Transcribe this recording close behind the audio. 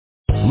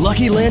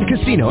Lucky Land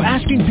Casino,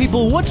 asking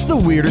people, what's the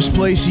weirdest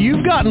place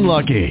you've gotten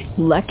lucky?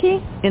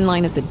 Lucky? In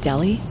line at the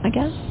deli, I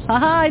guess?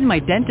 Aha, in my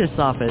dentist's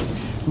office.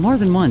 More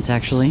than once,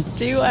 actually.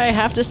 Do I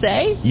have to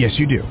say? Yes,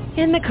 you do.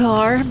 In the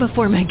car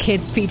before my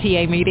kids'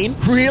 PTA meeting.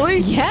 Really?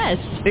 Yes.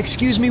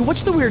 Excuse me,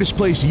 what's the weirdest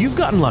place you've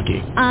gotten lucky?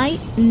 I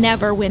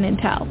never win and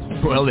tell.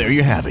 Well, there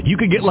you have it. You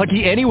can get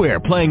lucky anywhere,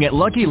 playing at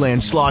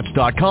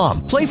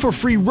LuckyLandSlots.com. Play for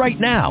free right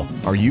now.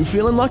 Are you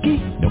feeling lucky?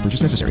 No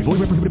purchase necessary. Void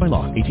where prohibited by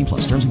law. 18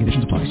 plus. Terms and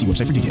conditions apply. See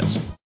website for details.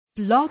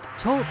 Blog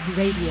Talk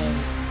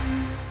Radio.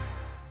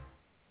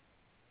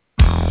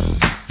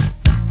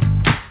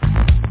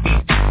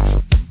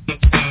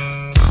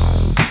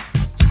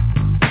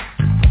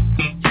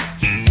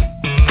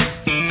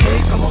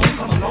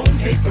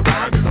 Take the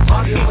ride, there's a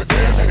party over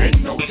there that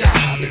ain't no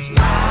job. It's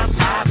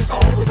live, it's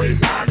all the way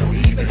live. Don't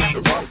even have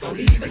to walk, don't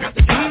even have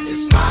to drive.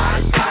 It's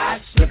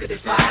slide, slip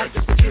it, slide.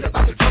 Just forget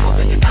about the trouble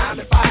and your 9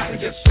 to 5 and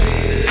just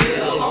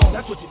sail on.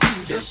 That's what you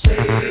do, just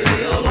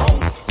sail on.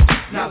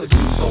 Now the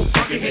Juju's so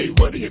funky, hey,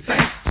 what do you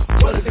think?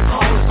 What is it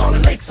called? It's called a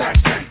lakeside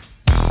tank.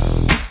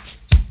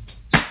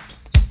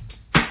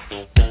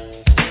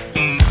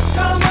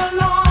 Come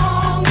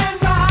along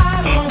and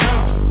ride on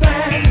a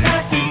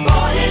fantastic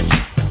voyage.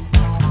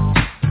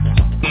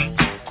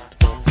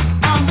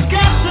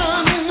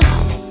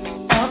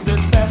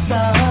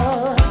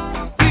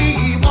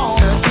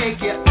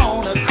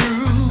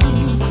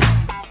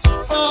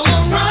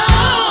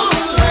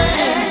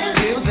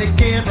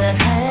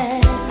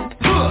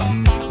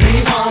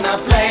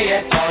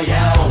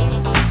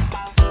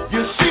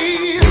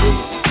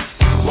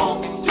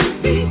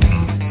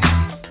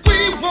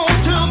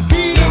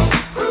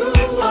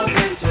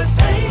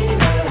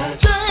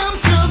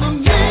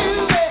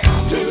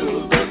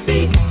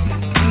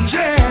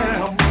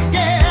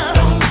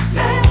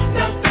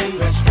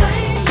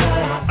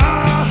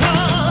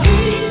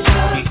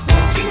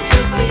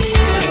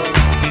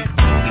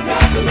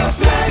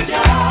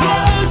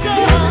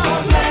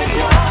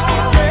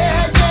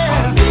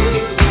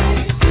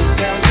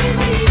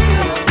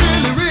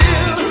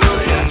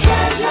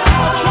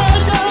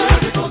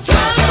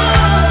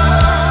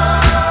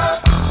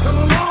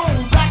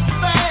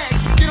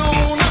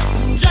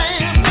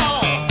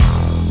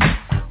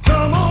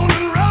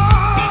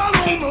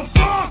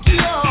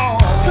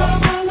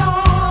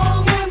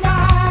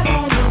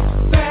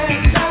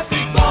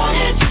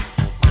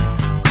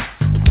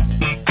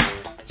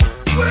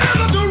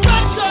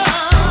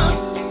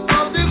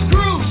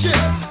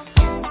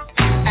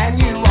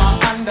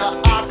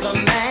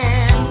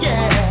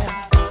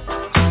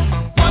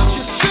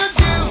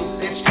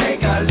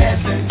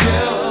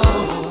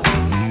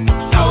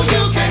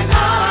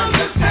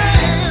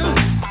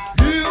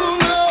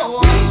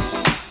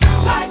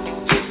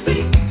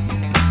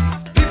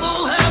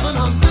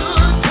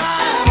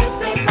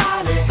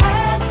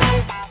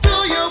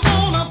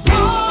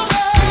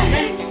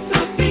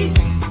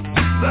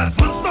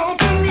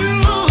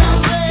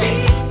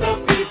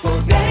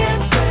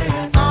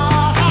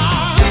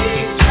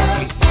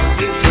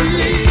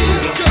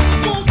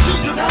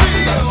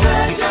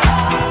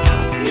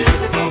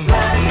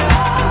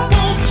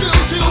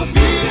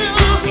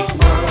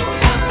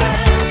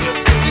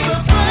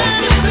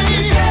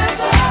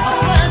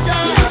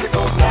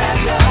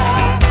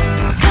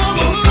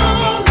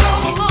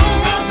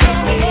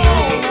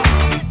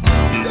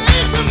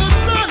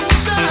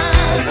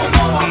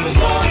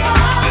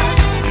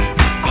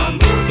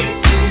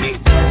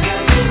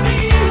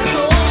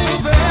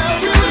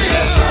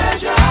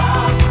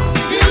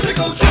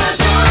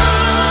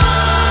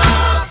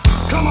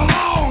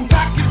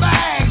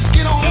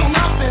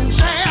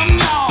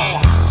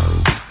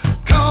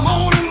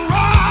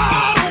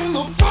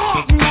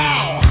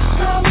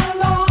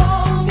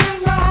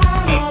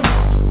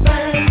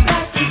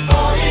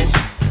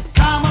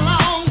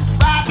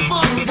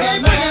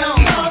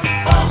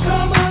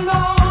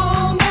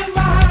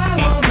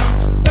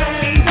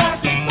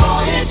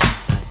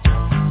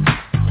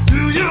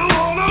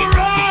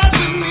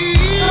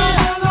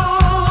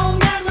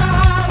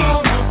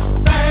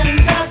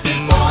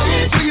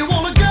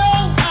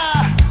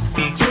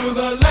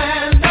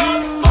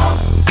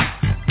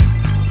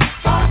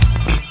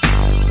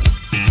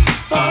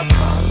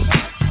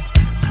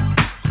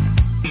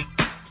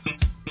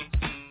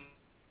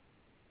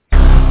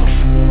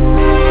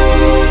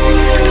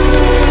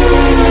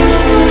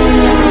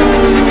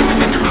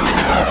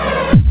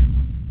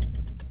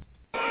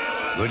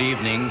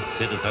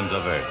 citizens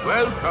of Earth.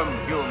 Welcome,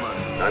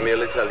 humans. I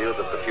merely tell you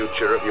that the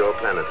future of your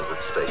planet is at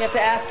stake. We have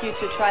to ask you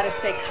to try to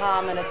stay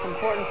calm, and it's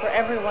important for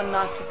everyone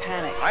not to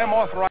panic. I am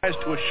authorized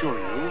to assure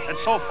you that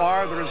so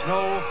far there is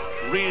no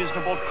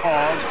reasonable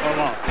cause for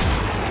alarm.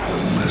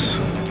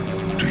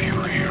 Listen, do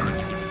you hear it?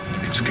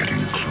 It's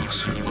getting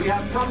closer. We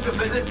have come to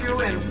visit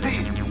you in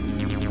peace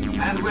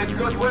and with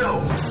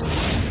goodwill.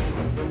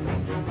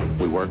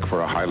 We work for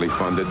a highly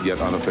funded yet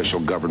unofficial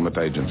government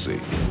agency.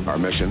 Our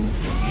mission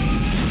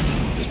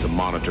is to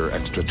monitor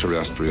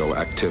extraterrestrial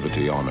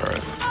activity on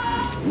Earth.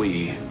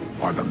 We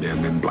are the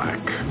Men in Black.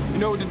 You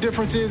know what the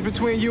difference is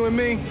between you and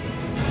me?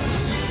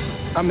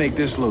 I make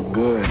this look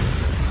good.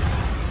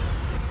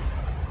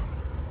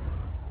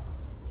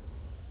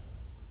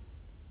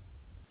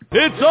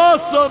 It's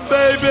awesome,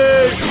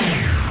 baby!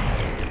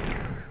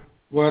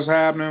 What's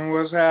happening?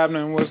 What's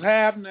happening? What's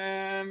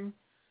happening?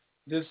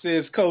 This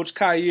is Coach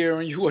Khayr,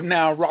 and you are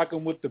now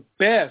rocking with the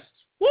best.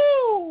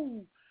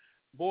 Woo!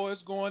 Boy,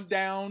 it's going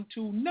down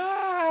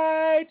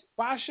tonight.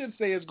 Well, I should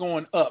say it's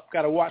going up.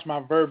 Got to watch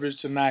my verbiage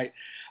tonight.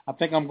 I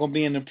think I'm going to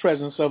be in the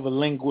presence of a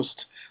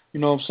linguist,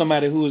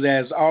 somebody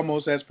who's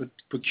almost as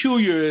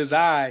peculiar as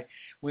I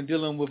when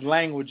dealing with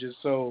languages.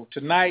 So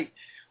tonight,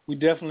 we're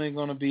definitely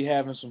going to be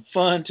having some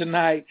fun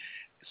tonight.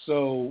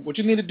 So what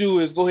you need to do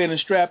is go ahead and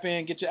strap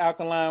in, get your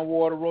alkaline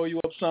water, roll you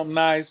up something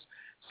nice,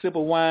 sip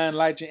of wine,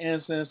 light your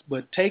incense,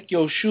 but take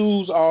your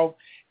shoes off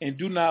and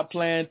do not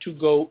plan to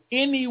go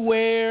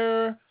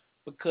anywhere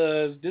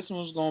because this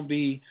one's going to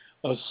be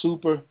a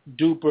super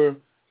duper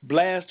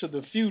blast to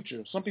the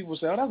future. Some people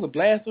say, oh, that was a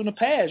blast from the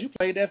past. You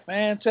played that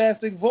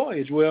fantastic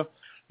voyage. Well,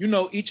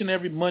 each and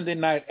every Monday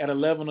night at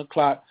 11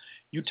 o'clock,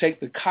 you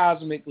take the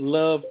cosmic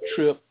love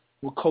trip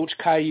with Coach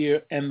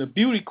Khayr and the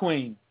Beauty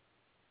Queen.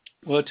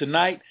 Well,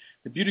 tonight,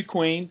 the Beauty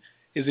Queen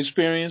is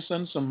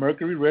experiencing some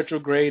Mercury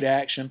retrograde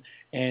action,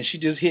 and she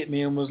just hit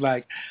me and was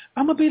like,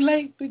 I'm going to be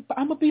late.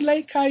 I'm going to be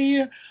late,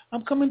 Khayr.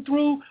 I'm coming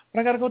through, but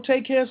I got to go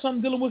take care of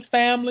something dealing with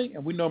family.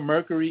 And we know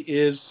Mercury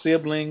is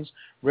siblings.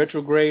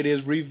 Retrograde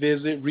is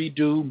revisit,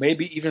 redo,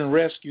 maybe even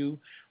rescue,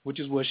 which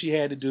is what she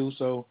had to do.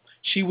 So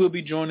she will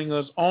be joining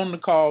us on the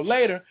call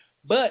later.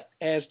 But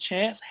as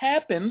chance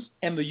happens,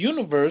 and the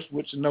universe,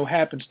 which is no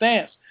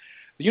happenstance,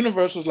 the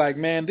universe was like,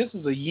 man, this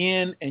is a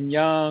yin and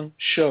yang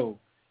show.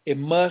 It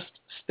must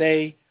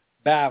stay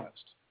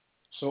balanced.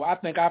 So I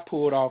think I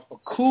pulled off a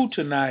coup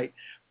tonight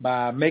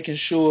by making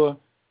sure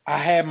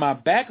I had my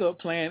backup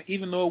plan,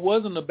 even though it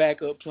wasn't a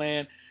backup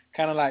plan,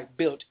 kind of like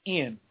built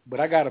in. But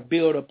I got to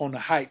build up on the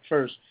hype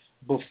first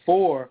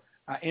before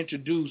I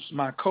introduce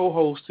my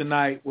co-host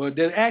tonight. Well,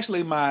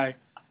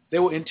 they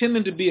were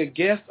intending to be a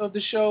guest of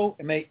the show,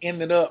 and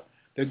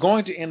they're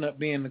going to end up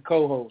being the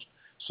co-host.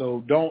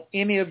 So don't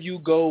any of you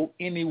go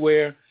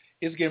anywhere.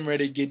 It's getting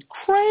ready to get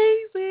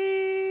crazy.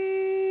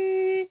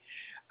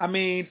 I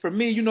mean, for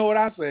me, you know what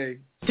I say.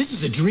 This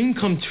is a dream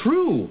come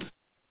true.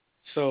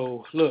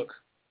 So, look,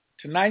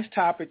 tonight's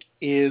topic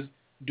is,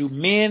 do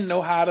men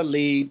know how to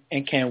lead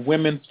and can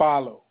women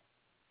follow?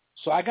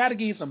 So I got to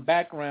give you some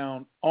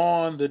background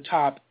on the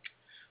topic.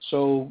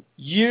 So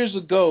years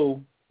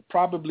ago,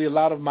 probably a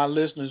lot of my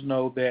listeners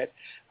know that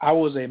I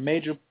was a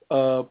major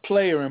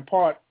player and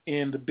part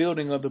in the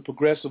building of the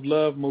progressive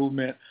love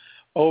movement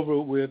over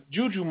with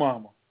Juju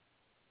Mama.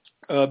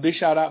 Big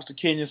shout-outs to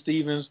Kenya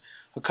Stevens,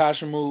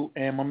 Hakashimu,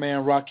 and my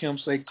man Rakim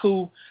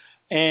Sekou,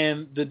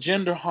 and the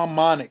gender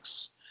harmonics,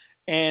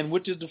 and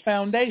which is the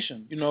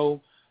foundation.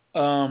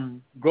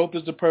 Growth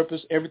is the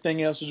purpose.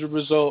 Everything else is a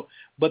result.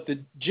 But the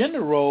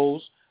gender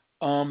roles,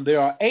 there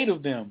are 8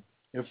 of them.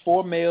 There are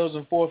 4 males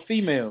and 4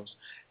 females.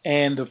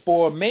 And the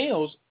 4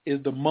 males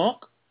is the monk,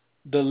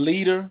 the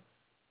leader,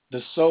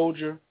 the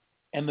soldier,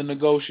 and the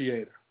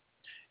negotiator.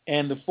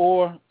 And the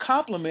 4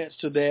 complements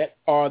to that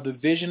are the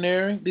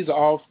visionary. These are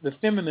all the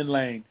feminine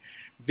lane.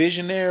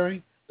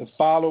 Visionary, the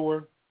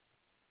follower,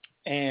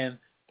 and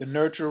the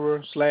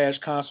nurturer /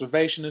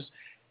 conservationist,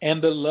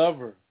 and the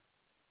lover.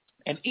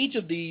 And each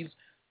of these,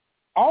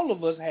 all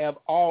of us have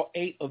all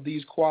 8 of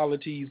these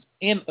qualities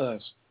in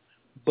us,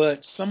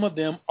 but some of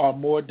them are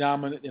more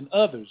dominant than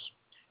others.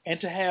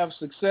 And to have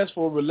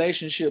successful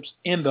relationships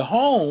in the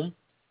home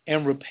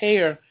and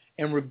repair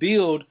and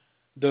rebuild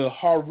the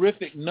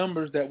horrific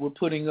numbers that we're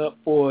putting up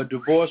for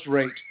divorce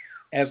rates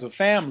as a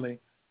family,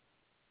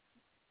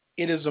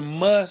 it is a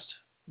must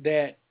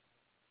that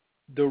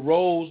the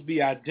roles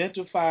be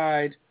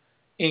identified,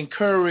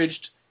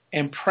 encouraged,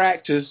 and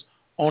practiced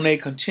on a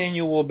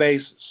continual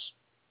basis.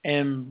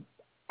 And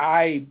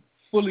I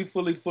fully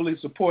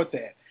support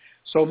that.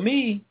 So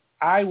me,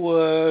 I'm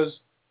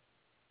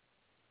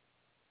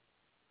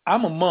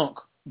a monk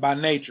by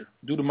nature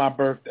due to my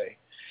birthday.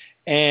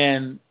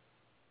 And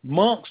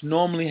monks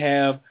normally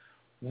have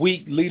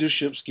weak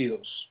leadership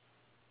skills.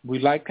 We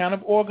like kind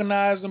of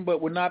organize them,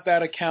 but we're not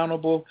that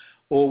accountable,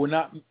 or we're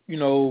not,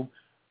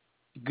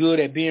 good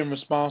at being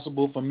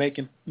responsible for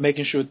making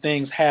sure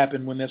things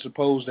happen when they're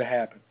supposed to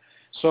happen.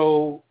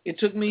 So it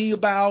took me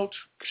about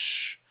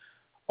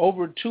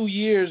over 2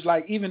 years,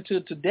 like even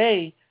to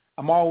today,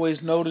 I'm always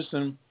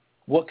noticing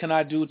what can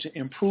I do to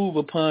improve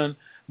upon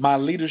my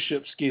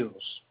leadership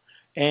skills.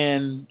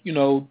 And,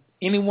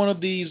 any one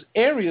of these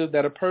areas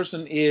that a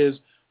person is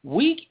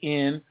weak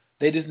in,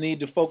 they just need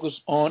to focus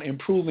on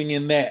improving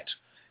in that.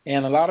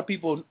 And a lot of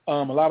people, a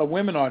lot of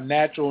women are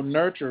natural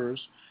nurturers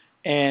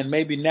and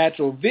maybe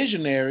natural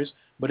visionaries,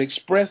 but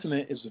expressing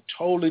it is a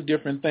totally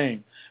different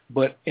thing.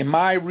 But in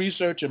my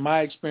research and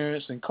my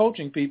experience in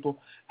coaching people,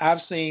 I've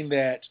seen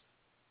that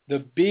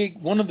the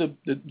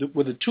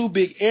 2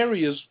 big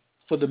areas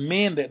for the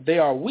men that they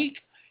are weak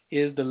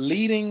is the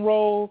leading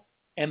role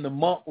and the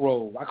monk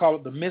role. I call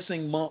it the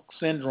missing monk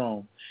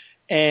syndrome.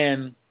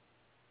 And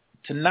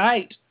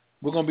tonight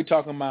we're going to be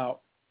talking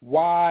about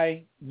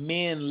why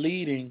men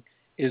leading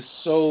is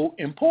so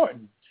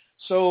important.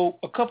 So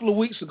a couple of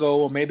weeks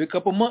ago, or maybe a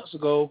couple months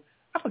ago,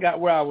 I forgot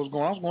where I was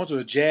going. I was going to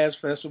a jazz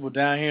festival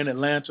down here in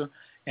Atlanta,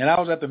 and I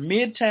was at the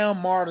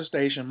Midtown MARTA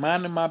station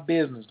minding my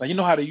business. Now, you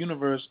know how the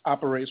universe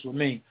operates with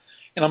me.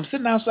 And I'm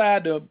sitting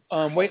outside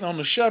waiting on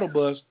the shuttle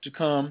bus to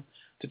come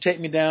to take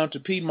me down to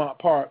Piedmont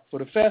Park for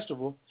the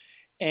festival.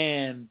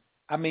 And,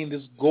 I mean,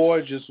 this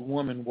gorgeous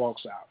woman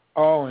walks out.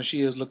 Oh, and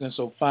she is looking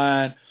so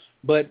fine,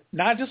 but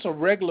not just a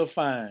regular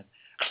fine,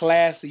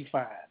 classy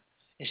fine.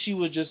 And she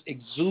was just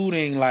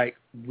exuding, like,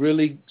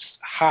 really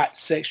hot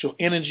sexual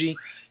energy.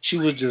 She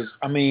was just,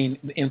 I mean,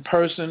 in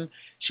person,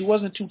 she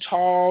wasn't too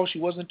tall, she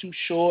wasn't too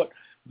short,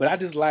 but I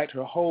just liked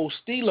her whole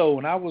stilo.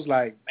 And I was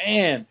like,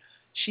 man,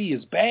 she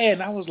is bad.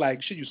 And I was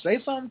like, should you say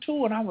something to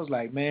her? And I was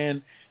like,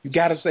 man, you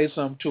got to say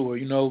something to her.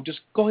 You know, just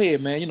go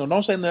ahead, man. You know,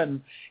 don't say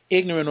nothing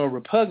ignorant or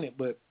repugnant.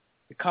 But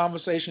the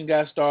conversation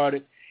got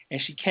started,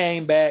 and she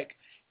came back,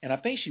 and I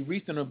think she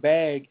reached in her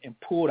bag and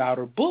pulled out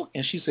her book,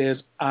 and she says,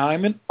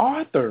 I'm an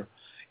author.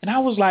 And I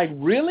was like,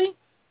 really?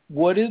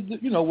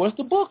 What's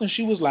the book? And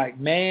she was like,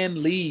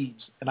 Man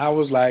Leads. And I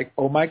was like,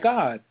 oh, my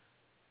God.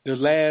 The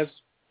last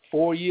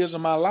 4 years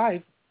of my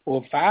life,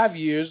 or 5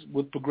 years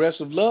with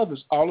Progressive Love,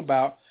 is all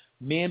about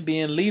men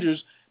being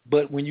leaders.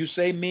 But when you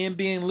say men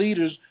being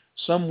leaders,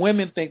 some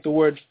women think the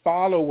word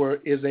follower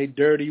is a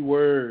dirty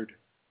word.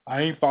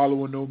 I ain't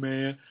following no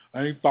man.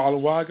 I ain't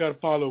following. Why I got to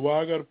follow?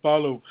 Why I got to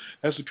follow?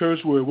 That's a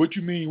curse word. What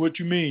you mean? What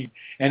you mean?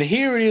 And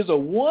here it is, a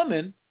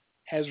woman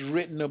has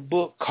written a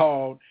book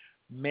called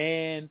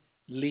Man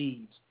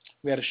Leads.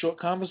 We had a short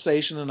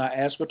conversation, and I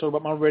asked her to talk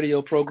about my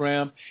radio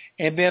program,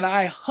 and then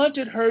I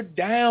hunted her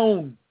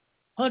down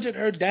on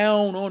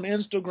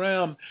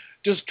Instagram,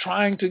 just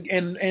trying to,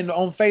 and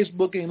on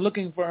Facebook and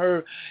looking for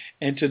her.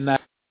 And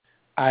tonight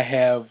I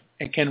have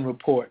and can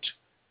report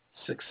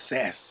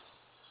success.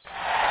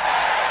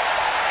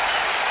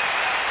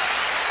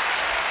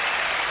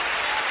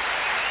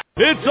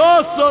 It's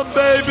awesome,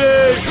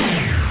 baby!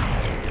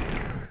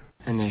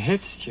 And the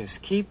hits just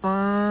keep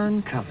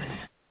on coming.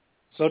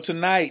 So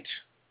tonight,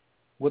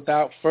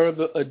 without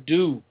further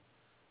ado,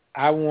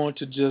 I want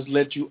to just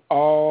let you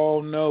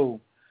all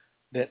know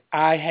that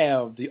I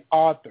have the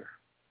author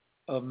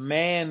of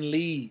Man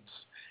Leads.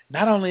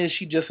 Not only is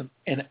she just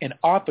an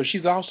author,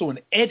 she's also an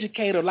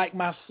educator like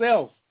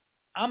myself.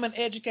 I'm an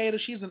educator,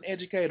 she's an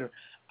educator.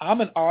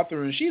 I'm an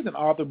author and she's an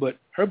author, but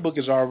her book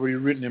is already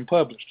written and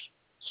published.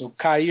 So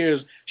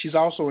she's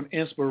also an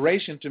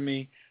inspiration to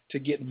me to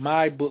get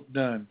my book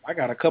done. I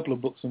got a couple of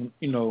books, on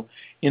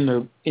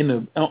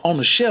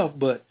the shelf,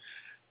 but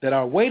that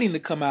are waiting to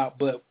come out.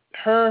 But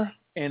her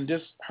and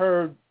just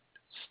her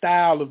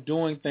style of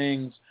doing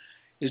things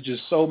is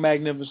just so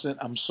magnificent.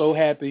 I'm so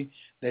happy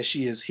that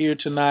she is here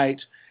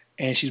tonight,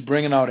 and she's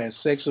bringing all that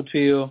sex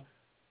appeal.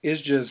 It's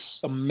just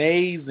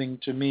amazing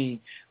to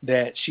me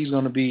that she's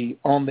going to be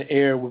on the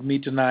air with me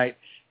tonight,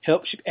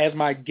 as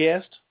my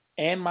guest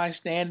and my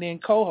stand-in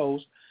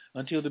co-host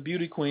until the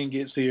beauty queen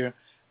gets here.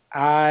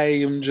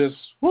 I'm just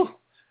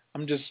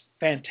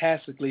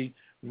fantastically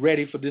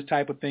ready for this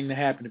type of thing to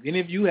happen. If any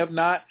of you have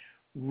not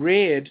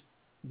read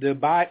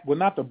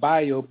not the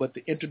bio, but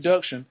the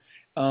introduction,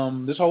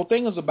 this whole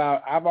thing is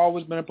about, I've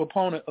always been a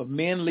proponent of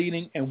men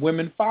leading and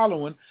women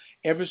following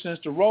ever since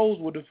the roles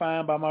were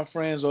defined by my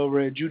friends over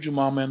at Juju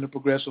Mama and the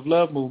Progressive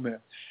Love Movement.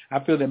 I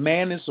feel that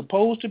man is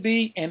supposed to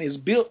be and is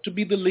built to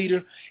be the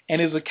leader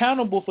and is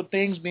accountable for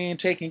things being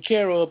taken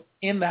care of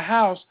in the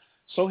house,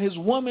 so his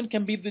woman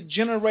can be the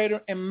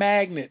generator and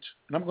magnet.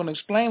 And I'm going to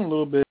explain a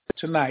little bit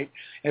tonight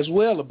as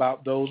well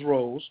about those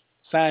roles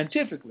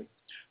scientifically.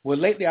 Well,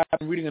 lately I've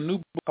been reading a new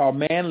book called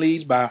Man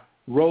Leads by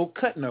Ro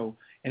Cutno,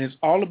 and it's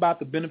all about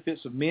the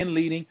benefits of men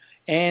leading,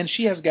 and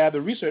she has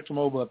gathered research from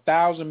over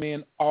 1,000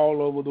 men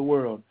all over the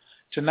world.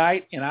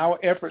 Tonight, in our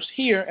efforts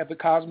here at the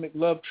Cosmic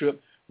Love Trip,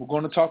 we're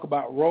going to talk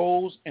about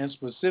roles and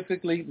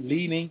specifically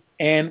leading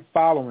and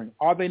following.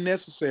 Are they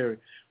necessary?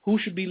 Who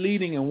should be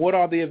leading, and what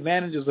are the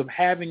advantages of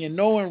having and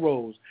knowing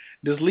roles?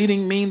 Does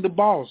leading mean the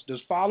boss?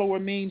 Does follower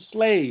mean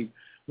slave?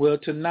 Well,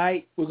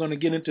 tonight we're going to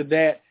get into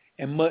that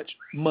and much,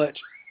 much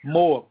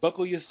more.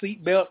 Buckle your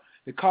seatbelt.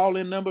 The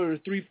call-in number is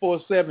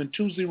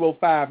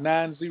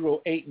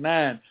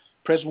 347-205-9089.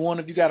 Press 1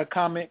 if you got a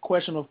comment,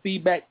 question, or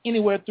feedback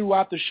anywhere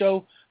throughout the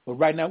show. But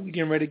right now we're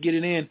getting ready to get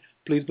it in.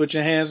 Please put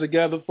your hands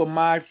together for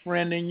my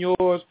friend and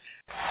yours.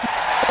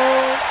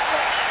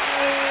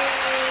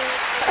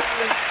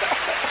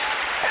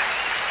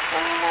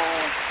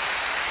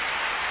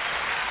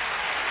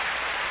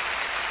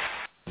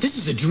 This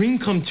is a dream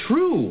come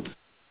true.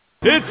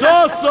 It's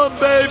awesome,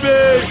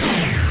 baby!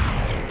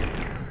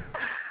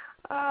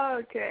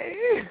 Okay.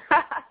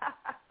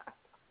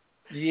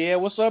 Yeah,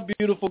 what's up,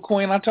 beautiful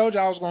queen? I told you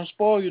I was going to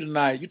spoil you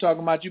tonight. You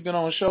talking about you've been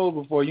on shows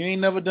before. You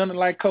ain't never done it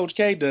like Coach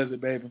K does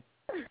it, baby.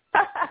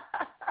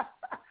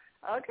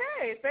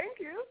 Okay, thank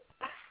you.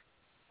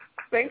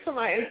 Thanks for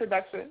my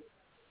introduction.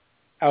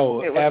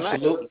 Oh,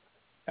 absolutely. Nice.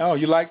 Oh,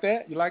 you like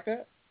that? You like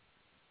that?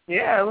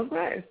 Yeah, it was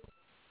nice.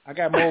 I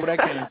got more where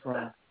that came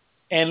from.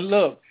 And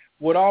look,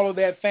 with all of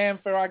that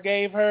fanfare I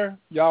gave her,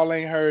 y'all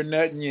ain't heard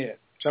nothing yet.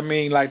 I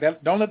mean, like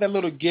that. Don't let that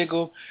little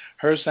giggle,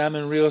 her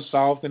sounding real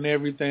soft and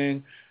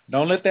everything.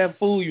 Don't let that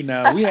fool you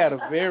now. We had a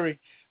very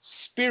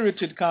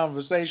spirited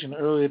conversation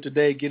earlier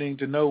today, getting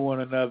to know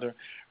one another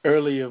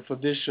earlier for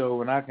this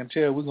show, and I can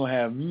tell we're going to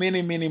have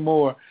many, many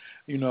more,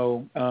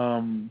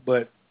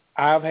 but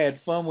I've had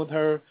fun with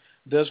her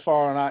thus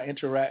far in our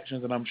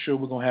interactions, and I'm sure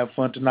we're going to have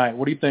fun tonight.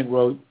 What do you think,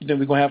 Ro? You think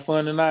we're going to have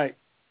fun tonight?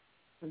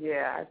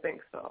 Yeah, I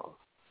think so.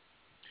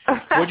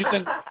 What'd you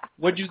think?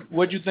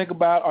 What'd you think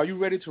about? Are you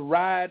ready to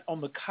ride on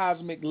the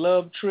cosmic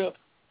love trip?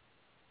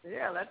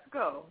 Yeah, let's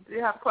go. Do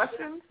you have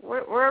questions?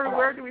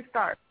 Where do we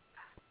start?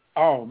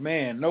 Oh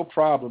man, no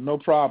problem.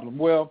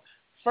 Well,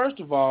 first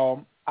of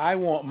all, I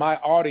want my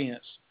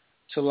audience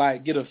to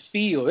get a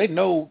feel. They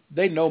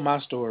know my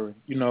story.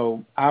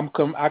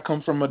 I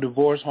come from a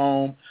divorce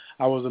home.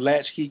 I was a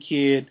latchkey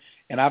kid,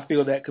 and I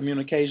feel that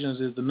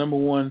communications is the number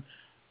one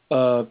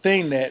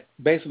thing that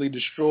basically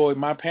destroyed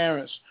my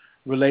parents'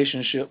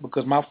 relationship,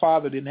 because my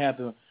father didn't have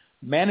the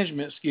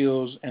management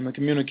skills and the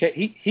communicate.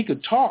 He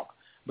could talk,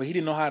 but he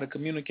didn't know how to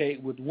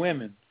communicate with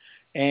women.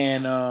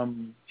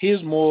 And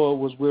his more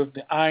was with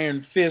the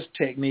iron fist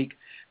technique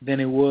than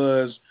it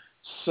was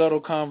subtle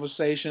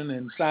conversation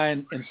and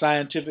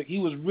scientific. He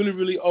was really,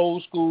 really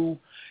old school,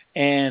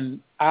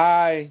 and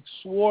I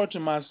swore to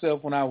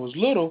myself when I was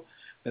little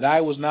that I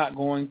was not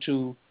going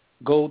to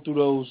go through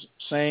those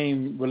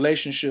same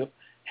relationship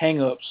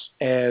hang-ups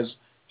as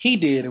he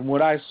did and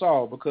what I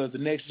saw, because the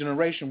next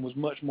generation was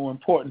much more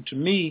important to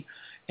me,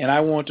 and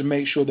I wanted to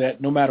make sure that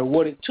no matter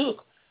what it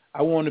took,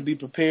 I wanted to be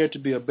prepared to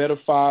be a better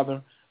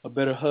father, a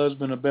better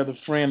husband, a better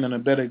friend, and a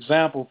better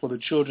example for the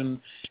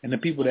children and the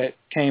people that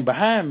came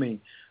behind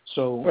me.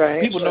 So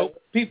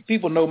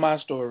people know my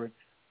story.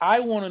 I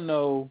want to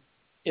know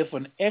if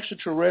an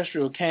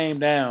extraterrestrial came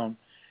down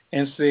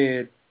and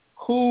said,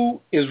 who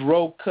is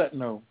Ro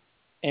Cutno,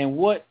 and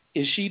what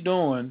is she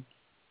doing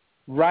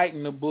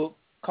writing a book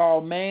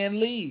called Man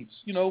Leads?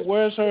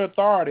 Where's her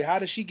authority? How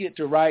does she get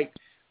to write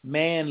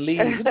Man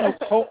Leads?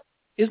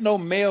 It's no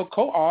male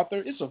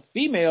co-author. It's a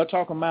female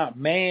talking about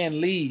Man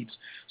Leads.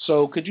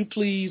 So could you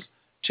please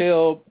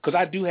tell, because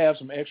I do have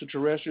some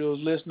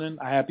extraterrestrials listening.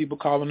 I have people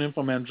calling in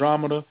from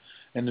Andromeda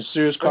and the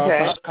Sirius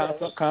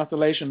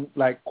constellation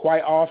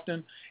quite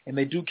often, and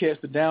they do catch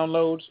the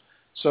downloads.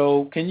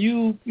 So can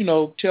you,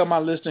 tell my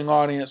listening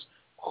audience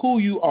who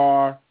you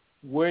are,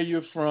 where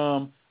you're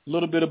from, a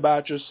little bit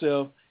about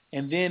yourself,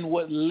 and then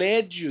what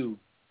led you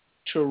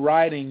to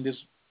writing this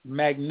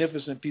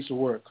magnificent piece of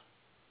work?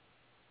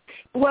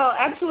 Well,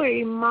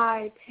 actually,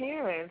 my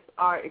parents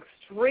are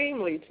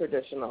extremely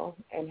traditional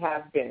and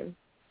have been.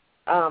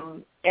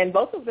 And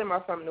both of them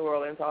are from New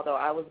Orleans, although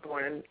I was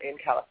born in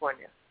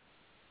California.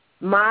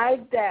 My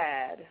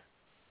dad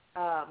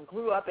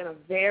grew up in a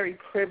very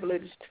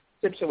privileged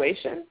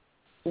situation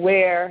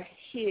where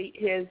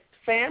his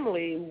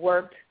family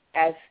worked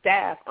as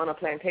staff on a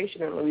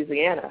plantation in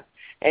Louisiana,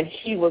 and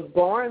he was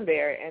born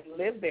there and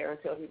lived there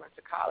until he went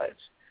to college.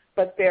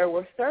 But there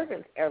were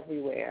servants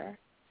everywhere,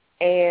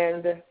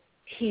 and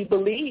he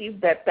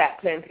believed that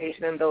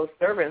plantation and those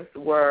servants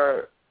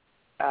were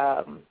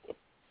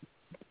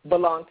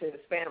belonged to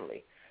his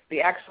family.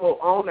 The actual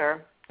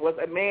owner was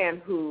a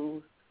man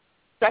whose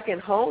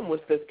second home was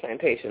this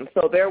plantation.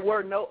 So there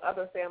were no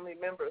other family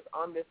members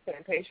on this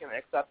plantation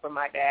except for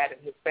my dad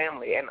and his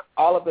family. And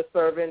all of the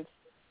servants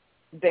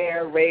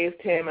there raised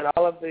him, and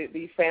all of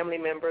the family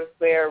members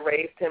there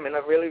raised him in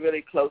a really,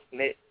 really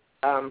close-knit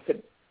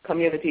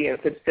community and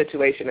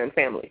situation and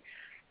family.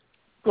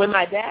 When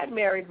my dad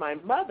married my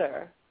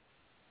mother,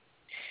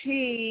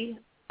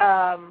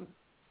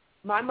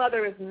 my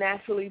mother is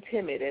naturally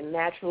timid and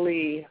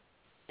naturally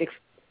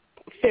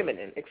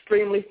feminine,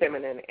 extremely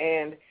feminine.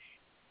 And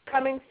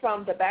coming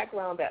from the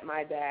background that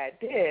my dad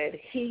did,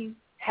 he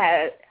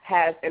has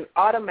an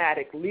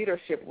automatic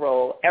leadership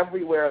role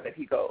everywhere that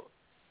he goes.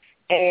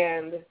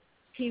 And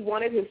he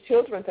wanted his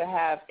children to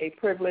have a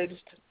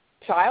privileged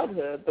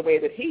childhood the way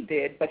that he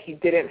did, but he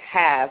didn't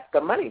have the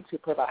money to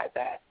provide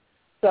that.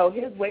 So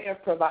his way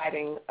of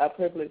providing a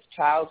privileged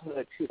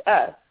childhood to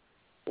us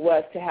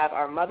was to have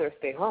our mother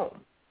stay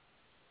home.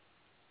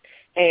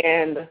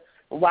 And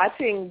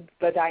watching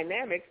the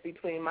dynamics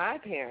between my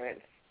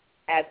parents,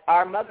 as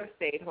our mother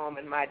stayed home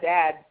and my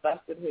dad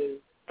busted his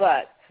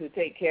butt to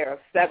take care of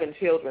 7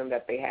 children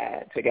that they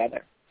had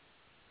together,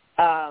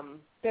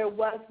 there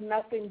was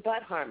nothing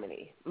but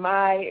harmony.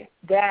 My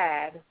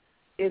dad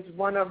is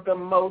one of the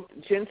most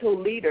gentle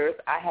leaders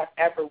I have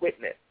ever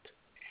witnessed.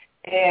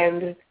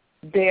 And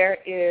there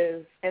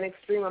is an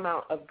extreme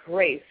amount of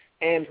grace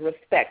and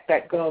respect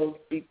that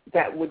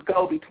would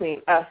go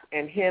between us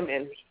and him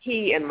and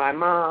he and my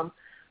mom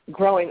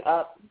growing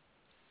up.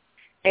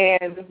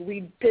 And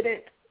we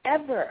didn't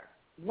ever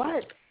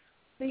once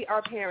see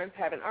our parents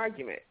have an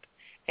argument.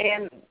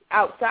 And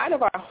outside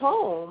of our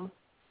home,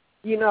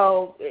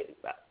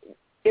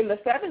 in the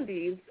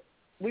 70s,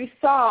 we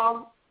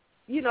saw,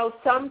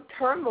 some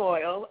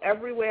turmoil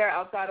everywhere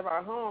outside of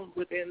our home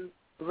within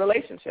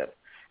relationships.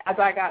 As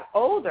I got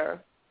older,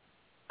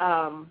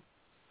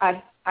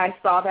 I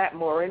saw that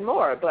more and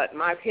more. But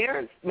my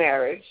parents'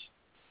 marriage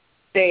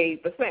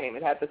stayed the same.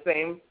 It had the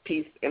same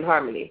peace and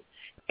harmony.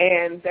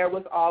 And there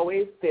was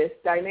always this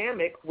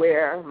dynamic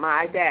where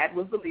my dad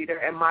was the leader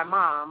and my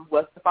mom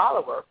was the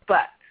follower.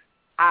 But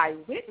I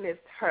witnessed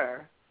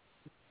her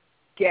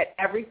get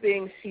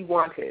everything she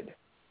wanted.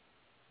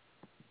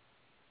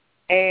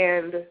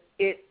 And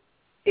it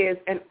is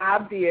an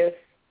obvious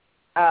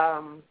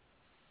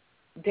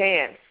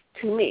dance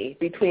to me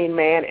between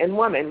man and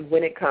woman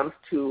when it comes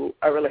to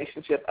a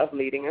relationship of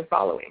leading and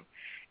following.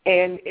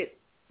 And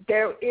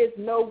there is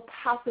no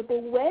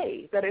possible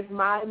way that if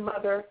my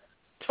mother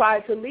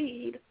tried to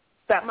lead,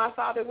 that my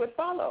father would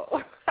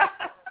follow.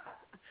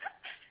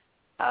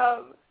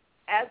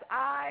 As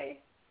I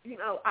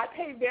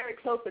pay very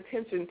close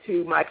attention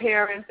to my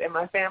parents and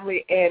my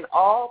family and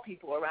all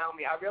people around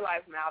me. I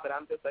realize now that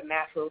I'm just a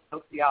natural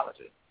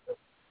sociologist.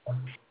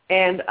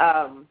 And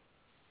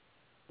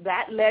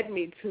that led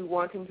me to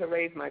wanting to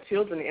raise my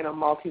children in a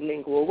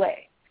multilingual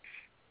way.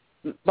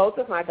 Both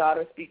of my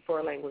daughters speak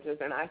 4 languages,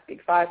 and I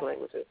speak 5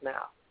 languages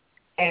now.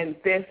 And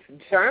this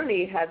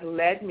journey has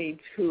led me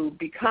to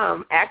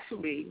become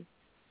actually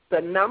the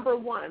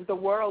 #1, the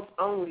world's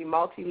only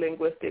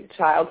multilinguistic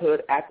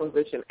childhood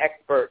acquisition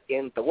expert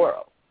in the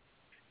world.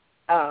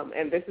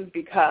 And this is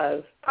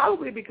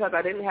probably because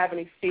I didn't have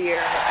any fear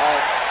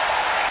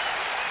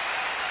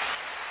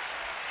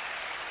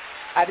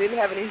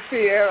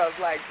of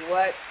like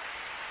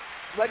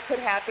what could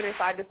happen if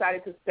I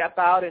decided to step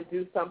out and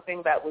do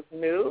something that was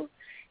new.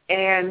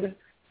 And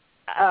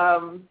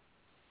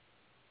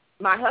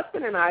my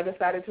husband and I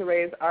decided to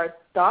raise our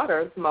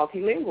daughters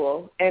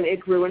multilingual, and it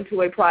grew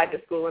into a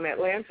private school in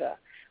Atlanta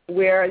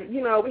where,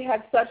 we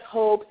had such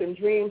hopes and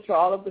dreams for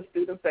all of the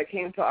students that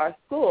came to our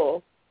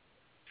school.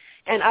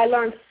 And I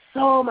learned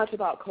so much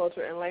about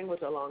culture and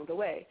language along the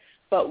way.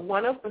 But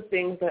one of the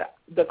things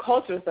the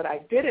cultures that I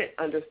didn't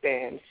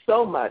understand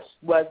so much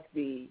was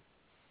the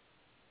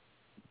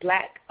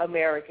Black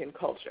American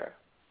culture.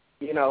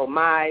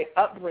 My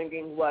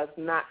upbringing was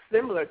not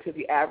similar to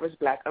the average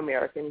Black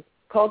American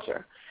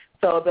culture.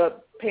 So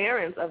the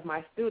parents of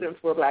my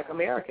students were Black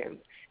Americans.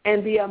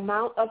 And the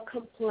amount of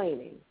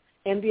complaining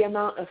and the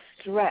amount of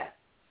stress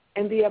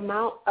and the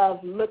amount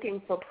of looking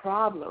for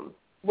problems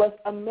was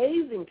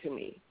amazing to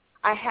me.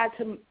 I had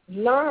to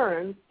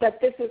learn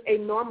that this is a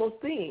normal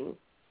thing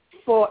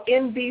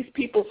in these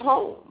people's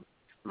homes.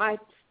 My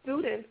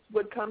students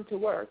would come to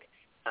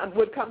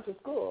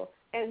school,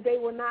 and they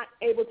were not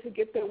able to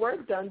get their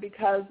work done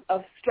because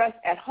of stress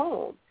at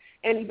home.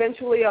 And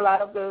eventually a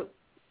lot of the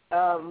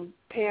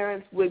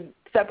parents would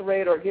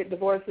separate or get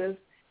divorces,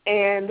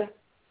 and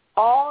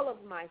all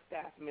of my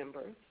staff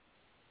members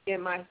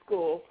in my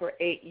school for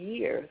 8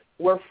 years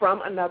were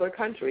from another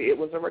country. It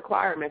was a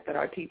requirement that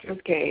our teachers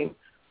came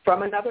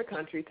from another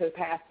country to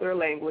pass their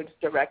language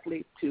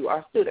directly to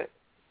our students.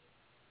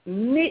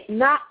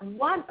 Not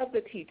one of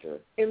the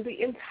teachers in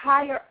the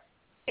entire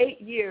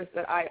 8 years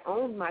that I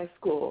owned my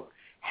school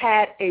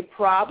had a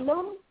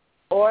problem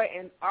or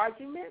an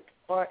argument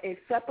or a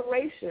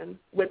separation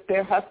with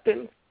their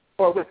husbands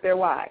or with their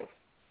wives.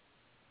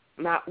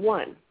 Not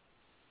one.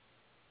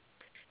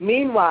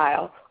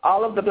 Meanwhile,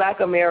 all of the Black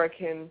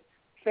American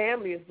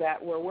families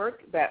that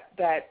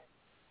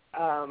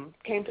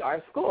came to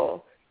our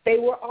school, they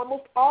were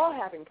almost all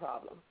having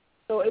problems.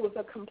 So it was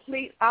a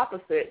complete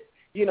opposite.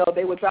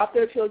 They would drop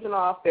their children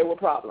off, there were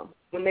problems.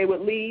 When they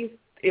would leave,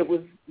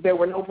 there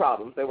were no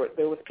problems. There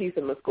was peace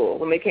in the school.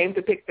 When they came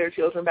to pick their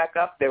children back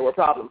up, there were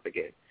problems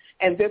again.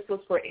 And this was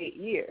for 8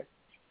 years.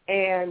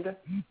 And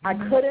I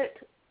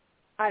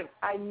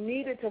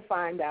needed to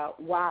find out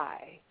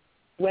why.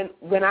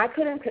 When I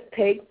couldn't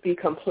take the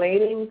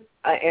complaining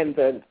and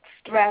the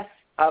stress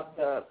of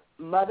the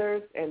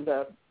mothers and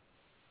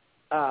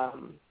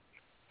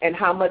and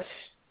how much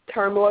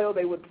turmoil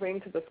they would bring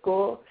to the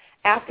school,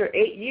 after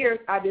 8 years,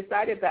 I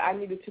decided that I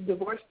needed to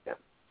divorce them.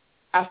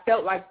 I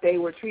felt like they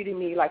were treating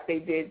me like they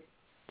did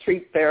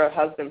treat their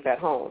husbands at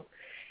home,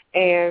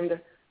 and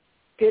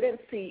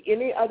didn't see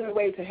any other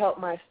way to help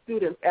my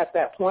students at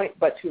that point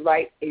but to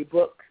write a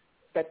book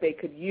that they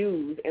could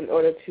use in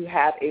order to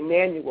have a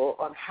manual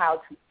on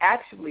how to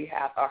actually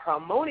have a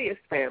harmonious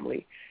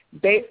family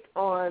based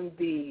on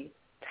the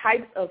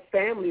types of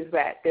families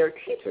that their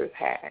teachers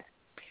had.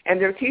 And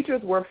their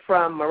teachers were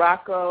from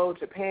Morocco,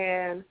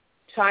 Japan,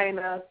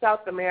 China,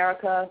 South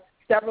America,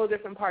 several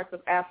different parts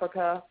of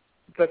Africa,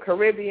 the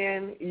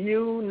Caribbean,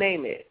 you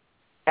name it.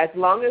 As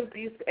long as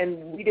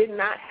and we did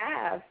not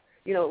have,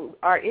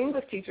 our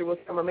English teacher was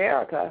from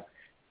America,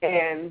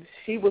 and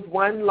she was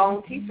one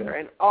lone teacher,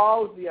 and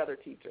all of the other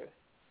teachers,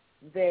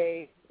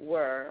 they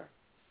were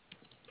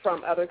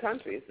from other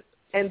countries.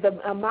 And the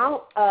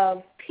amount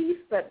of peace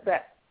that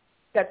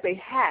they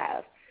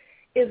have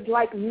is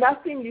like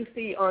nothing you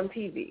see on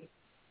TV.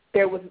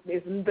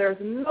 There's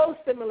no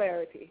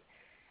similarity.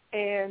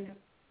 And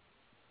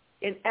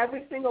in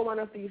every single one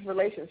of these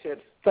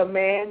relationships, the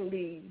man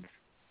leads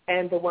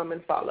and the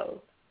woman follows.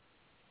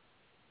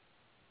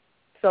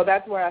 So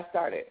that's where I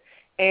started.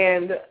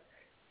 And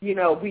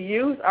we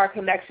use our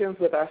connections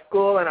with our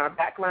school and our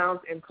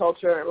backgrounds in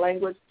culture and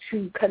language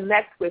to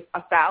connect with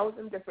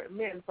 1,000 different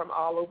men from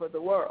all over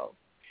the world.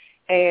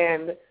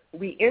 And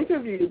we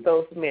interviewed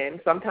those men,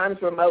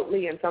 sometimes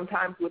remotely and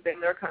sometimes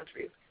within their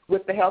countries,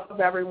 with the help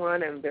of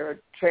everyone and their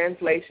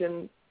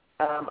translation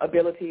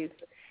abilities.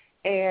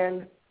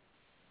 And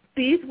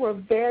these were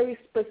very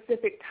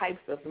specific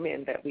types of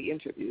men that we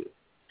interviewed.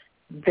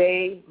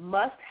 They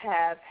must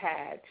have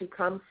had to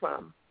come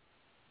from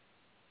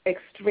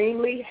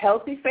extremely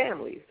healthy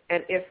families,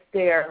 and if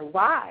their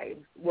wives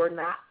were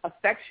not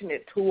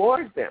affectionate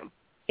towards them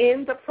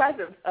in the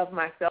presence of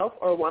myself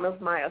or one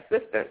of my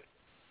assistants,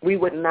 we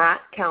would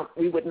not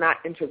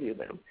interview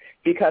them,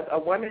 because a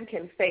woman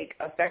can fake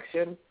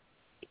affection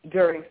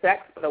during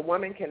sex, but a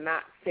woman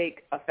cannot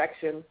fake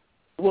affection,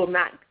 will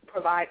not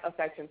provide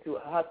affection to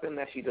a husband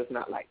that she does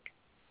not like.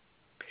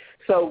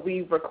 So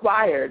we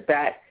required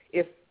that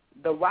if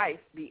the wife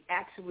be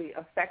actually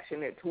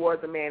affectionate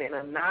towards the man in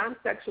a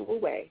non-sexual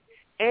way,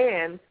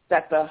 and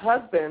that the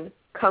husband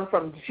come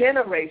from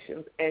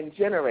generations and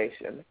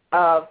generations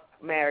of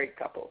married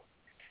couples.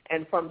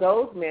 And from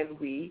those men,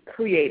 we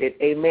created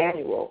a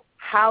manual.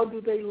 How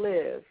do they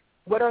live?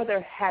 What are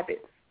their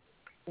habits?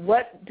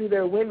 What do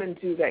their women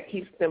do that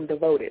keeps them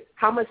devoted?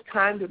 How much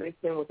time do they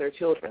spend with their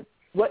children?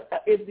 What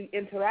is the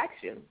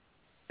interaction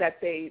that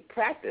they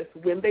practice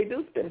when they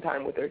do spend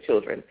time with their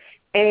children?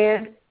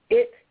 And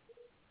it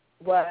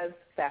was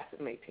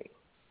fascinating.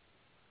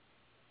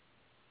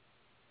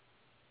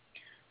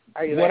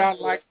 Are you there?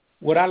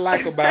 What I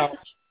like about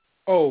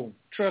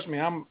trust me,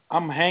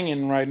 I'm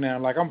hanging right now.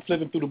 Like, I'm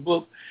flipping through the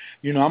book.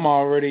 I'm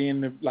already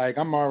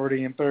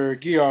in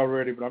third gear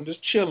already, but I'm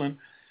just chilling.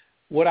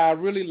 What I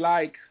really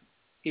like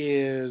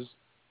is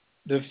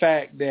the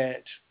fact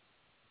that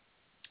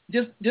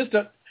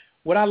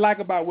what I like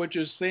about what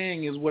you're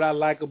saying is what I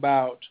like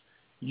about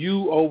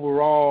you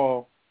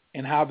overall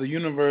and how the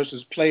universe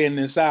is playing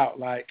this out.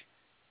 Like,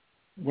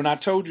 when I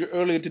told you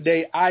earlier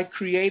today, I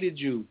created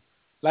you.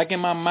 Like,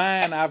 in my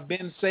mind, I've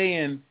been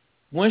saying,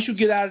 once you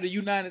get out of the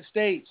United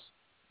States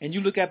and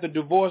you look at the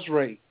divorce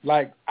rate,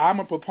 like, I'm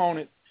a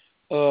proponent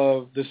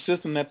of the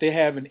system that they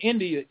have in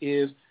India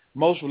is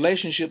most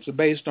relationships are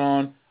based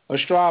on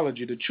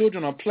astrology. The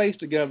children are placed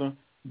together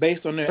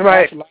based on their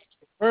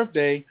astrological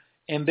birthday,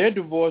 and their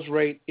divorce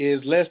rate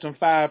is less than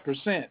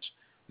 5%.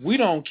 We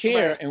don't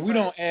care, and we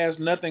don't ask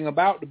nothing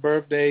about the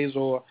birthdays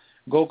or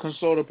go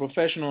consult a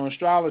professional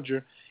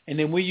astrologer, and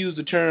then we use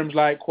the terms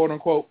like,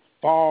 quote-unquote,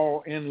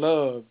 fall in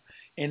love.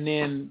 And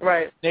then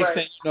next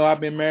thing you know, I've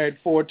been married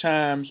 4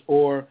 times,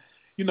 or,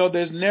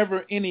 there's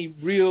never any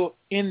real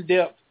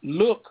in-depth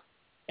look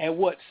at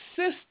what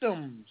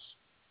systems.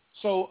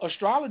 So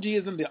astrology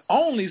isn't the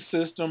only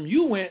system.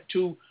 You went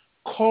to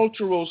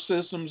cultural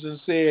systems and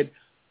said,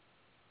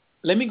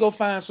 let me go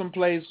find some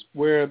place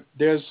where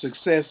there's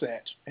success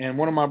at. And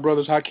one of my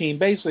brothers, Hakeem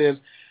Bey, says,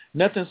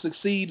 nothing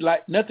succeeds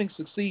like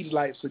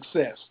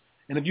success.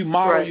 And if you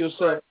model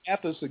yourself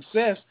after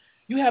success,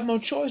 you have no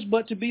choice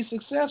but to be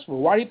successful.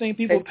 Why do you think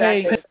people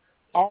pay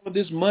all of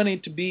this money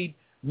to be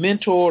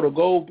mentored or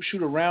go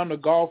shoot around the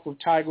golf with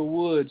Tiger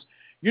Woods?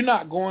 You're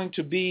not going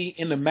to be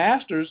in the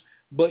Masters,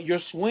 but your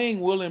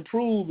swing will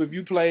improve if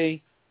you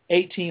play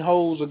 18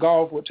 holes of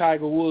golf with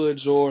Tiger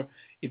Woods, or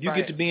if you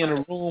get to be in a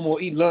room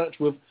or eat lunch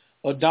with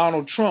a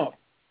Donald Trump.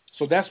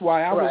 So that's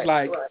why I was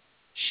like,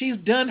 she's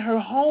done her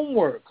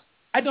homework.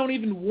 I don't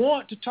even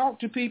want to talk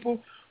to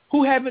people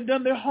who haven't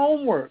done their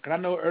homework. And I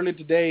know earlier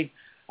today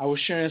I was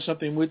sharing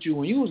something with you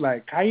when you was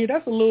like, Kaya,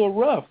 that's a little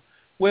rough.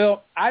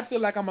 Well, I feel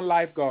like I'm a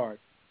lifeguard.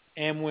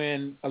 And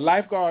when a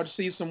lifeguard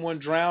sees someone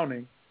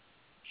drowning,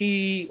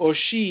 he or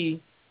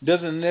she is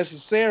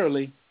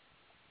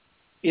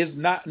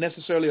not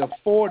necessarily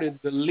afforded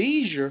the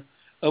leisure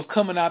of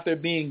coming out there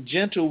being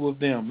gentle with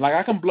them. Like,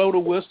 I can blow the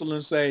whistle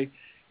and say,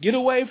 get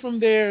away from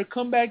there,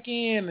 come back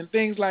in, and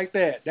things like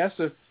that. That's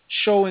a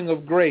showing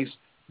of grace.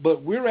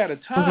 But we're at a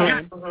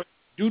time,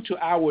 due to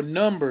our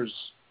numbers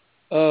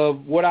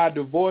of what our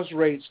divorce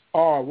rates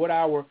are, what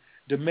our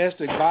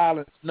domestic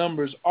violence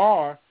numbers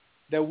are,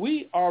 that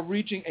we are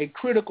reaching a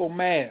critical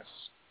mass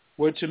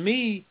where, to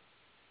me,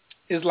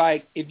 is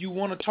like, if you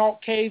want to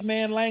talk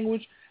caveman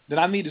language, then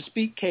I need to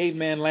speak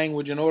caveman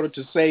language in order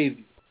to save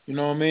you. You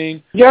know what I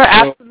mean? You're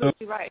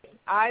absolutely right.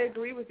 I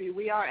agree with you.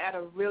 We are at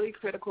a really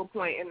critical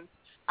point, and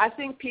I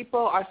think people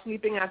are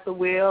sleeping at the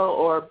wheel,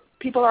 or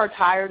people are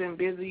tired and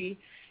busy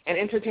and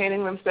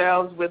entertaining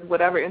themselves with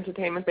whatever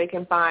entertainment they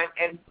can find,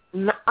 and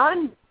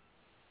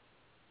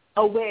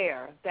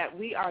unaware that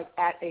we are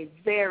at a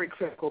very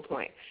critical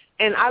point.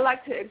 And I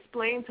like to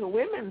explain to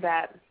women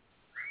that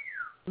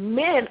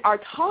men are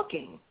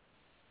talking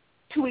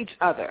to each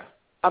other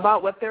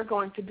about what they're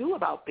going to do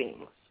about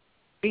things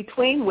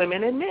between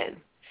women and men.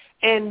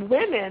 And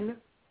women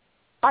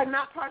are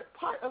not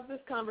part of this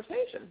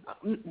conversation.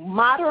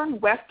 Modern,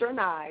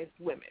 westernized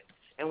women.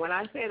 And when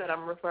I say that,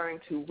 I'm referring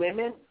to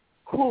women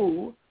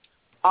who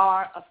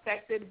are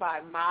affected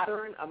by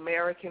modern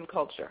American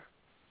culture.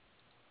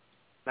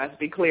 Let's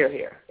be clear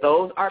here.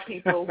 Those are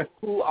people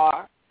who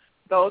are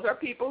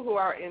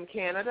in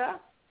Canada,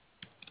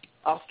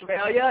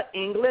 Australia,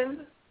 England,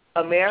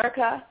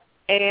 America,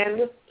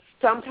 and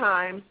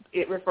sometimes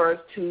it refers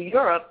to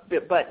Europe,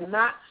 but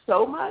not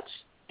so much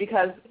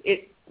because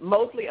it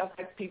mostly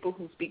affects people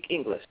who speak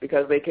English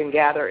because they can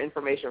gather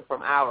information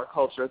from our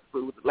culture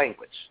through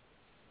language.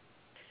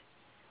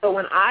 So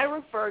when I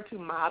refer to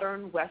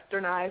modern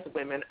westernized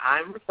women,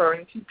 I'm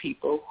referring to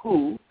people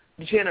who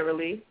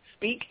generally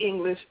speak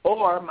English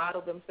or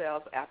model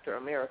themselves after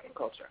American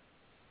culture.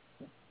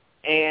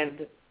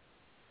 And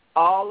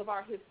all of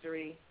our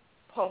history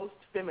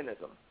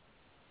post-feminism.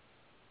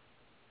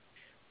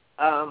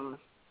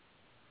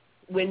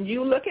 When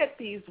you look at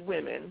these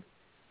women,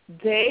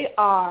 they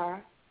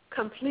are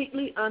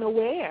completely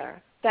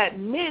unaware that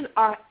men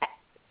are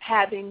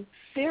having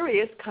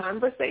serious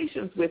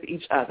conversations with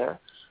each other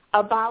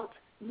about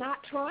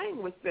not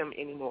trying with them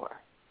anymore,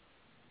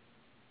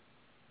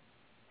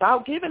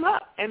 about giving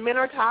up. And men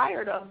are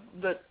tired of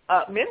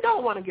men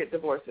don't want to get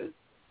divorces.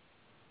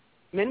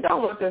 Men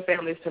don't want their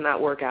families to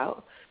not work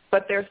out.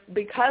 But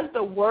because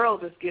the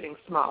world is getting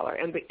smaller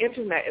and the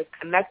Internet is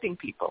connecting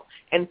people,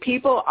 and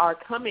people are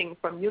coming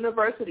from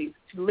universities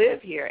to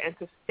live here and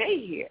to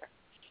stay here.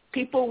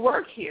 People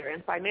work here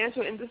in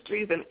financial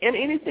industries and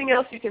anything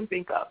else you can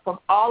think of. From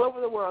all over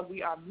the world,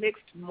 we are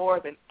mixed more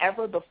than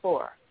ever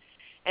before.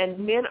 And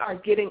men are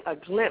getting a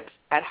glimpse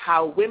at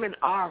how women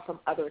are from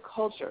other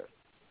cultures.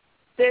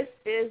 This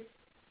is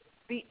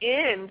the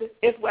end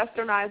if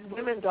westernized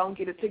women don't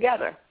get it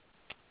together.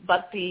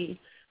 But the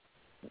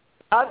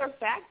other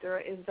factor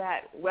is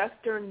that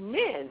Western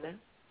men,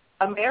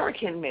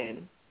 American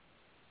men,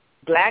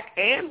 black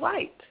and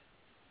white,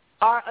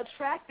 are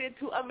attracted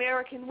to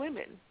American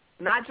women,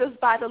 not just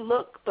by the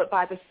look, but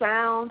by the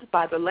sound,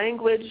 by the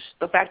language,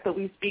 the fact that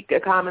we speak a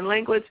common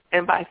language,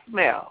 and by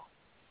smell.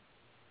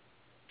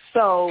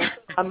 So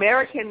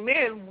American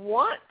men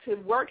want to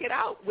work it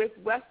out with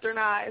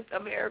westernized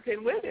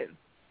American women.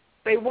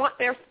 They want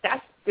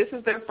this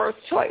is their first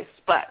choice,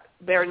 but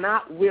they're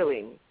not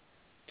willing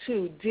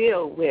to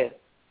deal with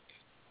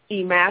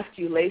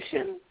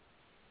emasculation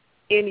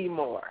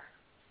anymore.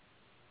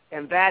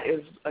 And that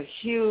is a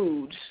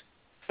huge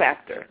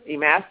factor.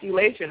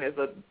 Emasculation is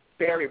a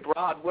very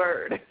broad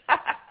word.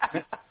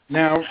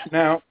 Now,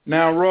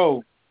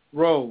 Ro,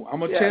 I'm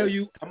gonna tell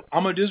you,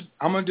 I'm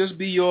gonna just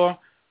be your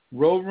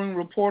roving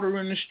reporter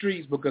in the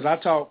streets because I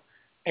talk.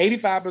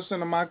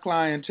 85% of my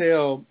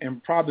clientele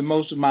and probably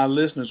most of my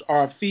listeners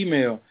are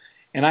female,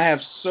 and I have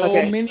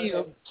so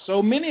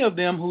many of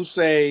them who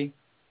say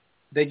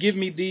they give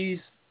me these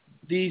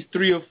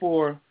 3 or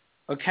 4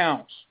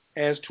 accounts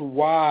as to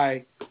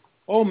why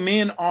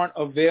men aren't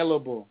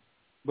available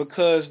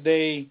because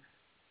they're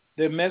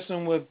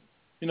messing with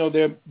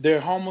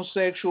they're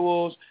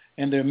homosexuals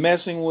and they're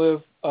messing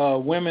with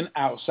women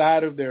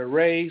outside of their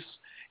race,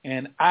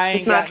 and I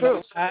ain't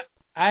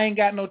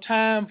got no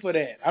time for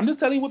that. I'm just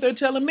telling you what they're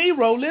telling me,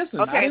 Ro. Listen,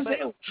 okay, but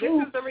this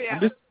is the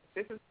reality.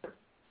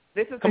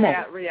 This is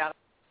the reality.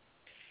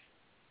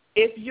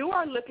 If you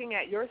are looking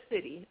at your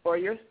city or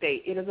your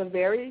state, it is a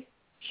very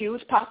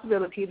huge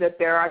possibility that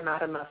there are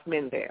not enough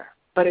men there.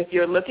 But if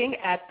you're looking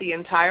at the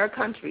entire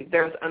country,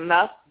 there's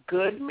enough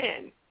good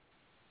men,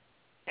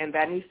 and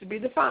that needs to be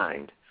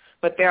defined.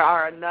 But there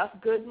are enough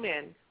good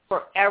men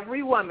for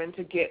every woman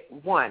to get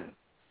one.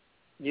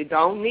 You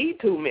don't need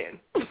 2 men.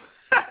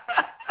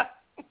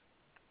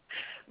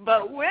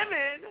 But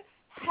women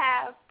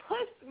have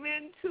pushed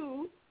men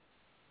to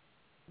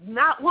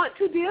not want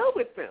to deal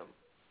with them.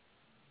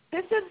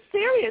 This is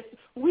serious.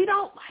 We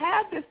don't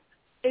have this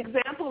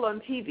example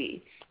on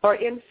TV or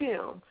in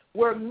film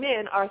where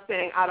men are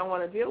saying, I don't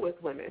want to deal with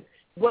women.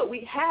 What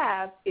we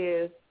have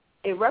is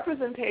a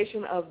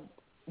representation of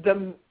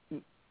the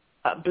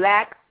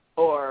black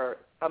or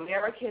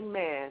American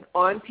man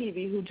on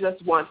TV who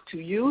just wants to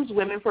use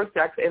women for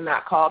sex and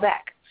not call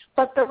back.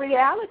 But the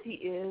reality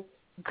is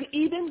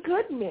even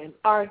good men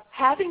are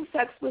having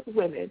sex with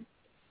women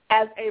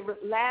as a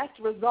last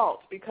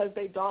result because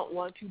they don't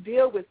want to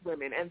deal with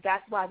women, and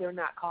that's why they're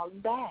not calling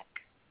back.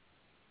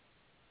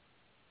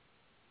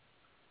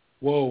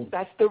 Whoa.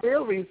 That's the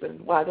real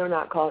reason why they're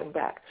not calling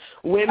back.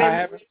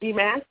 Women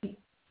emasculate.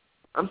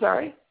 I'm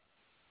sorry?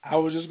 I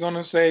was just going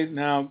to say,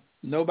 now,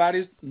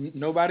 nobody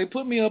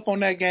put me up on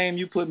that game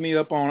you put me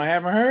up on. I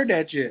haven't heard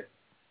that yet.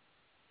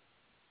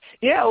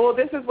 Yeah, well,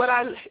 this is what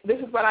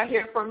I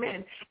hear from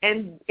men,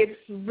 and it's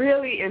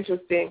really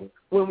interesting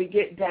when we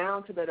get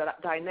down to the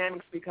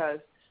dynamics because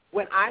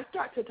when I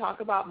start to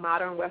talk about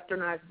modern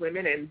westernized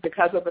women, and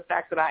because of the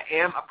fact that I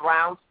am a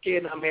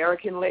brown-skinned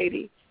American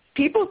lady,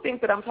 people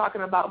think that I'm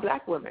talking about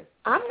black women.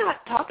 I'm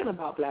not talking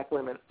about black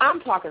women. I'm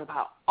talking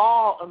about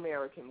all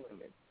American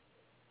women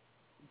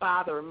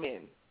bother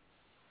men.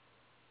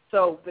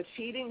 So the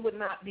cheating would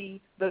not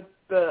be the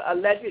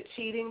alleged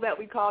cheating that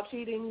we call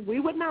cheating. We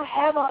would not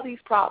have all these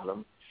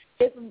problems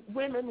if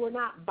women were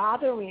not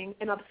bothering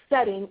and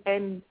upsetting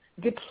and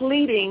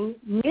depleting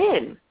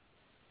men.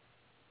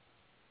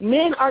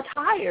 Men are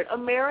tired.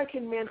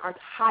 American men are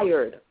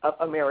tired of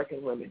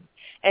American women,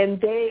 and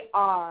they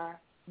are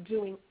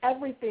doing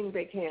everything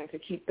they can to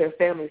keep their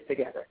families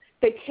together.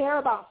 They care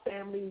about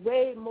family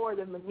way more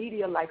than the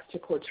media likes to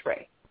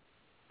portray.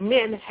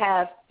 Men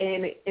have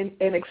an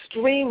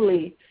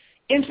extremely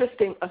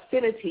interesting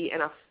affinity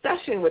and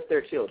obsession with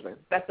their children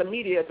that the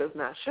media does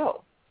not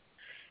show.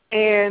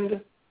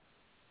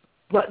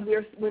 But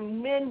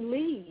when men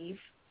leave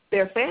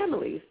their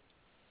families,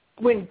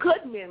 when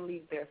good men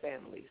leave their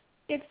families,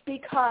 it's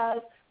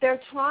because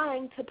they're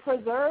trying to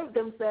preserve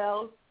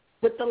themselves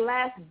with the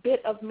last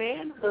bit of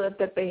manhood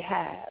that they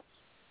have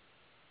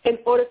in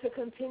order to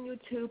continue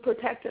to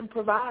protect and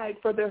provide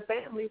for their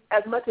families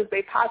as much as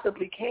they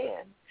possibly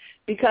can,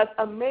 because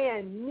a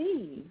man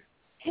needs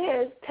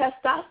his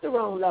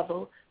testosterone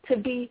level to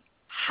be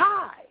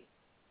high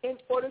in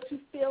order to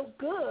feel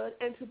good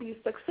and to be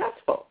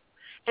successful.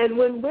 And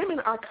when women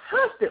are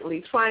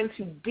constantly trying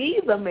to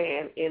be the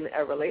man in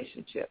a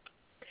relationship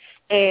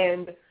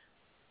and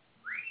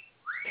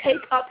take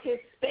up his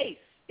space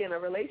in a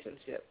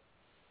relationship,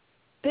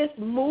 this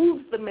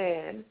moves the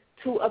man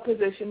to a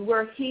position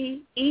where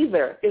he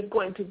either is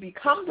going to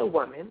become the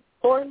woman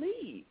or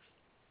leave.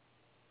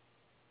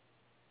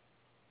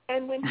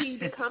 And when he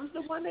becomes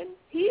the woman,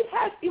 he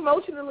has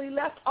emotionally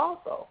left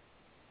also.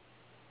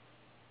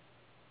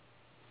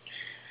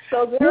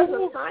 So there's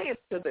a science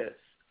to this.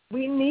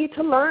 We need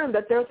to learn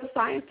that there's a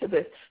science to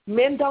this.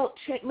 Men don't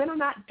change. Men are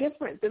not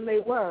different than they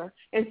were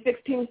in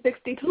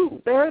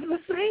 1662. They're the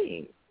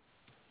same.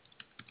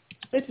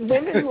 It's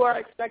women who are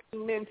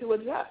expecting men to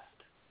adjust.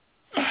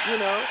 You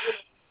know.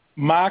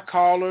 My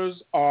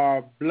callers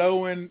are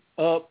blowing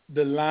up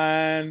the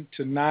line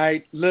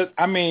tonight. Look,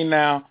 I mean,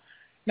 now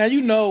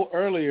you know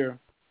earlier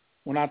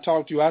when I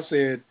talked to you, I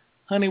said,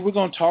 honey, we're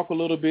going to talk a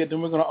little bit,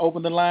 then we're going to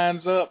open the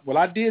lines up. Well,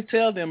 I did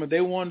tell them if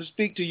they wanted to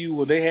speak to you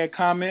or they had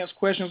comments,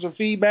 questions, or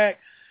feedback,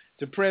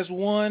 to press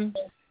 1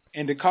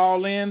 and to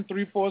call in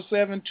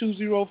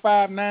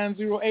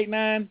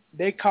 347-205-9089.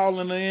 They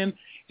calling in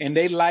and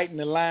they lighting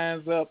the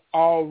lines up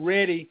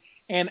already.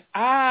 And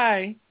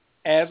I,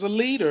 as a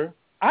leader,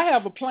 I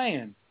have a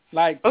plan.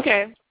 Like,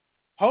 okay,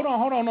 hold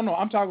on, no,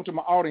 I'm talking to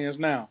my audience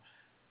now,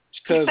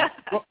 because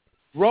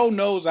Ro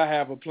knows I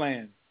have a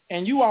plan,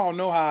 and you all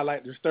know how I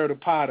like to stir the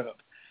pot up.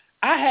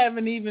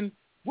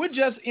 We're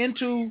just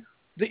into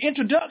the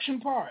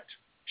introduction part.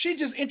 She's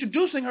just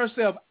introducing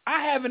herself.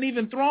 I haven't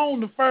even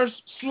thrown the first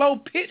slow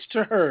pitch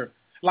to her.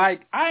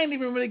 Like, I ain't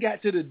even really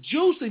got to the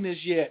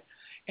juiciness yet.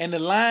 And the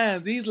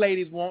lines, these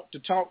ladies want to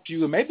talk to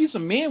you, and maybe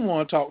some men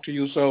want to talk to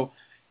you. So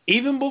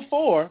even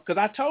before, because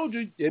I told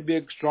you there'd be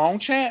a strong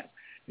chance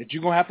that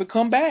you're going to have to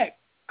come back.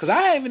 Because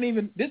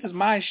this is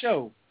my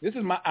show.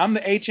 I'm the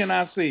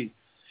HNIC.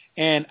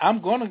 And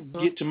I'm going to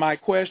get to my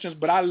questions,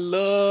 but I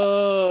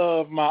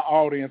love my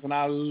audience, and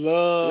I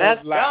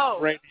love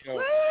live radio.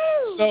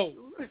 Woo! So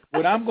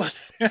what I'm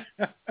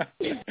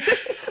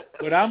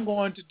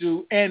going to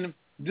do, and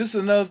this is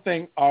another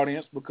thing,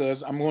 audience,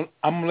 because I'm going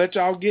to let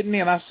y'all get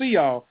in. I see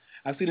y'all.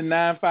 I see the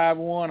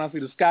 951. I see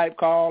the Skype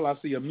call. I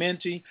see a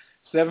Menti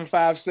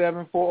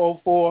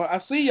 757-404.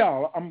 I see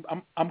y'all.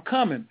 I'm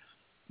coming.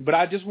 But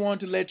I just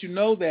wanted to let you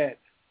know that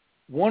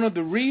one of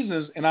the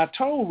reasons, and I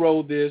told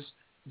Ro this,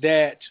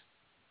 that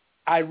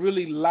I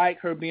really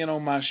like her being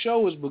on my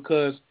show is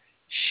because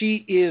she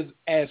is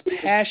as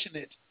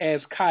passionate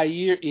as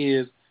Khayr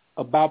is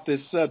about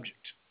this subject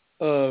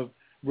of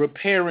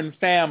repairing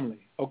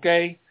family,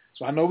 okay?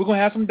 So I know we're going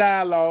to have some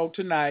dialogue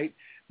tonight.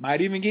 Might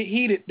even get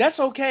heated. That's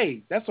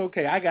okay.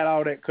 I got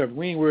all that covered.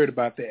 We ain't worried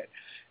about that.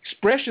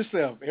 Express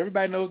yourself.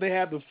 Everybody knows they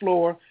have the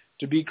floor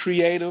to be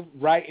creative,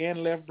 right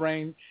and left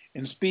brain,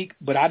 and speak.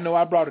 But I know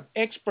I brought an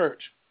expert.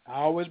 I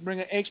always bring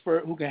an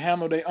expert who can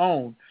handle their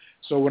own.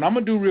 So what I'm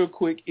going to do real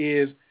quick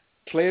is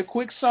play a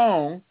quick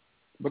song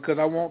because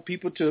I want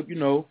people to,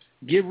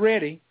 get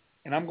ready.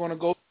 And I'm going to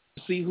go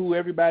see who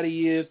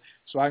everybody is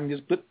so I can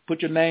just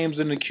put your names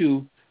in the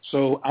queue.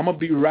 So I'm going to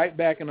be right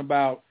back in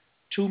about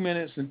 2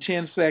 minutes and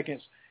 10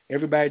 seconds.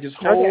 Everybody just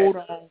hold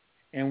on,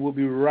 and we'll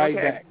be right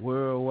back.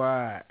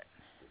 Worldwide.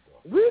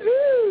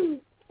 Woohoo!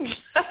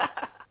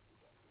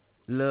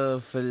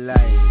 Love for life.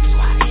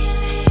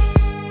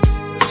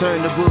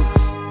 Turn the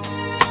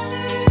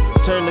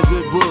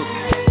good book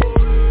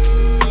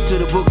to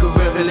the book of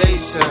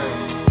Revelation.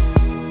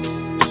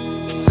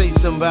 Say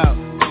something about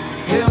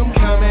him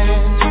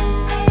coming,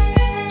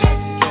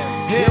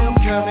 him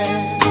coming,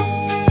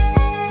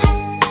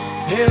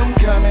 him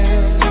coming,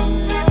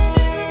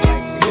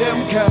 him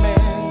coming.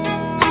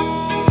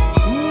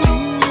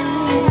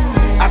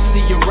 I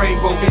see a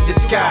rainbow in the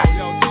sky,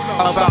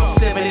 about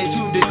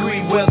 72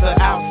 degree weather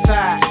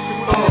outside.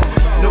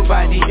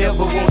 Nobody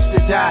ever wants to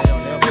die.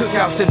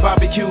 Cookouts and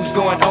barbecues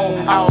going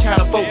on. All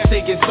kind of folks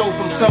singing soul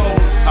from soul.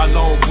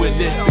 Along with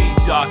this beat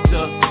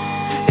doctor.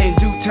 In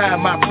due time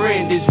my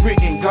friend is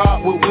written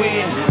God will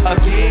win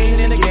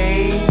again and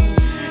again.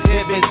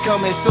 Heaven's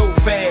coming so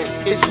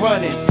fast, it's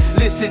running.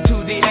 Listen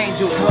to the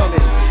angels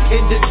humming.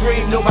 In the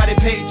dream nobody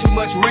paid too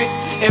much rent.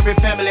 Every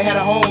family had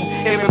a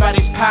home.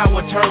 Everybody's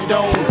power turned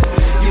on.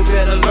 You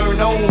better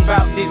learn on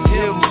about this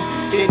hymn.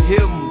 In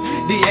him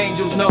the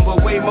angels number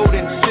way more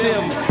than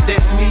sim.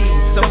 That's me,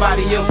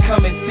 somebody else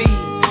come and see.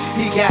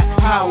 He got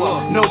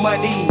power, no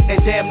money, and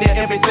damn near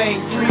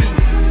everything free.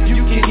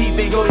 You can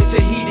even go to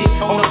Tahiti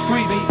on a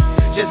freebie.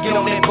 Just get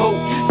on that boat,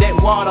 that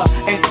water,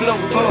 and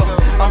float.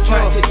 I'm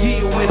trying to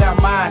deal with our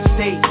mind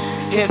state.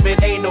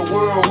 Heaven ain't a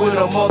world with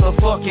a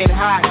motherfucking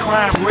high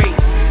crime rate.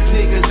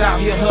 Niggas out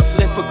here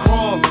hustling for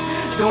crumbs.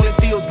 Don't it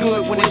feel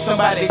good when it's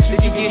somebody that you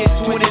can get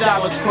 $20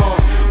 from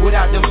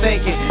without them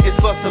thinking it's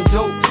for some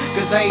dope?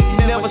 Cause I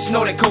ain't never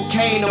snorted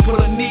cocaine or put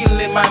a needle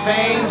in my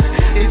veins.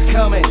 It's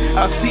coming,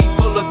 a sea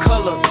full of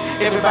colors.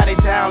 Everybody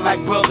down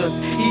like brothers,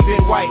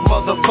 even white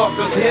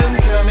motherfuckers. Him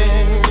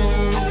coming,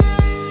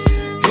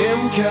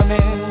 him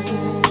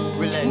coming.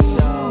 Relax,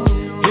 y'all.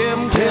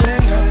 Him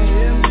coming,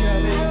 him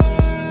coming,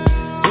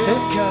 him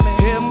coming,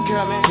 him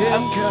coming,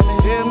 him coming,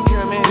 him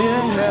coming,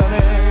 him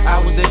coming. I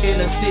was the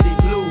inner city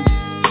blues.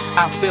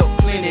 I felt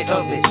plenty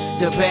of it.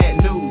 The bad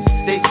news,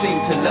 they seem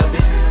to love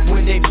it.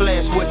 When they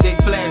flash what they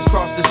flash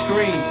across the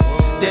screen.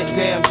 That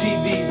damn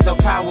TV's a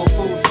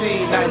powerful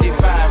scene.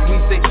 95, we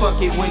say fuck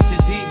it, went to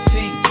DC.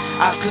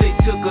 I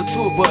clicked, took a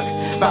tour bus,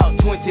 about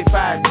 25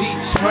 deep.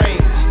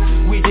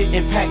 Strange, we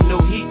didn't pack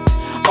no heat.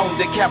 On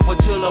the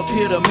Capitol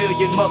appeared a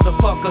million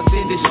motherfuckers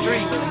in the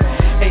streets.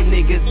 A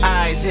niggas'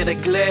 eyes had a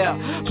glare,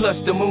 plus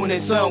the moon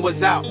and sun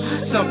was out.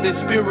 Something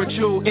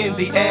spiritual in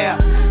the air.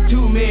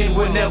 Two men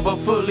will never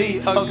fully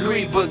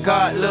agree, but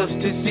God loves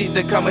to see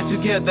the coming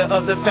together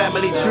of the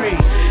family tree.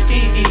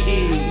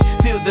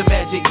 Feel the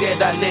magic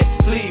that I let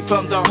flee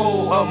from the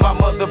whole of my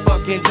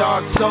motherfucking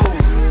dark soul.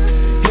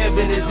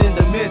 Heaven is in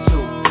the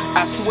mental.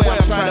 I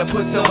swear I'm trying to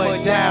put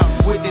someone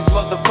down with this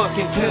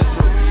motherfucking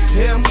pencil.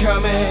 Him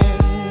coming.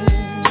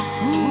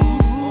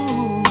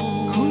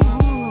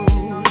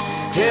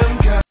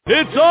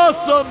 It's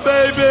awesome,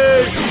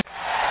 baby!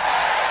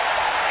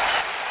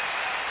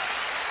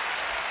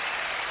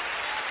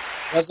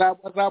 What's up,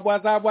 what's up,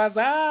 what's up, what's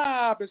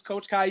up? It's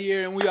Coach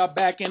Khayr, and we are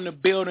back in the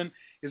building.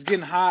 It's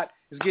getting hot.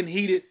 It's getting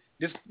heated.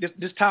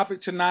 This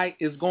topic tonight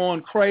is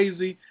going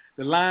crazy.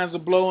 The lines are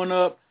blowing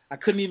up. I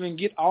couldn't even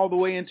get all the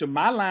way into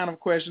my line of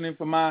questioning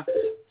for my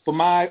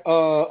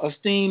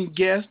esteemed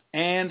guest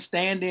and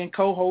stand-in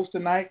co-host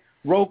tonight,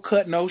 Ro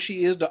Cutno.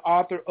 She is the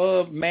author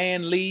of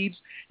Man Leads.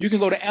 You can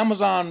go to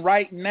Amazon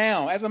right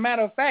now. As a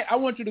matter of fact, I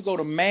want you to go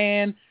to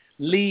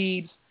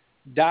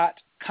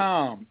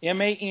manleads.com,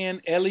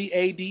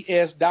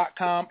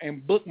 manleads.com,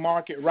 and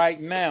bookmark it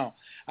right now.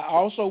 I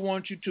also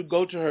want you to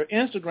go to her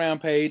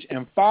Instagram page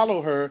and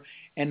follow her.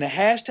 And the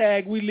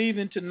hashtag we're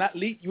using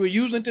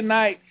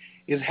tonight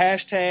is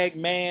hashtag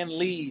Man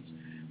Leads.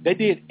 They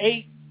did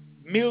 8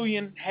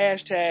 million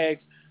hashtags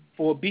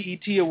for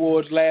BET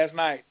Awards last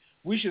night.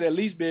 We should at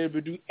least be able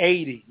to do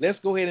 80. Let's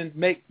go ahead and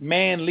make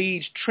Man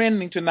Leads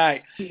trending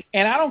tonight.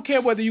 And I don't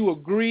care whether you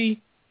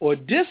agree or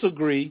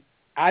disagree.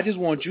 I just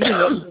want you to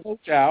help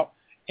Coach out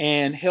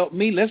and help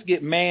me. Let's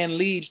get Man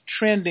Leads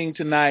trending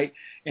tonight,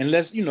 and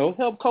let's,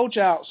 help Coach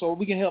out so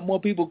we can help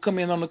more people come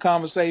in on the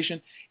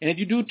conversation. And if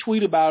you do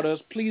tweet about us,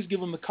 please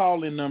give them the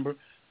call-in number,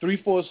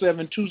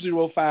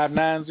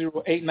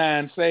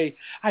 347-205-9089. Say,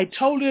 I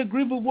totally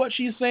agree with what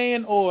she's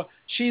saying, or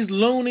she's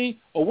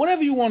loony, or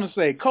whatever you want to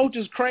say. Coach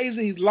is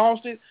crazy. He's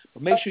lost it.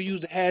 But make sure you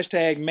use the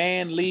hashtag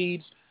Man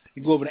Leads.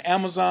 You go over to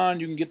Amazon.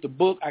 You can get the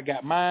book. I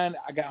got mine.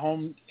 I got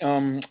home.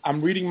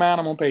 I'm reading mine.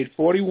 I'm on page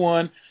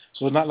 41.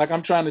 So it's not like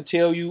I'm trying to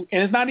tell you.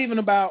 And it's not even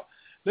about,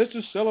 let's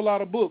just sell a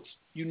lot of books.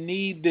 You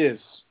need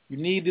this. You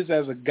need this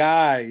as a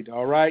guide,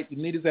 all right? You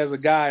need this as a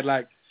guide.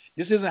 Like,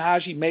 this isn't how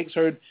she makes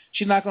her.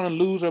 She's not going to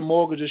lose her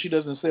mortgage if she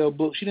doesn't sell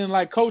books. She didn't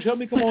like, Coach, help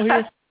me come on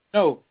here.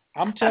 No,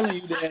 I'm telling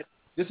you that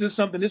this is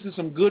some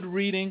good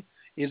reading.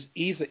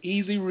 It's an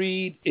easy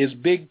read. It's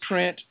big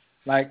print.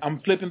 Like, I'm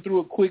flipping through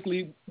it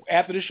quickly.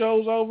 After the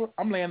show's over,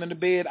 I'm laying in the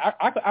bed.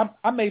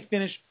 I may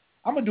finish.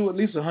 I'm going to do at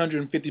least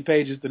 150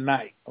 pages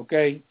tonight,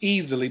 okay,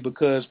 easily,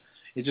 because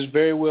it's just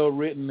very well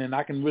written, and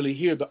I can really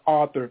hear the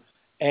author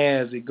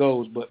as it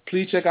goes. But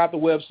please check out the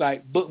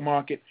website,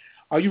 bookmark it.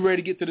 Are you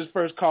ready to get to this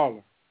first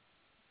caller?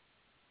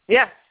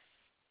 Yeah.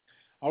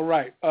 All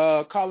right.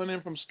 Calling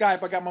in from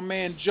Skype, I got my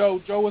man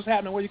Joe. Joe, what's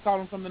happening? Where are you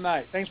calling from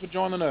tonight? Thanks for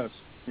joining us.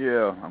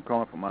 Yeah, I'm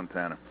calling from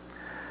Montana.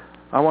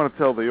 I want to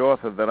tell the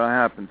author that I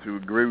happen to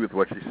agree with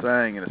what she's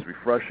saying, and it's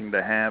refreshing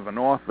to have an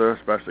author,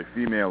 especially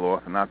female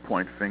author, not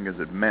point fingers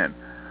at men.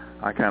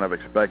 I kind of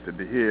expected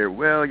to hear,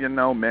 well,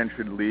 men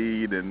should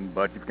lead,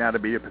 but you've got to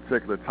be a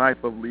particular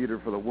type of leader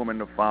for the woman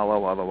to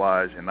follow,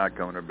 otherwise you're not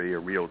going to be a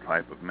real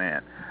type of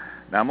man.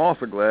 Now, I'm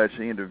also glad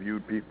she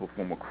interviewed people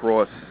from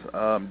across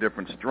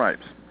different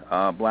stripes,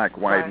 black,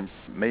 white, and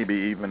maybe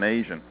even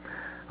Asian.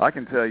 I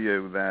can tell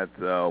you that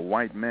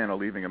white men are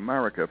leaving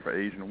America for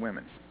Asian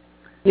women.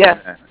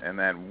 Yes. And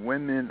that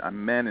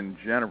men in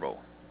general,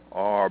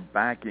 are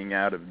backing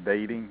out of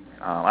dating.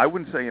 I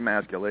wouldn't say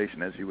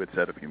emasculation, as you had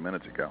said a few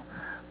minutes ago,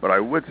 but I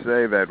would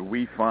say that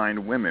we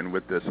find women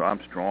with this I'm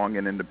strong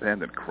and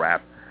independent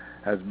crap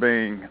as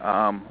being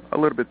a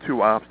little bit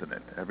too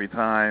obstinate. Every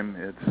time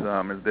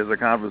there's a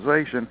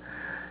conversation,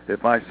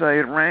 if I say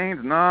it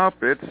rains, nope,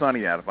 it's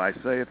sunny out. If I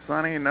say it's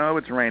sunny, no,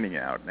 it's raining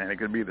out. And it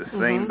could be the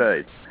same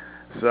day.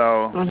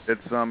 So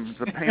it's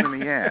a pain in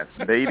the ass.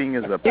 Dating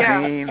is a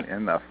pain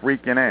in the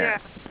freaking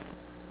ass.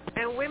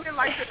 Yeah. And women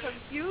like to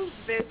confuse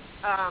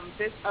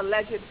this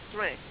alleged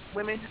strength.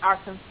 Women are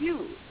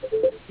confused.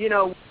 You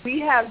know, we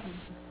have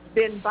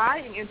been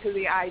buying into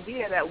the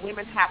idea that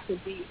women have this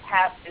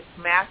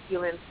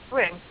masculine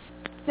strength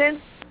since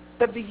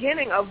the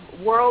beginning of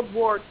World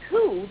War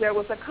II. There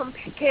was a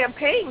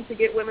campaign to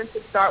get women to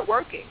start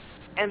working.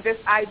 And this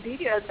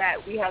idea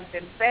that we have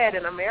been fed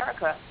in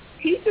America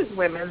teaches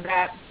women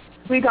that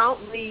we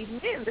don't need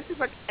men. This is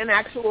an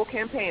actual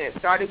campaign. It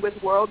started with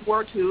World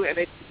War II, and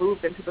it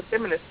moved into the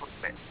feminist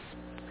movement.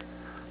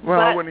 Well,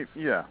 I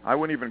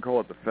wouldn't even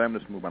call it the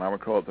feminist movement. I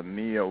would call it the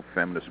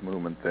neo-feminist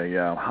movement. They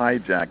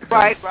hijacked the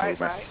feminist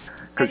movement. Right.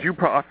 Because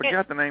I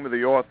forgot the name of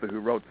the author who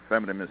wrote The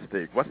Feminine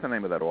Mystique. What's the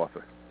name of that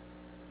author?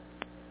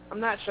 I'm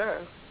not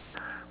sure.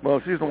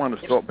 Well, she's the one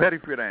that started. Betty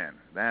Friedan.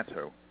 That's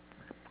who.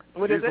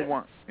 What is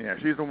it?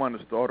 She's the one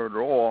that started it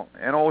all,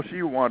 and all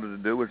she wanted to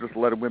do was just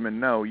let women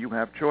know you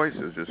have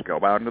choices. Just go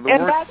out into the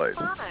workplace.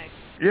 And that's fine.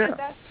 Yeah. And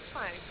that's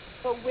fine.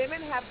 But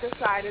women have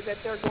decided that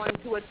they're going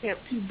to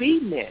attempt to be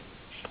men,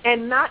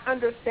 and not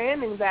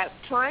understanding that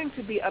trying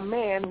to be a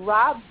man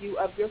robs you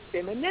of your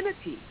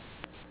femininity,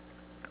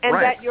 and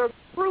that your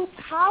true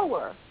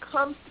power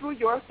comes through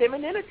your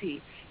femininity.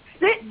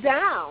 Sit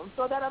down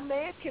so that a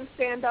man can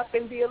stand up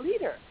and be a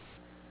leader.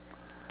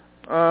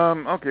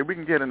 Okay, we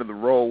can get into the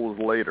roles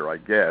later, I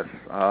guess.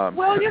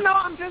 Well,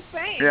 I'm just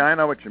saying. Yeah, I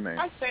know what you mean.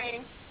 I'm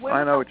saying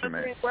I know what you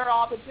mean. Where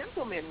all the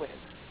gentlemen win.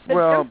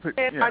 The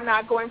gentlemen are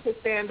not going to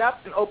stand up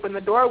and open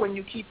the door when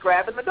you keep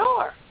grabbing the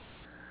door.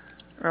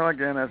 Well,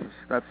 again,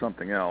 that's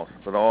something else.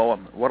 But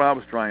what I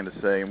was trying to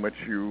say, and which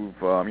you've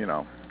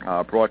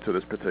brought to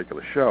this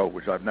particular show,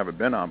 which I've never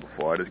been on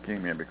before, I just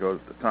came here because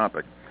of the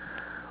topic,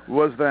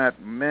 was that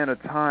men are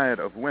tired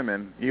of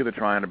women either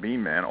trying to be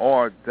men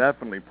or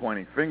definitely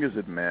pointing fingers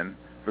at men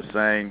for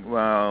saying,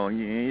 well,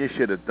 you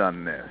should have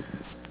done this,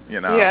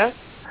 Yes.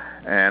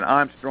 And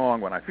I'm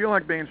strong when I feel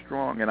like being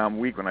strong, and I'm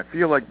weak when I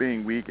feel like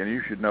being weak, and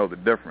you should know the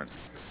difference.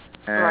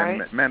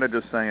 And men are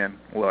just saying,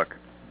 look,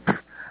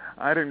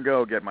 I didn't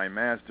go get my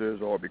master's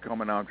or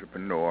become an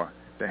entrepreneur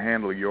to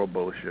handle your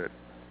bullshit.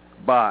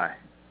 Bye.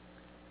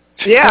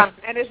 Yeah,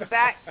 and it is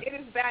that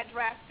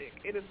drastic.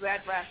 It is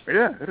that drastic.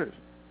 Yeah, it is.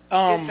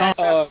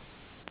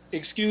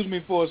 Excuse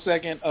me for a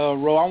second,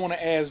 Ro. I want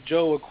to ask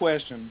Joe a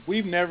question.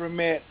 We've never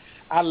met.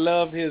 I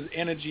love his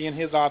energy and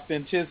his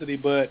authenticity,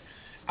 but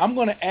I'm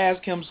going to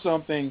ask him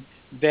something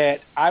that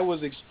I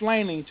was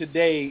explaining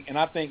today, and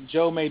I think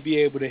Joe may be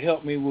able to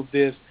help me with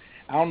this.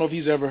 I don't know if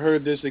he's ever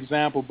heard this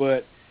example,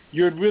 but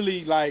you're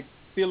really like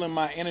feeling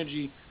my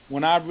energy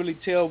when I really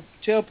tell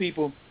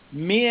people,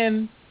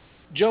 men,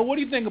 Joe, what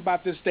do you think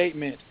about this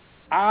statement?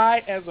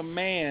 I, as a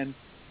man,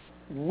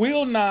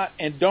 will not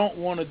and don't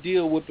want to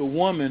deal with a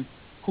woman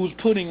who's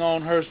putting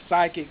on her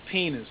psychic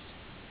penis,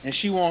 and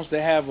she wants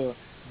to have a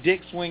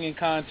dick swinging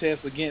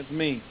contest against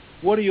me.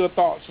 What are your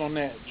thoughts on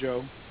that,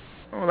 Joe?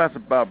 Well, that's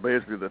about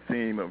basically the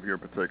theme of your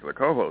particular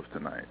co-host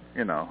tonight.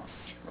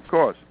 Of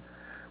course,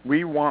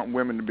 we want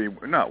women to be.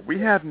 No, we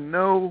have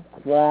no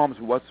qualms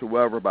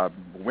whatsoever about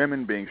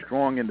women being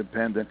strong,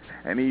 independent,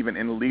 and even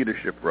in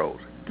leadership roles.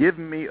 Give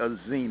me a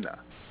Xena,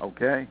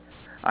 okay?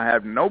 I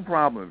have no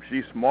problem if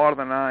she's smarter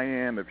than I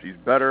am, if she's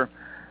better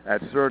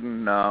at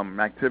certain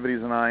activities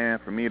than I am,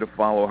 for me to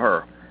follow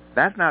her.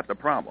 That's not the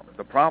problem.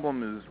 The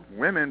problem is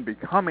women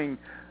becoming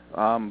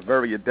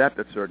very adept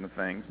at certain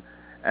things,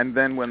 and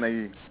then when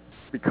they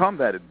become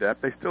that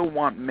adept, they still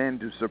want men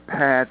to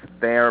surpass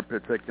their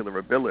particular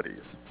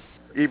abilities.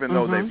 Even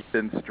though they've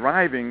been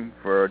striving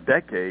for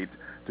decades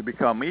to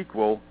become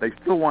equal, they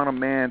still want a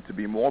man to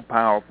be more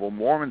powerful,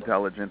 more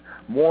intelligent,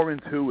 more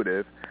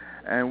intuitive.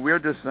 And we're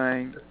just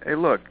saying, hey,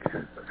 look,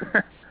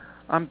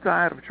 I'm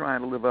tired of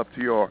trying to live up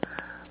to your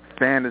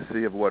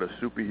fantasy of what a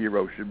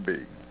superhero should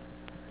be.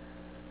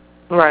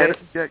 Right.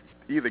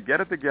 Either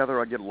get it together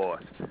or get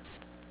lost.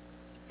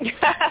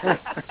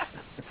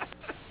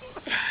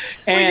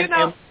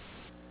 And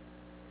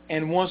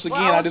once again,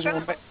 I just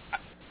want to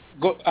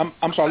go.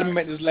 I'm sorry. Let me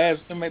make this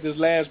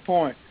last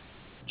point.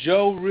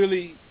 Joe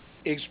really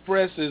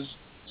expresses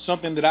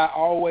something that I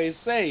always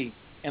say,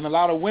 and a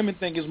lot of women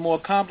think it's more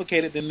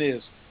complicated than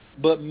this.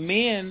 But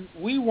men,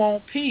 we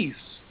want peace.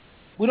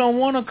 We don't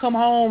want to come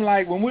home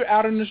like when we're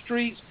out in the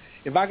streets.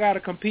 If I got to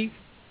compete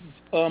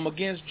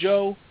against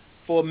Joe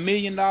for $1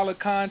 million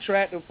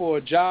contract or for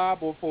a job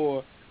or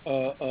for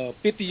a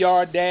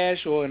 50-yard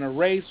dash or in a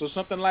race or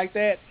something like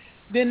that,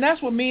 then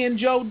that's what me and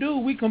Joe do.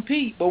 We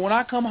compete. But when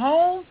I come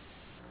home,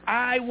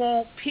 I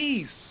want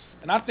peace.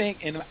 And I think,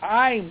 and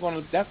I'm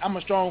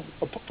a strong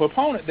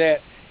proponent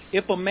that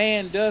if a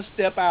man does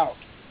step out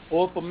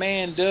or if a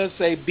man does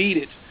say, beat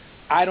it,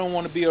 I don't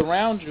want to be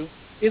around you,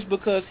 it's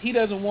because he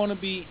doesn't want to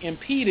be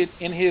impeded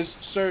in his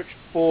search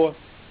for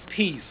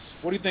peace.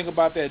 What do you think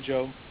about that,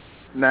 Joe?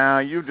 Now,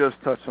 you just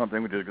touched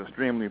something which is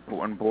extremely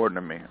important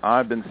to me.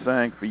 I've been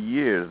saying for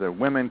years that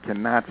women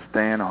cannot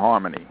stand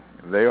harmony.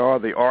 They are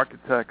the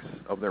architects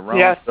of their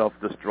own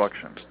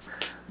self-destruction.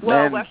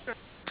 Well, Western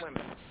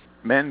women.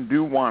 Men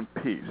do want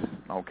peace,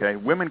 Okay?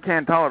 Women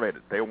can't tolerate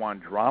it. They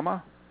want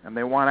drama and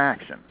they want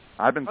action.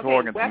 I've been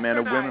talking to men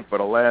and women for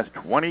the last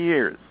 20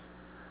 years.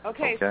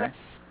 Okay? So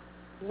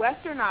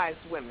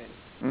westernized women.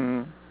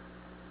 Mm-hmm.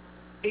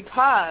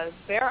 Because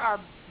there are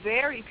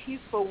very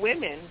peaceful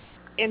women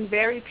in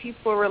very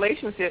peaceful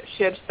relationships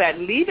that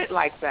leave it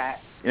like that.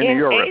 In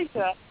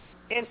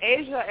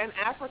Asia, and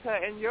Africa,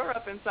 and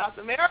Europe, and South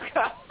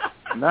America.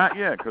 Not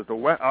yet, because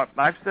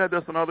I've said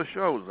this on other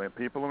shows.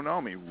 People who know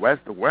me,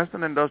 the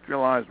Western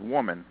industrialized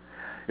woman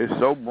is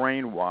so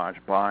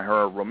brainwashed by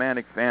her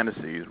romantic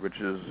fantasies, which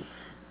is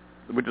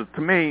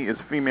to me is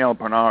female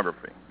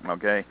pornography.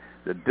 Okay,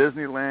 the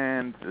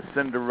Disneyland, the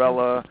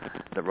Cinderella,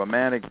 the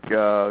romantic,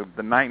 the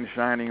knight in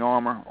shining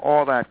armor,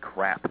 all that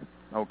crap.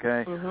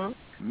 Okay,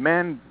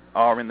 Men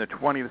are in the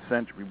 20th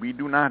century. We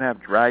do not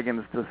have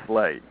dragons to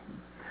slay.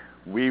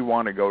 We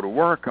want to go to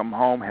work, come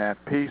home, have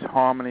peace,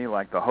 harmony,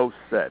 like the host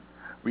said.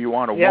 We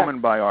want a woman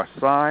by our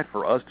side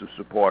for us to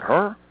support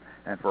her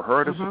and for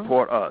her to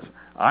support us.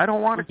 I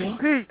don't want to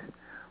compete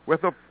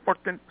with a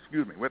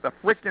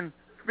freaking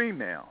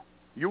female.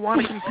 You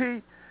want to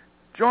compete?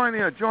 Join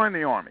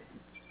the army.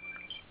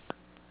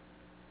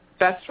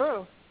 That's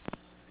true.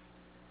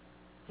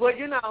 Well,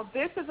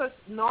 this is a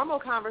normal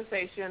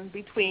conversation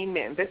between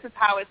men. This is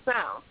how it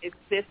sounds. It's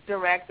this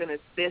direct and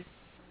it's this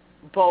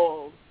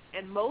bold.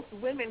 And most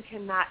women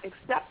cannot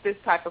accept this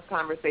type of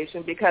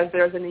conversation because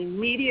there's an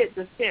immediate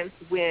defense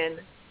when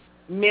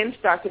men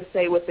start to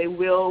say what they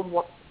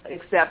will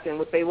accept and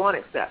what they won't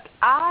accept.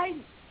 I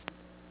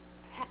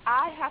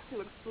have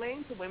to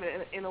explain to women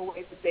in a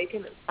way that they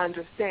can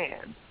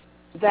understand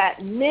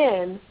that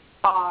men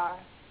are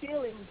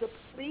feeling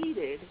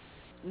depleted,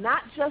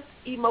 not just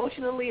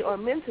emotionally or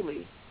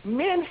mentally.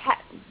 Men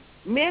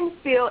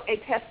feel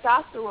a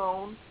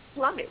testosterone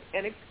plummet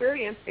and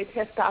experience a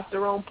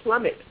testosterone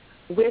plummet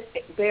with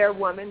their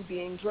woman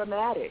being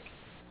dramatic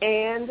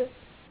and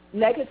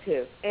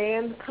negative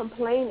and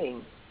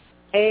complaining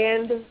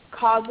and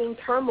causing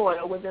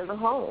turmoil within the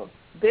home.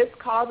 This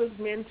causes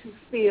men to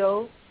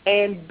feel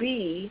and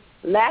be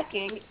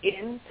lacking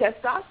in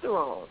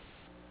testosterone.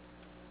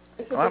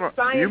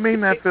 You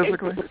mean that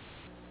physically?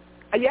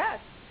 Yes.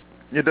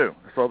 You do.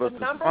 So the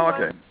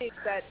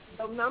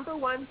number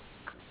one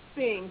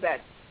thing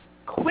that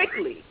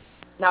quickly.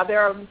 Now,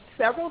 there are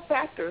several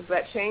factors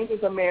that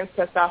changes a man's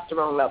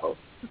testosterone level.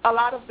 A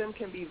lot of them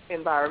can be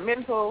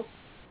environmental,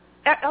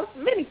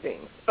 many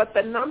things. But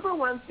the number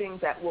one thing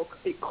that will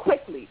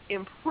quickly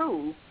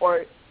improve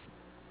or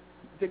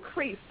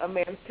decrease a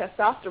man's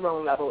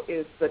testosterone level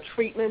is the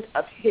treatment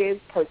of his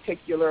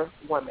particular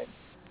woman.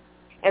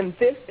 And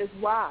this is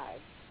why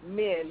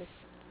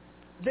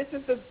this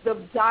is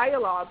the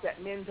dialogue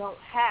that men don't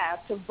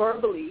have to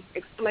verbally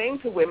explain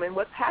to women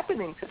what's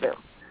happening to them.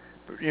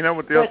 You know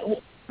what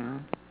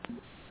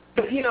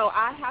But,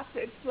 I have to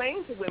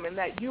explain to women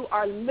that you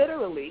are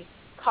literally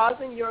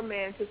causing your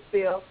man to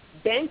feel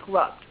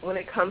bankrupt when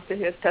it comes to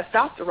his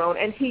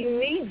testosterone, and he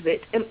needs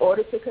it in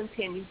order to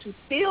continue to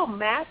feel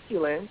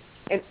masculine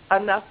and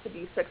enough to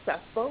be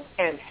successful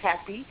and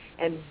happy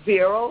and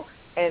virile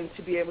and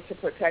to be able to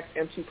protect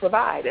and to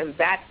provide. And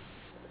that's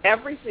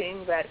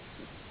everything that,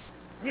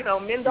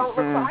 men don't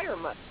require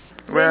much.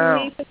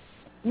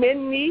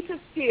 Men need to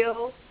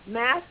feel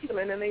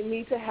masculine, and they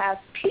need to have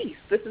peace.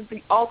 This is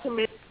the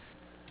ultimate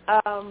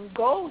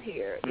goal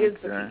here. Is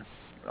the peace.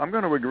 I'm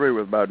going to agree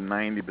with about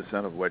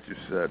 90% of what you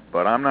said,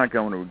 but I'm not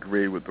going to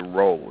agree with the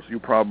roles. You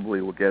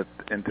probably will get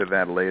into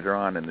that later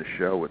on in the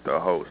show with the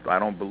host. I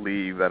don't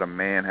believe that a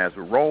man has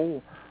a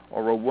role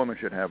or a woman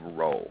should have a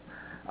role.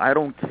 I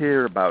don't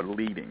care about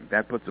leading.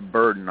 That puts a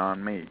burden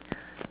on me.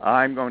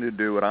 I'm going to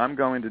do what I'm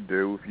going to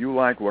do. If you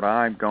like what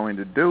I'm going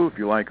to do, if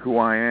you like who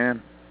I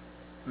am,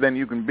 then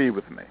you can be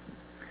with me.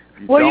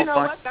 Well, you know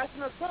what? That's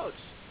an approach.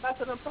 That's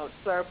an approach,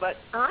 sir. But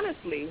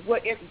honestly,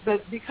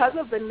 because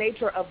of the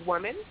nature of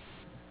women,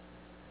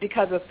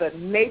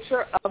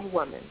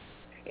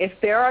 if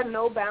there are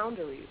no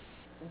boundaries,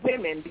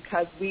 women,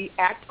 because we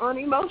act on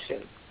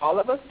emotion, all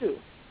of us do,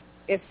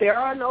 if there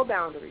are no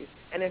boundaries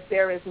and if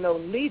there is no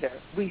leader,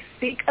 we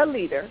seek a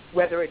leader,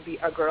 whether it be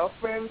a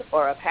girlfriend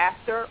or a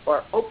pastor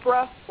or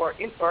Oprah or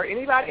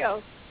anybody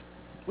else,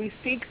 we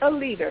seek a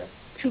leader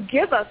to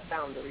give us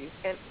boundaries,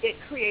 and it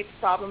creates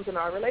problems in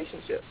our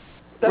relationship.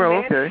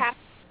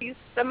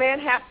 The man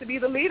has to be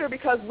the leader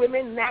because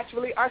women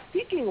naturally are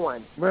seeking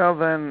one. Well,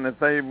 then, if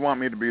they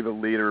want me to be the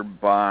leader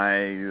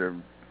by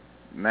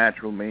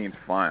natural means,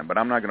 fine. But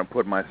I'm not going to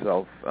put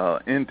myself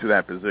into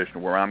that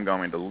position where I'm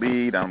going to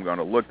lead. I'm going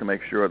to look to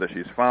make sure that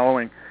she's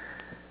following.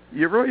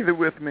 You're either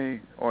with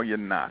me or you're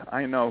not.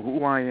 I know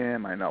who I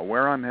am. I know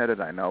where I'm headed.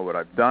 I know what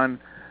I've done.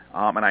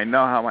 And I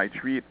know how I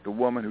treat the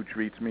woman who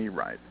treats me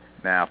right.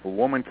 Now, if a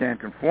woman can't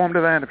conform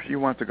to that, if she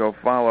wants to go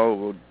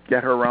follow,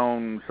 get her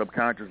own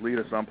subconscious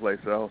leader someplace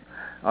else,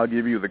 I'll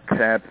give you the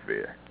cab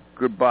fare.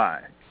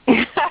 Goodbye.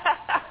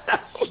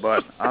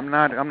 But I'm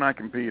not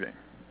competing.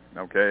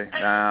 Okay?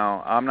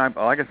 Now, I'm not,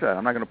 like I said,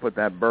 I'm not going to put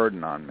that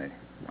burden on me.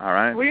 All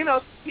right?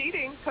 Well,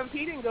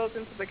 competing goes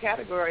into the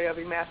category of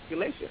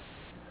emasculation.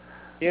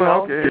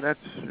 Well, okay, that's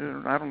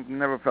I don't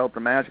never felt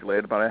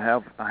emasculated, but I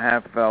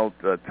have felt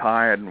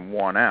tired and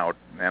worn out,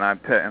 and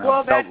I've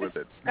dealt with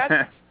it.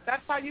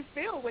 That's how you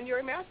feel when you're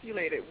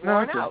emasculated,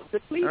 worn out,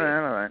 depleted. All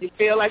right. You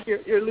feel like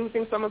you're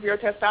losing some of your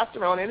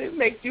testosterone, and it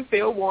makes you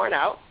feel worn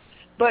out.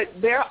 But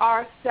there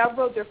are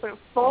several different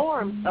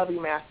forms of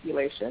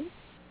emasculation,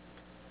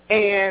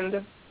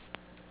 and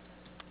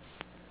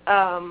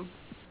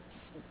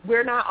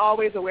we're not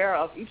always aware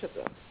of each of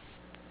them.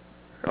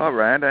 All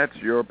right, that's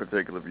your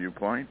particular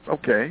viewpoint.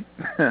 Okay.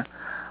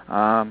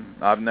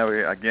 I've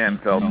never, again,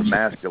 felt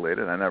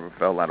emasculated. I never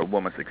felt that a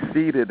woman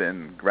succeeded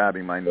in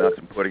grabbing my nuts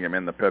and putting them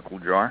in the pickle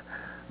jar.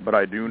 But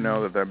I do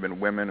know that there have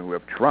been women who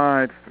have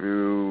tried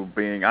through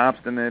being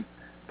obstinate,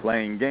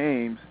 playing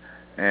games,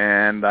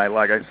 and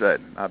like I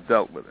said, I've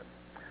dealt with it.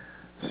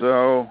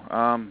 So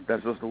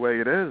that's just the way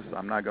it is.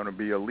 I'm not going to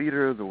be a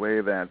leader the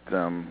way that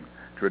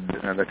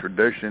the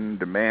tradition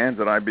demands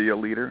that I be a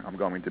leader. I'm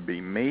going to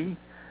be me.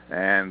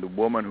 And the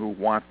woman who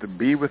wants to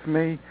be with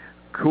me,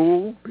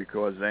 cool,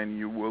 because then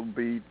you will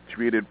be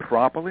treated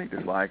properly,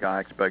 just like I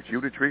expect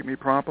you to treat me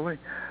properly.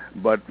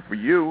 But for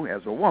you,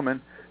 as a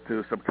woman,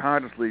 to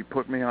subconsciously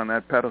put me on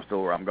that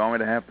pedestal where I'm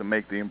going to have to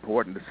make the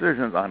important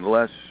decisions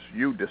unless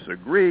you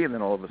disagree, and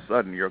then all of a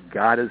sudden your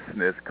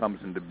goddessness comes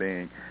into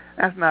being.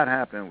 That's not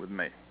happening with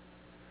me.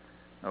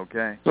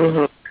 Okay?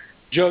 Mm-hmm.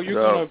 Joe,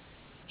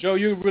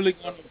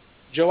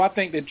 I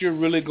think that you're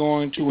really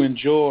going to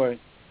enjoy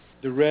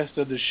the rest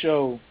of the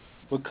show,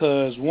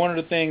 because one of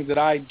the things that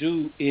I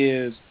do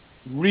is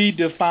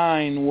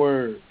redefine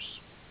words.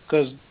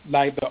 Because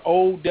like the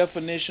old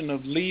definition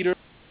of leader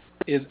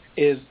is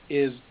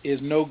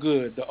no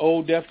good. The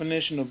old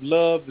definition of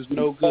love is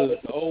no good.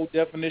 The old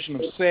definition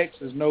of sex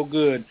is no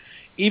good.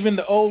 Even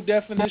the old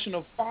definition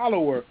of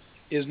follower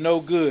is no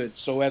good.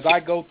 So as I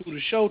go through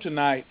the show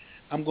tonight,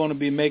 I'm going to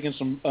be making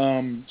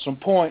some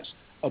points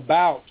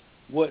about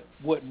what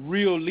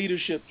real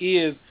leadership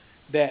is,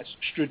 that's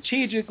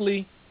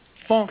strategically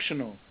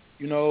functional,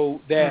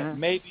 that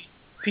maybe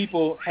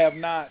people have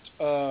not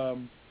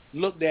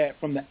looked at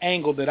from the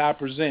angle that I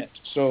present.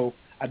 So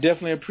I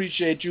definitely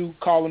appreciate you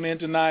calling in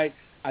tonight.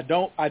 I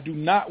do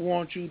not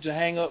want you to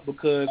hang up,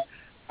 because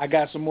I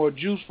got some more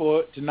juice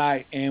for it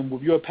tonight, and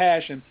with your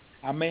passion,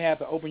 I may have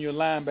to open your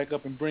line back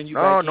up and bring you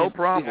back in. Oh, no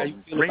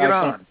problem. Bring it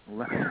on.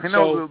 I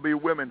know there'll be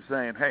women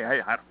saying,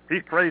 hey,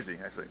 he's crazy.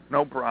 I say,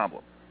 no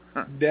problem.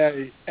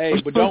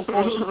 But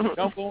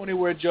don't go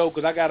anywhere, Joe,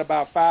 because I got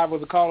about 5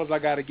 other callers I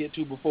got to get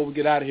to before we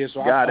get out of here. So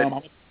I'm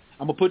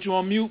gonna put you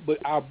on mute, but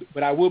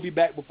I will be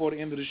back before the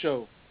end of the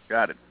show.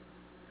 Got it.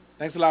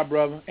 Thanks a lot,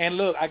 brother. And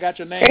look, I got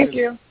your name. Thank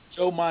you.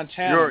 Joe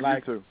Montana.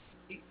 You too.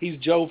 He's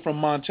Joe from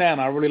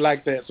Montana. I really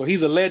like that. So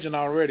he's a legend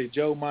already,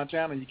 Joe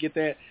Montana. You get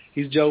that?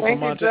 He's Joe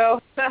from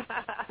Montana. Thanks,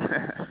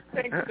 Joe.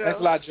 Thanks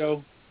a lot,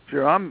 Joe.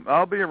 Sure,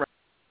 I'll be around.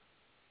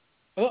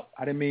 Oh,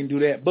 I didn't mean to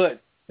do that,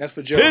 but that's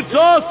for Joe. It's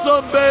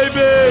awesome, baby.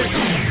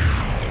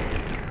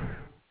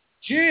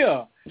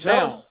 Yeah.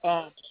 Now,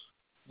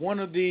 one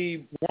of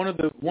the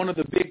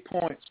big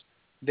points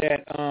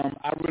that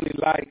I really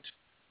liked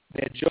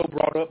that Joe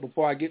brought up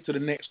before I get to the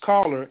next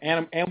caller,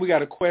 and we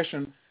got a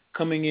question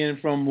coming in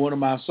from one of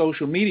my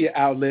social media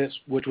outlets,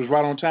 which was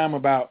right on time,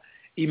 about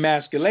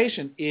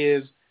emasculation,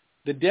 is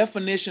the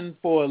definition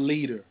for a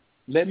leader.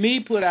 Let me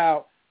put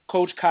out,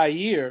 Coach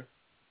Khayr,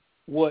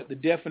 what the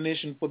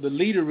definition for the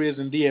leader is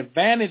and the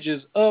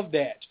advantages of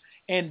that.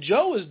 And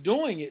Joe is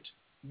doing it,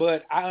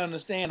 but I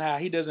understand how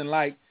he doesn't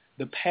like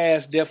the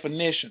past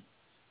definition.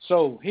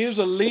 So here's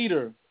a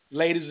leader,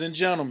 ladies and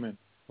gentlemen,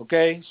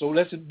 okay? So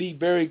let's be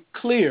very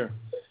clear.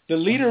 The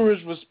leader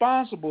is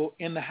responsible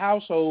in the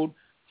household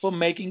for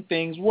making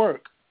things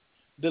work.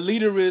 The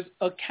leader is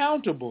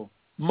accountable.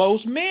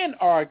 Most men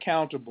are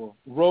accountable.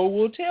 Ro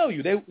will tell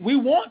you. We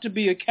want to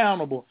be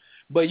accountable,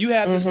 but you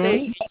have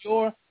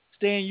to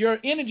stay in your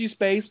energy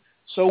space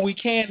so we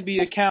can be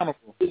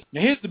accountable.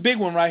 Now, here's the big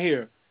one right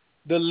here.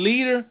 The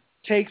leader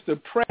takes the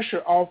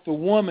pressure off the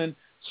woman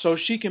so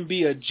she can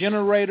be a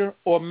generator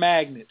or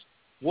magnet.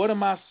 What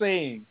am I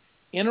saying?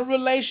 In a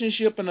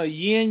relationship, in a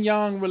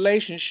yin-yang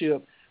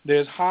relationship,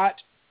 there's hot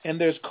and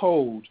there's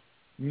cold.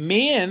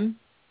 Men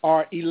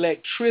are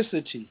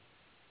electricity.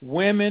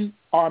 Women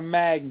are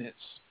magnets.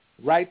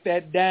 Write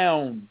that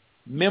down.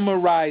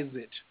 Memorize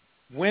it.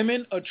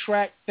 Women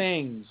attract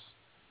things.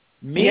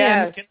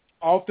 Men can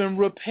often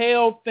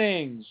repel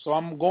things. So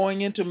I'm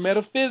going into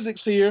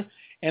metaphysics here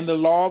and the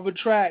law of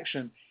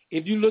attraction.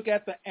 If you look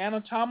at the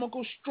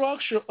anatomical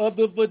structure of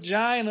the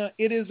vagina,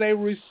 it is a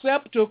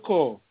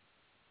receptacle.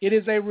 It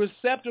is a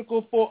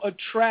receptacle for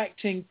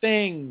attracting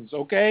things,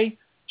 okay?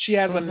 She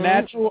has a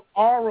natural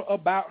aura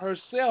about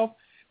herself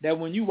that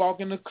when you walk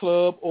in the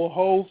club or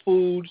Whole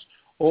Foods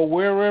or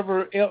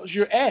wherever else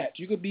you're at,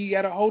 you could be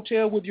at a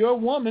hotel with your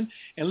woman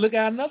and look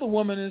at another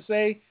woman and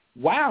say,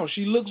 wow,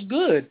 she looks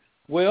good.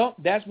 Well,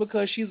 that's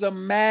because she's a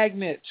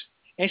magnet.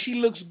 And she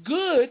looks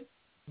good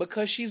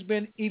because she's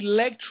been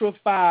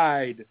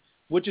electrified,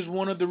 which is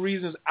one of the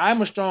reasons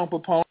I'm a strong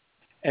proponent,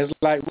 as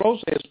like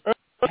Rose says,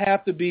 you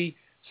have to be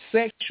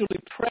sexually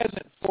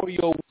present for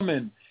your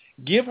woman.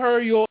 Give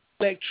her your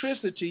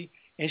electricity,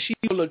 and she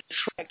will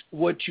attract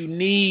what you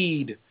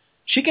need.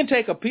 She can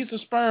take a piece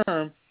of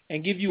sperm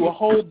and give you a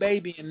whole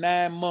baby in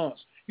 9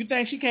 months. You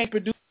think she can't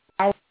produce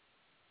a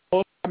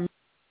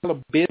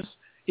business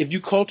if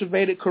you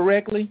cultivate it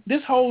correctly?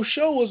 This whole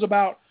show is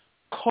about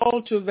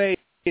cultivating.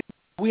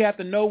 We have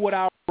to know what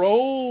our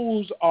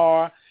roles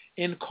are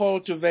in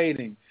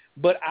cultivating.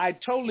 But I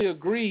totally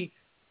agree.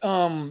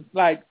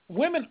 Like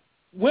women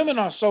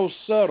are so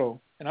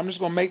subtle, and I'm just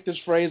going to make this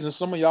phrase, and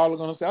some of y'all are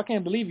going to say, I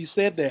can't believe you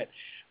said that.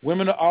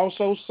 Women are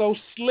also so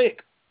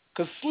slick,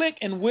 because slick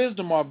and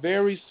wisdom are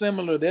very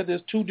similar.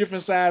 There's two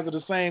different sides of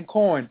the same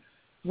coin.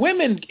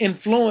 Women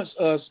influence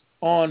us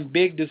on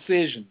big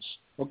decisions,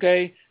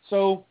 okay?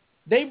 So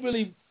they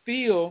really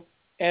feel,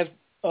 as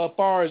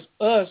far as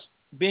us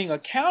being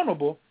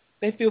accountable,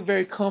 they feel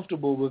very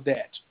comfortable with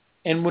that.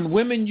 And when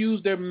women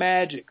use their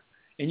magic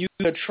and use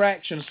their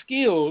attraction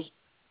skills,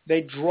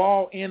 they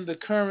draw in the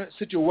current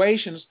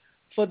situations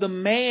for the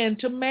man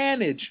to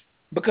manage.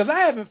 Because I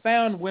haven't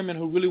found women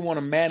who really want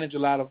to manage a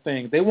lot of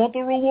things. They want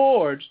the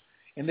rewards,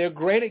 and they're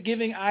great at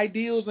giving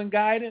ideals and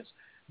guidance.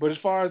 But as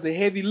far as the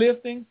heavy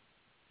lifting,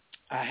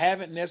 I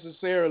haven't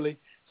necessarily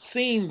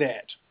seen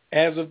that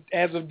as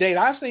of date.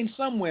 I've seen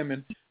some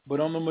women, but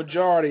on the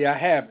majority, I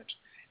haven't.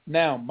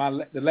 Now,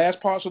 the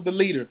last part's of the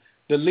leader.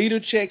 The leader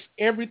checks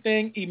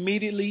everything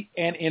immediately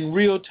and in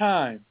real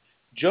time.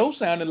 Joe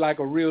sounded like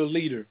a real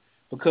leader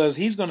because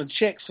he's going to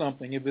check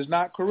something. If it's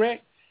not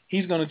correct,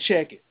 he's going to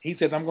check it. He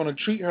says, I'm going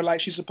to treat her like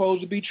she's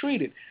supposed to be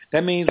treated.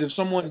 That means if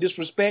someone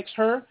disrespects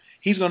her,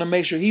 he's going to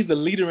make sure he's the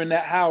leader in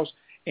that house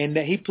and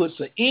that he puts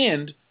an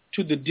end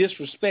to the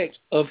disrespect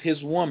of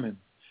his woman.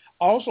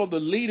 Also, the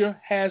leader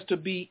has to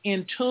be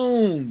in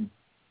tune.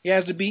 He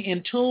has to be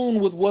in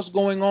tune with what's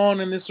going on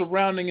in the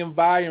surrounding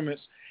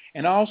environments.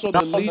 And also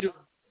the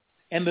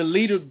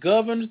leader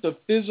governs the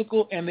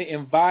physical and the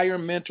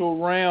environmental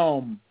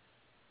realm.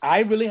 I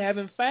really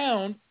haven't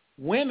found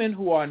women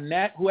who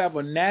have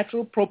a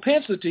natural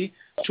propensity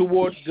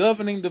towards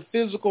governing the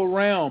physical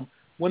realm.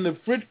 When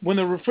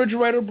the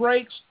refrigerator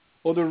breaks,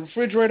 or the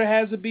refrigerator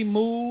has to be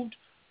moved,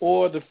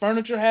 or the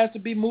furniture has to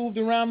be moved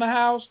around the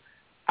house,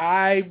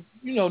 9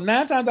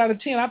 times out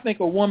of 10, I think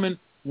a woman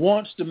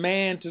wants the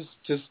man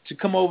to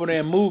come over there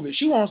and move it.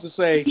 She wants to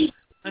say,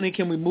 honey,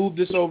 can we move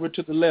this over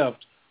to the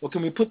left? Or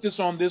can we put this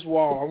on this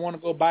wall? I want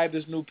to go buy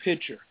this new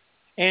picture.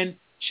 And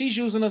she's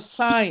using a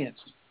science.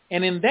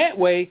 And in that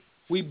way,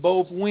 we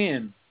both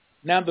win.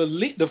 Now,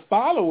 the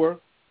follower,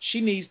 she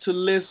needs to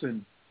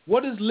listen.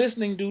 What does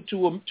listening do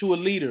to a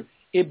leader?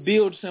 It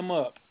builds him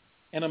up.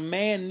 And a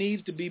man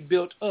needs to be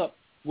built up,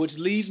 which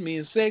leads me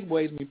and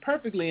segues me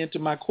perfectly into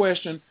my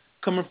question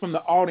coming from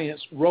the audience.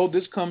 Ro,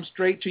 this comes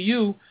straight to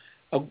you.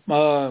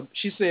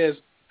 She says,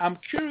 I'm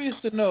curious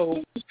to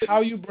know how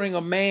you bring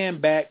a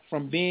man back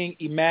from being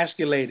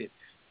emasculated.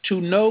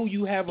 To know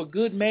you have a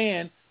good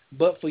man,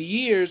 but for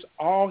years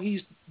all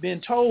he's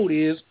been told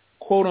is,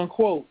 quote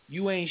unquote,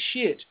 you ain't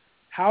shit.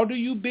 How do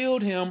you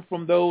build him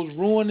from those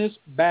ruinous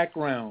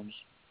backgrounds?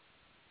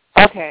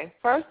 Okay,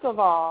 first of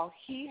all,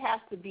 he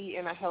has to be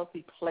in a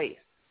healthy place.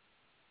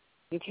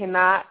 We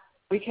cannot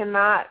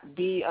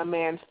be a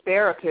man's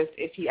therapist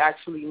if he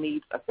actually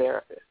needs a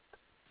therapist.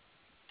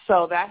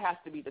 So that has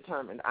to be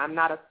determined. I'm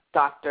not a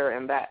doctor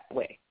in that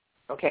way,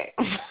 okay?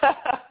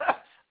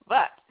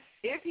 But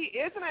if he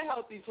is in a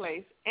healthy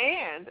place,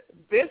 and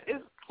this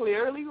is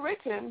clearly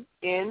written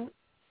in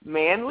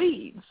Man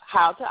Leads,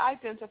 how to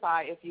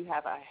identify if you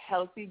have a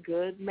healthy,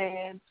 good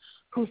man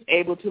who's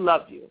able to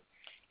love you.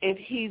 If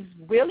he's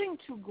willing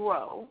to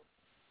grow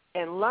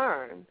and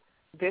learn,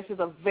 this is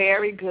a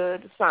very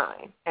good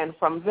sign. And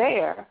from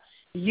there,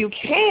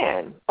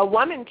 a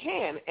woman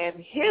can, and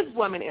his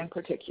woman in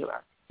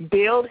particular,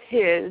 build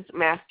his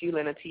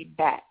masculinity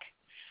back.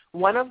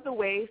 One of the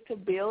ways to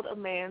build a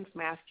man's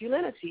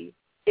masculinity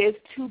is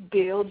to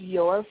build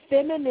your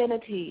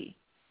femininity.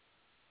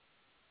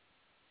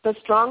 The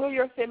stronger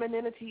your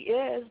femininity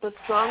is, the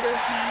stronger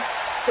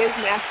his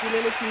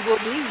masculinity will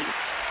be.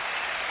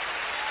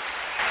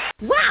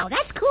 Wow,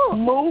 that's cool.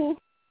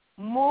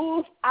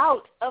 Move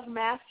out of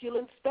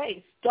masculine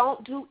space.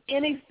 Don't do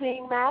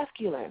anything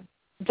masculine.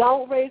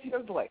 Don't raise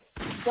your voice.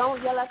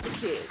 Don't yell at the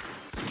kids.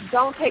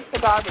 Don't take the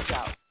garbage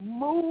out.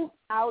 Move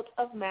out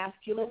of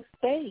masculine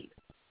space.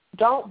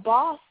 Don't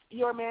boss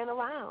your man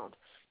around.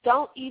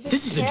 Don't even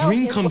This is a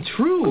dream come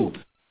true.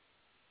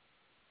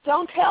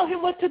 Don't tell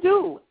him what to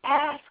do.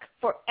 Ask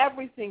for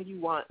everything you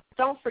want.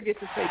 Don't forget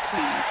to say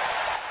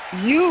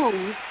please.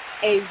 Use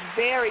a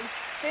very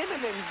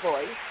feminine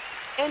voice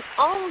and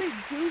only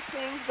do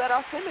things that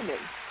are feminine.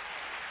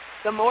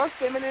 The more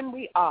feminine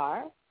we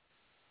are,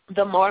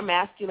 the more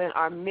masculine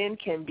our men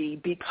can be,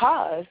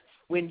 because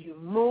when you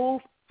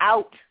move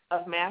out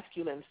of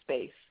masculine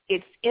space,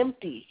 it's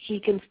empty. He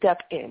can step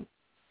in.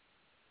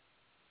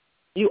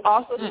 You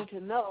also need to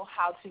know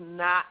how to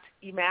not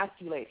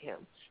emasculate him.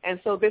 And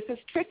so this is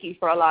tricky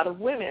for a lot of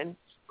women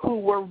who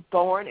were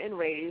born and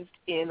raised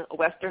in a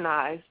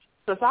westernized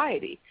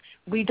society.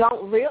 We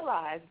don't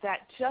realize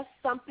that just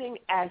something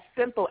as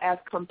simple as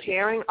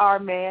comparing our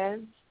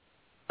man's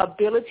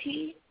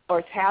ability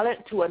or talent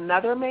to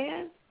another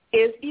man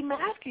is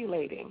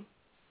emasculating.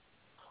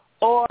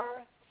 Or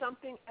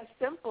something as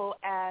simple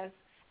as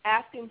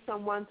asking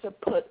someone to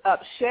put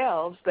up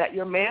shelves that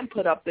your man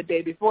put up the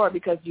day before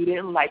because you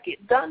didn't like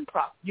it done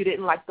properly. You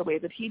didn't like the way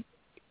that he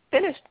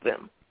finished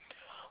them.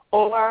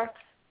 Or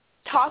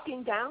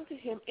talking down to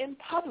him in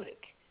public,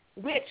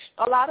 which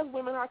a lot of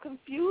women are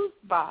confused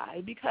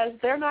by because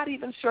they're not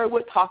even sure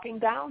what talking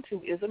down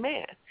to is a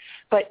man.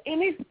 But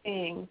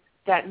anything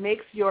that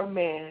makes your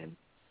man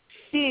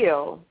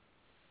feel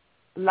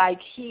like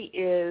he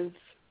is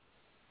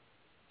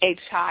a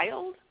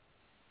child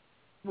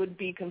would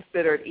be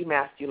considered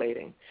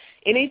emasculating.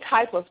 Any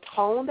type of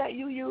tone that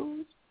you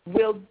use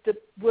will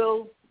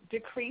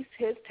decrease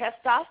his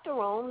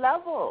testosterone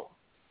level.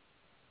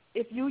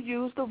 If you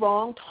use the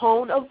wrong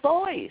tone of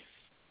voice,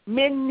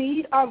 men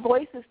need our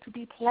voices to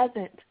be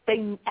pleasant.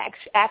 They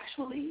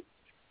actually,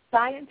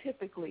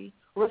 scientifically,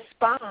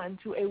 respond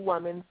to a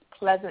woman's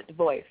pleasant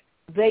voice.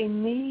 They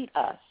need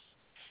us.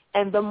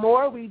 And the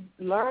more we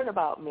learn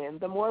about men,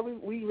 the more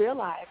we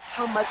realize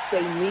how much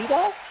they need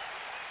us.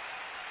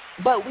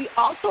 But we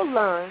also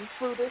learn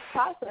through this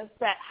process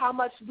that how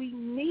much we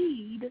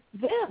need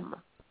them.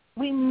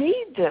 We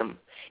need them.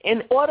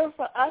 In order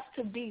for us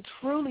to be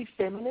truly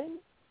feminine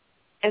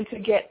and to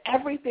get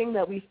everything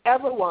that we've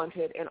ever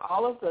wanted and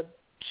all of the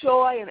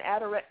joy and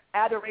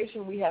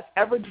adoration we have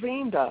ever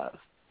dreamed of,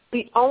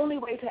 the only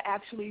way to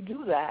actually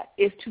do that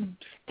is to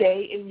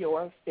stay in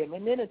your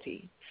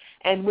femininity.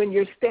 And when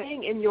you're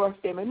staying in your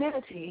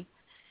femininity,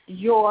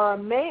 your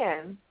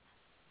man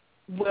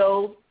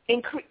will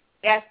increase.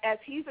 As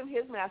he's in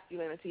his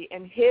masculinity,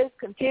 and his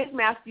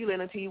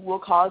masculinity will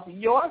cause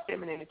your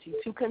femininity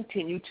to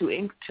continue to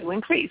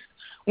increase.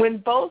 When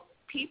both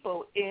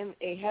people in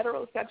a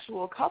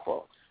heterosexual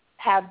couple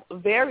have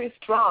very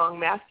strong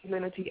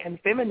masculinity and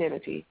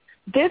femininity,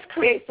 this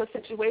creates a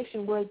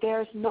situation where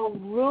there's no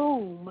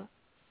room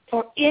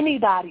for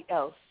anybody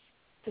else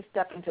to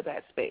step into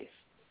that space.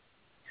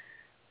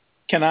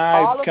 Can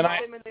I?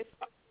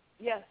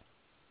 Yes.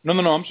 No,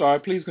 I'm sorry.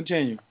 Please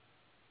continue.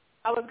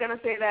 I was going to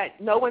say that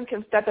no one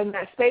can step in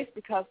that space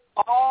because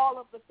all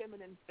of the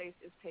feminine space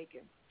is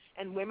taken,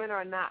 and women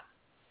are not,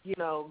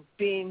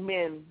 being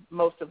men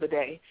most of the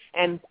day,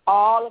 and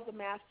all of the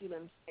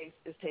masculine space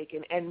is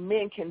taken, and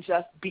men can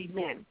just be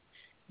men.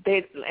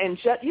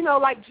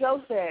 Like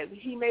Joe said,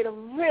 he made a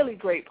really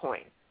great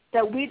point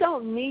that we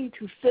don't need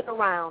to sit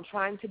around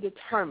trying to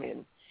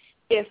determine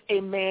if a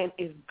man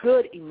is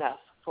good enough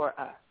for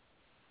us.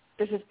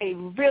 This is a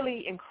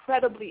really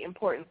incredibly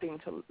important thing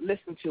to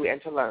listen to and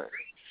to learn.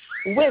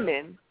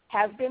 Women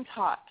have been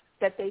taught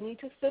that they need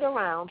to sit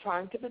around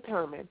trying to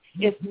determine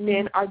if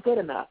men are good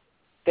enough.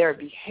 Their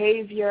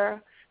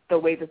behavior, the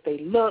way that they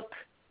look,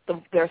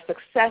 their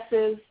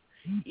successes,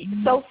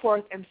 so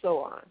forth and so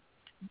on.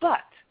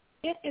 But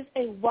it is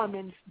a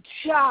woman's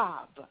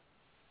job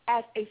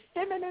as a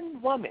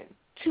feminine woman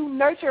to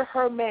nurture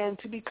her man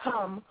to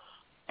become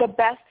the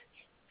best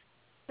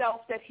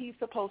self that he's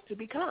supposed to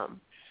become.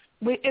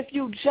 If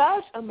you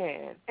judge a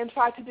man and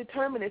try to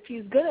determine if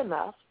he's good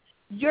enough,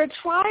 you're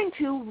trying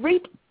to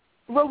reap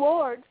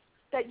rewards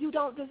that you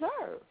don't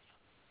deserve.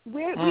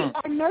 We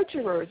are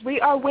nurturers. We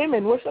are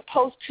women. We're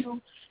supposed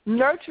to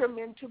nurture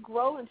men to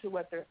grow into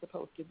what they're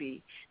supposed to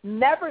be,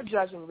 never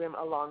judging them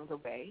along the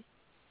way,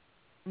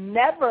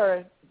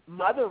 never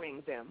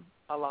mothering them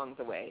along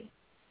the way,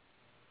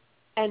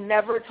 and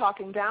never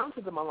talking down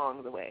to them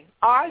along the way.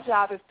 Our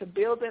job is to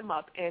build them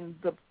up, and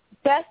the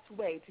best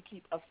way to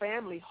keep a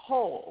family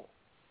whole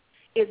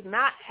is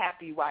not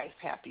happy wife,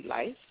 happy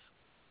life.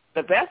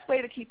 The best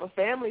way to keep a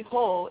family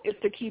whole is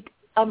to keep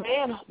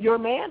your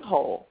man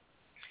whole,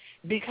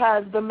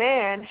 because the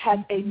man has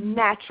a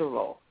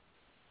natural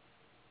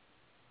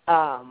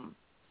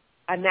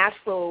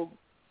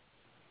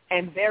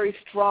and very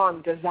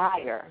strong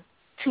desire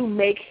to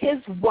make his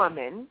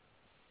woman,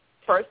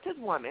 first his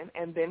woman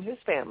and then his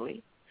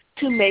family,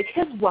 to make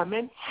his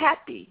woman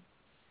happy.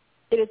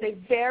 It is a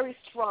very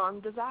strong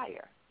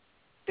desire.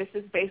 This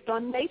is based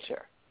on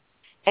nature.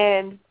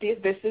 And this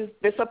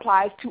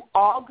applies to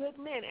all good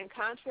men. And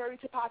contrary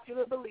to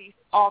popular belief,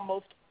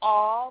 almost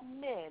all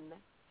men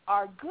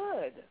are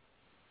good.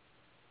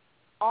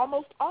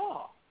 Almost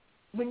all.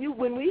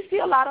 When we see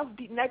a lot of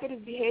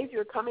negative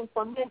behavior coming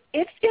from men,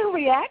 it's in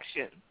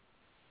reaction.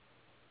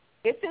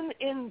 It's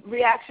in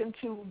reaction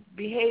to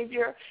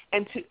behavior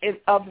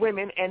of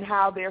women and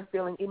how they're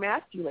feeling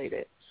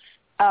emasculated.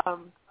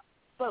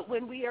 But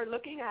when we are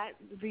looking at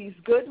these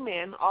good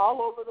men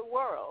all over the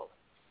world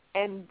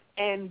and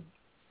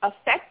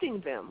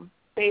affecting them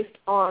based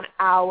on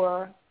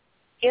our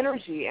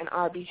energy and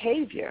our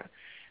behavior,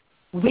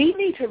 we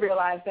need to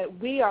realize that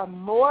we are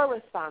more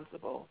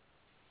responsible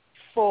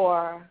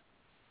for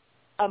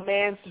a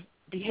man's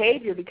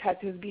behavior because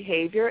his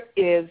behavior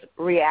is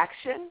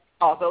reaction,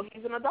 although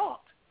he's an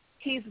adult.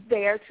 He's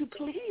there to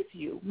please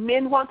you.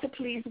 Men want to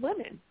please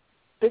women.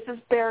 This is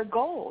their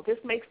goal. This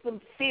makes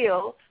them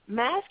feel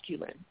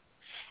masculine.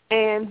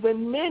 And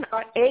when men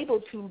are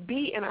able to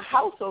be in a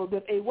household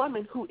with a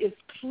woman who is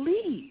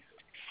pleased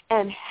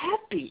and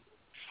happy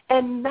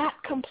and not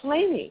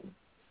complaining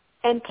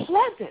and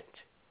pleasant.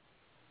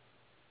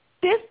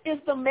 This is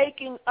the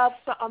making of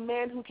a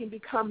man who can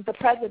become the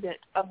president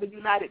of the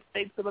United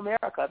States of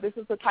America. This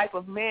is the type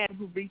of man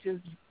who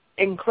reaches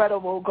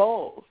incredible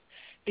goals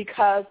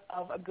because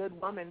of a good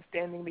woman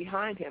standing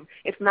behind him.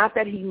 It's not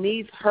that he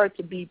needs her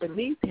to be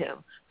beneath him,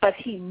 but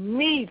he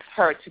needs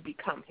her to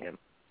become him.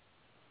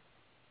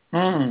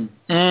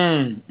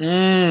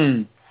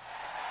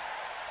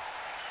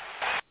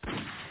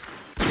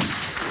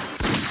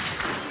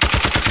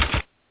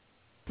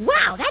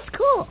 Wow, that's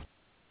cool.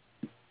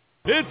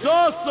 It's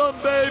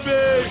awesome,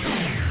 baby.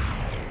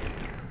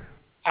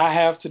 I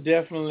have to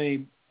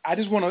definitely, I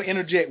just want to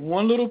interject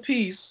one little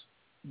piece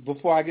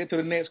before I get to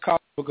the next call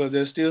because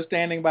they're still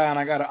standing by and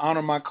I got to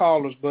honor my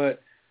callers.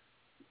 But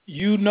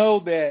you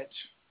know that,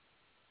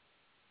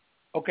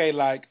 okay,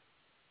 like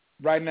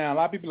right now, a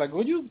lot of people are like,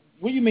 what do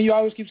you mean? You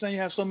always keep saying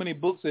you have so many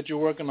books that you're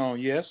working on.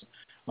 Yes,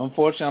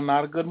 unfortunately, I'm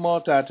not a good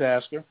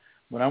multitasker,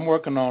 but I'm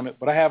working on it.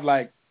 But I have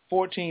like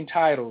 14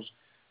 titles.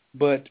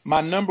 But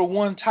my number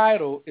one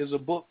title is a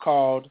book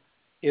called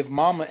If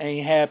Mama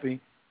Ain't Happy,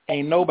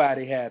 Ain't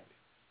Nobody Happy.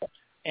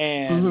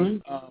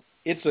 And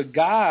it's a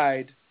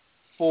guide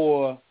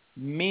for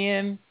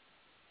men.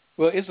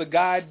 Well, it's a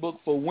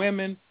guidebook for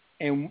women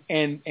and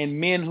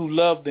men who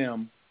love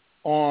them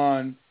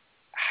on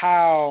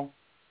how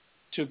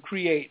to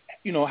create,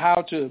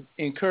 how to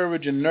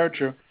encourage and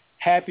nurture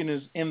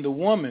happiness in the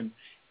woman.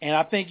 And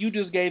I think you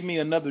just gave me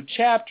another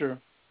chapter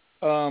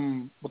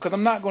because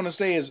I'm not going to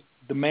say it's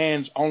the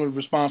man's only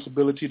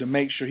responsibility to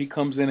make sure he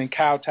comes in and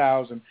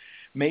kowtows and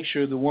make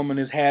sure the woman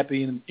is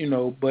happy, and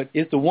but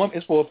it's the woman.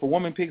 It's for if a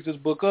woman picks this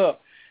book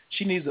up,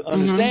 she needs to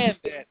understand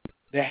that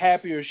the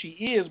happier she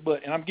is.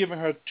 And I'm giving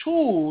her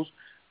tools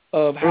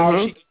of how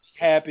she can be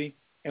happy.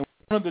 And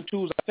one of the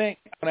tools I think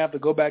I'm gonna have to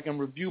go back and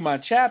review my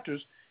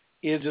chapters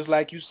is just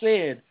like you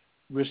said,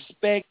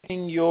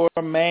 respecting your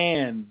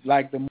man.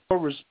 Like the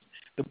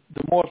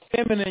more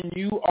feminine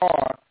you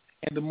are,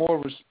 and the more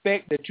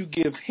respect that you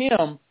give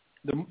him,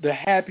 the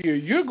happier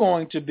you're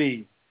going to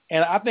be.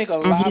 And I think a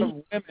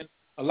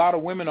lot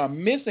of women are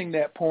missing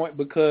that point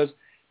because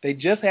they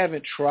just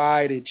haven't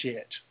tried it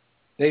yet.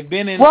 They've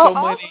been in so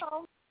many.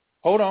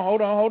 Hold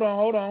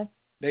on.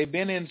 They've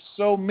been in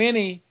so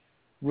many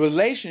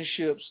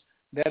relationships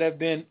that have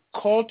been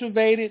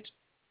cultivated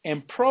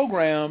and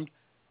programmed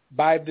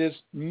by this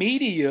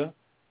media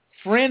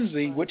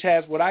frenzy, which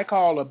has what I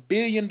call $1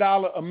 billion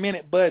a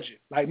minute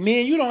budget. Like me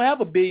and you don't have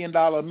 $1 billion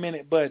a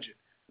minute budget.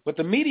 But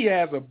the media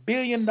has $1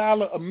 billion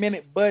a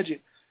minute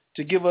budget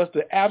to give us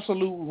the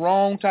absolute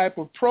wrong type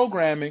of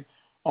programming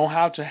on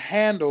how to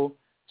handle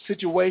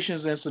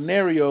situations and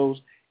scenarios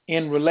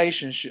in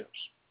relationships.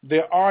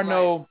 There are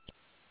no,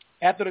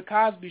 after the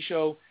Cosby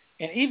Show,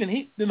 and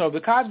even the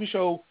Cosby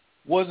Show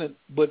wasn't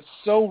but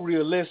so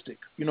realistic.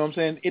 You know what I'm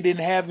saying? It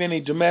didn't have any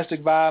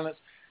domestic violence.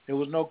 There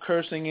was no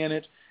cursing in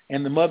it.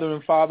 And the mother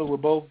and father were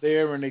both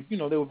there, and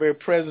they were very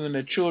present in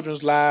their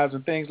children's lives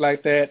and things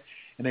like that.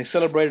 And they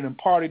celebrated and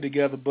partied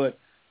together, but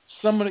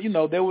some of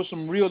there were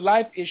some real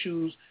life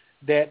issues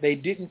that they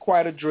didn't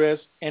quite address.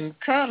 And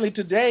currently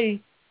today,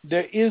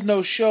 there is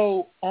no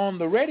show on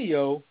the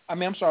radio, on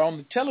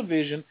the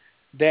television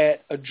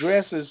that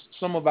addresses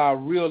some of our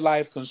real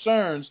life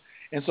concerns.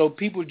 And so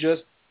people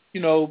just,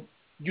 you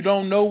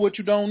don't know what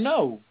you don't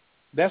know.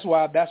 That's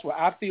why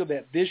I feel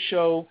that this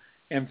show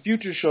and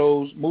future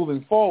shows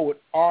moving forward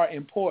are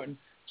important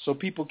so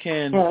people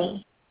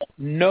can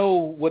know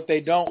what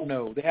they don't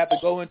know. They have to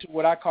go into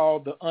what I call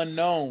the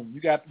unknown. You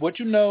got what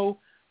you know,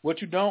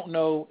 what you don't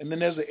know, and then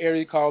there's an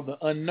area called the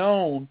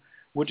unknown,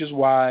 which is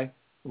why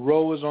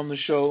Ro is on the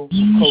show,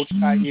 Coach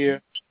Khayr,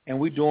 and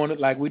we're doing it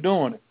like we're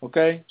doing it,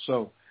 okay?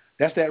 So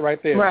that's that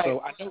right there. Right.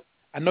 So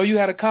I know you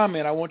had a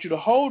comment. I want you to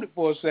hold it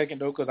for a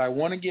second, though, because I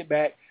want to get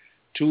back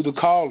to the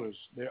callers.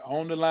 They're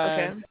on the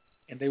line,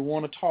 and they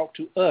want to talk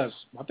to us.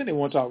 I think they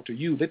want to talk to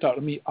you. They talk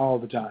to me all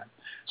the time.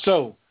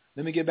 So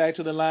let me get back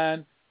to the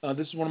line.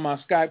 This is one of my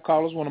Skype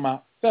callers, one of my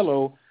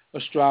fellow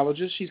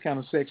astrologers. She's kind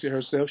of sexy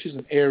herself. She's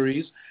an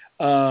Aries.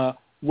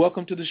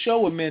 Welcome to the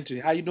show,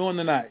 Amenti. How you doing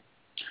tonight?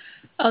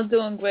 I'm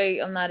doing great.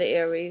 I'm not an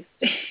Aries.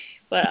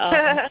 But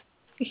I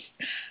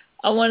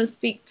want to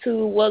speak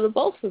to, the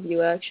both of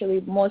you,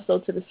 actually, more so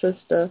to the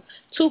sister.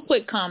 2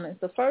 quick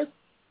comments. The first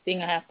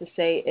thing I have to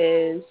say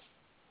is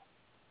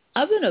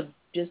I've been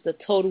just a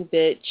total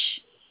bitch,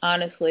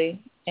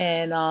 honestly.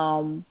 And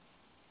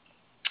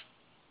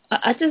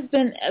I just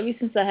been, ever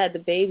since I had the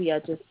baby, I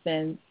just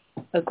been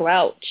a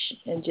grouch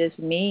and just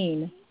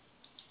mean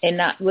and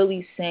not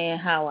really saying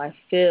how I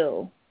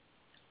feel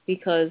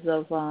because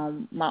of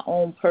my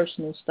own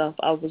personal stuff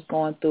I was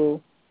going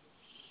through.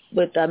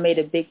 But I made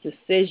a big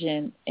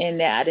decision, and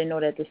that I didn't know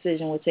that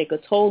decision would take a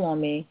toll on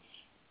me.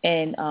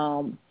 And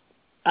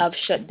I've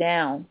shut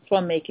down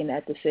from making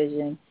that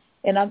decision.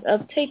 And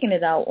I've taken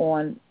it out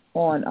on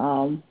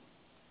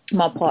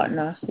my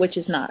partner, which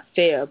is not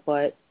fair,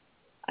 but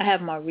I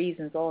have my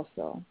reasons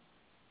also.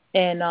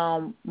 And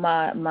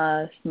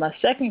my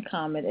second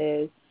comment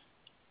is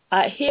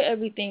I hear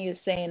everything you're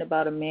saying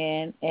about a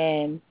man,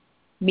 and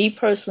me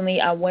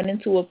personally, I went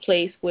into a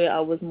place where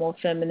I was more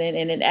feminine,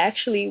 and it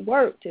actually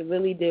worked. It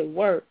really did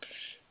work.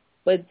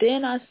 But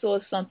then I saw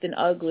something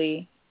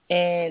ugly,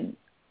 and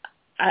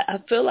I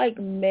feel like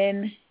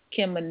men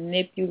can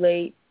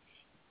manipulate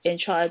and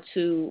try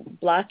to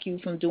block you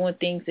from doing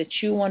things that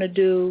you want to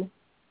do.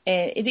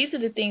 And these are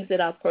the things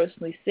that I've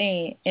personally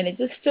seen. And it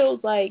just feels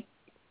like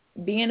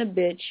being a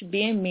bitch,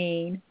 being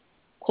mean,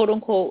 quote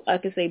unquote, I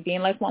could say being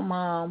like my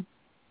mom,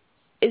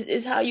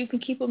 is how you can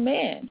keep a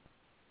man.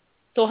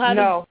 So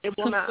it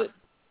will not.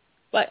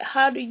 But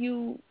how do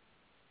you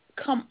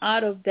come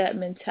out of that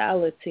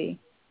mentality?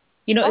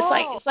 You know,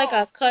 it's like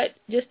I cut,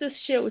 just to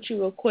share with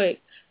you real quick,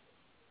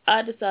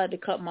 I decided to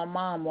cut my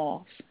mom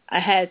off. I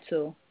had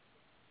to.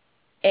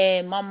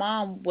 And my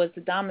mom was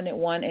the dominant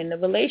one in the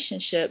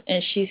relationship,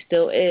 and she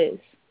still is.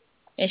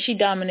 And she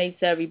dominates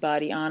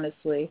everybody,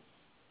 honestly.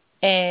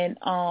 And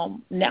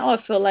now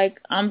I feel like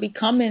I'm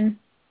becoming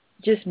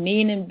just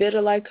mean and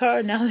bitter like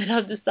her now that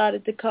I've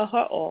decided to cut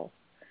her off.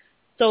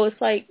 So it's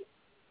like,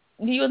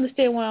 do you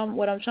understand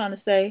what I'm trying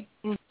to say?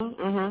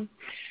 Mm-hmm.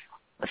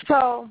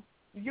 So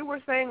you were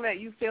saying that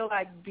you feel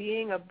like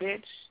being a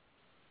bitch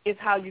is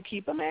how you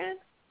keep a man?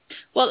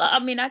 Well, I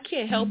mean, I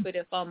can't help it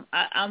if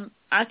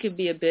I could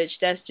be a bitch.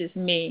 That's just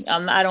me.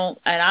 I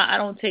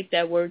don't take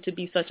that word to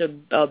be such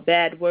a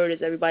bad word as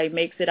everybody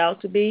makes it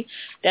out to be.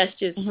 That's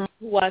just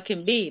who I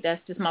can be.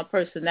 That's just my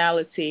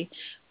personality.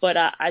 But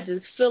I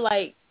just feel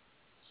like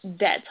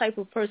that type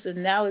of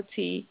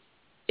personality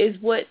is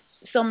what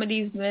some of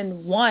these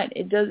men want.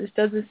 It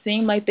doesn't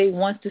seem like they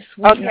want the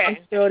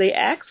sweet girl they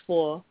ask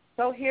for.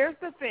 So here's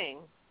the thing.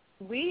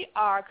 We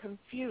are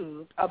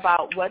confused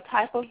about what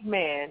type of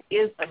man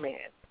is a man.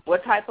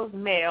 What type of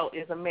male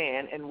is a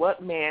man, and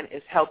what man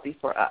is healthy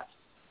for us?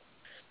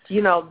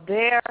 You know,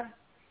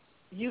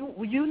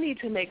 you need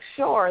to make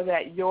sure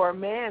that your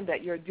man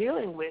that you're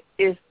dealing with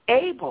is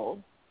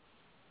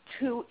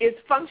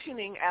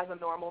functioning as a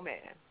normal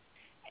man,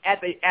 as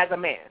a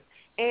man.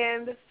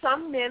 And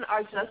some men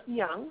are just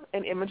young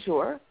and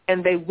immature,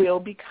 and they will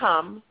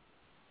become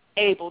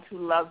able to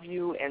love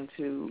you and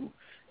to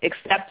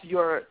accept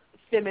your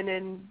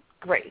feminine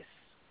grace.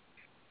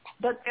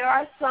 But there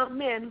are some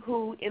men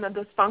who, in a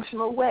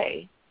dysfunctional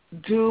way,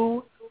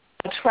 do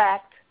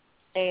attract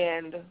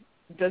and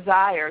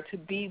desire to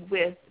be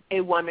with a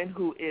woman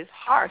who is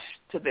harsh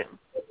to them.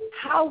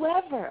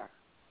 However,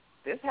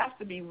 this has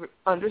to be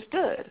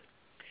understood.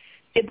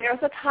 There's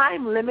a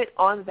time limit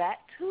on that,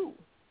 too,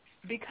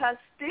 because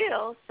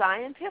still,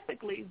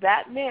 scientifically,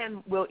 that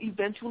man will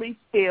eventually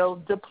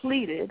feel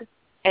depleted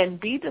and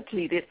be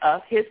depleted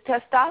of his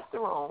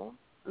testosterone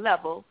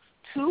level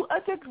to a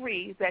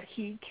degree that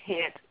he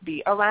can't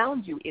be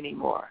around you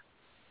anymore.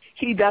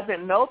 He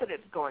doesn't know that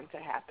it's going to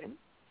happen,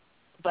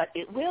 but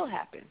it will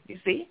happen, you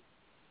see?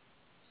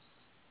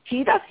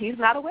 He's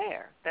not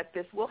aware that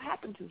this will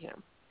happen to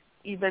him.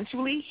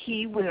 Eventually,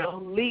 he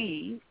will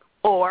leave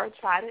or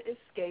try to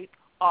escape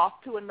off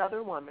to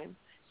another woman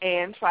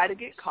and try to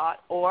get caught,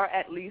 or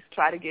at least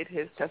try to get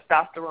his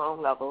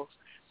testosterone levels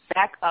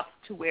back up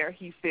to where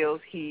he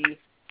feels he's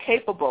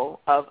capable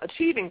of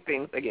achieving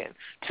things again.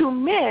 To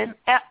men,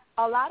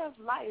 a lot of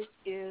life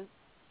is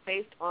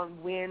based on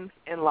wins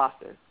and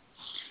losses.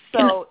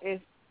 So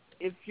if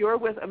you're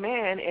with a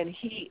man and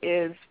he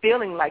is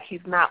feeling like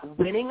he's not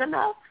winning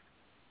enough,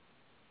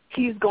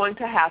 he's going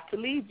to have to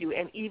leave you.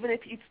 And even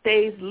if he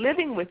stays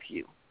living with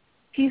you,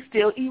 he's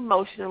still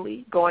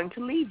emotionally going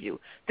to leave you.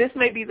 This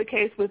may be the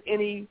case with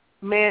any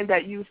man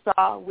that you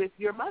saw with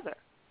your mother.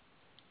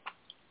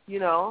 You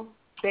know,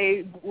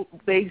 they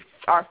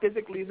are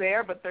physically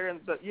there, but they're in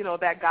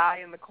that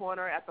guy in the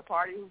corner at the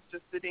party who's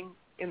just sitting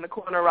in the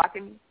corner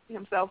rocking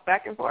himself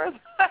back and forth.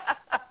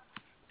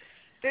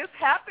 This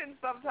happens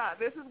sometimes.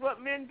 This is what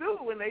men do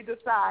when they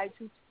decide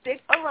to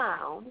stick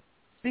around,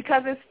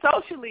 because it's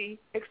socially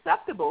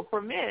acceptable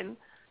for men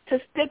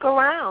to stick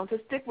around, to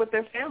stick with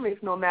their families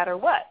no matter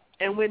what.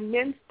 And when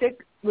men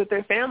stick with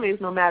their families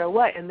no matter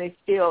what and they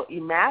feel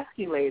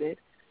emasculated,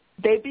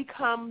 they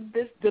become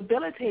this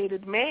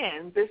debilitated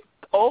man, this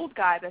old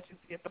guy that you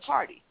see at the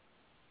party.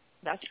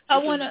 I just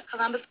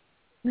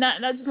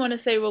want to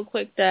say real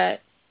quick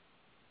that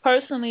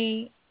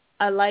personally,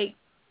 I like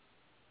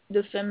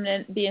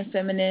being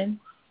feminine,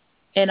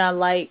 and I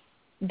like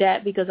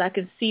that because I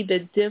can see the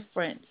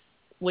difference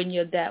when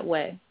you're that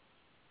way.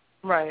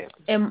 Right.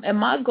 And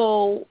my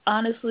goal,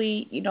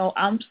 honestly,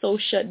 I'm so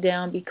shut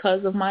down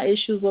because of my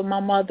issues with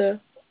my mother.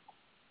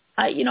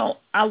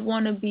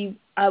 It's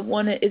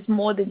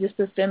more than just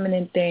a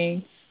feminine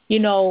thing.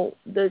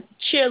 The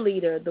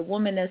cheerleader, the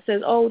woman that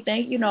says, oh,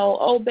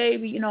 oh,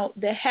 baby,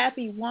 the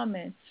happy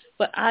woman.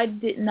 But I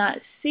did not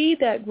see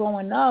that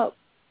growing up.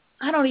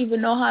 I don't even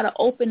know how to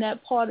open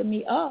that part of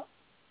me up.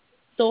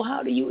 So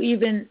how do you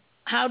even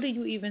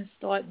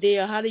start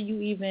there? How do you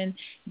even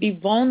be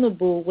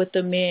vulnerable with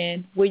a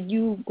man where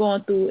you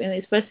going through,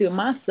 and especially with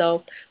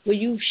myself, where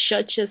you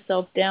shut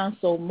yourself down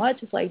so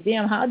much? It's like,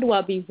 damn, how do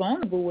I be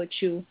vulnerable with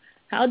you?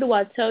 How do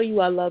I tell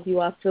you I love you?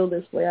 I feel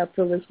this way.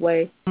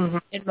 Mm-hmm.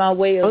 And my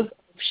way of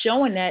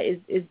showing that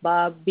is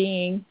by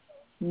being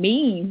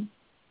mean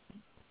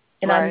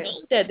And I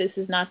know that this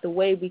is not the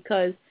way,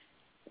 because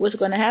what's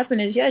going to happen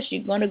is, yes,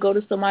 you're going to go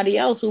to somebody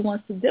else who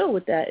wants to deal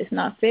with that. It's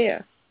not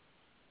fair.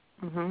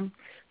 Mm-hmm.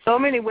 So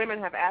many women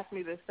have asked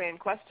me this same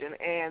question,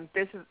 and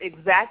this is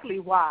exactly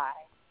why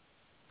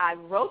I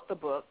wrote the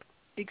book,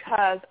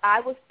 because I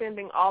was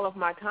spending all of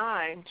my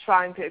time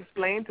trying to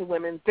explain to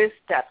women this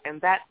step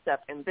and that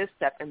step and this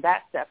step and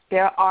that step.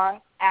 There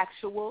are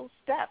actual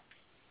steps.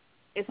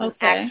 It's an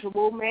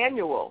actual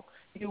manual.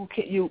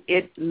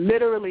 It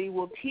literally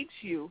will teach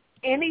you.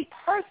 Any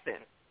person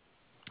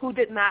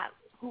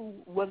who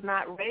was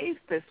not raised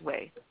this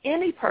way,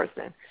 any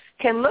person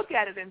can look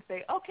at it and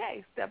say,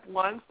 okay, step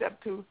 1,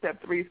 step 2, step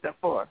 3, step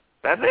 4.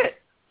 That's it.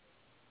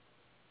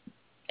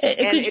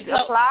 And it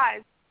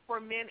applies for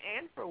men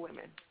and for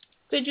women.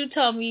 Could you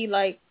tell me,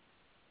 like,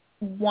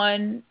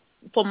 one,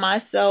 for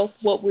myself,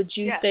 what would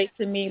you say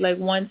to me, like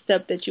one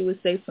step that you would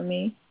say for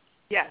me?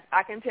 Yes,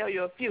 I can tell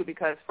you a few,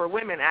 because for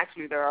women,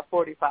 actually, there are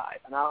 45,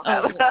 and I don't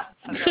have enough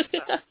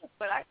time.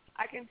 But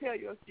I can tell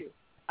you a few.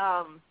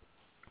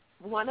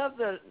 One of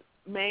the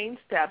main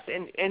steps,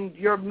 and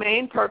your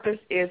main purpose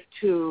is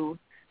to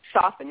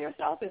soften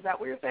yourself, is that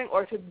what you're saying,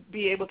 or to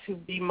be able to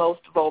be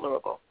most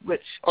vulnerable,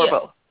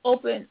 both?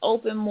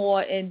 Open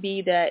more and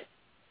be a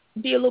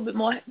little bit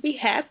more, be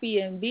happy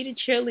and be the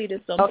cheerleader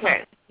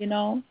sometimes, you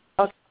know?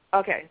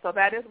 Okay, so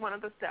that is one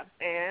of the steps,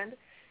 and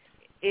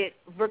it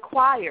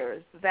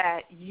requires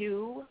that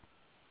you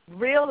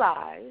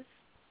realize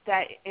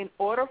that in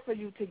order for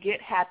you to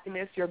get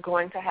happiness, you're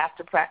going to have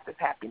to practice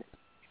happiness.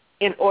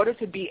 In order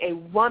to be a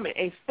woman,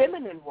 a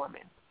feminine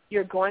woman,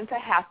 you're going to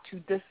have to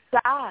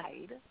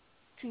decide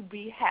to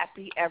be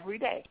happy every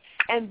day.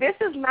 And this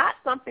is not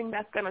something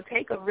that's going to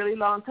take a really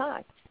long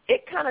time.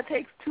 It kind of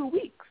takes 2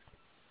 weeks.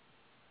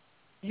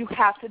 You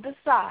have to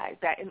decide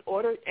that and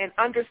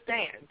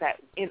understand that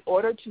in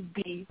order to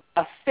be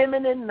a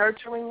feminine,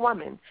 nurturing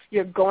woman,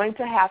 you're going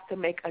to have to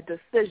make a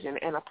decision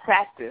and a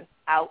practice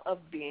out of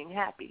being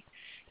happy.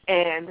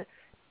 And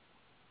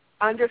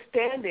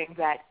understanding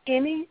that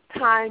any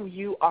time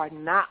you are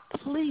not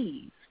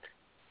pleased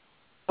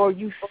or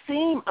you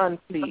seem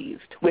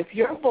unpleased with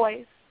your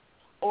voice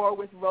or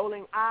with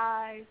rolling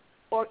eyes,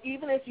 or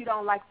even if you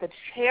don't like the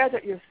chair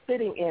that you're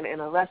sitting in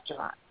a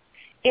restaurant,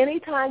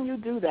 anytime you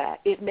do that,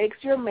 it makes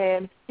your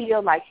man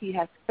feel like he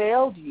has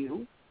failed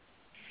you,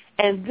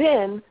 and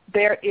then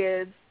there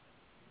is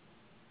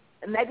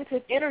a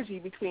negative energy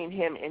between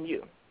him and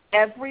you.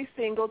 Every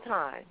single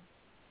time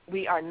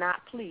we are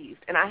not pleased,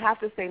 and I have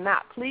to say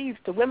not pleased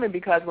to women,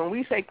 because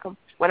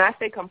when I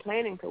say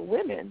complaining to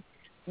women,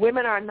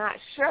 women are not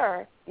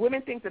sure.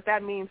 Women think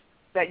that means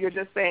that you're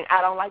just saying, I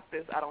don't like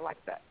this, I don't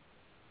like that.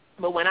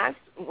 But when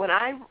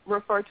I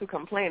refer to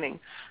complaining,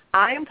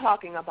 I am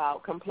talking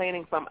about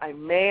complaining from a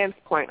man's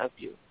point of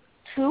view.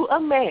 To a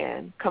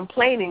man,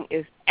 complaining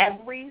is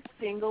every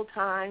single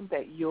time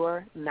that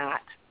you're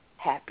not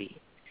happy,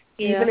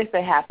 even if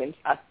it happens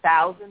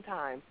 1,000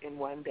 times in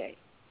one day.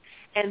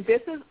 And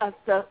this is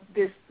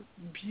this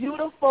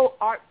beautiful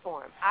art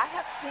form. I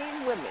have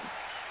seen women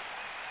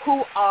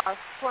who are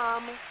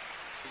from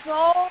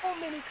so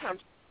many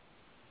countries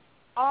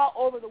all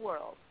over the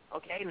world,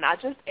 okay,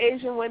 not just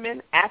Asian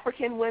women,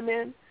 African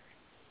women,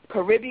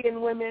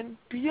 Caribbean women,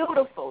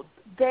 beautiful.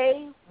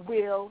 They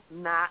will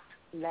not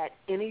let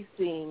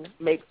anything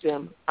make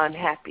them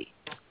unhappy.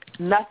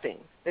 Nothing.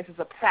 This is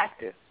a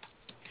practice.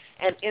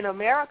 And in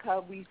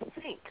America, we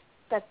think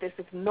that this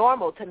is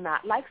normal to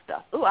not like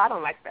stuff. Ooh, I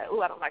don't like that.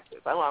 Ooh, I don't like this.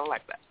 I don't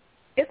like that.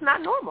 It's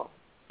not normal.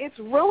 It's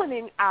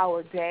ruining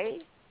our day.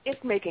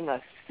 It's making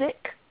us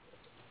sick.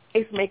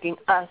 It's making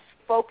us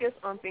focus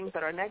on things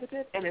that are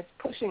negative, and it's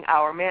pushing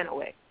our man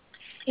away.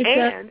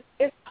 And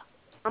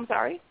I'm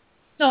sorry?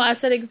 No, I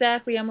said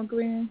exactly. I'm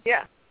agreeing.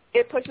 Yeah.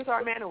 It pushes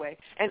our man away.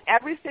 And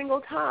every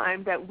single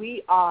time that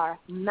we are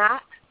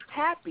not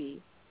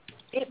happy,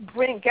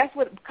 guess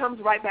what comes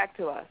right back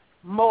to us?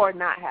 More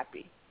not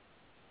happy.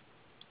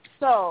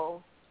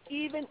 So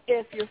even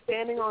if you're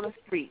standing on a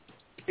street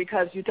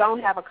because you don't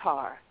have a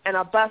car and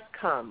a bus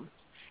comes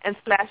and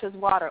splashes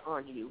water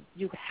on you,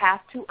 you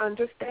have to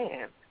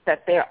understand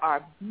that there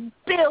are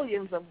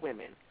billions of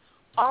women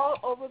all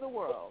over the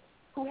world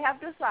who have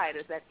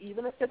decided that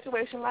even a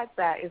situation like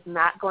that is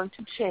not going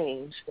to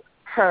change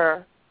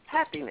her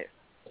happiness.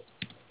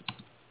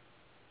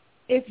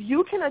 If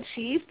you can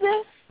achieve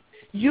this,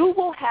 you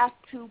will have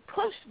to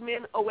push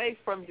men away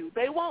from you.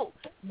 They won't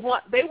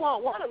want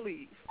to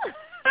leave.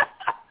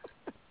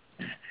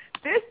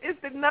 This is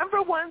the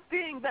number one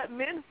thing that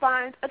men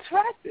find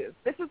attractive.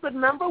 This is the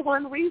number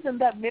one reason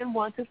that men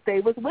want to stay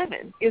with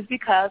women, is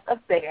because of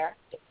their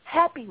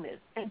happiness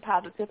and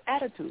positive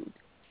attitude.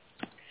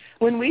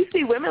 When we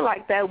see women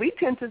like that, we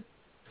tend to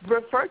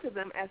refer to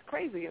them as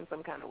crazy in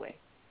some kind of way.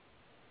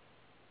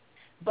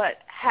 But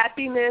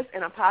happiness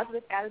and a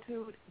positive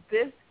attitude,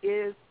 this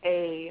is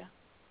a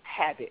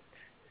habit.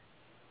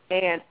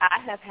 And I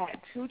have had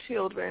 2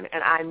 children,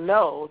 and I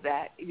know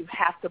that you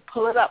have to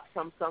pull it up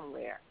from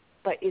somewhere.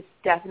 But it's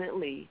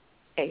definitely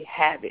a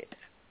habit.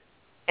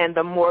 And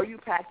the more you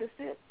practice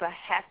it, the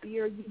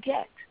happier you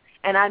get.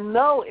 And I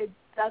know it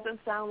doesn't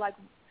sound like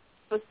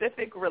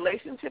specific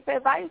relationship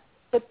advice,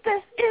 but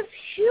this is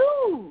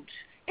huge.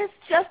 It's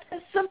just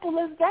as simple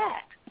as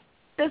that.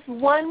 This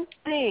one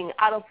thing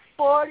out of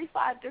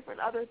 45 different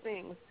other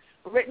things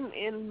written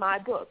in my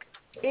book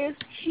is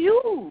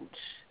huge.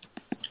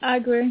 I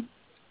agree.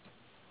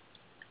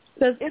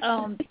 Because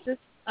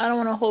I don't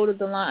want to hold up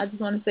the line. I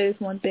just want to say this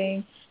one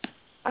thing.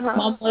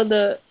 My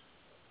mother,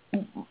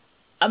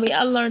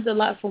 I learned a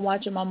lot from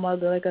watching my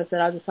mother. Like I said,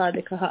 I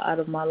decided to cut her out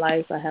of my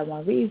life. I had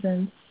my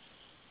reasons.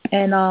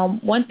 And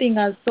one thing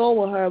I saw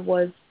with her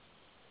was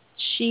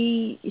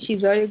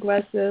she's very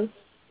aggressive.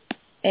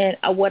 And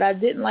what I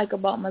didn't like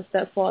about my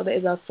stepfather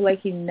is I feel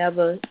like he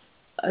never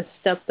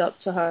stepped up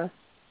to her.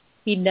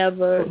 He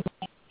never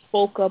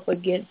spoke up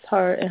against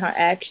her and her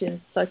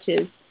actions, such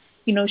as,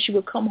 she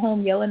would come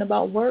home yelling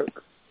about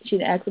work. She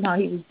didn't ask him how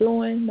he was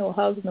doing, no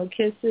hugs, no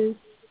kisses.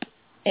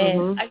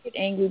 And I get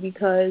angry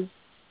because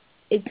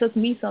it took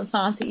me some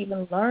time to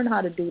even learn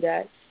how to do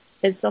that.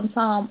 And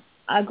sometimes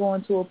I go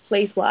into a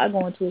place where I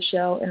go into a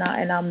shell and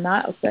I'm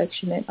not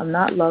affectionate, I'm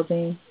not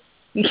loving.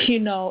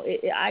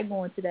 I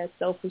go into that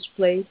selfish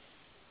place.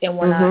 And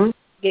when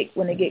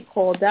when it get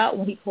called out,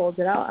 when he calls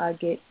it out, I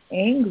get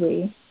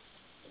angry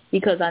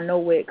because I know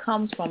where it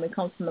comes from. It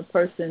comes from the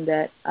person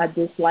that I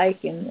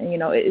dislike, and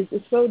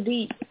it's real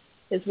deep.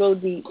 It's real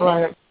deep.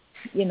 Right.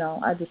 And,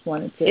 I just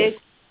wanted to.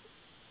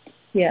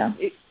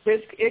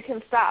 It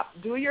can stop.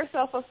 Do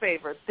yourself a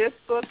favor. This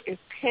book is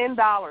 $10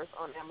 on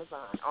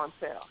Amazon on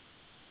sale.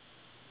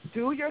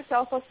 Do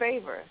yourself a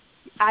favor.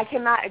 I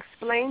cannot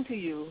explain to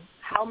you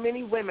how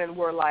many women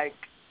were like,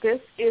 this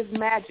is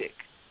magic.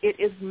 It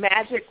is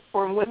magic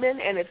for women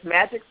and it's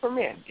magic for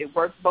men. It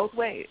works both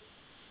ways.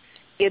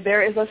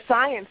 There is a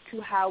science to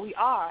how we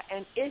are,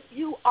 and if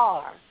you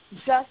are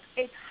just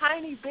a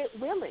tiny bit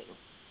willing,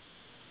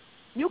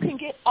 you can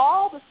get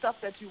all the stuff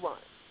that you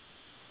want.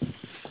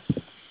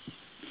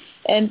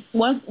 And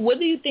what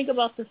do you think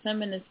about the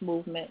feminist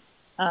movement?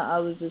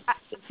 If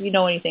you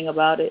know anything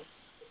about it.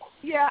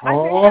 Yeah,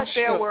 I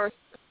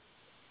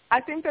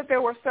think that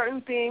there were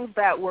certain things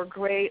that were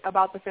great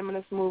about the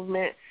feminist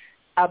movement,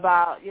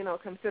 about,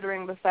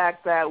 considering the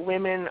fact that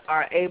women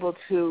are able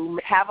to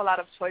have a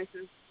lot of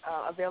choices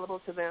available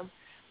to them.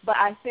 But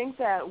I think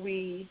that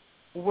we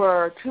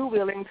were too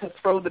willing to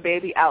throw the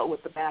baby out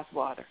with the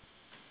bathwater.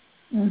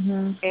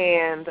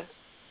 And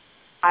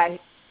I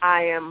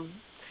am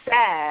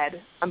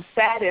sad. I'm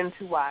saddened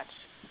to watch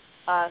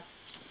us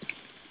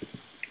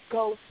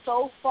go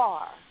so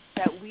far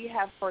that we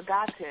have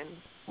forgotten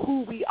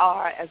who we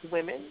are as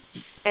women,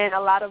 and a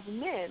lot of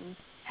men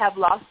have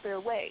lost their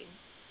way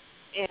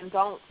and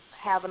don't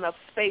have enough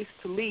space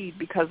to lead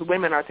because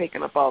women are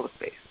taking up all the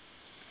space.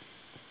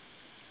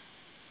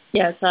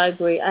 Yes, I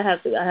agree. I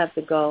have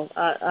to go.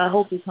 I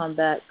hope you come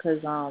back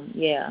because I'm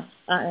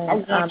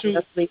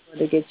definitely going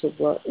to get your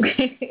book.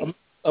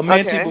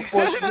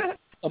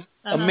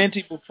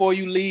 Menti, before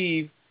you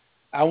leave,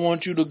 I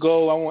want you to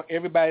go. I want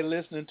everybody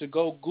listening to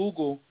go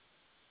Google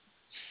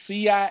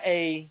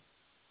CIA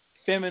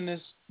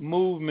feminist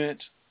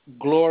movement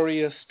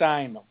Gloria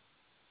Steinem.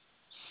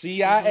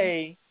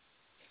 CIA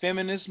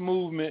feminist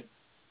movement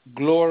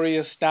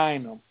Gloria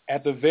Steinem.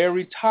 At the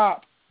very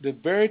top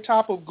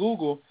of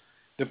Google,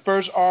 the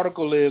first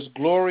article is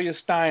Gloria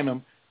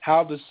Steinem,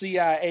 How the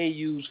CIA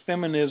Used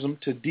Feminism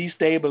to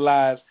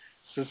Destabilize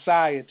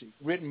Society,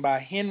 written by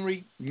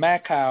Henry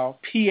Mackau,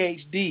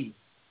 Ph.D.,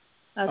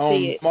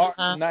 on March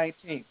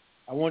 19th.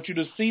 I want you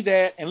to see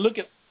that and look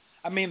at,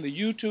 the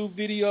YouTube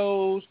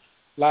videos,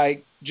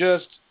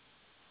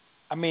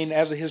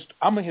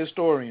 I'm a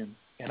historian,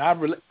 and I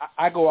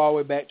go all the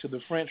way back to the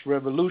French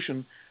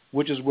Revolution,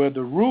 which is where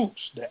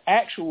the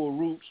actual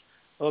roots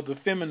of the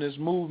feminist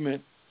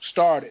movement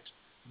started.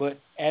 But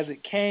as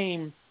it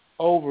came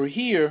over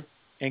here,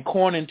 and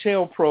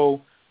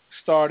COINTELPRO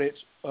started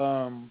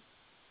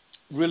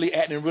really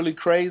acting really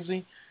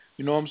crazy,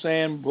 you know what I'm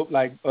saying?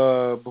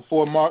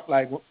 Before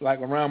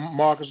around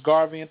Marcus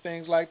Garvey and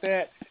things like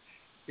that,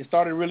 it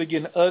started really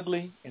getting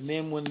ugly. And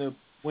then when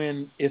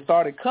it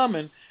started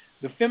coming,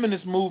 the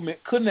feminist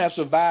movement couldn't have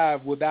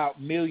survived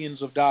without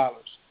millions of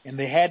dollars, and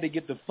they had to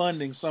get the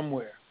funding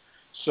somewhere.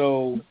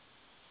 So,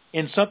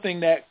 in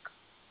something that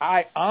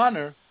I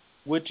honor,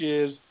 which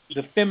is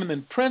the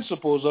feminine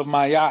principles of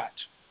Mayat,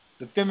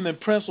 the feminine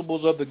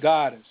principles of the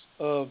goddess,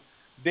 of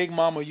Big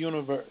Mama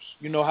Universe.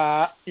 You know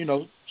how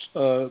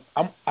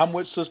I'm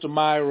with Sister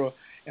Myra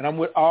and I'm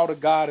with all the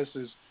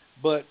goddesses,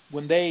 but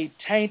when they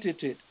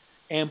tainted it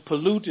and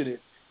polluted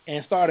it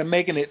and started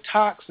making it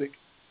toxic,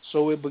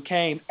 so it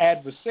became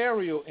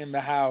adversarial in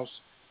the house,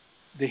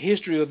 the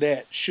history of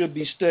that should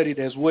be studied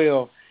as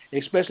well,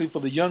 especially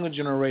for the younger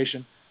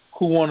generation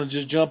who want to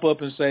just jump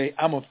up and say,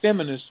 I'm a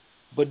feminist,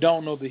 but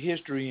don't know the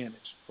history in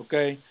it,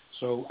 okay?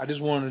 So I just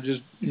wanted to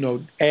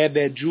add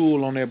that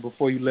jewel on there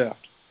before you left.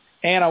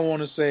 And I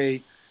want to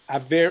say I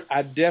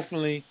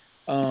definitely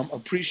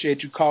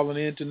appreciate you calling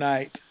in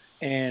tonight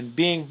and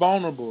being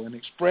vulnerable and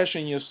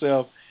expressing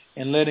yourself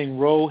and letting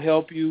Ro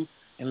help you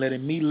and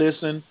letting me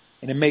listen.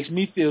 And it makes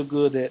me feel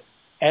good that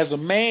as a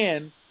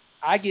man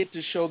I get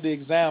to show the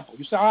example.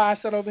 You see how I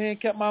sat over here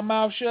and kept my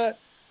mouth shut?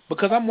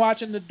 Because I'm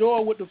watching the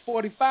door with the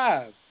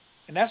 45.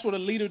 And that's what a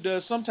leader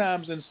does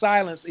sometimes in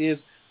silence is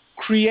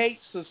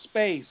creates a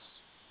space,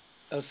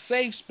 a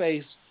safe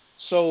space,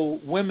 so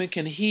women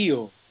can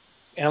heal.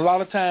 And a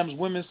lot of times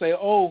women say,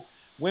 oh,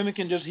 women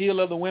can just heal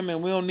other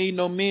women. We don't need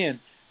no men.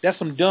 That's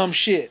some dumb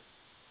shit.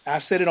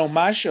 I said it on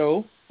my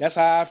show. That's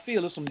how I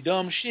feel. It's some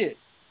dumb shit.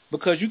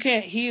 Because you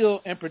can't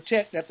heal and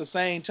protect at the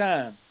same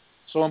time.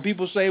 So when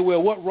people say,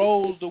 well, what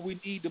roles do we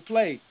need to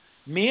play?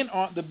 Men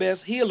aren't the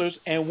best healers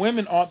and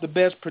women aren't the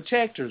best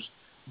protectors.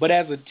 But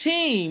as a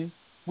team,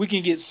 we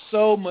can get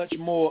so much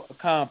more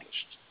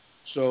accomplished.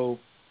 So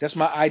that's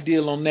my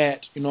ideal on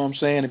that. You know what I'm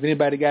saying? If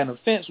anybody got an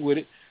offense with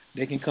it,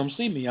 they can come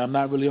see me. I'm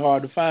not really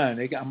hard to find.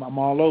 I'm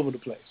all over the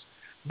place.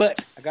 But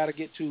I got to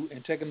get to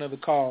and take another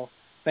call.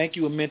 Thank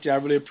you, Amenti. I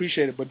really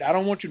appreciate it. But I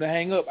don't want you to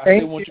hang up. I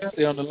still want you to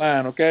stay on the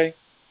line, okay?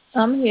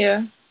 I'm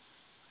here.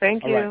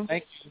 Thank you. All right,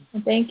 thank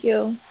you. Thank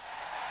you.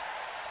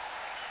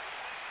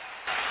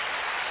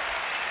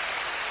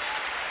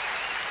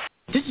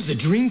 This is a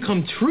dream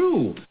come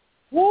true.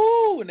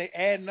 Woo! And they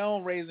adding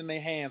on, raising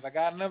their hands. I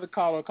got another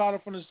caller. Caller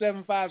from the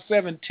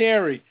 757,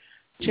 Terry.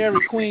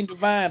 Terry Queen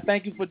Divine,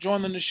 thank you for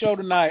joining the show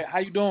tonight. How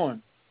you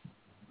doing?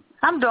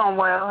 I'm doing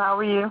well. How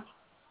are you?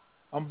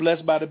 I'm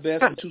blessed by the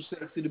best. I'm too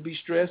sexy to be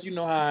stressed. You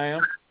know how I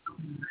am.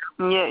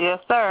 Yes,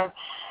 sir.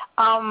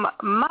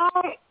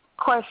 My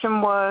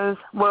question was,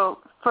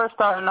 well, first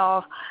starting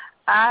off,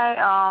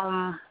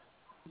 I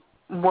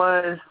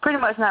was pretty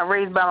much not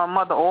raised by my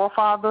mother or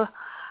father.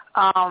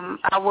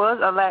 I was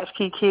a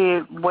latchkey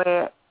kid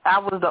where I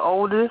was the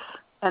oldest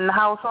in the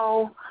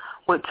household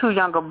with two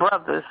younger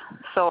brothers.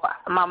 So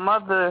my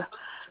mother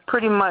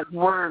pretty much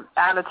worked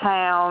out of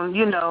town,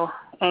 you know,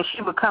 and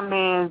she would come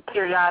in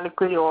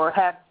periodically or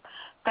have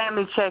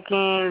family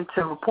check-in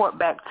to report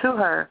back to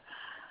her.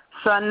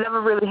 So I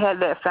never really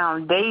had that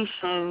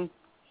foundation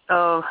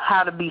of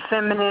how to be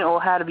feminine or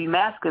how to be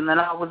masculine.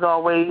 I was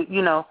always,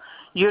 you know,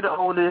 you're the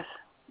oldest.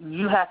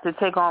 You have to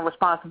take on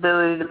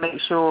responsibility to make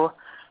sure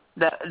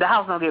that the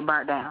house don't get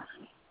burnt down.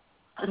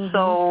 Mm-hmm.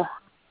 So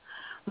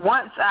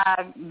once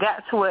I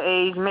got to an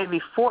age,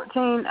 maybe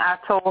 14, I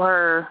told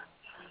her,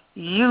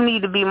 you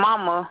need to be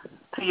mama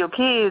to your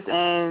kids,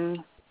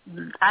 and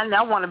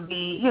I want to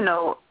be, you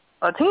know,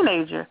 a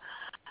teenager.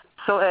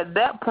 So at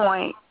that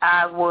point,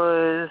 I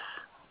was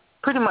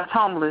pretty much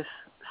homeless.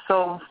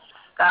 So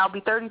I'll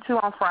be 32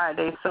 on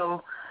Friday.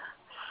 So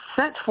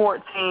since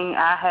 14,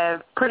 I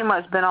have pretty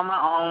much been on my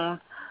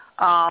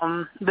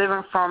own,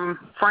 living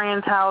from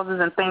friends' houses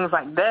and things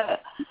like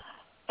that.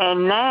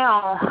 And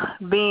now,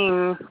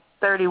 being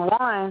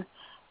 31,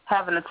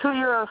 having a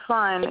 2-year-old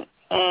son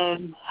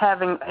and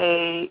having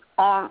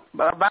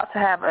about to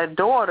have a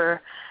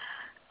daughter,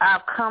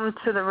 I've come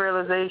to the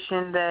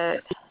realization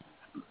that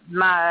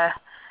my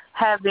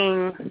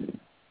having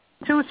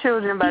two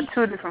children by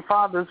two different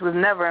fathers was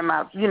never in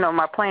my, you know,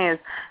 my plans,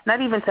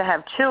 not even to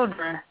have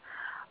children.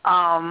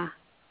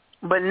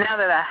 But now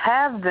that I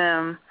have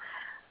them,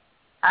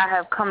 I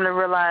have come to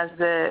realize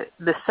that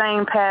the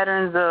same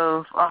patterns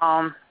of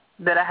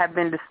that I have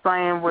been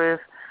displaying with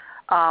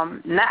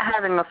not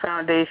having a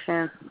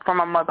foundation from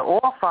my mother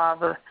or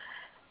father,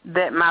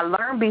 that my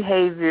learned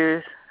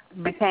behaviors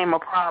became a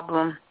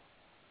problem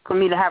for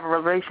me to have a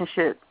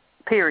relationship,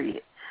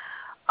 period.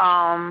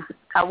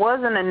 I was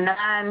in a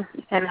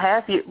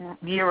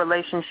 9.5-year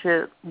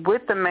relationship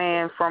with the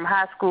man from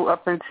high school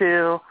up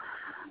until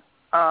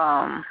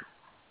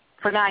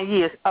for 9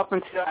 years, up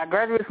until I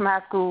graduated from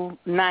high school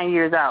 9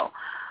 years out.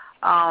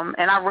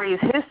 And I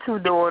raised his two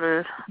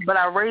daughters, but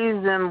I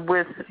raised them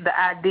with the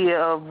idea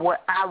of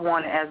what I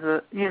wanted as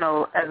a, you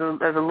know, as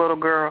a little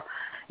girl,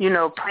 you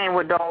know, playing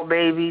with doll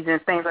babies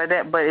and things like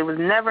that. But it was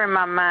never in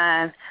my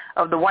mind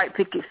of the white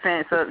picket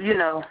fence of, you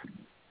know,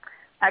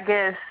 I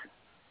guess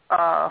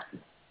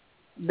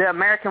the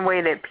American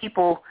way that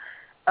people,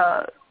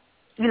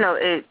 you know,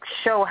 it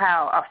show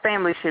how a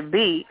family should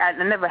be. I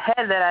never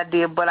had that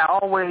idea, but I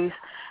always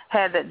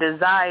had that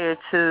desire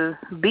to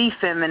be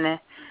feminine.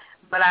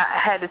 But I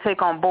had to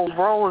take on both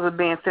roles of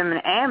being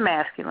feminine and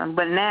masculine.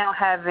 But now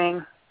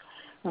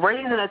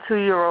raising a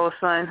 2-year-old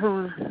son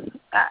who's,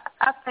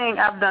 I think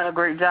I've done a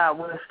great job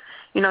with.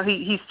 You know,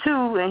 he's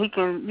 2 and he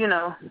can, you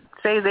know,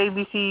 say his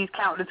ABCs,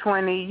 count to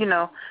 20, you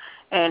know,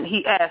 and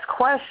he asks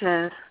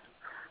questions.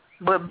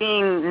 But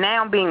being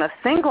a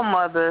single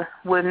mother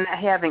with not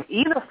having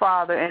either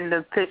father in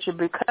the picture,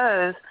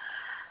 because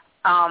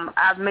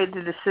I've made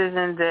the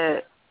decision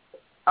that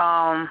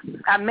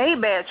I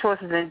made bad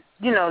choices in,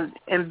 you know,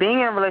 in being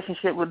in a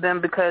relationship with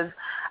them, because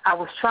I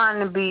was trying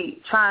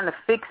to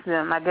fix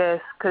them, I guess,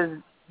 because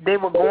they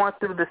were going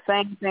through the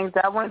same things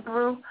I went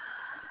through.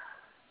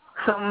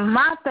 So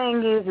my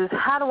thing is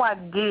how do I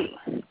get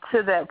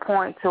to that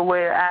point to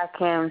where I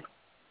can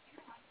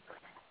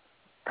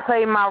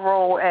play my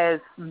role as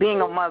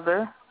being a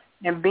mother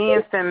and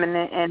being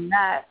feminine and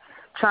not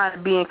trying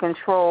to be in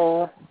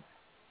control,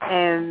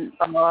 and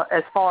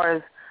as far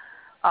as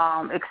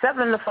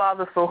accepting the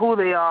fathers for who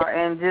they are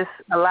and just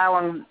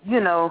allowing, you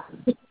know,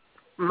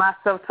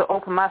 myself to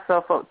open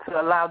myself up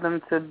to allow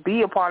them to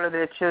be a part of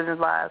their children's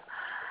lives,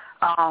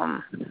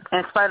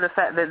 in spite of the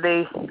fact that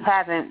they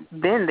haven't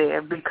been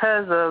there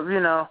because of, you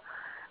know,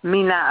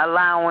 me not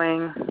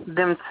allowing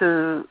them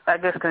to, I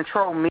guess,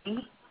 control me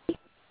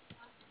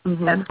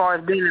as far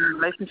as being in a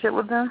relationship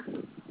with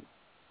them.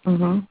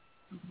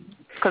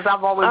 Because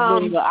I've always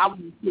been, I will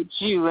fix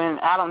you, and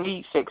I don't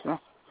need fixing.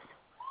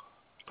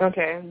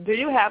 Okay. Do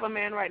you have a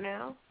man right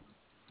now?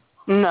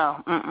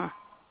 No.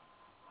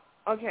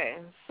 Okay.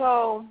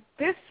 So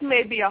this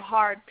may be a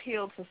hard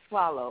pill to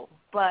swallow,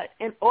 but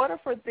in order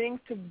for things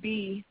to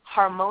be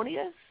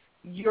harmonious,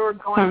 you're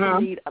going to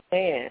need a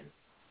man.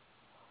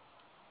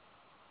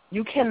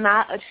 You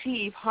cannot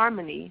achieve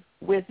harmony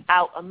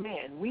without a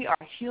man. We are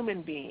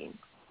human beings.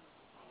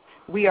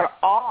 We are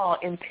all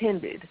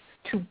intended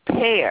to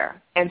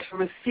pair and to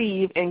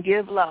receive and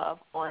give love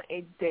on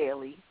a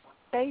daily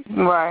basis.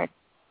 Right.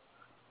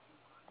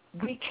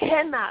 We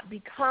cannot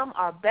become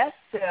our best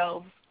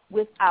selves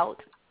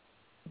without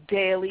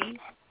daily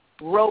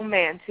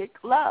romantic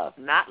love.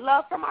 Not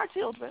love from our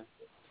children,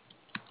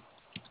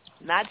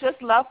 not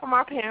just love from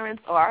our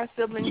parents or our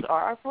siblings or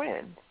our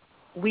friends.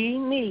 We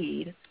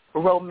need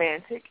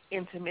romantic,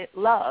 intimate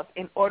love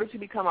in order to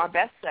become our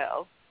best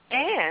selves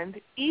and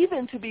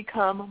even to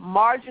become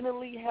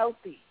marginally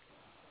healthy.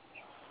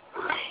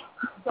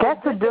 So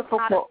that's a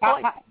difficult.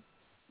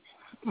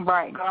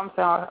 Right. I'm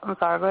sorry.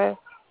 Go ahead.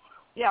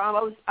 Yeah,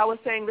 I was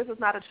saying this is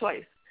not a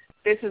choice.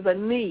 This is a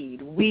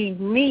need. We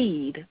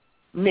need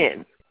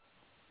men.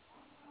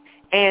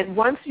 And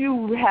once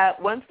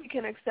we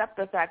can accept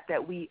the fact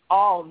that we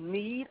all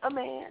need a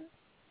man,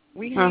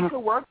 we need to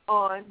work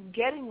on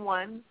getting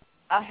one,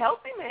 a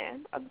healthy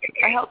man, a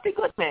healthy,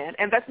 good man.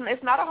 And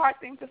it's not a hard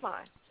thing to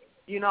find.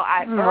 You know,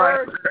 I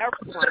urge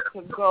everyone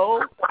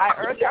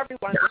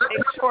to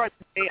make sure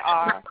that they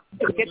are,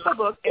 to get the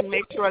book and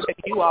make sure that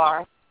you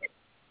are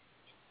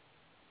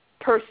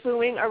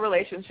pursuing a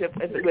relationship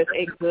with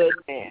a good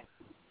man.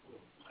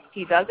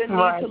 He doesn't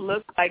need to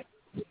look like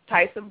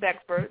Tyson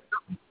Beckford.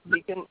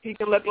 He can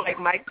look like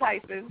Mike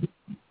Tyson.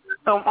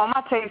 So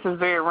my taste is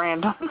very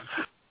random.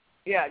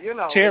 Yeah, you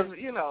know,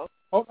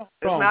 hold it's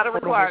not a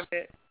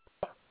requirement.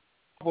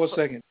 For a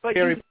second, but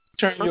Terry,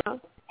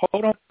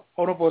 hold on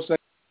for a second.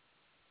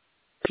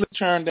 Please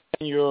turn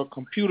down your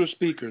computer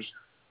speakers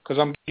because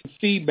I'm getting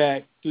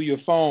feedback through your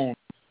phone,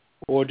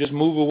 or just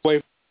move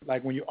away.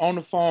 Like when you're on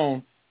the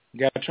phone,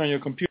 you got to turn your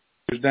computers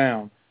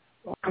down.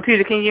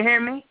 Computer, can you hear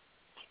me?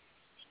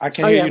 I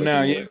can hear you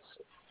now. Yes.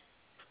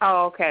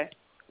 Oh, okay.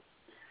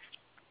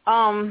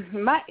 I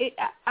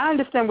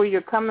understand where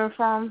you're coming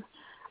from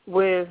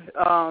with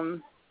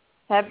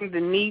having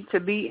the need to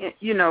be,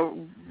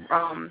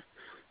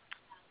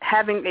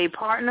 having a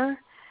partner,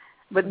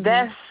 but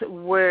that's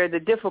where the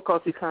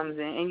difficulty comes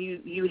in. And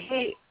you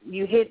hit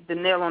the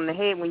nail on the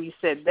head when you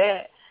said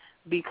that,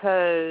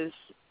 because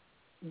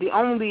the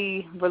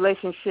only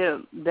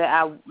relationship that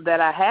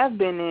I have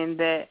been in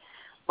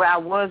where I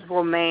was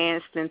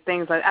romanced and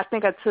things like, I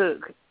think I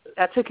took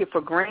it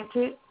for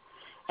granted.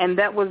 And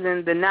that was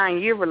in the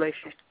 9-year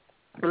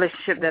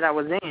relationship that I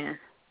was in,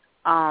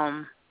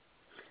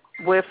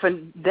 where for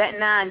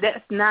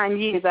that's 9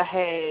 years I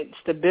had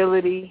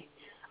stability.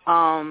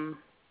 I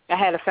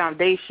had a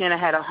foundation. I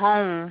had a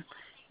home,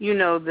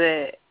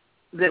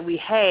 that we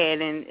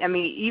had. And, I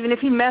mean, even if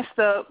he messed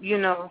up, he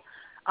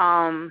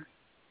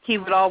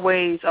would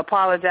always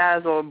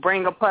apologize or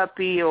bring a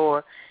puppy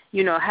or,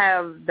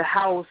 have the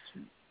house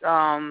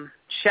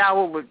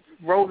shower with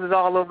roses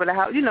all over the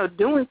house,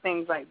 doing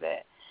things like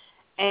that.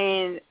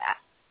 And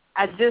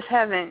I just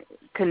haven't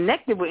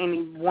connected with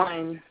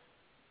anyone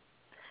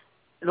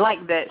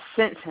like that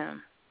since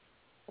him.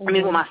 I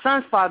mean, with my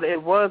son's father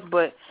it was,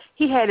 but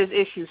he had his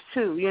issues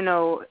too,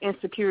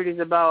 insecurities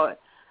about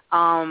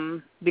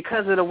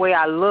because of the way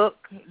I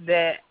look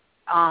that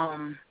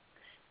I'm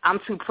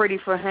too pretty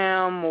for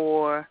him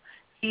or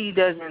he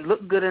doesn't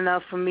look good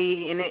enough for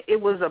me. And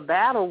it was a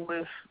battle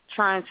with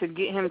trying to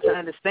get him to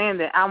understand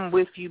that I'm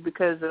with you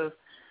because of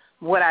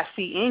what I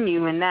see in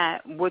you and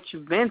not what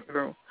you've been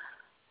through.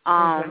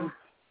 And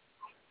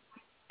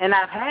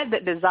I've had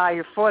that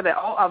desire for that.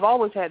 I've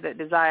always had that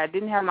desire. I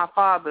didn't have my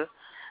father,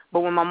 but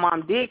when my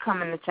mom did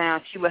come into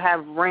town, she would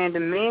have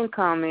random men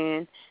come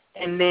in,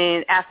 and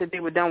then after they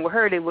were done with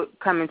her, they would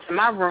come into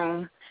my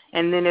room,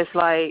 and then it's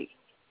like,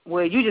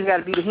 well, you just got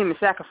to be the human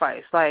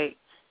sacrifice. Like,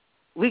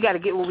 we got to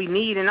get what we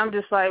need, and I'm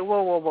just like,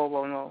 whoa,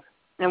 no.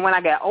 And when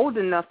I got old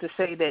enough to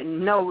say that,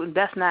 no,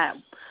 that's not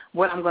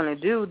what I'm going to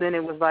do, then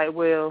it was like,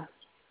 well,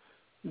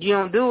 you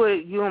don't do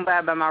it, you don't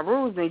abide by my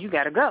rules, then you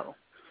got to go.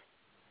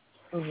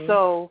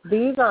 So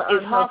these are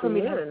it's hard for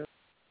me men.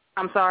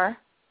 I'm sorry?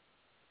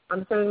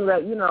 I'm saying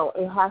that,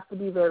 it has to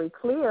be very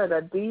clear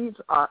that these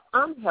are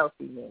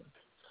unhealthy men.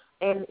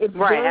 And it's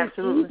very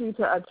easy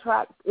to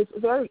attract, it's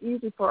very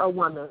easy for a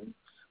woman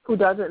who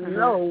doesn't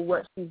know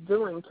what she's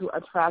doing to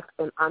attract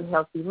an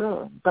unhealthy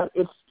man. But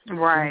it's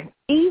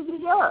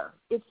easier.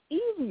 It's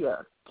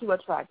easier to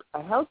attract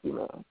a healthy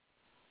man.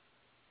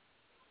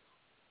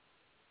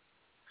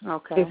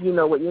 Okay. If you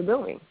know what you're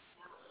doing.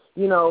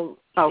 You know,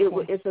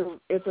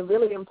 it's a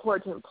really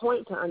important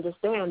point to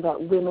understand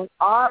that women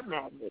are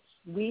magnets.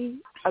 We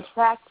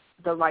attract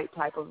the right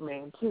type of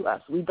man to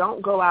us. We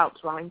don't go out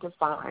trying to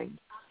find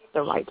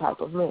the right type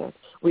of man.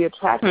 We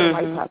attract the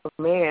right type of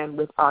man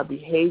with our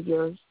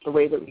behaviors, the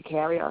way that we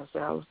carry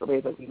ourselves, the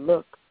way that we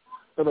look,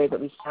 the way that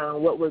we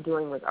sound, what we're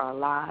doing with our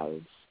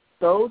lives.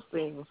 Those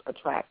things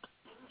attract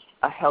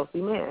a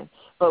healthy man.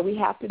 But we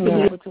have to be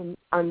able to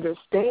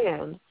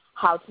understand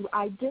how to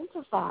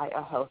identify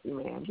a healthy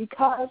man,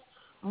 because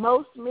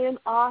most men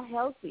are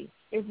healthy.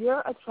 If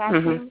you're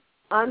attracting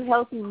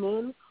unhealthy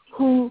men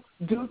who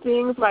do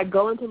things like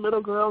go into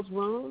little girls'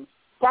 rooms,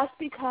 that's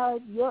because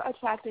you're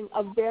attracting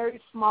a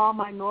very small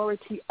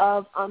minority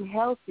of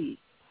unhealthy.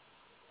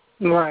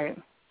 Right.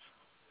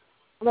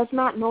 That's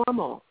not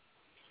normal.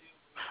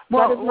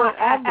 Well,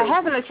 I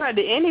haven't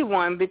attracted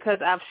anyone because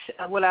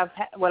what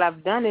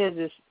I've done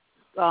is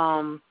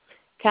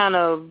kind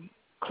of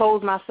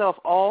close myself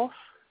off,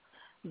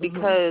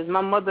 because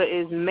my mother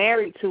is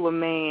married to a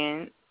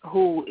man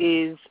who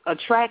is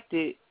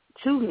attracted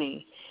to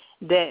me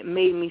that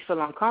made me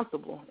feel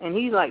uncomfortable. And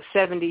he's like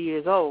 70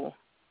 years old.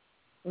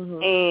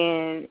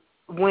 And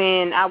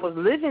when I was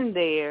living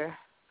there,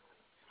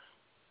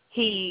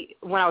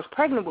 when I was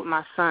pregnant with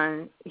my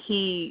son,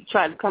 he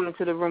tried to come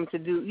into the room to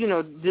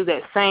do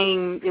that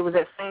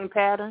same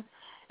pattern.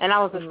 And I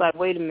was just like,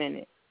 wait a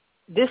minute,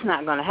 this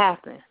not going to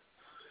happen.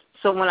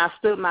 So when I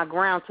stood my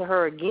ground to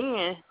her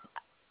again,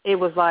 it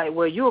was like,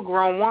 well, you're a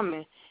grown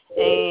woman.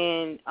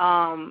 And,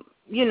 and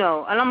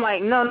I'm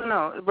like,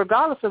 no.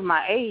 Regardless of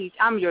my age,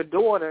 I'm your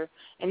daughter,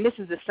 and this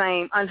is the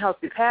same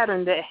unhealthy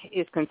pattern that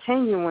is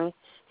continuing.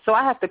 So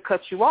I have to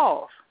cut you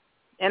off,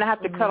 and I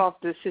have to cut off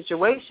this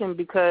situation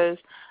because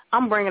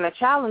I'm bringing a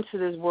child into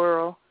this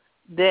world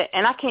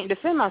and I can't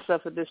defend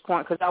myself at this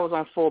point because I was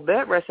on full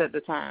bed rest at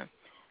the time.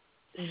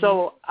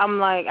 So I'm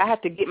like, I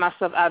have to get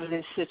myself out of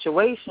this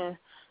situation.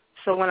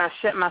 So when I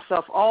shut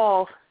myself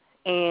off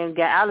and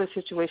got out of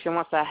the situation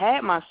once I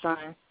had my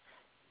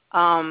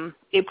son,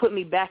 it put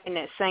me back in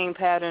that same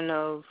pattern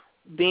of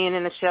being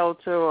in a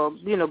shelter or,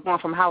 going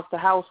from house to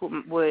house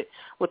with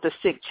a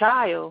sick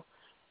child.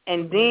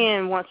 And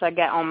then once I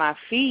got on my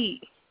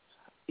feet,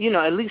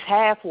 at least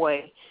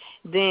halfway,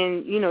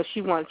 then,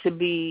 she wanted to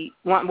be,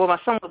 well, my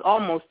son was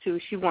almost 2,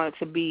 she wanted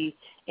to be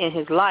in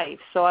his life.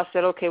 So I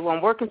said, okay, well,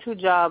 I'm working 2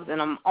 jobs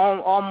and I'm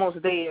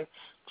almost there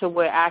to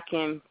where I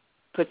can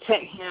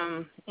protect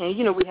him.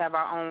 And, we have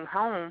our own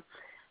home.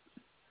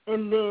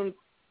 And then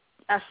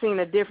I seen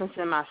a difference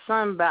in my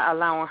son by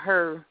allowing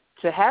her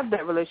to have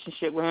that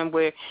relationship with him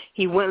where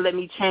he wouldn't let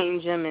me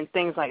change him and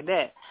things like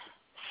that.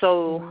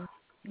 So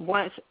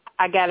once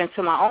I got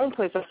into my own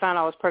place, I found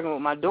I was pregnant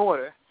with my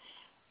daughter.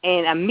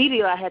 And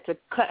immediately I had to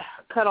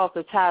cut off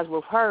the ties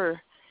with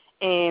her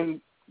and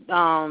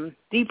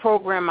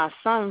deprogram my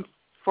son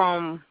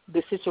from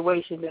the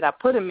situation that I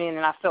put him in.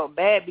 And I felt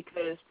bad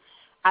because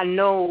I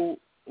know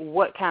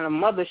what kind of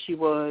mother she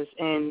was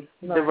and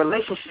the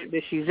relationship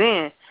that she's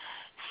in.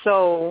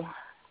 So,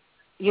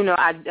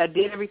 I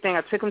did everything.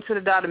 I took him to the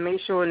doctor,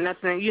 made sure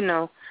nothing,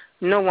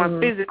 no one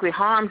physically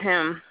harmed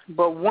him.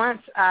 But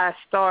once I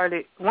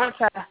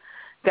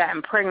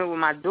got pregnant with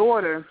my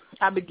daughter,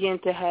 I began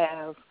to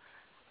have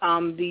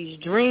these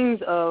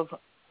dreams of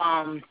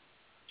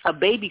a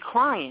baby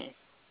crying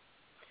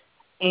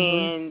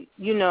and,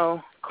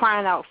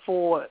 crying out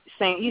for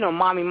saying,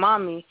 mommy,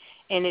 mommy,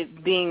 and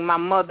it being my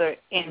mother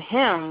and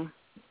him.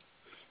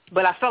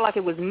 But I felt like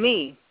it was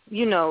me,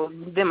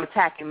 them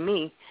attacking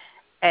me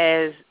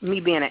as me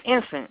being an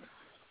infant.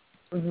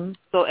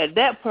 So at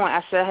that point,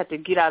 I said I had to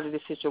get out of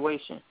this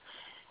situation.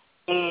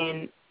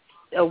 And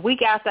a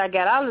week after I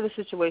got out of the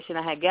situation,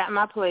 I had gotten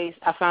my place,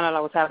 I found out I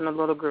was having a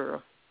little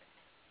girl.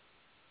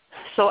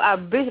 So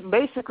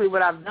basically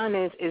what I've done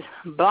is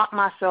block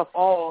myself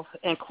off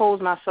and close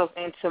myself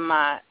into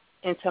my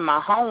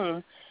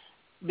home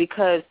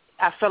because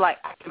I feel like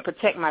I can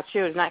protect my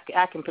children.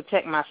 I can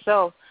protect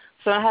myself.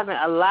 So I haven't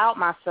allowed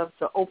myself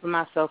to open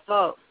myself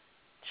up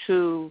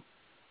to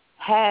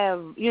have,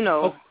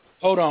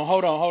 Hold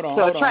on.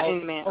 To attract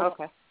any man.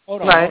 Okay.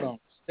 Hold on.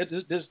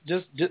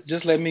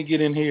 Just let me get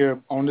in here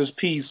on this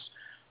piece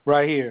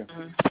right here.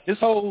 This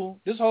whole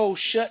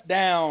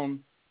shutdown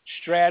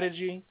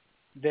strategy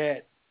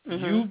that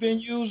you've been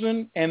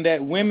using and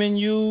that women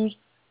use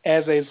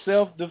as a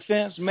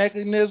self-defense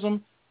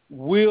mechanism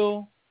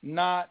will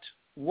not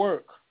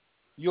work.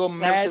 Your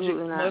magic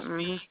must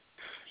be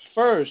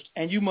first,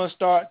 and you must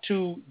start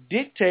to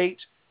dictate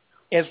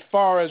as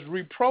far as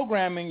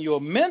reprogramming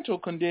your mental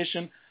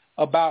condition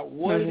about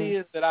what it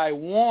is that I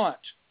want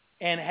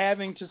and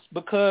having to,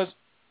 because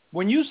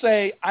when you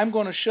say I'm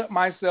going to shut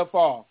myself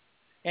off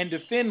and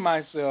defend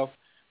myself,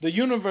 the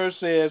universe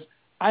says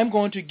I'm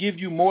going to give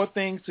you more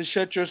things to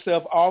shut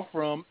yourself off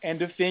from and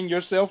defend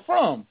yourself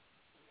from.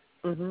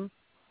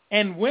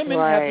 And women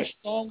have the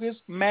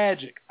strongest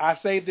magic. I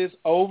say this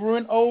over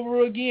and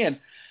over again.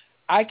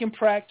 I can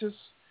practice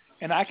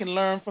and I can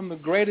learn from the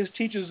greatest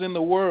teachers in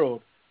the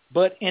world,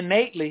 but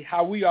innately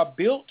how we are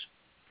built,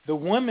 the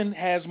woman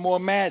has more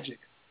magic.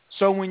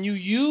 So when you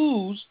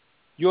use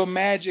your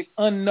magic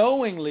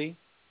unknowingly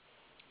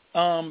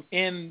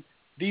in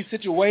these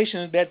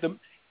situations that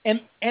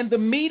the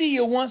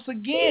media, once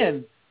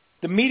again,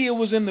 the media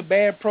was in the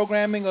bad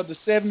programming of the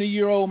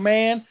 70-year-old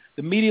man.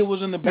 The media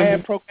was in the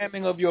bad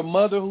programming of your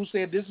mother who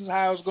said this is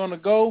how it's going to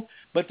go.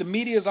 But the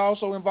media is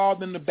also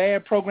involved in the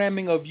bad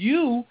programming of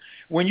you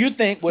when you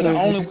think, well, the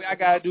only way I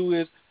got to do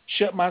is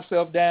shut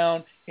myself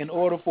down in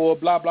order for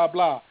blah, blah,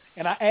 blah.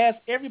 And I ask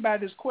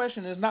everybody this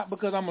question. It's not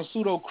because I'm a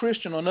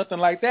pseudo-Christian or nothing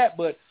like that,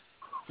 but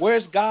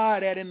where's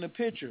God at in the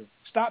picture?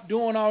 Stop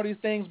doing all these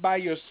things by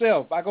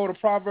yourself. I go to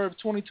Proverbs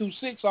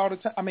 22:6 all the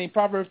time. I mean,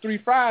 Proverbs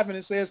 3:5, and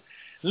it says,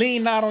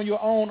 lean not on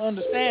your own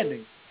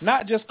understanding.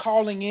 Not just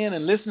calling in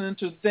and listening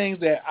to things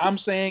that I'm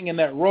saying and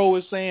that Ro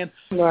is saying.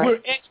 Right. We're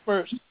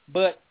experts,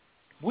 but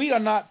we are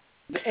not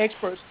the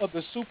experts of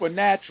the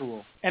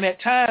supernatural. And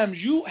at times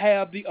you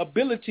have the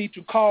ability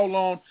to call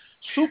on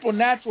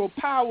supernatural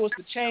powers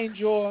to change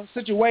your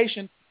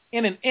situation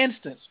in an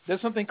instance.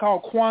 There's something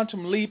called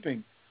quantum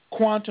leaping,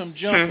 quantum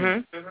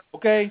jumping.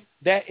 Okay?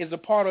 That is a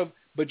part of,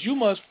 but you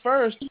must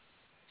first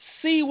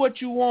see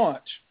what you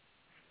want.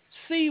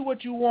 See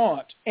what you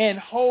want and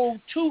hold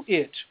to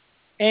it.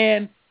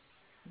 And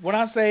when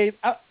I say,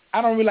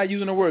 I don't really like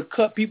using the word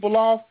cut people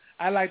off.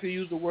 I like to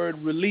use the word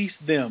release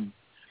them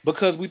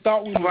because we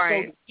thought we were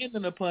so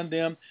dependent upon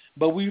them,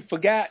 but we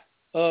forgot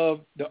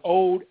of the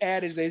old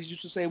adage they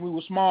used to say when we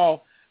were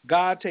small,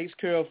 God takes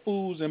care of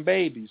fools and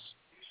babies.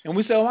 And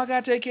we say, oh, I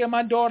got to take care of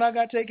my daughter. I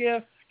got to take care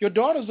of your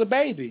daughter's a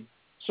baby.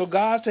 So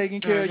God's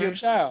taking care of your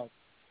child.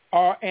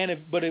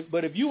 But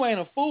if you ain't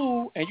a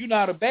fool and you're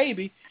not a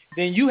baby,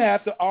 then you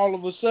have to all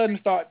of a sudden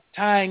start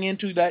tying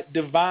into that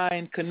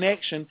divine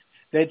connection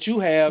that you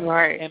have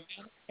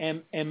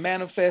and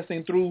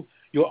manifesting through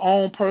your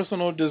own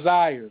personal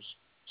desires.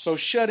 So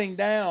shutting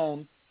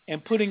down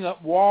and putting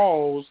up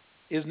walls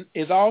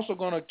is also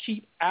going to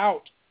keep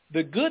out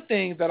the good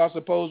things that are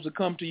supposed to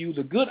come to you,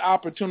 the good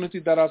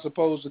opportunities that are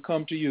supposed to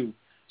come to you.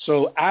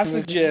 So I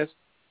suggest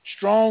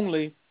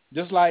strongly,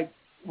 just like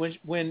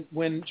when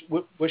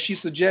what she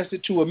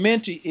suggested to a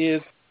mentee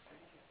is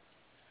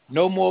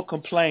no more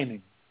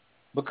complaining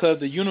because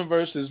the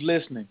universe is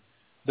listening.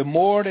 The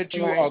more that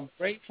you are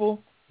grateful,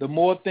 the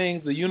more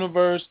things the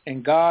universe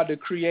and God, the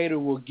Creator,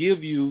 will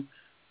give you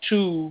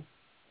to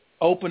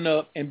open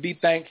up and be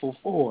thankful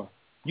for.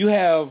 You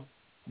have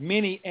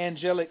many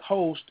angelic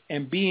hosts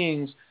and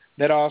beings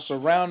that are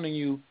surrounding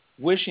you,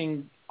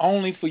 wishing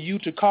only for you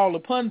to call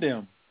upon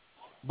them.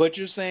 But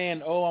you're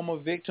saying, oh, I'm a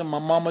victim. My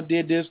mama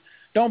did this.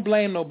 Don't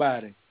blame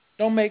nobody.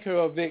 Don't make her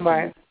a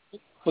victim.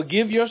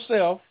 Forgive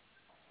yourself,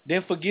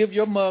 then forgive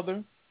your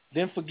mother,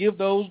 then forgive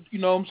those, you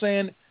know what I'm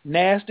saying,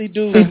 nasty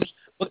dudes,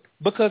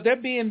 because they're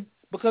being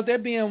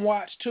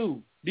watched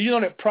too. Do you know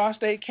that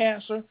prostate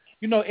cancer,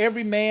 you know,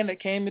 every man that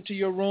came into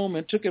your room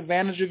and took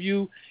advantage of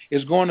you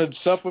is going to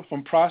suffer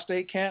from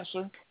prostate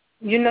cancer?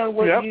 You know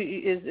what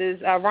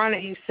is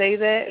ironic you say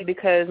that,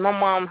 because my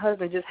mom's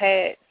husband just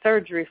had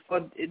surgery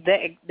for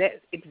that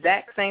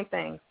exact same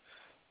thing.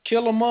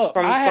 Kill him up.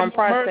 From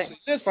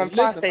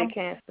prostate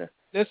cancer.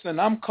 Listen,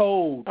 I'm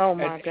cold. Oh,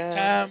 my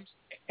God.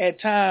 At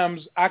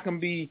times, I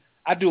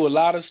do a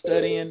lot of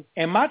studying,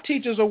 and my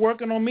teachers are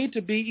working on me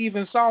to be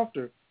even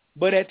softer.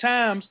 But at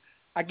times,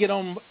 I get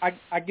on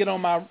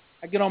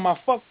my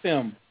fuck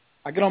them.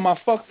 I get on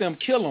my fuck them,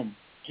 kill them.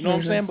 You know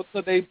what I'm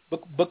saying?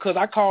 Because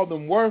I call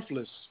them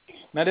worthless.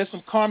 Now, there's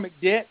some karmic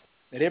debt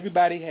that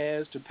everybody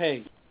has to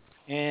pay.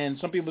 And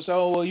some people say,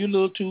 oh, well, you're a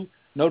little too.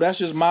 No, that's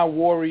just my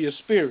warrior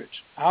spirit.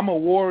 I'm a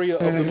warrior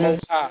of the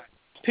Most High,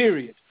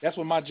 period. That's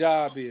what my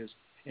job is.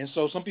 And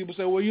so some people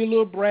say, well, you're a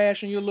little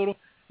brash and you're a little.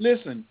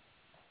 Listen,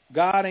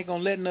 God ain't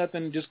going to let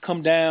nothing just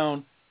come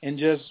down and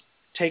just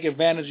take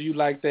advantage of you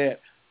like that.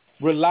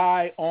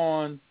 Rely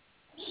on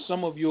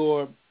some of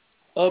your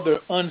other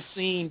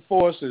unseen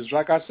forces.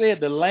 Like I said,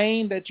 the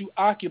lane that you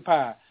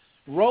occupy.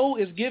 Ro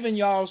is giving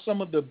y'all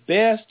some of the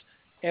best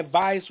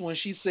advice when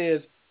she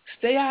says,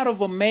 stay out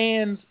of a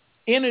man's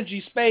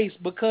energy space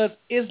because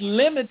it's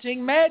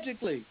limiting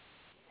magically.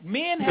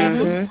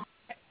 Men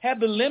have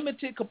the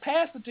limited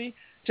capacity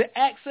to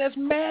access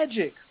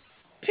magic,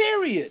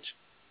 period.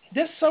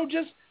 Just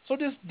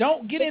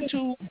don't get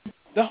into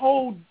the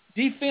whole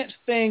defense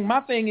thing.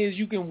 My thing is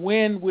you can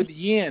win with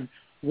yin.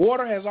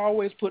 Water has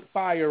always put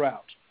fire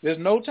out. There's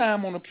no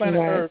time on the planet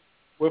Earth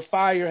where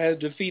fire has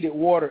defeated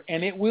water,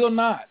 and it will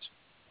not.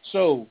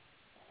 So,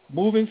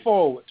 moving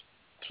forward,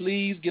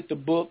 please get the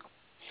book.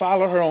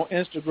 Follow her on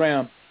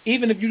Instagram.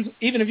 Even if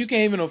you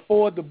can't even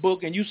afford the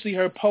book and you see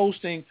her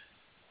posting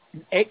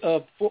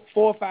 4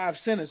 or 5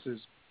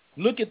 sentences,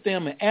 look at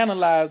them and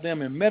analyze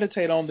them and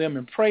meditate on them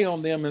and pray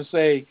on them and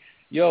say,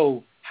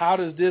 yo, how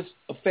does this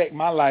affect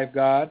my life,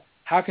 God?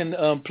 How can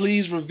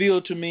please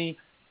reveal to me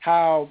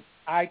how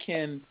I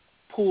can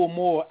pull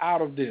more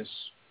out of this?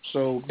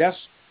 So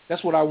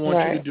that's what I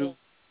want you to do.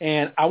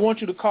 And I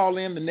want you to call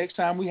in the next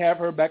time we have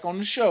her back on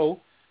the show,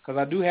 because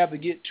I do have to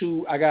get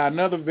to, I got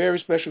another very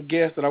special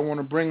guest that I want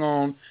to bring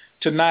on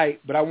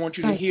tonight, but I want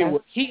you to hear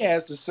what he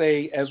has to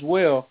say as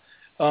well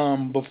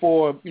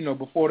before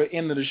the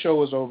end of the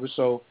show is over.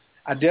 So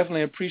I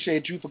definitely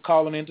appreciate you for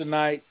calling in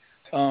tonight.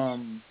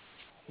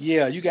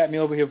 Yeah, you got me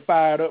over here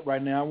fired up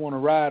right now. I want to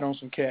ride on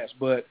some cats,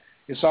 but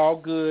it's all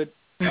good.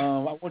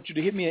 I want you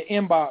to hit me an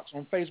inbox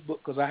on Facebook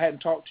because I hadn't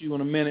talked to you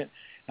in a minute.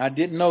 I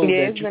didn't know that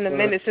it's been a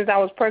minute since I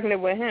was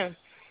pregnant with him.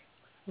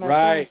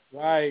 Right.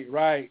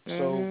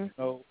 Mm-hmm.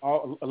 So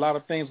a lot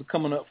of things are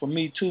coming up for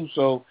me, too.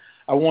 So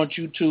I want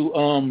you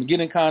to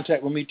get in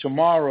contact with me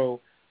tomorrow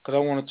because I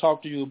want to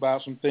talk to you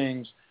about some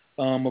things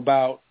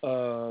about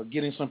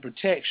getting some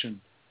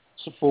protection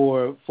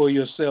for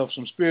yourself,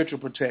 some spiritual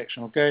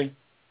protection, okay?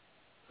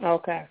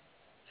 Okay.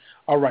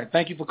 All right.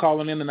 Thank you for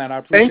calling in tonight. I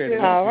appreciate it.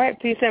 All right.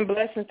 Peace and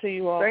blessings to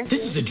you all.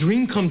 This is a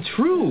dream come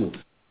true.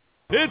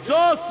 It's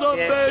awesome,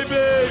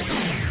 baby.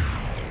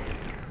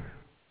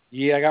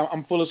 Yeah,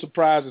 I'm full of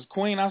surprises.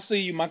 Queen, I see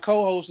you. My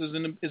co-host is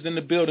in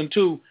the building,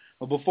 too.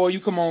 But before you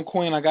come on,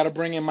 Queen, I got to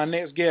bring in my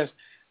next guest.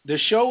 The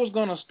show is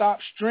going to stop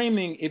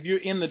streaming if you're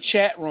in the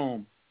chat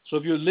room. So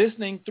if you're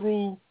listening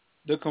through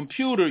the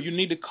computer, you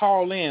need to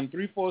call in,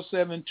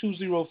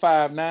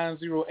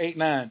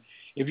 347-205-9089.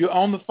 If you're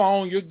on the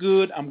phone, you're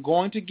good. I'm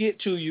going to get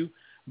to you.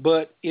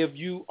 But if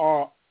you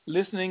are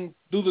listening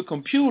through the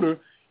computer,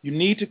 you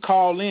need to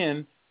call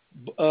in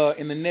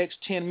the next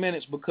 10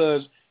 minutes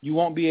because you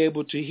won't be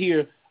able to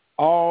hear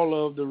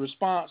all of the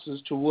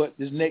responses to what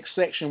this next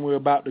section we're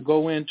about to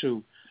go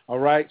into. All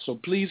right? So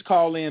please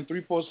call in,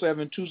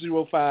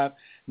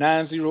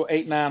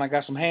 347-205-9089. I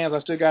got some hands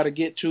I still got to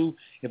get to.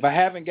 If I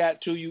haven't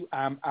got to you,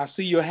 I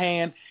see your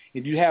hand.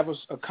 If you have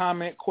a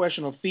comment,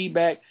 question, or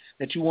feedback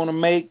that you want to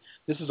make,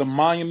 this is a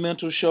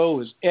monumental show.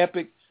 It's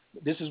epic.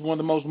 This is one of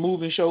the most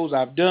moving shows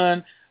I've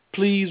done.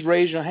 Please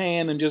raise your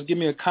hand and just give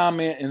me a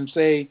comment and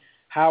say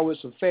how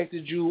it's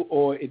affected you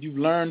or if you've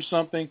learned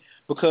something,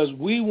 because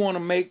we want to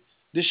make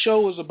this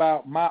show is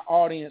about my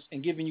audience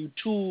and giving you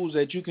tools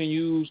that you can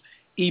use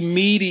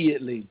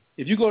immediately.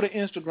 If you go to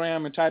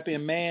Instagram and type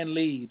in Man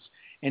Leads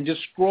and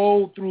just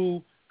scroll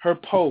through her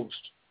post,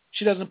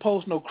 she doesn't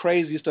post no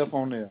crazy stuff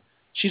on there.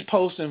 She's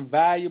posting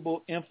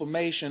valuable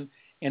information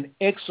and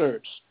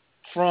excerpts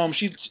from,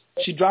 she's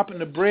dropping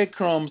the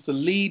breadcrumbs to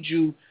lead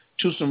you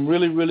to some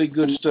really, really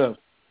good stuff.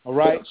 All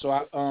right?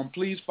 So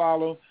please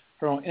follow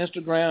her on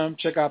Instagram.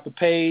 Check out the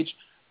page,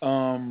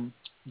 the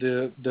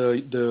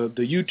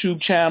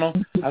YouTube channel.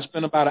 I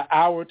spent about an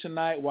hour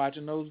tonight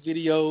watching those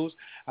videos.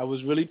 I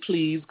was really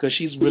pleased because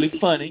she's really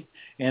funny,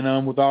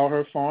 and with all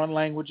her foreign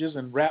languages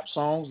and rap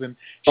songs, and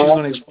she's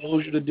going to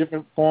expose you to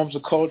different forms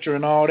of culture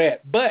and all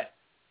that. But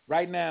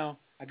right now,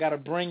 I got to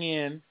bring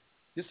in,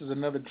 this is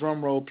another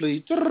drum roll,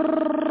 please.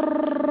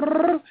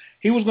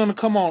 He was going to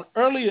come on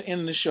earlier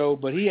in the show,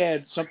 but he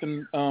had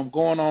something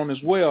going on as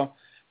well.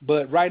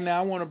 But right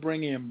now I want to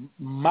bring in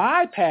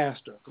my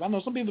pastor, because I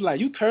know some people are like,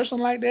 you cursing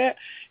like that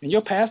and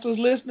your pastor's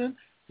listening?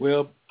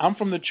 Well, I'm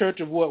from the Church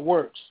of What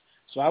Works.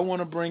 So I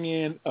want to bring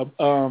in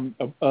one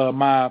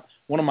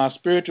of my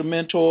spiritual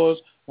mentors,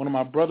 one of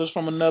my brothers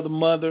from another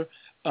mother.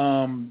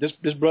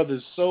 This brother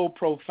is so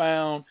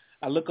profound.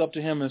 I look up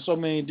to him in so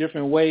many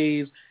different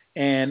ways.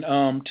 And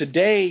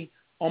today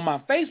on my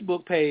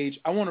Facebook page,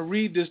 I want to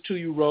read this to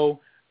you, Ro,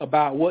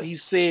 about what he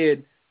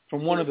said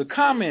from one of the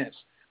comments,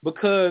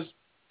 because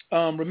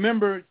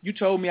remember you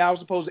told me I was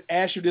supposed to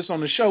ask you this on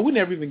the show. We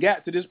never even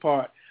got to this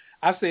part.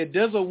 I said,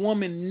 does a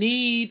woman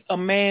need a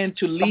man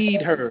to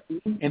lead her?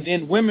 And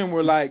then women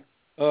were like,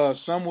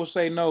 some will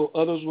say no,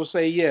 others will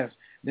say yes.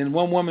 Then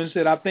one woman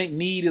said, I think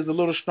need is a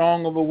little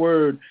strong of a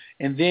word.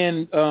 And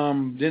then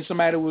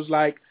somebody was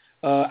like,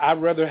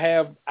 I'd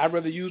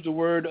rather use the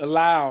word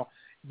allow.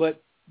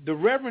 But the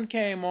Reverend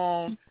came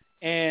on,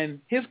 and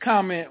his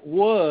comment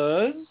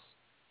was,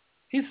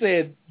 he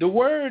said, the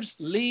words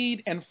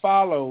lead and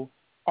follow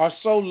are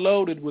so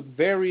loaded with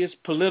various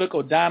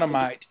political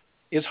dynamite,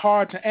 it's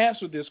hard to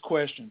answer this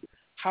question.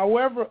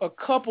 However, a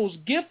couple's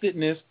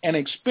giftedness and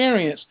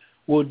experience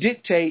will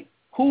dictate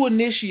who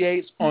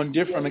initiates on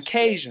different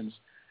occasions.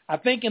 I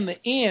think in the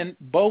end,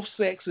 both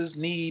sexes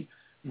need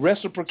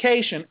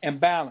reciprocation and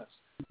balance.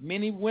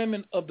 Many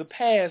women of the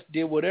past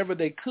did whatever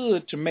they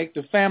could to make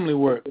the family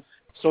work,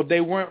 so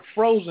they weren't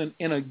frozen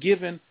in a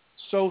given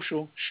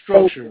social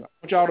structure. I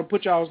want y'all to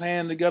put y'all's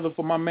hand together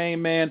for my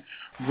main man,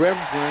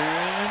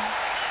 Reverend.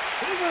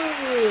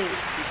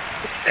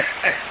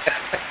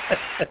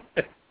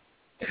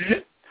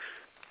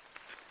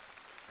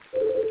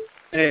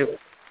 Hey,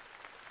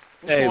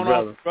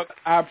 brother.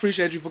 I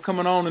appreciate you for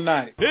coming on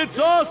tonight. It's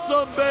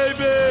awesome,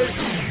 baby.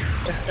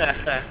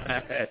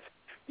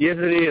 Yes,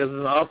 it is. It's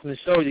an awesome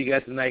show you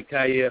got tonight,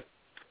 Kaya.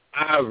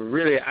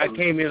 I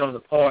came in on the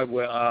part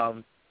where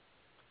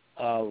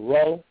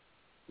Ro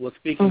was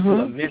speaking to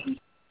a mentor,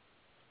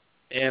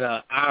 and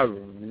I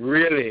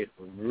really,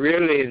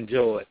 really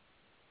enjoyed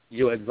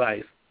your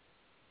advice.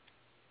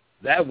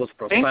 That was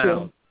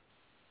profound.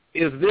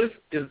 Is this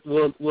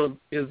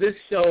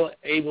show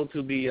able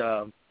to be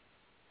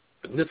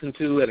listened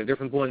to at a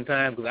different point in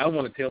time? Because I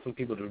want to tell some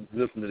people to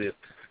listen to this,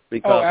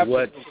 because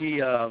what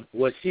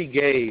she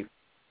gave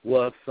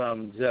was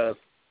some just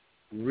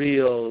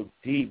real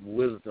deep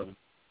wisdom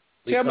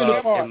Tell me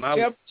the part.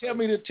 Tell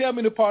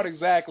me the part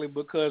exactly,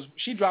 because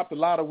she dropped a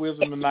lot of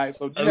wisdom tonight.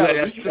 So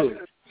you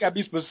gotta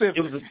be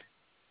specific.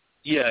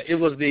 It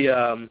was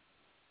the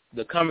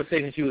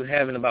conversation she was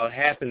having about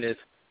happiness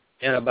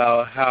and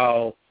about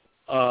how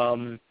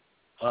I'm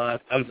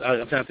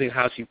trying to think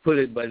how she put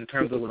it, but in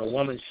terms of when a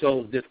woman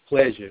shows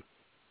displeasure,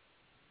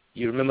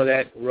 you remember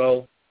that,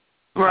 Ro?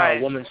 Right. How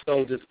a woman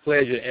shows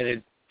displeasure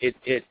and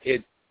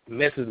it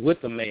messes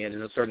with the man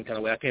in a certain kind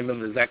of way. I can't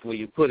remember exactly where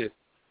you put it,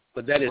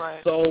 but that is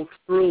so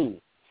true.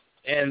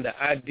 And the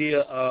idea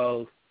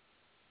of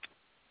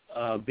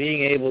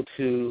being able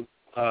to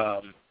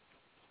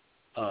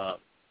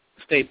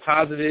stay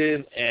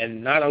positive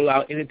and not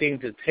allow anything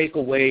to take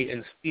away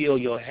and steal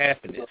your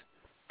happiness,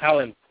 how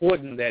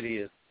important that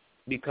is.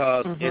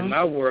 Because in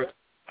my work,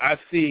 I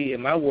see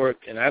in my work,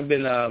 and I've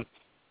been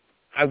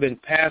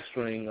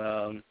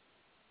pastoring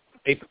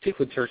a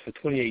particular church for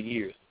 28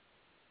 years,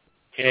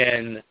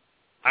 and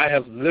I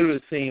have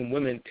literally seen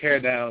women tear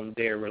down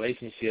their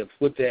relationships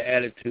with their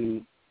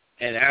attitude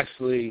and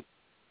actually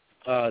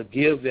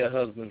give their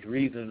husbands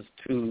reasons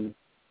to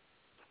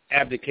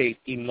abdicate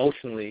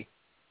emotionally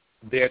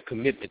their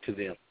commitment to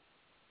them.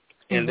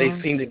 And they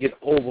seem to get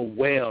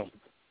overwhelmed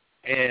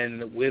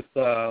and with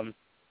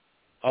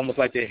almost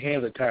like their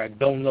hands are tired,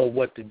 don't know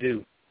what to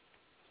do.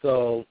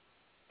 So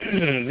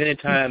many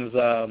times,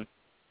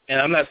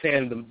 and I'm not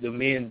saying the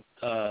men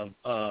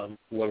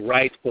were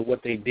right for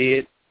what they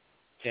did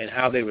and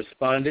how they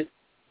responded,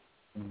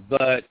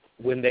 but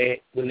when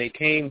they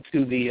came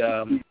to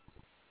the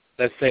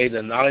let's say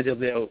the knowledge of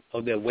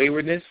their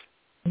waywardness,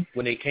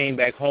 when they came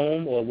back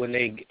home or when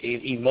they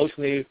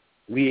emotionally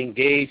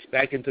re-engaged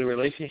back into the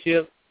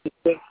relationship,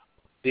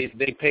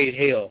 they paid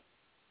hell.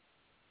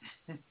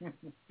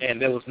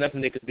 And there was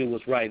nothing they could do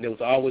was right. There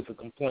was always a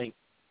complaint.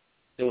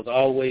 There was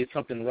always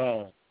something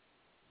wrong.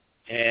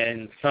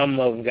 And some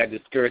of them got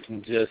discouraged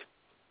and just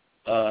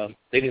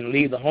they didn't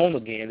leave the home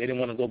again. They didn't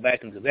want to go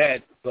back into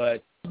that,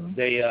 but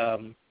they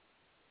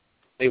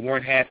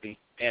weren't happy.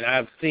 And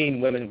I've seen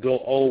women grow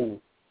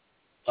old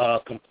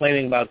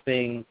complaining about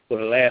things for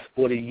the last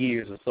 40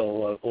 years or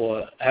so,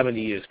 or how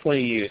many years,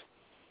 20 years,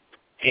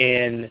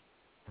 and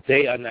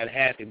they are not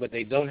happy, but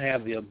they don't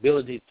have the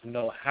ability to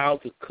know how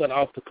to cut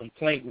off the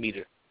complaint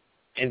meter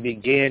and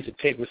begin to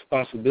take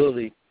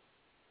responsibility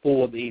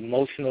for the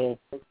emotional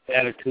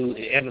attitude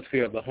and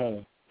atmosphere of the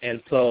home.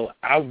 And so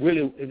I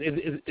really,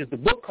 is the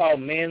book called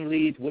Man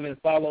Leads, Women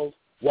Follows,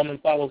 Woman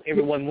Follows,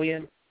 Everyone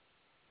Wins?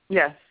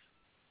 Yes.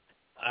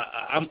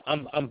 I'm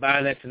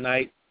buying that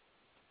tonight.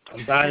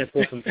 I'm buying it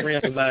for some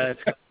friends of mine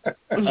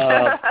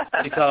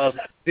because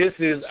this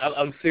is,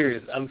 I'm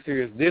serious.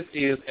 This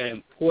is an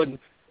important,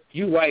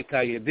 you're right,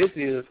 Kaya, this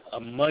is a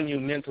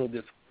monumental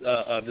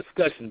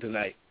discussion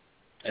tonight.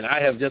 And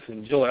I have just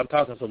enjoyed, I'm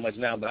talking so much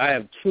now, but I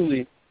have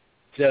truly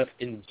just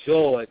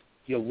enjoyed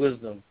your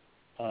wisdom,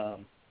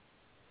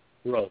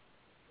 Ro.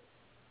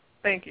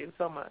 Thank you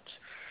so much.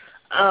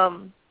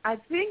 I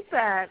think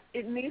that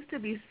it needs to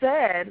be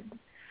said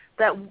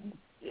that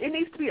it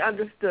needs to be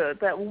understood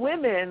that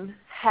women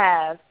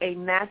have a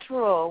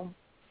natural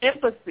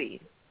empathy.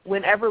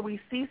 Whenever we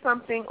see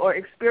something or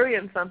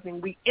experience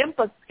something, we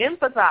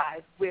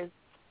empathize with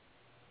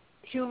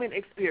human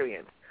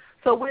experience.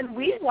 So when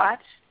we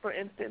watch, for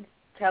instance,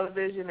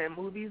 television and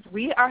movies,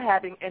 we are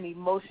having an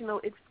emotional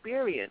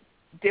experience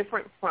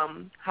different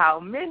from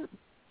how men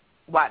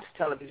watch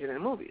television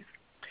and movies.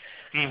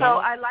 So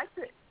I like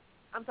to,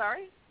 I'm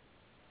sorry?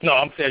 No,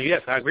 I'm saying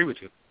yes, I agree with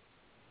you.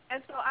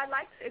 And so I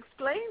like to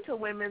explain to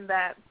women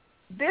that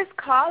this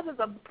causes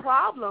a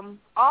problem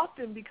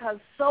often because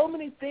so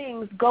many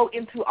things go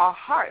into our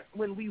heart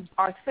when we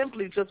are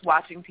simply just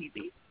watching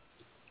TV.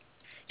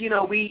 You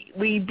know,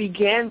 we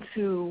begin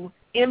to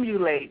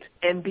emulate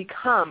and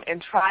become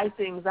and try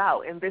things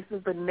out, and this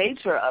is the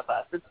nature of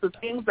us. It's the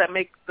things that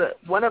make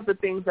one of the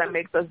things that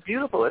makes us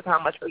beautiful is how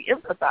much we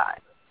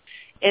empathize.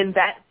 And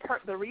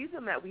the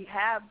reason that we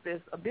have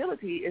this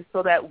ability is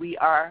so that we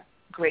are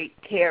great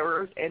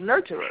carers and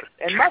nurturers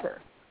and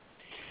mothers.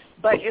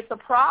 But it's a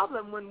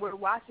problem when we're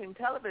watching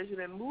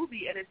television and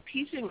movie and it's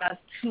teaching us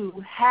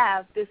to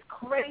have this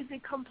crazy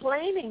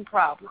complaining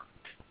problem.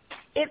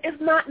 It is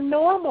not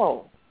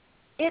normal.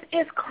 It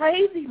is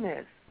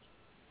craziness.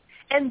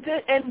 And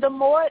the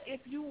more,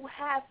 if you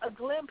have a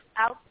glimpse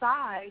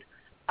outside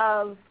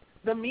of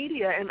the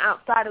media and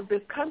outside of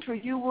this country,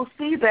 you will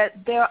see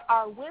that there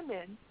are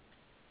women,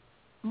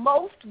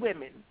 most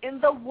women in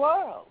the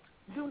world,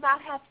 do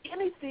not have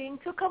anything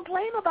to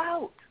complain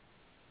about.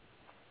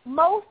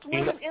 Most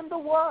women in the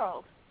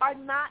world are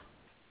not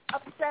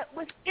upset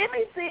with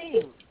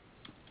anything.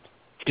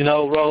 You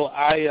know, Ro,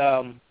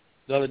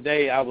 the other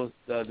day I was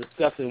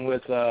discussing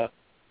with, well,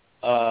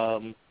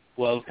 it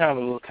was kind of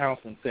a little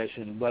counseling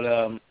session,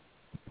 but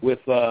with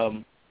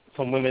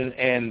some women,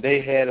 and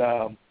they had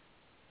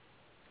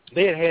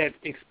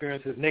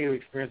experiences, negative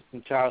experiences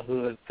in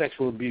childhood,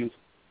 sexual abuse,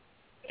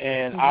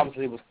 and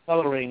obviously it was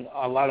coloring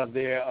a lot of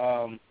their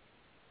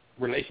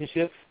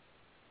relationships.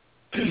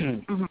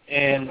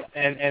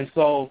 and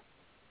so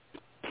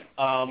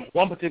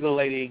one particular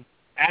lady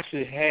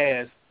actually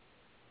has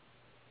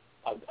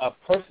a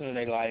person in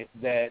their life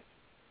that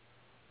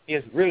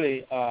is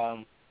really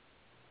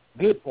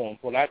good for them,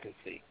 from what I can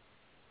see.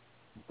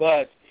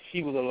 But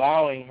she was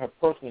allowing her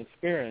personal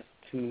experience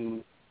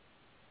to,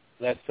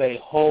 let's say,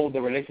 hold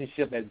the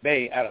relationship at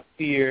bay out of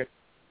fear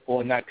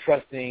or not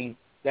trusting,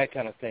 that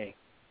kind of thing.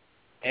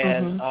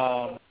 And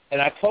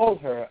and I told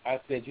her,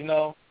 I said,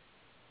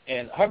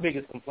 and her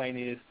biggest complaint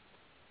is,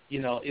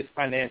 it's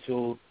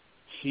financial.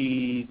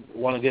 She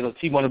want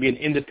to be an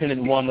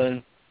independent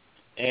woman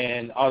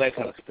and all that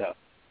kind of stuff.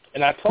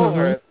 And I told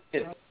her,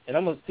 and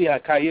I'm going to see how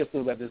Kaya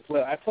feels about this as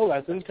well. I told her,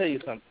 let me tell you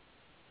something.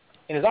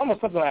 And it's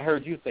almost something I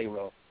heard you say,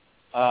 Ro,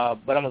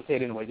 but I'm going to say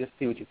it anyway, just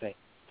see what you think.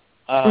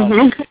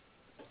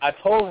 I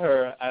told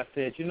her, I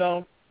said,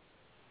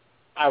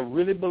 I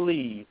really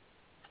believe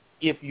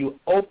if you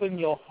open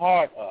your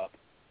heart up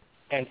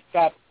and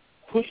stop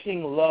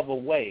pushing love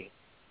away,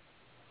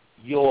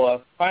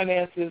 your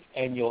finances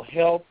and your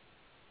health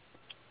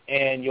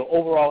and your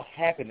overall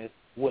happiness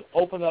would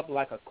open up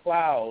like a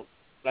cloud,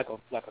 like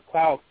a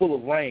cloud full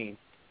of rain,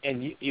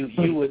 and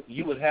you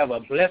would have a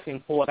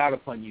blessing poured out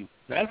upon you.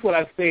 Now, that's what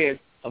I said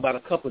about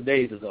a couple of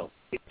days ago.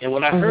 And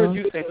when I heard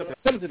you say something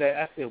similar to that,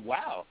 I said,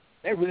 wow,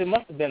 that really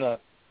must have been a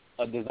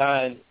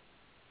design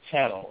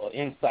channel or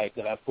insight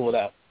that I pulled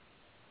out.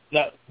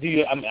 Now,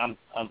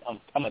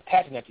 I'm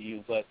attaching that to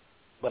you,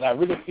 but I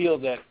really feel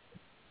that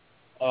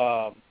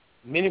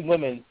many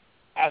women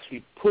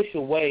actually push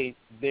away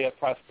their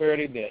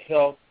prosperity, their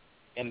health,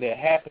 and their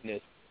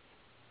happiness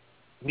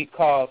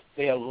because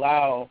they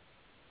allow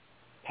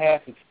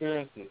past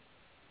experiences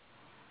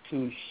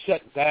to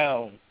shut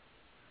down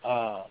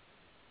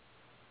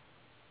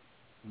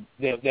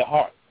their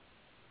heart.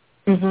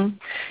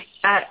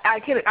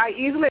 I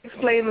easily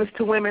explain this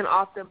to women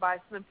often by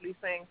simply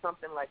saying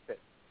something like this.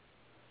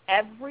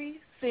 Every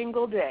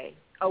single day,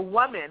 a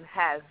woman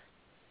has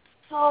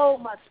so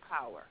much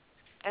power,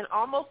 and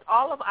almost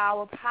all of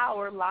our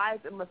power lies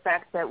in the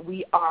fact that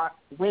we are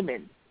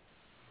women.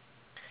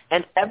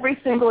 And every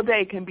single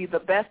day can be the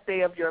best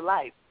day of your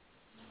life.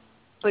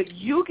 But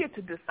you get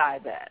to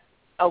decide that.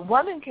 A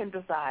woman can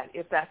decide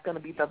if that's going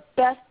to be the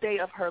best day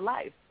of her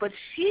life. But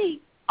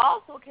she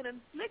also can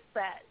inflict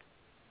that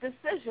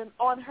decision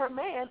on her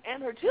man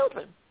and her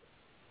children.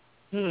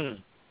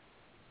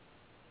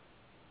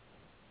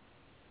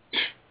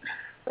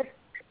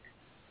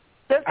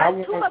 There's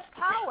too much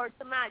power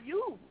to not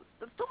use.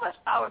 There's too much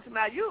power to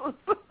not use.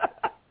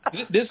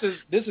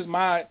 This is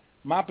my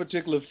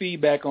particular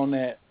feedback on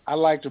that. I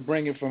like to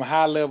bring it from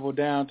high level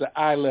down to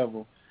eye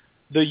level.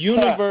 The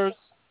universe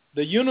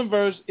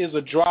is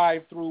a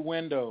drive-through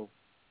window.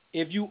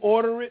 If you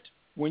order it,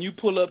 when you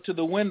pull up to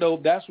the window,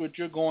 that's what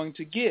you're going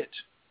to get.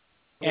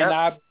 Yep. And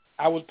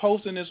I was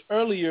posting this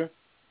earlier.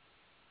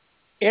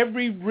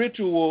 Every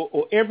ritual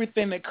or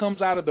everything that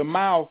comes out of the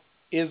mouth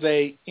is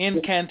a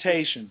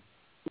incantation.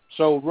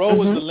 So Ro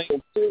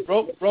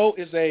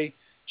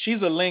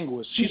she's a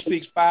linguist. She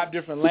speaks 5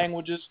 different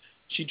languages.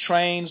 She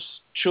trains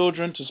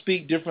children to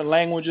speak different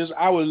languages.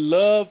 I would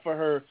love for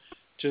her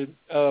to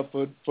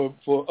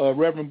for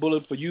Reverend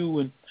Bullitt, for you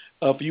and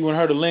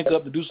her to link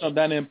up to do something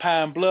down there in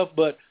Pine Bluff.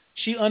 But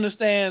she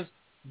understands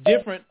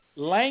different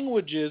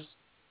languages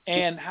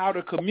and how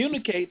to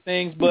communicate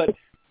things. But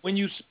when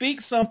you speak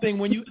something,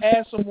 when you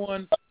ask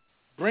someone,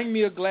 bring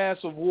me a glass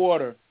of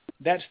water,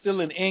 that's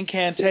still an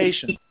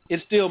incantation.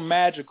 It's still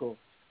magical.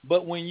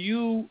 But when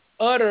you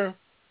utter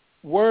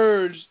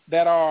words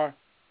that are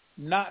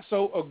not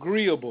so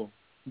agreeable,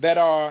 that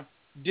are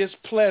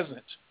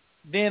displeasant,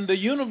 then the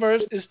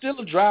universe is still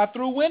a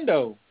drive-through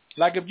window.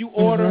 Like if you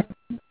order,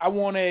 I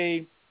want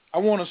a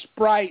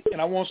Sprite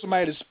and I want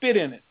somebody to spit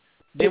in it.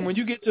 Then when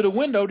you get to the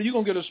window, you're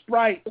going to get a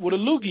Sprite with a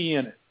loogie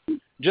in it.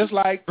 Just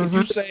like if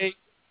you say,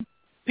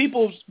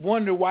 people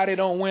wonder why they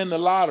don't win the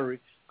lottery,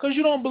 because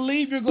you don't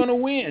believe you're going to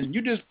win.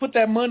 You just put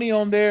that money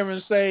on there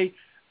and say,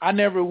 I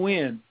never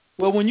win.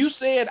 Well, when you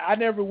said I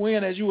never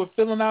win as you were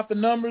filling out the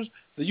numbers,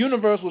 the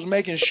universe was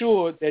making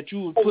sure that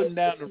you were putting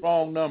down the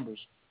wrong numbers.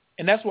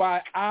 And that's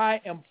why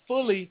I am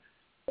fully,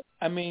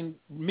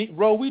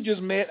 Ro, we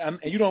just met, and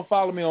you don't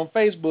follow me on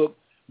Facebook,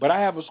 but I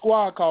have a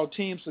squad called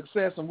Team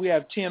Success, and we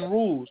have 10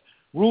 rules.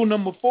 Rule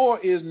number 4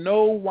 is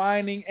no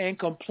whining and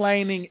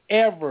complaining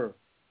ever.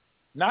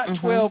 Not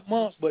 12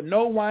 months, but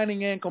no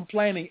whining and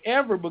complaining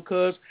ever,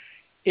 because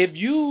if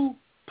you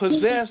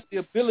possess the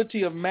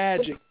ability of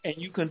magic and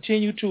you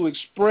continue to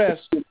express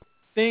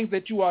things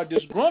that you are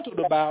disgruntled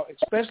about,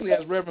 especially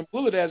as Reverend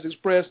Bullitt has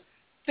expressed,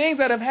 things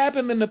that have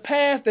happened in the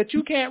past that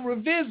you can't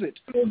revisit.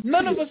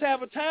 None of us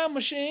have a time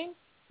machine,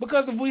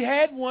 because if we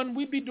had one,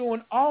 we'd be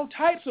doing all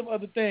types of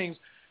other things.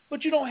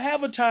 But you don't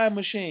have a time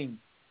machine.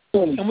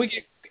 And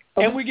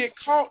we get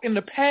caught in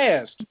the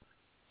past.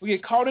 We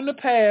get caught in the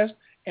past,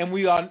 and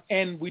we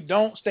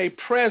don't stay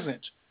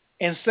present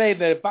and say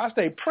that if I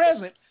stay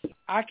present,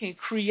 I can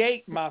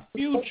create my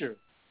future.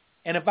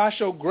 And if I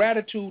show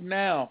gratitude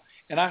now,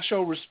 and I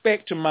show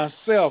respect to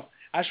myself,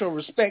 I show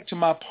respect to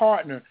my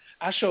partner,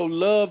 I show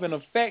love and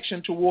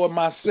affection toward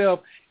myself,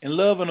 and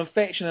love and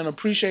affection and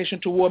appreciation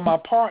toward my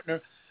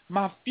partner,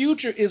 my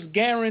future is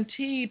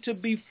guaranteed to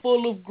be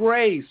full of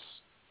grace,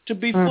 to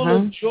be full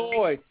of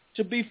joy,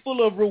 to be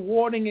full of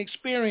rewarding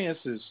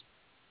experiences.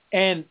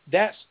 And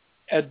that's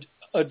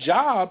a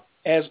job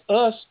as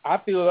us, I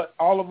feel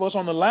all of us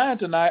on the line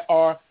tonight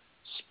are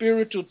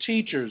spiritual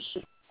teachers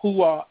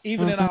who are,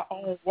 even in our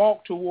own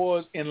walk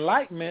towards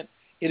enlightenment,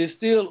 it is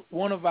still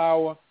one of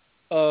our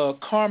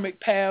karmic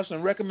paths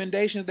and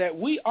recommendations that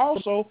we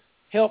also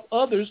help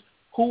others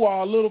who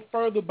are a little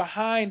further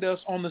behind us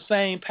on the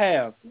same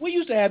path. We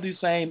used to have these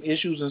same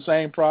issues and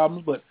same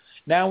problems, but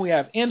now we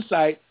have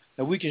insight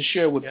that we can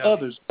share with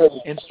others.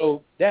 And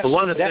so that's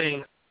one of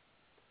the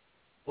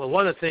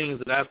things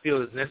that I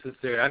feel is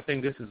necessary, I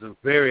think this is a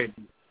very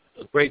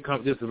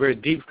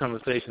deep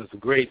conversation. It's a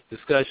great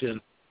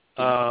discussion.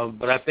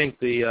 But I think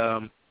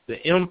the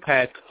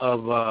impact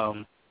of,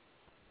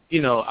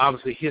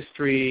 obviously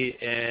history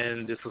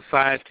and the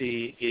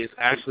society is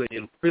actually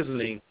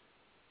imprisoning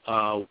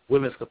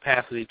women's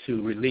capacity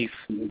to release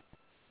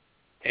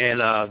and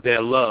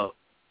their love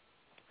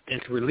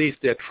and to release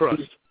their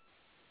trust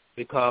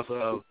because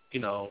of,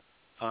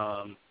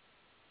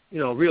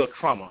 real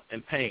trauma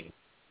and pain.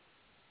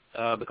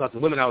 Because the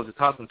women I was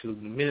talking to,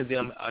 many of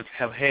them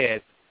have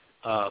had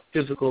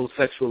physical,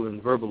 sexual,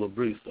 and verbal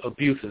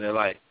abuse in their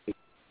life.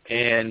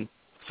 And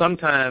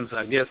sometimes,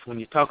 I guess, when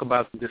you talk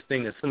about this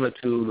thing that's similar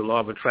to the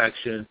law of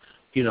attraction,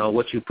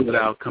 what you put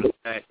out comes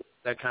back,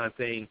 that kind of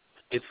thing,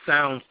 it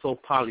sounds so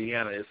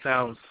Pollyanna. It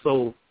sounds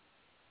so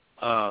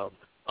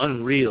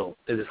unreal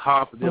that it's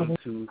hard for them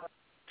to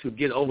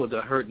get over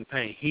the hurt and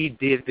pain. He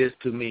did this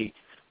to me.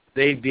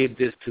 They did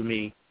this to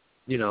me.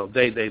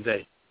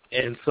 They.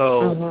 And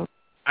so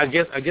I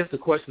guess the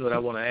question that I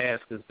want to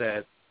ask is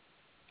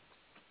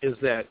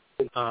that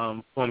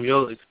from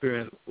your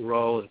experience,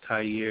 Ro and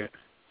Khayr,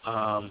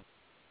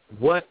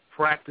 what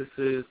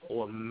practices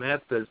or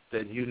methods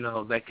that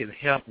that can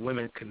help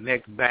women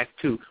connect back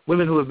to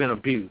women who have been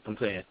abused? I'm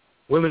saying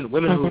women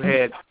who've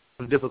had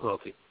some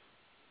difficulty,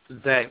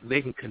 that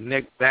they can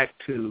connect back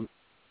to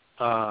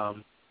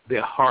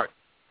their heart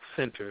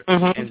center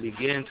and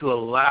begin to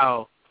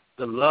allow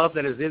the love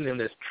that is in them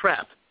that's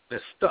trapped,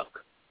 that's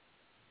stuck,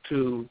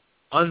 to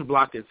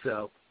unblock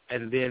itself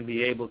and then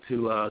be able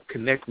to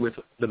connect with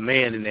the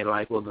man in their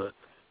life or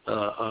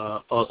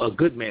a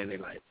good man in their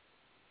life.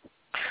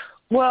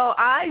 Well,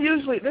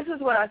 this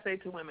is what I say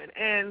to women,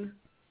 and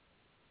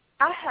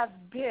I have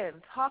been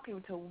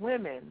talking to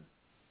women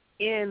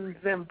in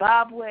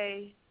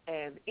Zimbabwe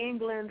and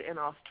England and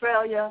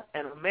Australia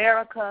and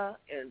America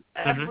and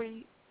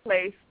every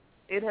place.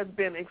 It has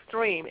been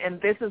extreme, and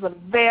this is a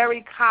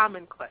very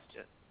common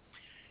question.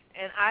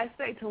 And I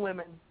say to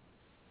women,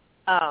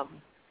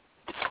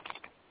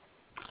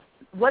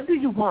 what do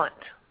you want?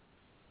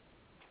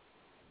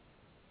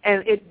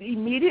 And it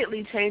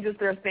immediately changes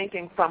their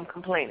thinking from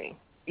complaining.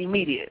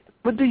 Immediate.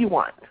 What do you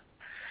want?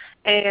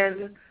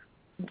 And,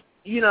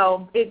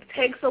 it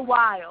takes a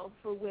while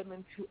for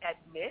women to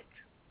admit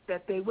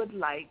that they would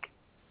like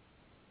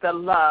the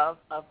love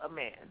of a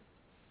man,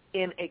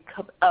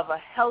 of a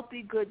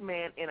healthy, good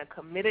man in a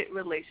committed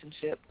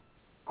relationship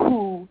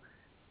who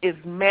is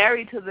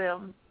married to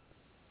them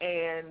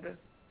and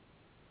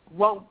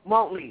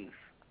won't leave.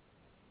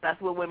 That's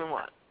what women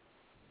want.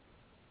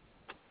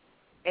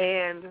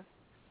 And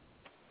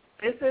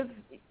it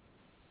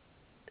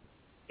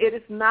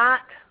is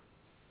not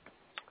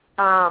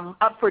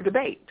up for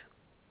debate.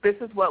 This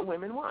is what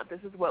women want. This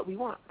is what we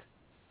want.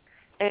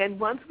 And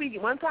once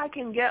I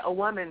can get a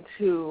woman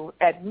to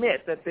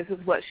admit that this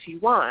is what she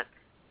wants,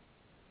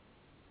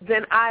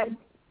 then I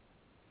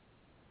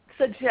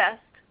suggest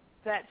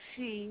that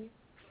she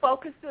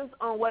focuses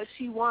on what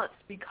she wants,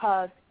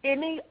 because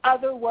any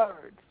other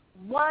words,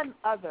 one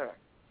other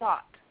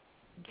thought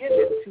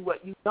given to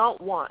what you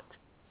don't want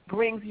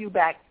brings you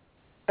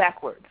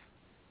backwards.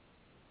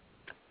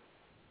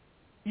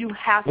 You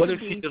have to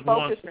be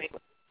focusing.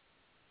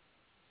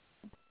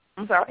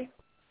 I'm sorry?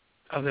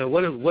 I said,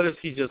 what if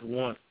she just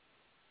wants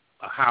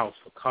a house,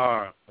 a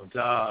car, a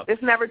job?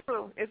 It's never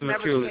true. It's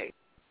never the case.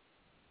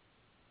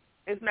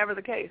 It's never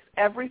the case.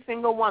 Every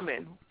single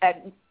woman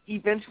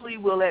eventually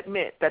will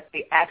admit that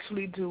they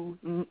actually do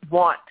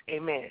want a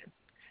man.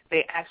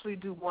 They actually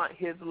do want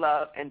his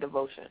love and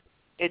devotion.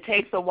 It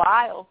takes a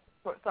while,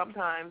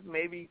 sometimes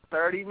maybe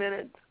 30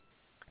 minutes,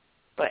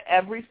 but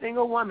every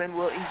single woman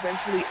will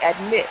eventually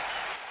admit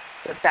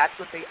that that's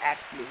what they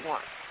actually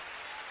want.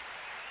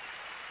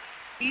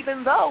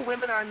 Even though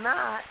women are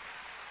not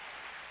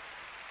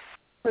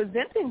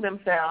presenting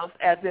themselves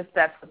as if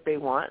that's what they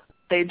want,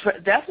 they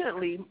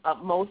definitely,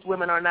 most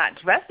women are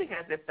not dressing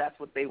as if that's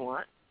what they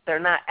want. They're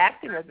not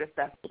acting as if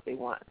that's what they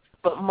want.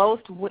 But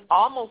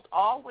almost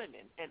all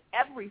women, and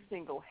every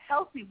single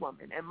healthy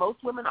woman, and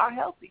most women are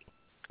healthy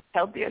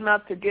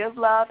enough to give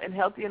love and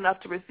healthy enough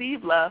to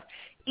receive love,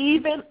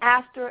 even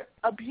after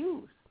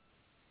abuse.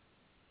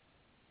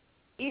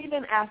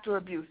 Even after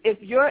abuse.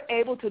 If you're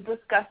able to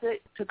discuss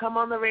it, to come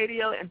on the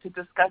radio and to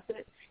discuss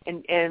it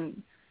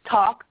and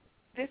talk,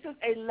 this is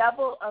a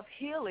level of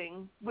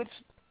healing which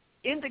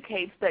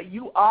indicates that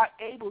you are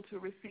able to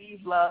receive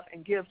love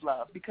and give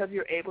love because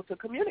you're able to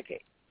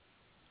communicate.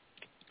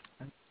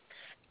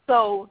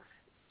 So,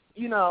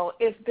 you know,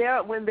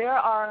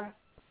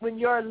 when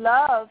your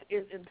love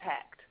is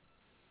intact,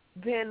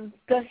 then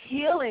the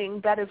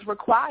healing that is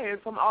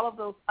required from all of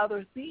those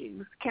other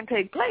things can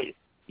take place.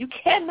 We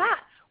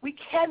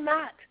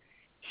cannot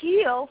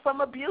heal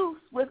from abuse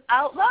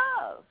without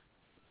love.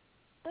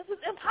 This is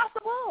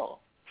impossible.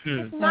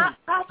 It's not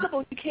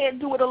possible. You can't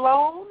do it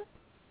alone.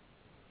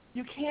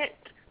 You can't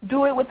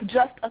do it with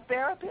just a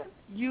therapist.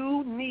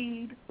 You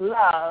need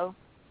love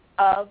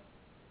of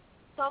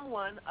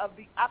someone of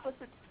the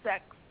opposite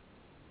sex.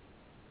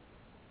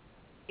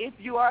 If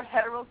you are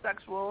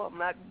heterosexual, I'm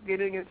not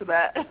getting into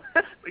that,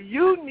 but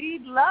you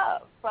need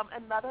love from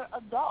another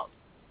adult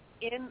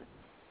in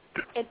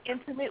an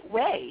intimate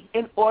way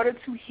in order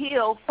to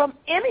heal from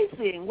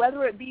anything,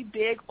 whether it be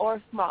big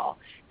or small.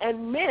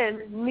 And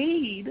men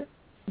need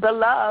the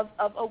love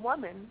of a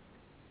woman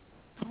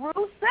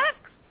through sex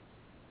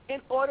in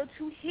order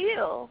to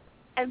heal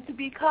and to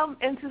become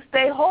and to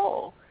stay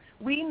whole.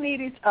 We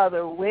need each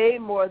other way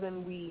more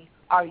than we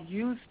are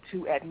used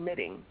to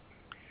admitting.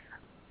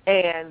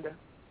 And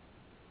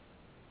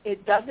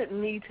it doesn't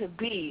need to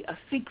be a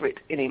secret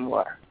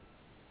anymore.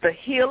 The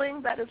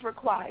healing that is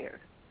required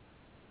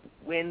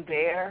when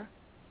there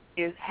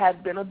has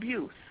been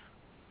abuse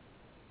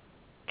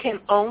can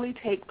only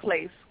take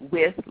place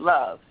with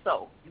love.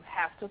 So you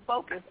have to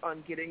focus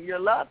on getting your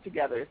love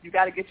together. If you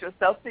got to get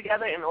yourself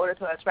together in order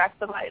to attract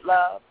the right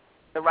love,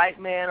 the right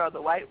man or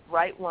the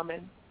right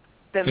woman,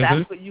 then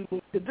that's what you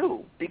need to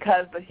do,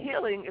 because the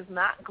healing is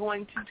not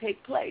going to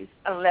take place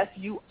unless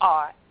you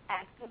are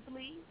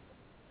actively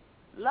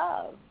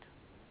loved.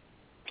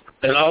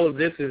 And all of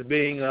this is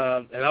being,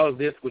 and all of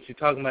this, what you're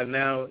talking about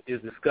now,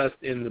 is discussed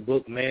in the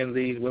book Man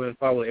Leads, Women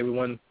Follow,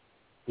 Everyone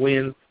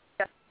Wins.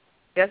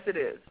 Yes, it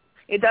is.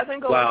 It doesn't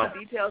go into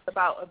details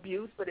about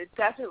abuse, but it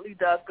definitely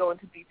does go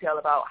into detail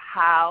about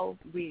how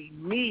we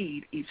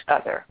need each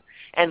other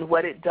and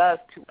what it does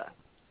to us.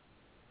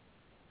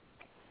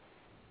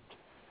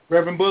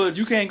 Reverend Bullard,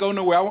 you can't go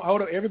nowhere.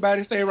 Hold up.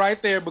 Everybody stay right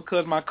there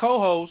because my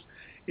co-host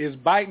is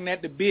biting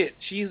at the bit.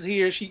 She's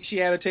here. She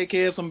had to take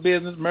care of some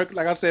business.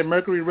 Like I said,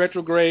 Mercury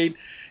retrograde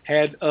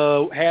had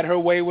her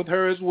way with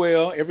her as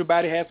well.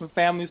 Everybody had some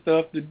family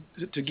stuff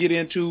to get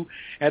into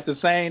at the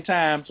same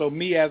time. So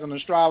me as an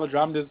astrologer,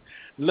 I'm just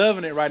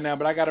loving it right now.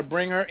 But I got to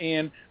bring her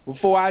in.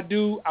 Before I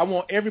do, I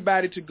want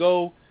everybody to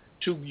go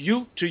to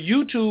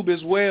YouTube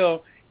as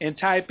well and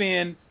type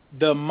in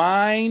The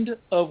Mind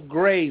of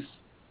Grace,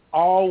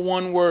 all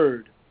one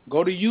word.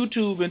 Go to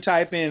YouTube and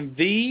type in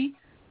The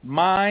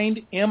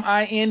Mind,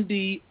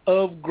 M-I-N-D,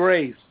 of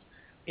Grace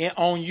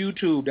on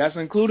YouTube. That's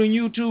including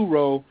you too,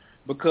 Ro,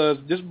 because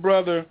this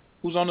brother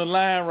who's on the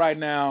line right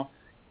now,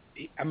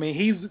 I mean,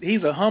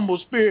 he's a humble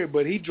spirit,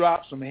 but he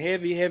drops some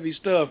heavy, heavy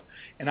stuff,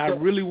 and I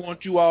really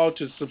want you all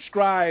to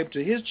subscribe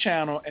to his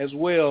channel as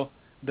well,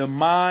 The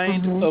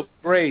Mind of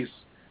Grace,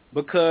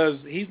 because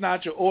he's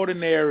not your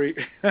ordinary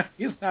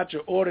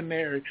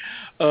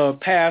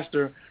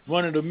pastor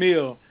running the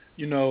mill.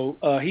 You know,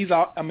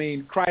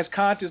 Christ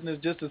consciousness,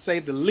 just to say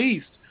the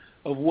least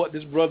of what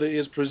this brother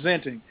is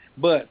presenting.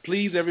 But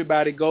please,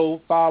 everybody,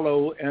 go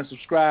follow and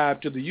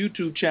subscribe to the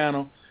YouTube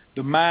channel,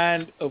 The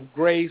Mind of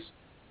Grace.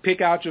 Pick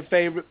out your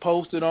favorite,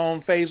 post it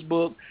on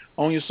Facebook,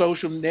 on your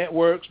social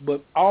networks.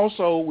 But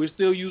also, we're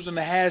still using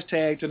the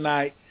hashtag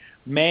tonight,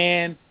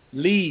 Man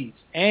Leads.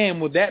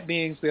 And with that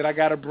being said, I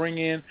got to bring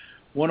in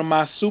one of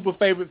my super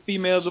favorite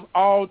females of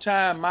all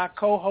time, my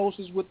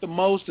co-hostess with the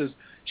mostest.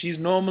 She's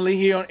normally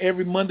here on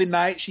every Monday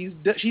night. She's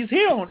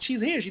here. She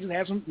just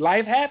has some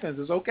life happens.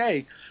 It's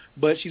okay,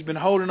 but she's been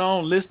holding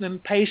on, listening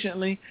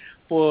patiently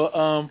for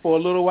a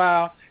little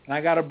while, and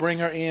I got to bring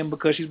her in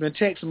because she's been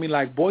texting me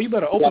like, "Boy, you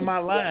better open my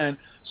line."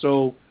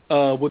 So,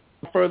 with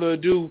further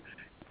ado,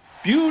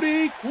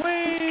 Beauty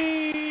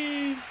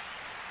Queen.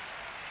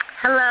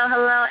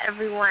 Hello,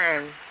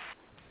 everyone.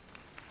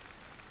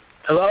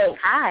 Hello.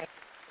 Hi.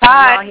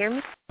 Hi. Can you all hear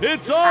me?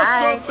 It's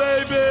awesome,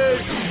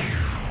 baby.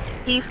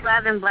 Peace,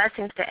 love, and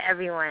blessings to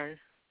everyone.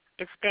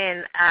 It's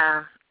been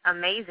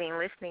amazing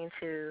listening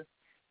to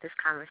this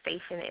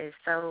conversation. It is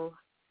so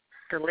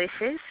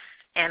delicious,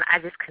 and I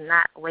just could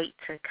not wait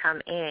to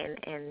come in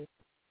and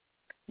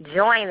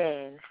join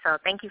in. So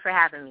thank you for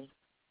having me.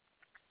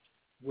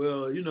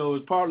 Well, you know,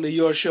 it's partly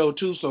your show,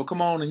 too, so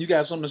come on, and you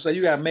got something to say.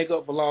 You got to make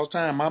up for lost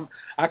time.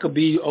 I could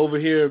be over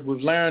here with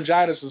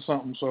laryngitis or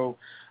something, so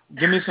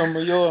give me some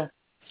of your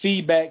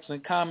feedbacks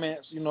and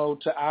comments, you know,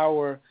 to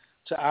our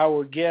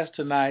guest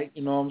tonight,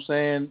 you know what I'm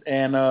saying,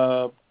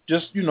 and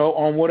just, you know,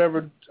 on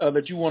whatever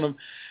that you want to,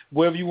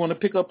 wherever you want to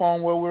pick up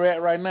on where we're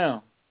at right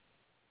now.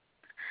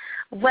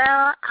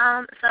 Well,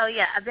 so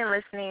yeah, I've been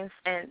listening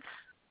since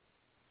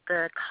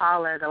the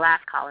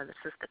last caller, the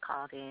sister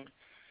called in,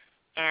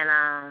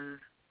 and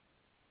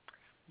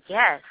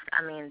yes,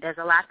 I mean, there's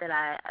a lot that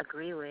I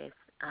agree with.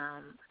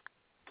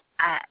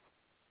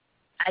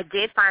 I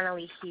did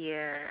finally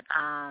hear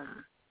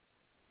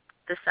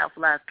the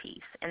self-love piece,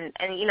 and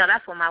you know,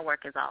 that's what my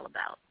work is all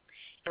about.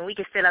 And we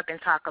could sit up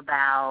and talk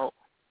about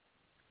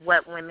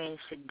what women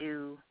should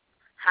do,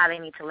 how they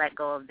need to let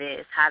go of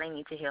this, how they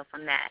need to heal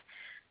from that,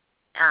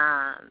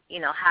 how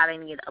they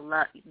need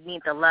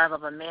the love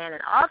of a man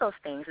and all those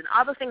things. And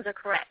all those things are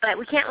correct. But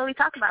we can't really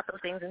talk about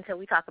those things until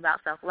we talk about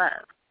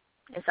self-love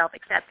and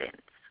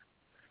self-acceptance.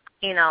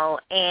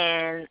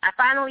 And I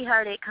finally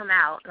heard it come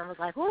out, and I was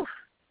like, oof,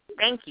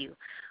 thank you.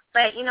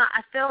 But,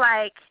 I feel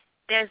like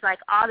there's, like,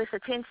 all this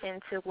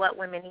attention to what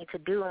women need to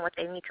do and what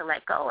they need to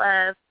let go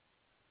of.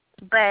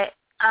 But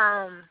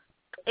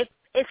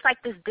it's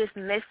like this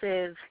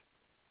dismissive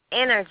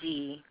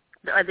energy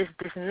or this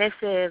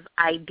dismissive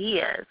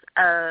ideas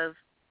of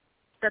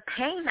the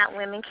pain that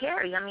women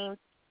carry. I mean,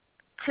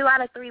 2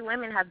 out of 3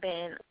 women have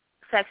been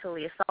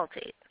sexually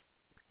assaulted.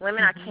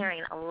 Women are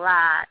carrying a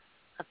lot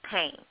of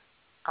pain,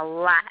 a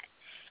lot.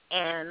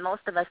 And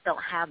most of us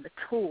don't have the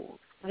tools.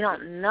 We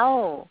don't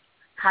know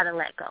how to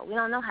let go. We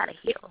don't know how to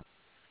heal.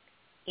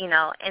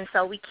 And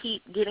so we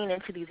keep getting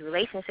into these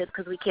relationships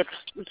because we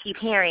keep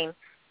hearing,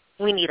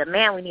 we need a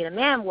man, we need a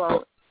man.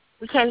 Well,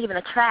 we can't even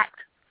attract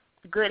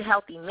good,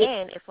 healthy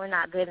men if we're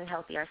not good and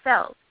healthy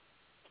ourselves.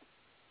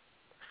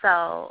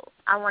 So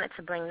I wanted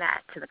to bring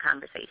that to the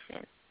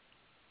conversation.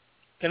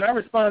 Can I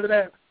respond to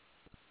that?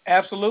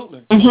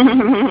 Absolutely.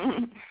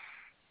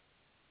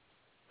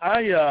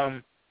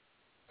 I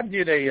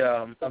did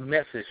a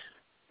message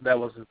that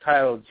was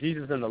entitled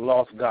Jesus and the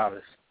Lost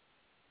Goddess.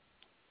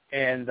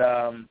 And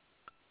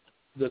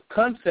the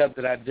concept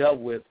that I dealt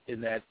with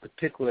in that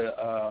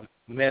particular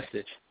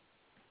message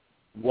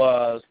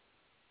was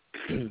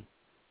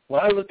when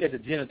I look at the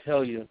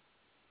genitalia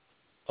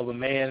of a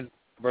man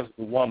versus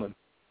a woman,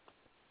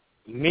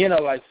 men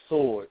are like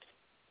swords,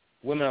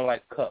 women are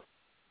like cups.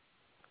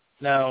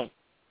 Now,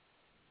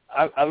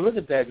 I look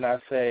at that and I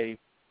say,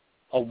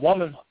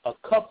 a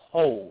cup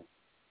holds.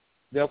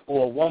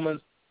 Therefore, a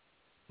woman's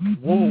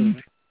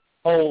womb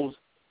holds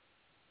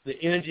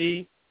the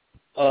energy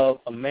of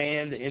a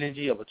man, the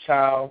energy of a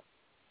child,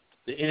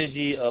 the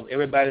energy of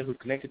everybody who's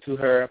connected to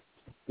her.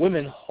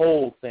 Women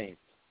hold things.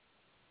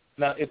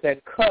 Now, if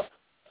that cup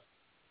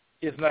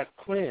is not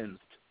cleansed,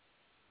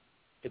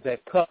 if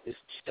that cup is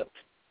chipped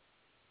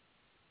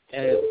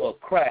and it's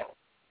cracked,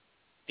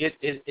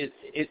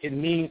 it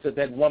means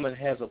that woman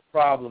has a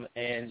problem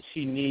and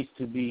she needs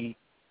to be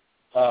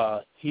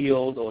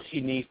healed or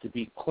she needs to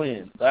be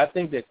cleansed. But I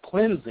think that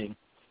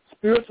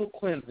spiritual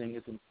cleansing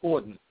is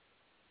important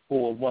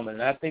for a woman.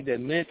 And I think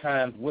that many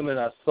times women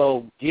are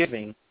so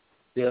giving,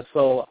 they're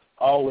so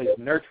always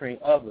nurturing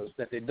others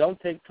that they don't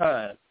take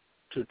time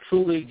to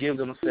truly give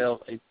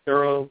themselves a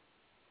thorough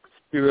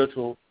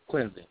spiritual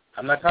cleansing.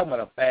 I'm not talking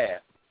about a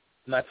bath.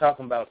 I'm not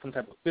talking about some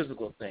type of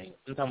physical thing.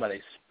 I'm talking about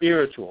a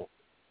spiritual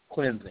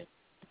cleansing.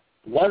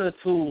 One of the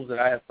tools that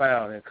I have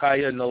found, and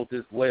Kaya knows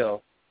this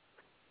well,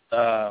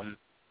 I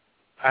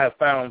have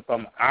found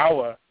from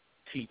our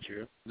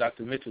teacher,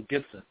 Dr. Mitchell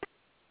Gibson,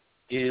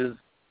 is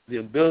the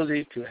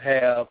ability to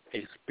have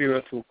a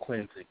spiritual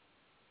cleansing.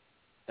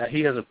 Now,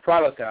 he has a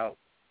product out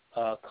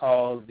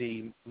called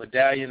the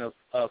Medallion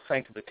of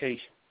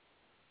Sanctification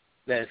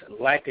that's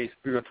like a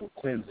spiritual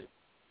cleansing.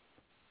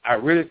 I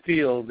really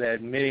feel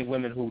that many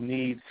women who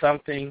need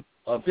something,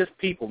 or just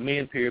people,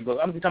 men period, but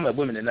I'm talking about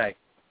women tonight,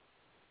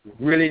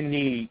 really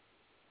need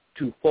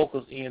to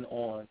focus in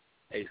on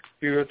a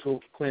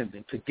spiritual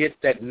cleansing to get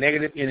that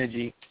negative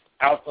energy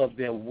out of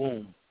their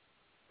womb.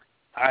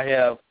 I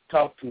have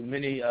talked to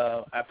many,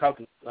 I've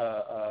talked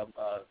to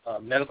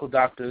medical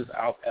doctors,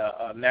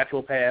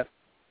 naturopaths,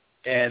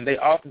 and they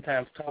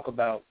oftentimes talk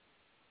about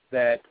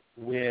that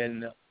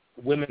when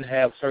women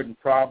have certain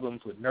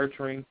problems with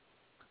nurturing,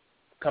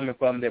 coming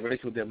from their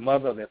relationship with their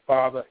mother or their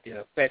father, it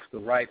affects the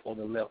right or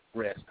the left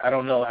breast. I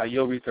don't know how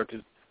your research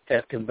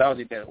has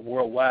convalidated that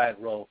worldwide,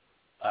 Ro.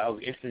 It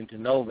was interesting to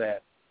know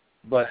that.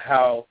 But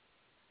how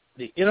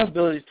the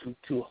inability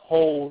to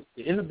hold,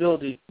 the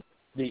inability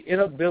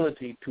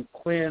to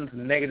cleanse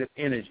negative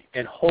energy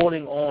and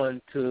holding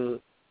on to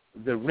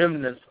the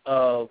remnants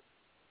of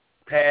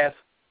past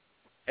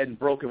and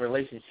broken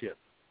relationships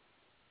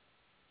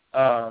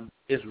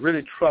is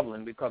really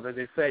troubling because, as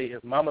they say,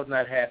 if mama's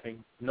not happy,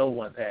 no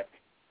one's happy.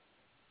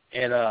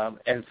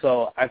 And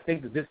so I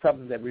think that this is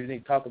something that we need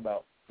to talk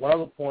about. One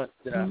other point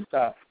that I'll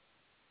stop,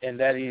 and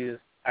that is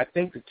I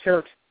think the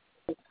church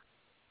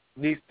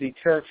needs the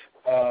church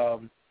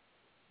for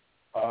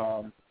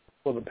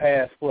the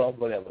past, well,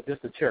 whatever,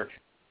 just the church.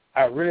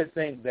 I really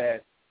think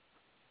that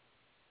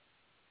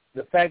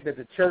the fact that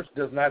the church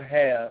does not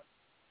have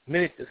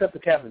many, except the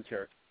Catholic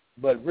Church,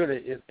 but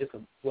really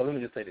well, let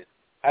me just say this.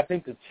 I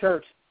think the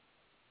church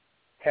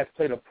has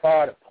played a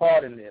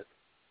part in this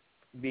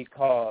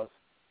because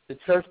the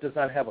church does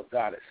not have a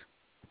goddess.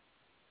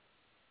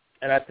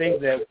 And I think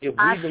that if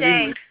we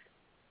believe,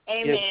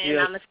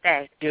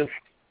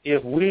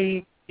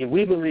 if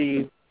we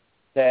believe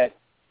that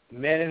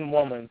man and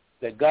woman,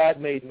 that God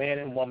made man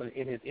and woman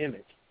in his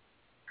image,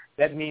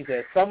 that means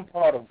that some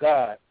part of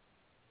God,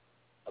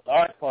 a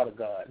large part of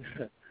God,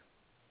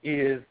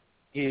 is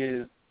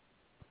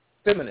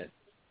feminine.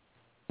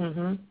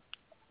 Mm-hmm.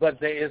 But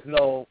there is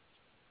no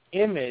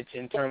image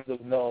in terms of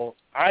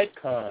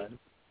icon,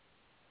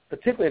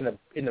 particularly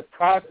in the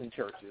Protestant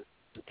churches.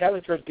 The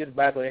Catholic Church gets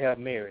back when they have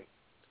Mary,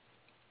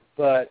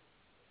 but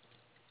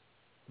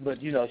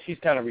she's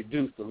kind of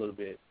reduced a little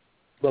bit.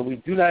 But we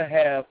do not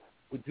have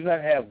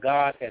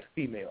God as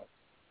female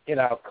in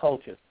our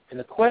culture. And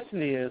the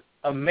question is,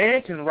 a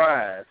man can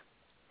rise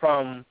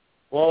from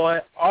boy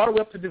all the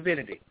way up to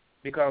divinity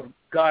because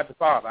God the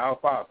Father, our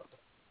Father.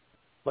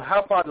 But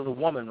how far does a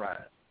woman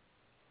rise?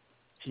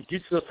 She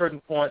gets to a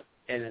certain point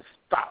and it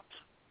stops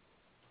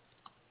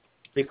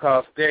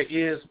because there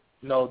is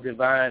no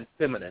divine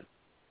feminine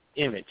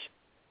image,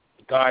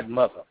 God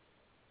Mother.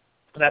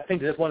 And I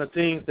think that's one of the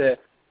things that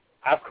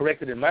I've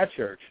corrected in my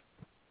church,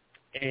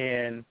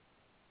 and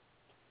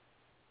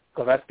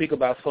because I speak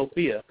about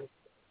Sophia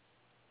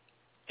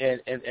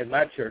and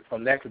my church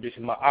from that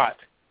tradition, my aunt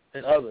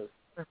and others,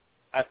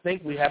 I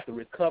think we have to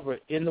recover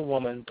in the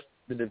woman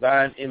the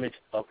divine image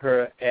of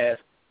her as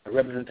a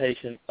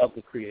representation of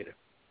the Creator.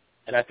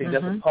 And I think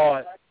that's a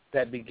part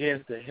that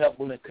begins to help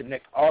women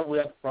connect all the way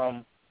up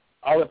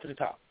to the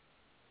top.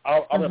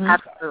 All the way up to the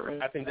Absolutely.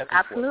 top. I think that's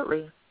Absolutely.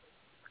 important.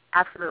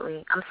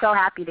 Absolutely. I'm so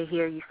happy to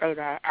hear you say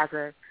that as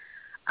a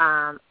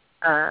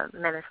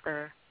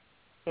minister,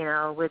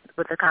 with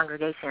the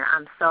congregation.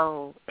 I'm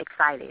so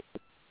excited.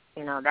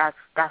 That's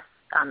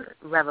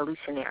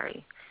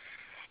revolutionary.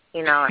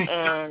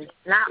 And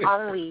not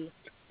only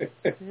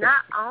the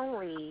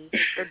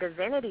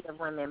divinity of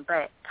women,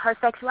 but her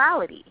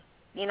sexuality.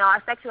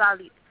 Our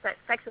sexuality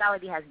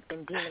has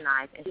been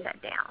demonized and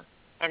shut down,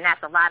 and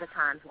that's a lot of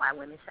times why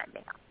women shut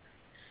down.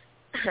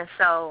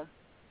 So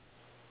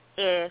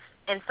the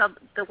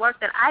work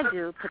that I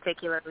do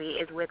particularly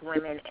is with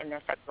women and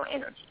their sexual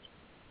energy,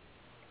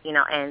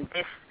 and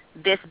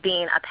this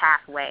being a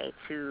pathway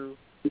to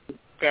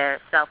their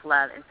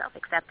self-love and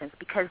self-acceptance,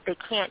 because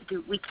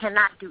we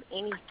cannot do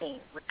anything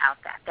without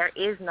that. There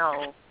is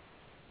no,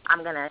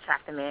 I'm going to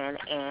attract a man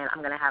and I'm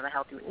going to have a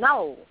healthy,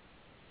 no.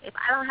 If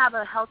I don't have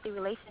a healthy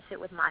relationship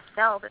with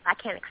myself, if I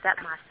can't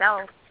accept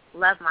myself,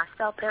 love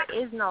myself, there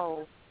is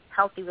no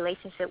healthy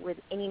relationship with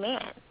any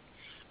man.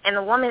 And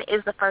the woman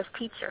is the first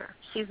teacher.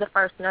 She's the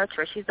first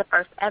nurturer. She's the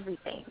first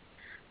everything.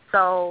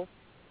 So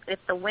if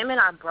the women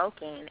are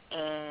broken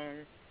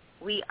and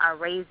we are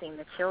raising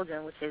the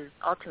children, which is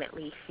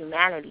ultimately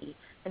humanity,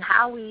 then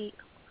how are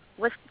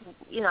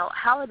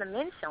the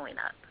men showing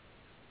up?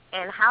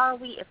 And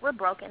if we're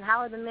broken,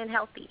 how are the men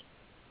healthy?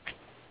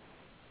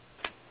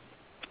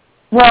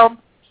 Well,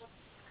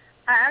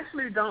 I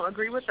actually don't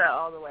agree with that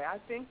all the way. I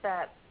think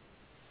that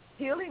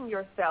healing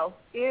yourself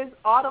is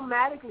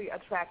automatically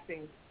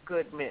attracting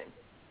good men.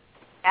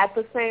 At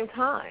the same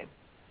time,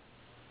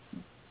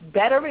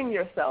 bettering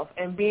yourself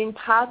and being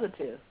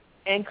positive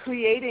and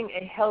creating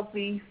a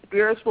healthy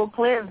spiritual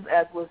cleanse,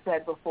 as was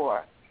said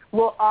before,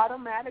 will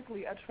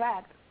automatically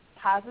attract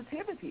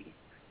positivity.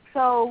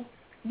 So,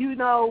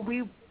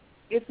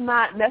 it's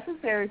not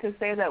necessary to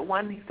say that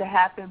one needs to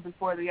happen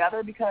before the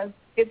other, because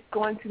it's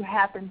going to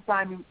happen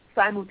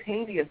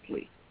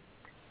simultaneously.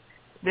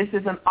 This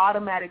is an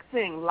automatic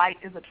thing. Light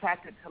is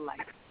attracted to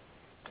light.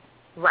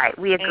 Right,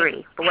 we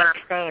agree. But what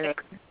I'm saying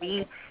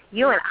is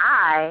you and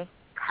I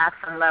have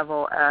some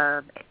level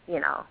of,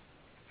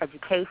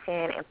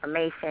 education,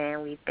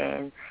 information. We've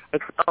been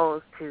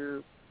exposed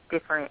to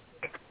different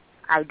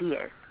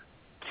ideas,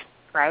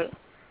 right?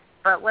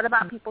 But what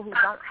about people who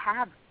don't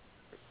have it?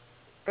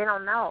 They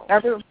don't know.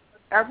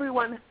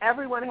 Everyone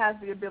has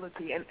the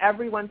ability, and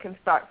everyone can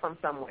start from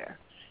somewhere.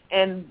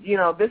 And,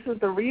 this is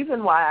the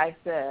reason why I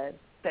said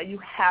that you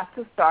have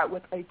to start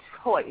with a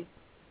choice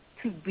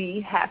to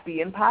be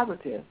happy and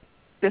positive.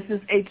 This is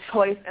a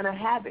choice and a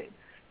habit.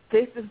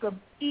 This is the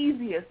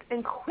easiest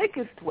and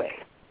quickest way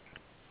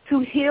to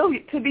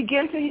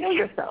begin to heal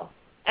yourself.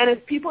 And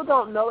if people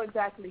don't know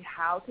exactly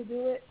how to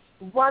do it,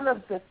 one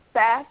of the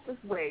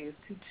fastest ways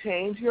to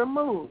change your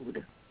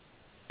mood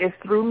is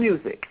through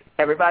music.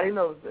 Everybody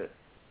knows this.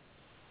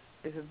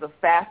 This is the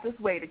fastest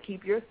way to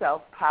keep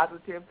yourself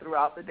positive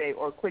throughout the day,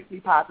 or quickly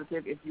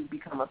positive if you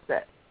become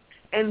upset.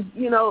 And,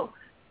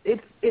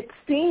 it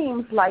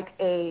seems like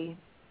a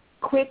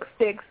quick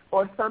fix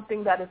or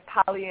something that is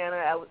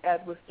Pollyanna, as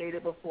was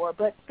stated before,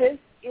 but this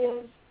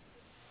is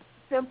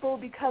simple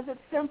because it's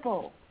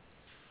simple.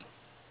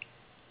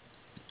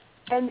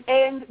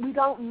 And we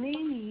don't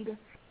need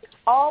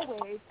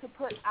always to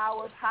put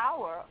our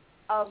power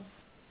of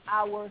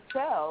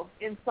ourselves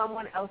in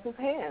someone else's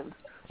hands.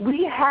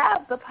 We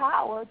have the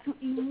power to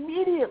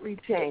immediately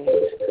change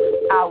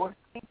our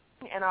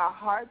thinking and our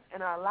hearts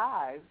and our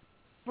lives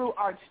through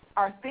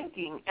our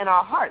thinking and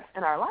our hearts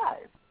and our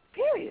lives,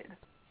 period.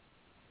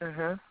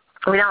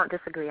 We don't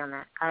disagree on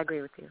that. I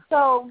agree with you.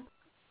 So,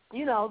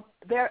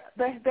 there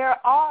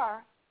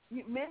are,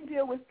 men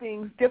deal with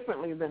things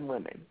differently than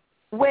women,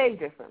 way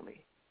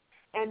differently.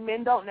 And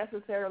men don't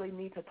necessarily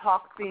need to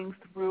talk things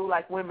through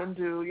like women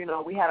do.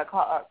 We had a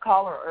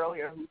caller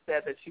earlier who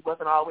said that she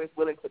wasn't always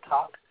willing to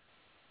talk,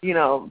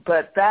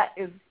 but that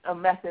is a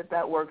method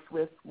that works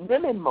with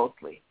women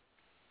mostly.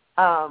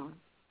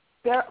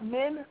 there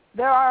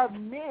are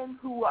men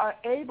who are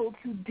able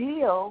to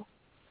deal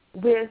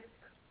with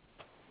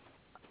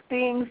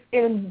things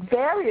in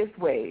various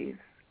ways,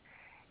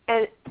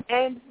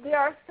 and there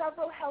are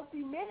several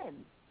healthy men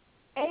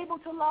able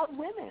to love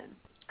women,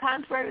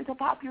 contrary to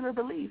popular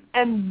belief,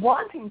 and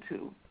wanting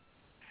to.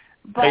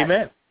 But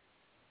Amen.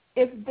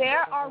 If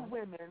there are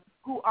women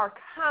who are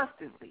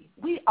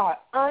we are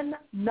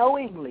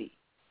unknowingly,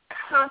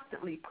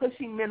 constantly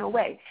pushing men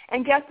away.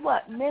 And guess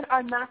what? Men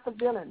are not the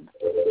villains.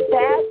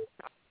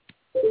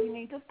 We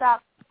need to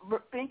stop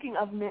thinking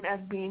of men as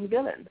being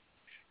villains.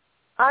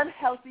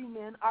 Unhealthy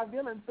men are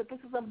villains, but this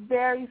is a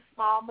very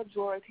small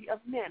majority of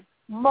men.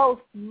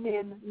 Most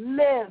men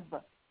live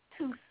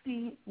to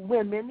see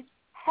women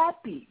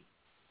happy.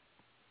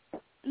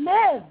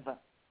 Live.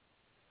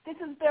 This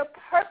is their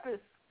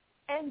purpose,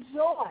 and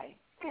joy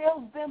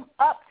fills them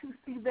up to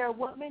see their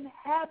woman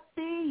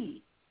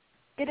happy.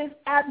 It is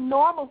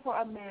abnormal for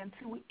a man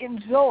to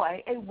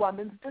enjoy a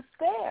woman's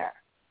despair.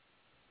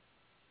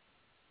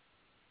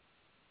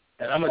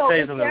 And I'm going to tell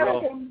you something,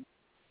 Ro.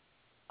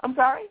 I'm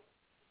sorry?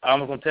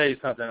 I'm going to tell you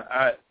something.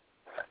 I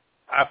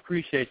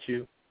appreciate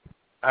you.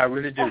 I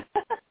really do.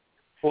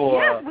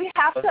 For, yes, we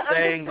have to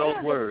saying understand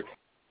those words.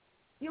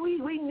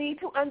 We need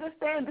to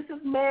understand this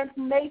is man's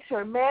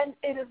nature.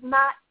 It is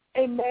not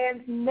a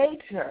man's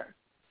nature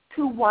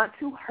to want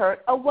to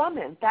hurt a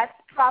woman. That's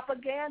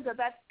propaganda.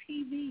 That's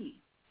TV.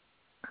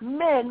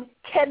 Men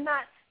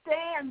cannot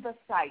stand the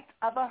sight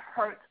of a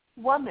hurt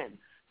woman.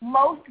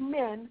 Most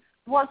men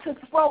want to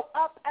throw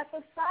up at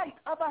the sight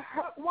of a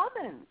hurt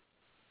woman.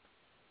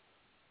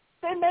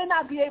 They may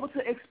not be able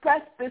to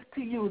express this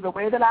to you the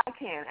way that I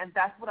can, and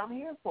that's what I'm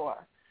here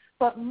for.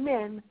 But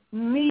men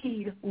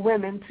need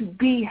women to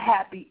be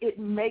happy. It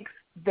makes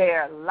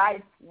their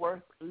life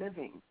worth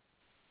living.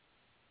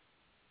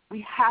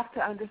 We have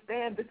to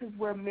understand this is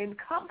where men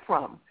come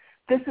from.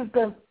 This is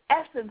the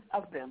essence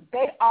of them.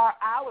 They are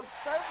our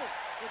servants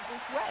in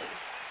this way.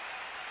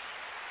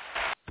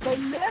 They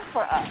live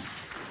for us.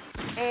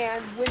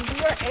 And when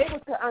we are able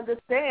to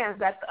understand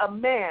that a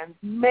man's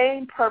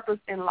main purpose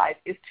in life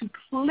is to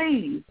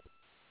please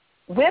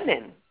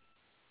women,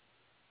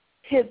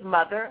 his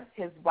mother,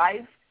 his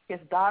wife, his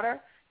daughter,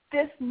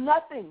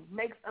 nothing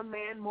makes a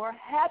man more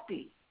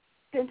happy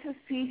than to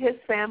see his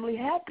family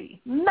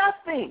happy.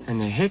 Nothing.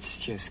 And the hits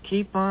just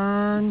keep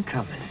on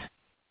coming.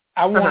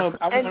 I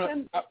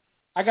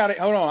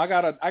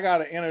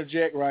gotta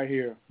interject right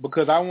here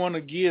because I want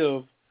to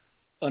give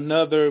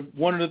another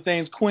one of the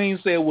things Queen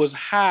said was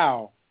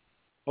how.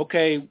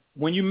 Okay,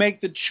 when you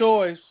make the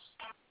choice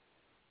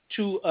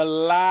to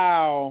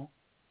allow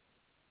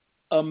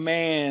a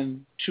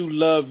man to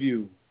love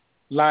you,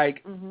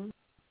 like I'm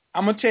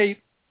gonna tell you,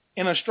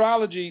 in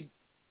astrology,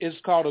 it's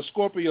called a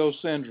Scorpio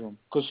syndrome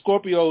because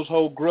Scorpios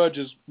hold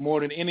grudges more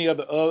than any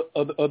other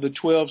of the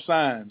 12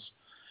 signs.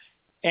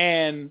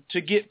 And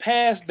to get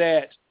past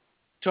that,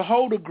 to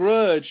hold a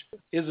grudge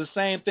is the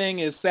same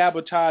thing as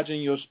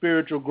sabotaging your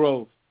spiritual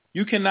growth.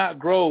 You cannot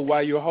grow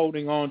while you're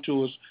holding on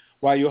to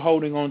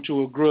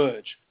a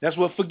grudge. That's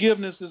what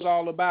forgiveness is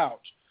all about.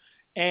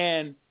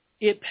 And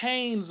it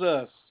pains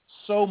us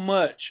so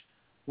much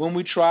when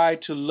we try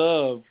to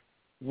love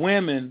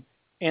women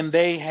and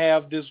they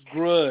have this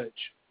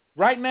grudge.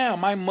 Right now,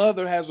 my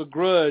mother has a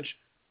grudge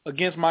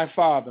against my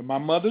father. My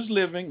mother's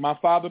living. My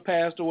father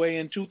passed away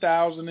in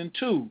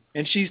 2002,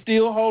 and she's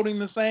still holding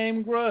the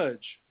same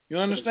grudge. You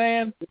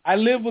understand? I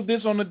live with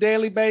this on a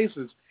daily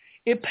basis.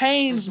 It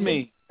pains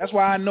me. That's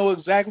why I know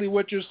exactly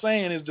what you're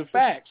saying is the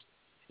facts.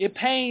 It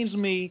pains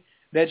me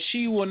that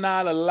she will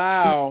not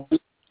allow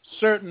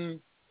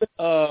certain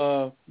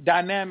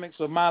dynamics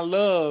of my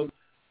love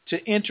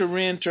to enter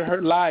into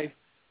her life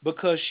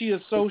because she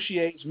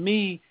associates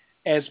me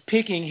as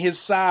picking his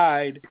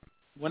side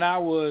when I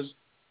was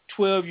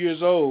 12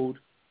 years old,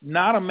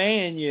 not a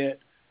man yet,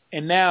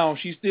 and now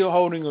she's still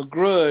holding a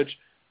grudge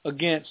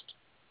against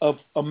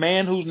a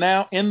man who's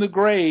now in the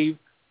grave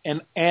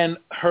and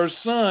her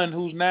son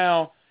who's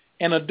now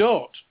an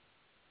adult.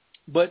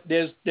 But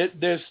there's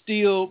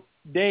still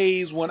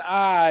days when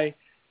I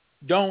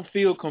don't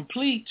feel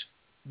complete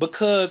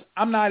because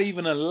I'm not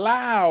even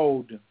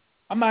allowed.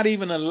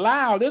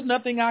 There's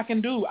nothing I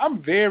can do.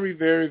 I'm very,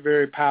 very,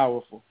 very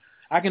powerful.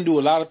 I can do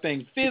a lot of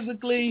things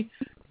physically,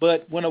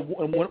 but when a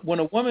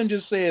woman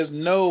just says,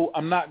 no,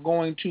 I'm not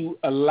going to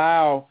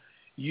allow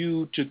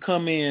you to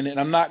come in and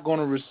I'm not going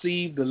to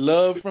receive the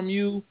love from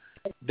you,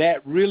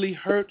 that really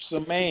hurts a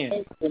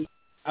man.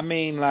 I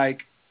mean,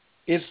 like,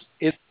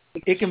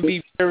 it can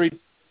be very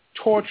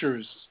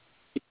torturous.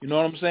 You know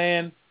what I'm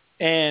saying?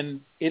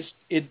 And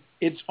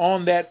it's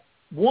on that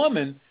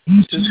woman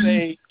to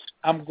say,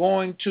 I'm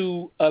going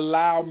to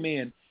allow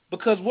men.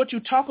 Because what you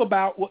talk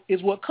about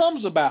is what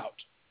comes about.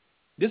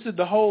 This is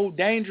the whole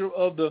danger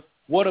of the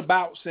what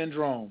about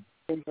syndrome.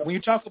 When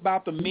you talk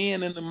about the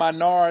men in the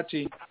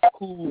minority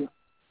who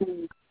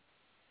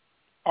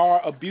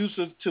are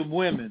abusive to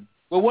women,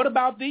 well, what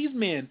about these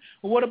men?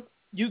 Well, what if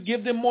you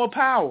give them more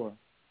power?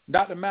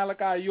 Dr.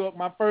 Malachi York,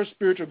 my first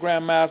spiritual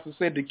grandmaster,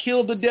 said to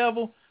kill the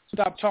devil,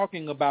 stop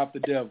talking about the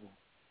devil.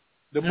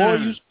 The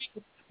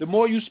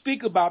more you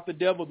speak about the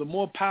devil, the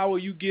more power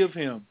you give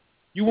him.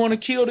 You want to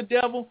kill the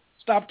devil?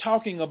 Stop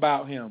talking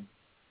about him.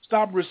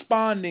 Stop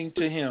responding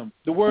to him.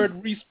 The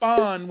word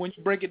respond, when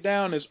you break it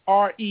down, is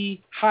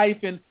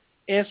RE-SPAWN.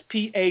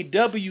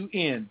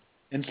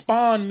 And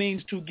spawn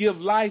means to give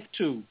life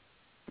to.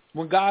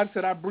 When God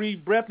said, I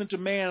breathed breath into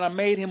man and I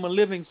made him a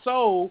living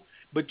soul,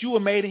 but you were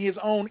made in his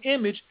own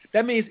image,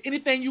 that means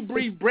anything you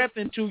breathe breath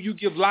into, you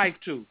give life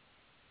to.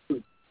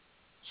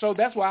 So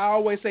that's why I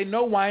always say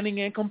no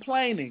whining and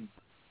complaining.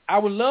 I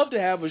would love to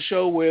have a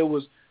show where it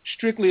was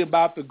strictly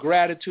about the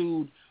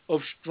gratitude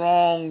of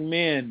strong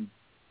men,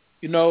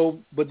 you know,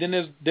 but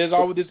then there's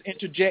always this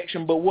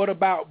interjection, but what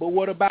about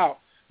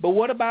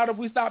if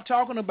we stop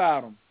talking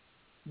about them?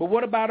 But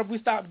what about if we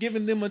stop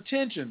giving them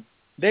attention?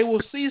 They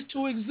will cease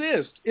to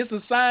exist. It's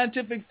a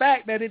scientific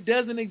fact that it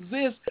doesn't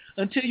exist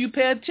until you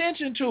pay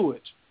attention to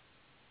it.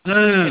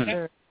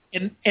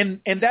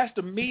 And that's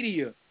the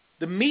media.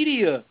 The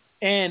media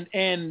and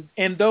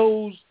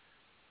those,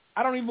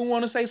 I don't even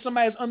want to say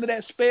somebody's under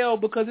that spell,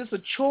 because it's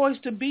a choice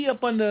to be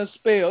up under a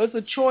spell. It's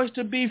a choice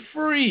to be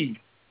free.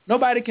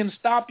 Nobody can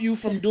stop you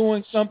from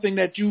doing something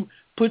that you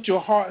put your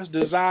heart's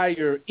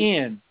desire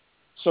in.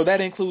 So that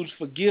includes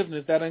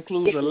forgiveness. That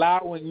includes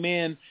allowing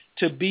men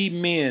to be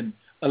men,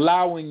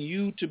 allowing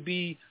you to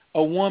be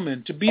a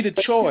woman, to be the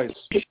choice.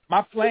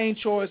 My plain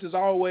choice is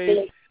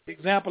always the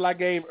example I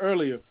gave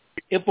earlier.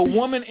 If a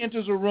woman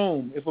enters a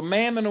room, if a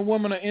man and a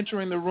woman are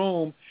entering the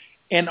room,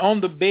 and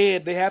on the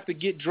bed they have to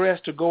get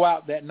dressed to go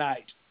out that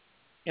night,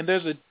 and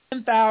there's a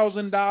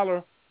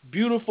 $10,000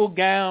 beautiful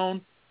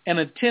gown and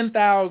a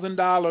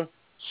 $10,000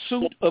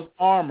 suit of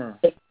armor.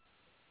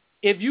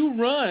 If you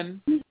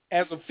run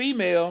as a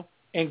female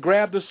and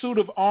grab the suit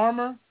of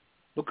armor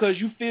because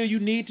you feel you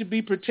need to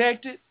be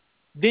protected,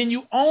 then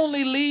you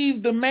only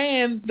leave the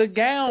man the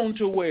gown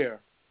to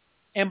wear.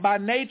 And by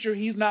nature,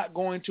 he's not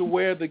going to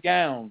wear the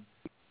gown.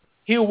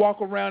 He'll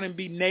walk around and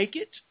be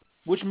naked,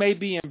 which may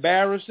be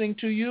embarrassing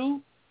to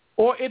you.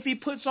 Or if he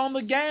puts on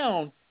the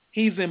gown,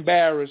 he's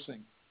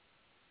embarrassing.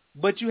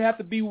 But you have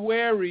to be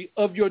wary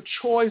of your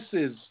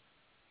choices,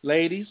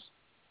 ladies.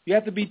 You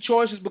have to be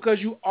choices because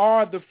you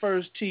are the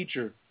first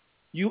teacher.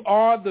 You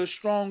are the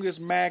strongest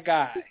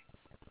magi.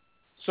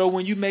 So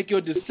when you make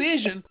your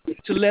decision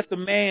to let the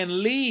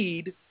man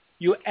lead,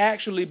 you're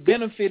actually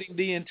benefiting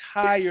the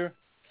entire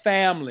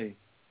family.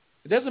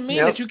 It doesn't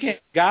mean that you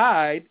can't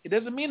guide. It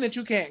doesn't mean that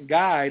you can't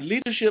guide.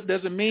 Leadership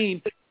doesn't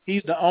mean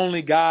he's the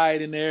only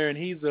guide in there and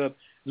he's a...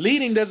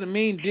 Leading doesn't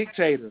mean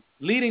dictator.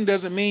 Leading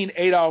doesn't mean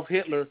Adolf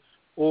Hitler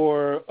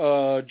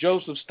or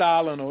Joseph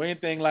Stalin or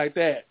anything like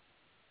that.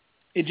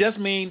 It just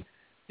means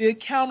the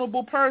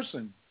accountable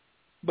person.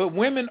 But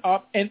women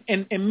are, and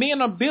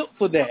men are built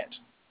for that.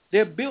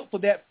 They're built for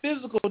that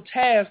physical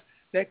task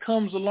that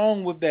comes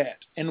along with that.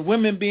 And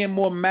women being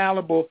more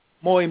malleable,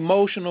 more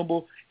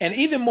emotional, and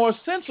even more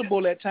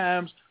sensible at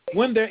times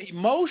when their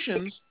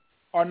emotions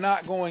are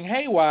not going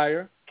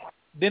haywire,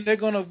 then they're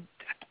going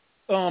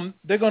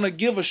to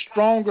give a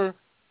stronger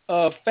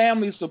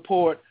family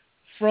support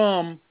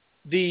from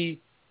the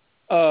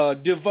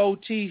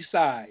devotee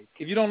side.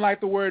 If you don't like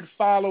the word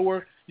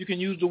follower, you can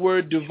use the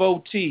word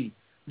devotee.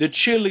 The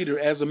cheerleader,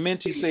 as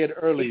Amenti said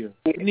earlier.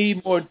 We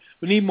need more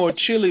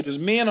cheerleaders.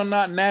 Men are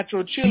not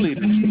natural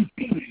cheerleaders.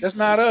 That's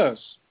not us.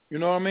 You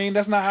know what I mean?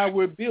 That's not how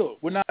we're built.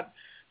 We're not,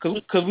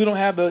 because we don't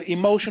have the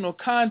emotional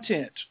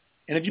content.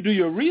 And if you do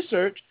your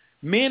research,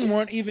 men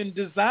weren't even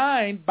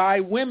designed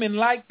by women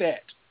like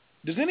that.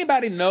 Does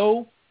anybody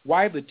know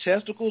why the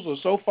testicles are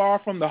so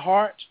far from the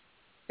heart?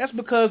 That's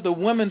because the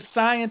women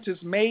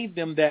scientists made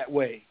them that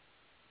way.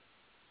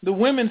 The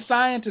women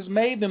scientists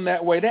made them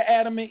that way. That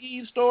Adam and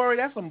Eve story,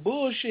 that's some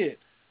bullshit.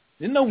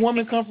 Didn't no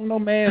woman come from no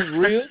man's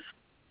rib.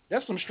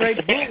 That's some straight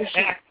bullshit.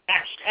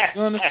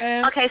 You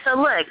understand? Okay, so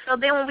look. So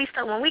then when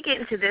we get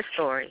into this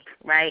story,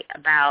 right,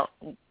 about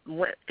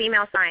what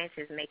female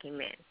scientists making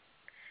men,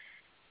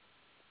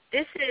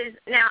 this is,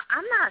 now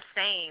I'm not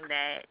saying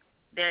that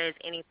there is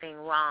anything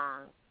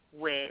wrong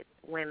with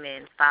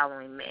women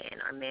following men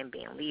or men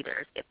being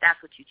leaders if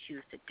that's what you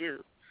choose to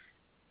do.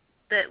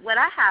 But what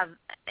I have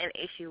an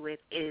issue with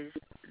is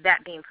that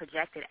being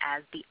projected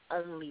as the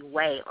only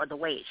way or the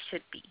way it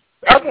should be.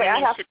 That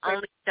women should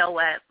only show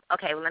up.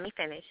 Okay, well, let me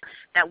finish.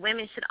 That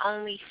women should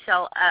only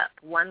show up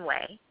one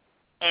way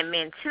and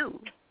men too.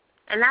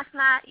 And that's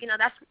not,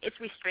 it's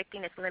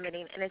restricting, it's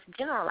limiting, and it's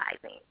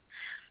generalizing.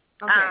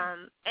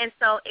 Okay. And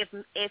so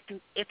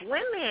if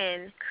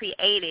women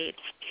created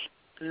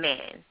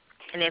men,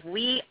 and if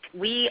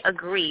we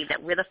agree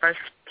that we're the first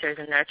teachers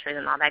and nurturers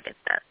and all that good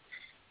stuff,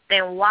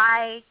 then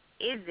why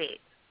is it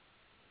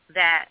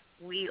that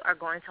we are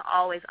going to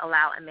always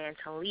allow a man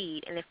to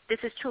lead? And if this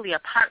is truly a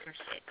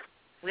partnership,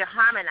 we're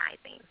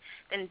harmonizing,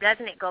 then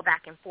doesn't it go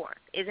back and forth?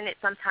 Isn't it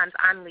sometimes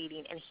I'm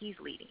leading and he's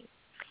leading?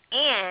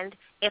 And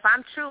if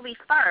I'm truly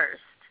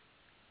first,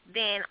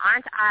 then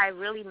aren't I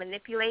really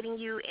manipulating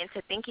you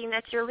into thinking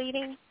that you're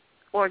leading?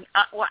 Or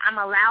I'm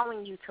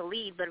allowing you to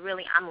lead, but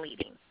really I'm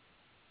leading?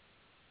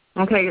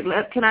 Okay,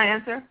 can I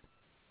answer?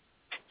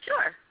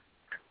 Sure.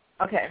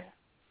 Okay.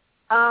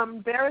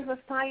 There is a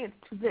science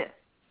to this,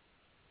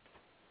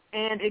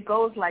 and it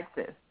goes like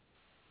this.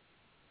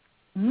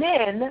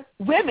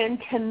 Women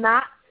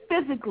cannot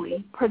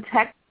physically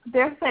protect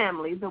their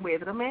family the way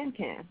that a man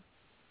can.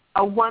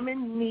 A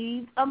woman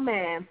needs a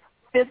man's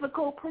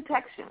physical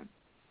protection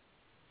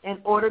in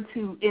order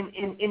to,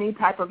 in any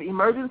type of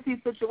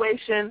emergency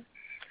situation,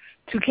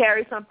 to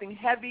carry something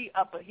heavy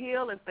up a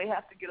hill if they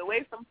have to get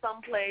away from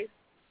someplace,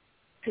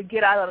 to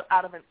get out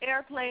of an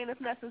airplane if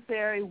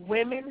necessary.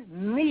 Women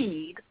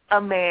need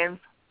a man's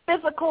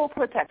physical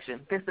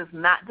protection. This is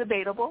not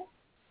debatable.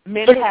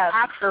 Men it have is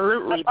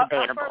absolutely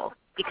debatable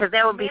because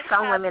there will be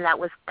some women that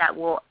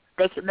will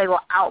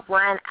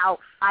outrun,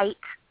 outfight,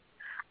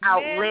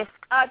 outlift.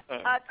 A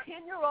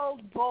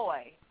 10-year-old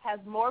boy has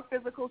more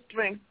physical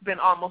strength than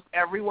almost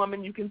every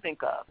woman you can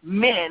think of.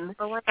 Men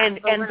and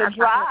the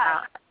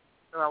drive.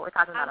 We're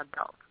talking about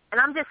adults. And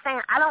I'm just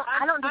saying, I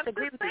don't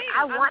disagree with you.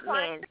 I want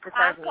men to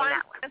serve me in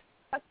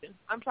that way.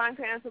 I'm trying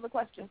to answer the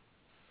question.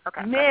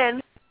 Okay.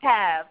 Men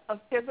have a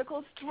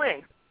physical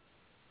strength.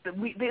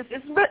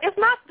 It's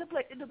not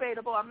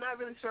debatable. I'm not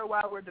really sure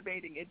why we're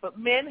debating it, but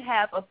men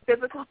have a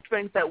physical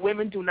strength that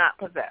women do not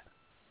possess.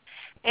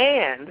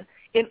 And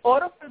in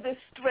order for this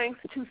strength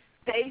to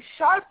stay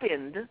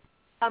sharpened,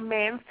 a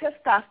man's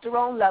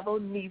testosterone level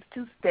needs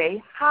to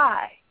stay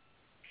high.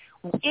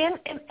 In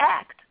an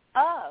act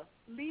of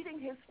leading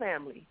his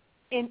family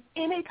in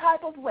any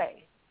type of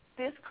way,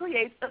 this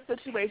creates a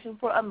situation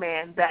for a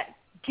man that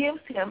gives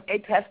him a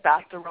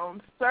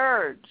testosterone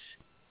surge.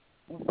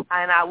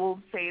 And I will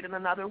say it in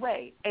another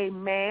way. A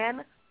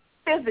man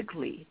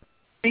physically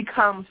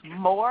becomes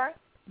more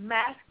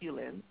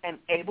masculine and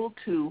able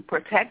to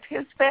protect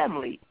his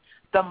family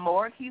the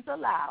more he's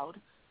allowed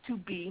to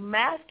be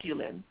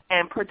masculine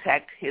and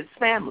protect his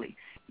family.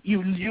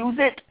 You use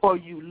it or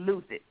you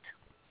lose it.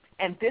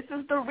 And this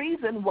is the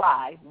reason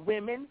why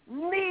women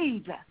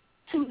need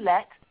to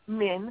let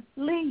men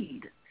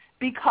lead.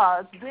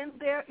 Because when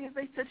there is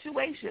a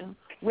situation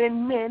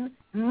when men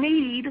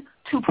need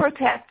to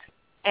protect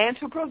and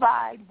to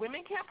provide,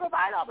 women can't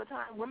provide all the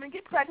time. Women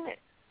get pregnant.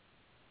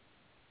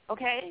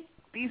 Okay?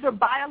 These are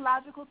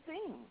biological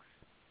things.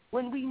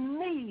 When we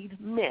need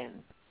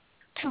men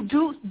to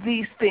do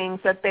these things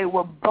that they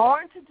were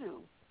born to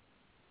do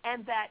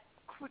and that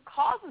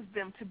causes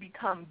them to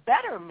become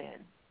better men,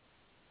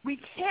 we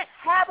can't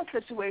have a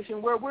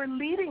situation where we're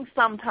leading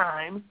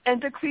sometimes and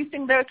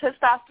decreasing their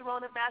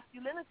testosterone and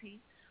masculinity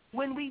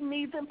when we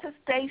need them to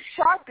stay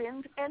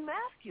sharpened and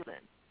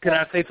masculine. Can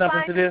I say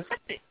something to this?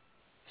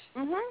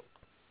 Mm-hmm.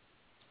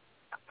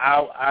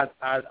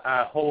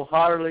 I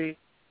wholeheartedly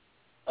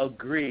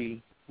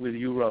agree with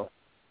you, Ro,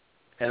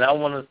 and I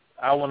want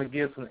to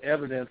give some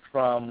evidence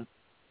from,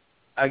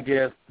 I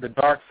guess, the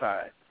dark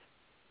side,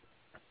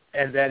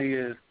 and that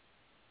is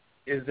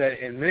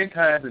that in many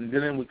times in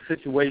dealing with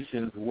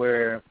situations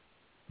where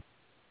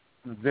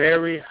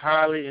very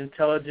highly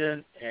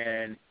intelligent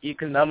and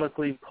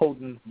economically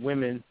potent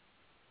women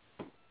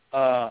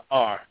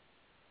are,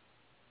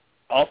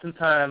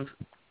 oftentimes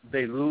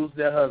they lose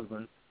their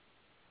husbands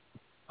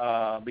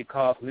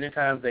because many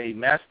times they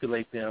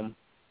emasculate them,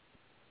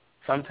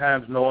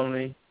 sometimes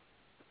knowingly,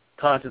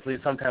 consciously,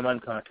 sometimes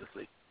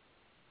unconsciously.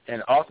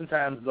 And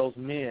oftentimes those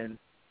men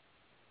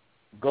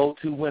go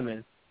to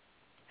women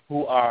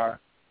who are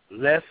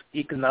less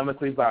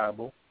economically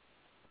viable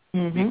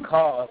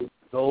because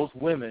those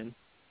women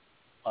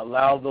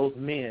allow those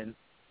men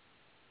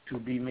to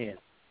be men.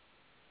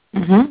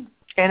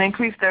 And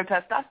increase their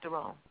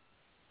testosterone.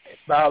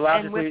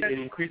 Biologically, it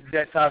increases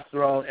that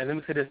testosterone. And let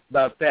me say this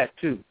about that,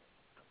 too.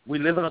 We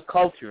live in a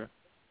culture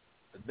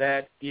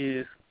that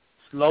is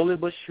slowly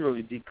but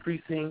surely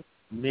decreasing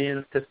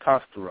men's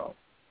testosterone.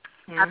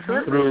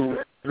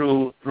 Absolutely.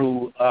 Through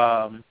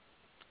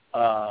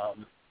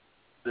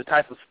the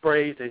type of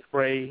sprays they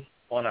spray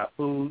on our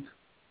foods,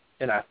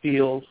 in our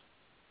fields,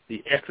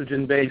 the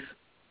estrogen-based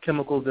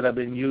chemicals that have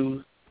been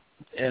used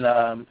in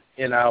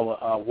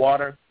our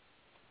water,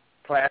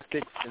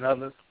 plastics, and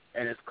others,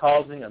 and it's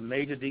causing a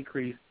major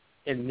decrease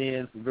in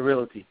men's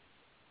virility.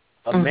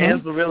 A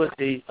man's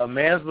virility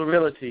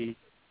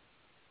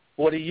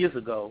 40 years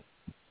ago,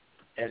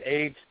 at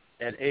age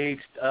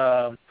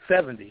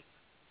 70,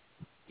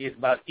 is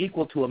about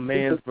equal to a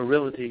man's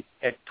virility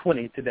at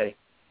 20 today.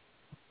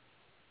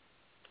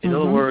 In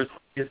other words,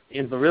 his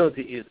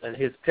virility and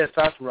his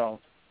testosterone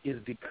is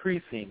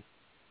decreasing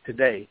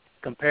today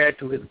compared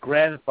to his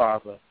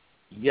grandfather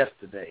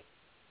yesterday.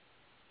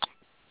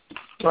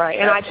 Right,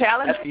 and I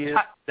challenge...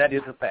 That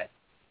is a fact.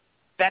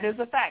 That is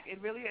a fact. It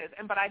really is.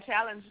 But I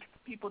challenge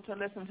people to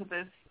listen to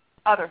this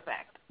other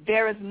fact.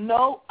 There is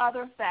no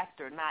other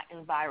factor, not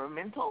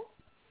environmental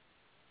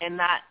and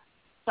not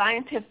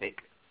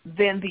scientific,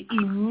 than the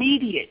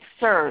immediate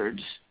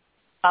surge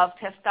of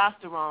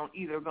testosterone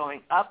either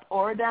going up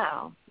or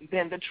down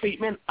than the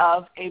treatment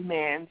of a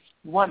man's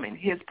woman,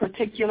 his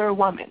particular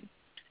woman.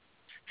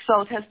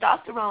 So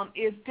testosterone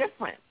is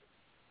different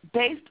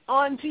based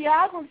on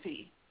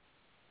geography.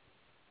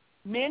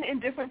 Men in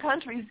different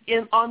countries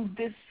on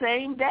this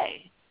same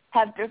day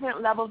have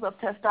different levels of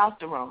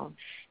testosterone.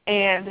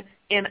 And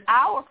in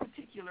our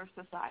particular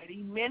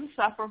society, men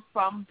suffer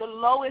from the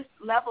lowest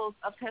levels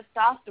of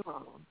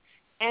testosterone,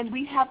 and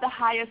we have the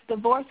highest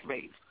divorce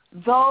rates.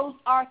 Those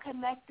are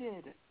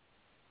connected.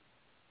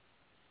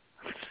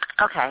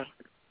 Okay.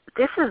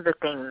 This is the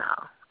thing,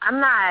 though.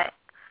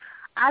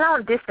 I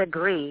don't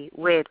disagree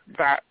with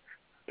that,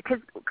 because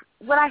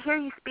what I hear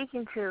you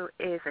speaking to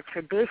is a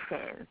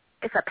tradition.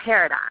 It's a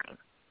paradigm,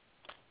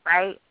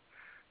 right?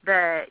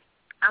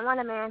 I want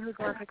a man who's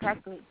going to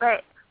protect me.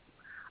 But,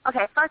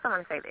 okay, first I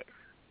want to say this.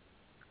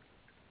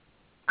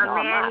 A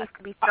man needs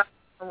to be stronger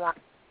than a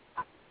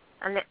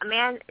woman. A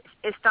man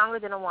is stronger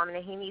than a woman,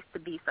 and he needs to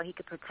be so he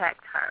can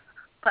protect her.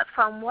 But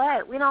from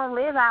what? We don't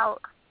live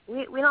out.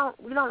 We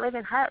don't live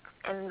in huts,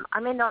 and our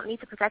men don't need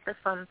to protect us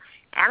from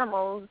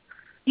animals.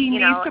 He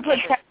needs to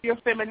protect your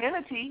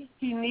femininity.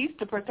 He needs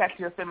to protect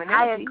your femininity.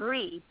 I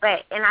agree,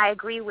 and I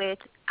agree with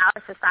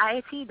our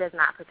society does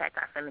not protect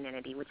our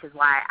femininity, which is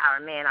why our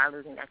men are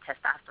losing their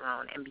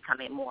testosterone and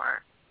becoming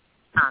more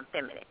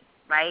feminine,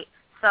 right?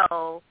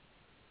 So,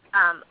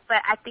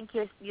 but I think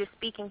you're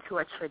speaking to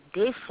a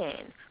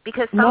tradition,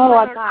 because some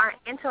women aren't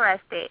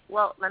interested.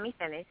 Well, let me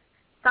finish.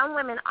 Some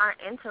women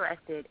aren't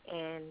interested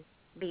in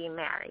being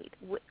married,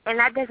 and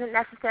that doesn't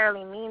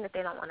necessarily mean that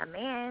they don't want a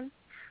man.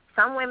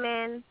 Some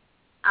women,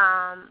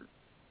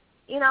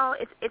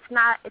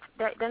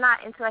 they're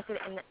not interested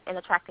in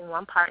attracting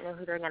one partner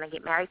who they're going to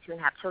get married to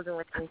and have children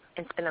with and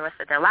spend the rest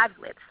of their lives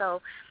with.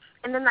 So,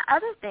 and then the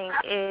other thing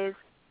is,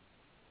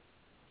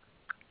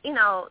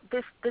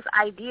 this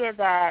idea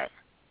that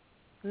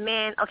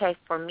men, okay,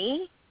 for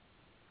me,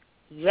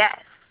 yes,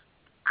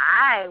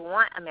 I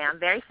want a man. I'm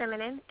very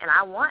feminine, and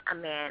I want a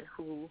man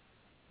who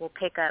will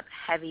pick up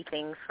heavy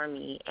things for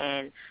me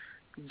and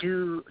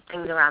do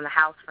things around the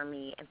house for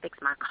me and fix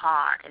my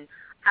car. And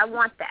I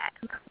want that,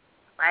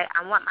 right?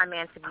 I want my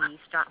man to be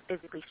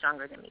physically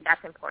stronger than me.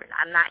 That's important.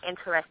 I'm not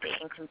interested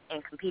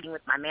in competing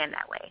with my man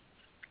that way.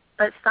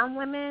 But some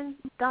women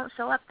don't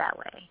show up that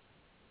way.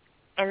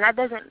 And that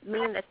doesn't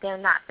mean that they're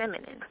not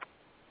feminine.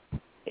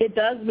 It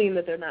does mean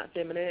that they're not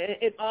feminine.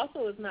 It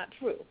also is not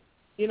true.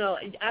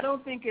 I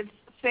don't think it's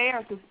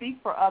fair to speak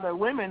for other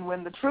women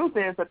when the truth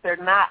is that they're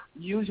not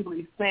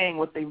usually saying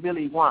what they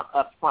really want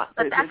up front.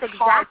 But that's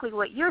exactly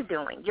what you're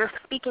doing. You're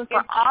speaking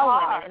for all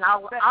women, and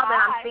all that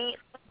I'm saying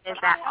is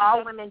that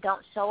all women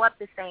don't show up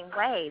the same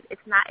way.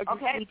 It's not.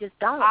 We just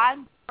don't.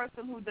 I'm the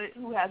person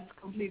who has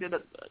completed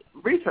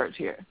research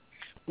here.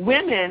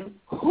 Women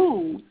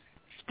who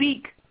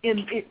speak a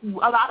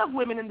lot of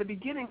women in the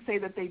beginning say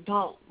that they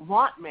don't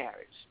want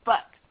marriage,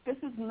 but this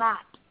is not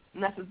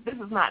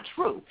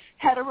true.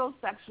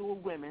 Heterosexual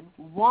women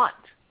want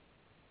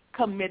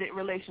committed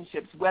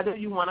relationships, whether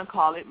you want to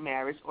call it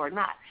marriage or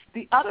not.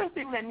 The other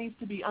thing that needs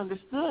to be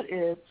understood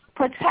is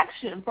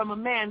protection from a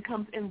man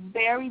comes in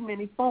very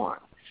many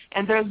forms.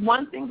 And there's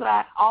one thing that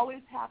I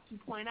always have to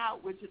point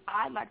out, which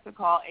I like to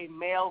call a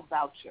male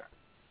voucher.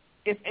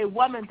 If a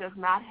woman does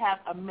not have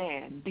a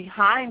man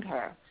behind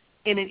her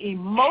in an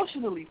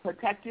emotionally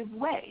protective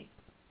way,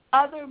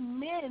 other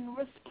men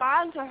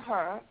respond to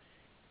her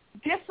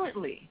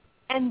differently,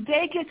 and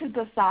they get to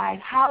decide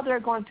how they're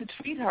going to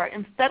treat her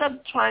instead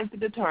of trying to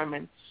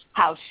determine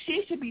how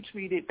she should be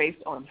treated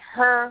based on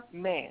her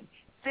man.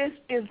 This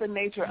is the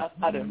nature of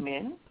other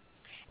men.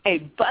 A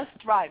bus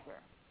driver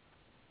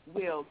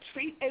will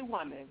treat a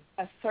woman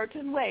a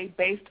certain way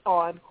based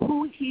on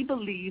who he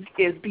believes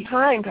is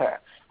behind her.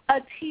 A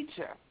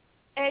teacher,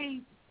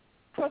 a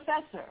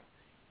professor,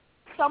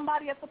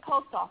 somebody at the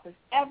post office,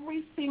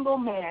 every single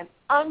man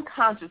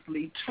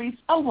unconsciously treats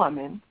a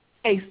woman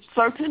a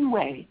certain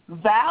way,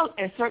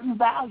 a certain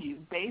value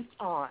based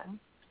on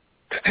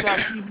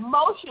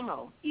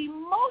the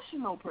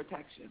emotional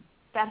protection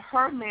that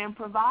her man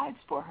provides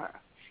for her,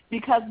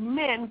 because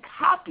men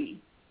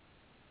copy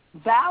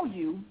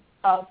value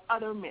of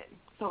other men.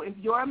 So if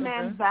your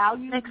man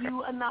values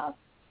you enough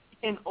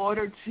in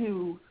order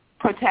to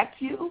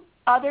protect you,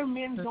 other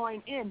men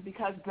join in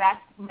because that's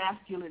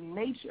masculine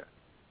nature.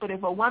 But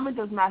if a woman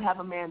does not have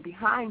a man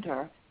behind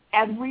her,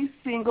 every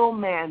single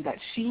man that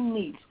she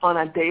meets on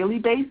a daily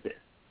basis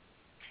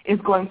is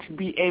going to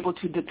be able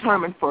to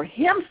determine for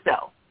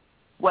himself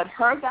what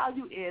her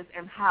value is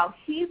and how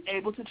he's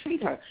able to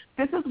treat her.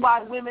 This is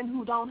why women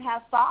who don't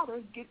have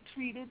fathers get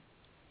treated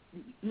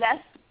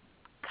less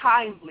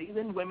kindly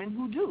than women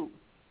who do,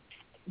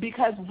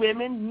 because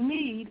women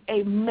need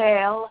a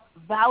male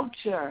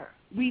voucher.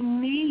 We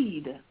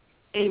need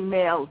a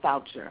male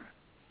voucher.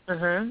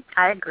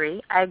 I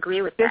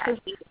agree with that.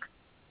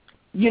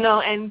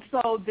 And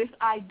so this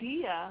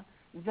idea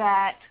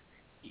that,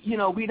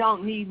 we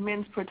don't need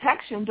men's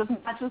protection does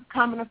not just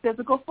come in a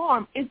physical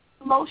form. It's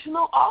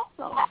emotional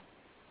also.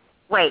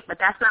 Wait, but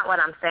that's not what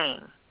I'm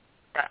saying.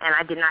 And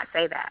I did not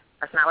say that.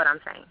 That's not what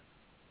I'm saying.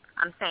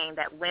 I'm saying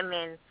that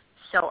women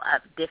show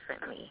up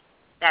differently.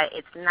 That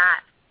it's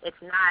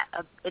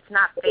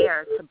not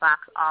fair to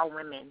box all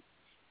women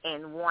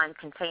in one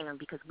container,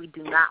 because we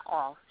do not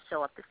all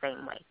show up the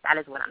same way. That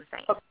is what I'm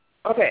saying.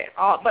 Okay,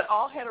 but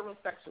all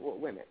heterosexual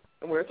women.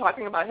 And we're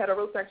talking about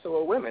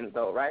heterosexual women,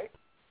 though, right?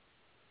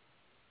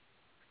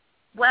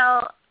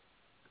 Well,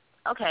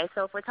 okay,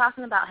 so if we're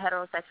talking about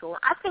heterosexual,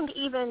 I think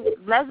even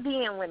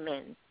lesbian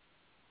women,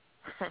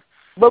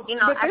 but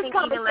I think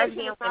even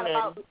lesbian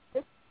women.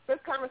 This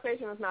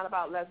conversation is not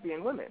about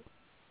lesbian women.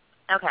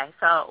 Okay,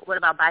 so what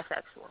about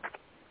bisexual?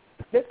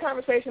 This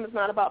conversation is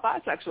not about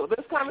bisexual.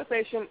 This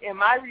conversation, in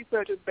my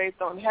research, is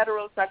based on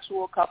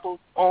heterosexual couples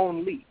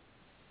only.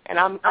 And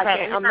I'm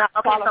not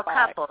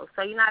qualified. So couples.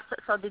 So you're not.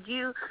 So did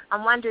you?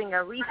 I'm wondering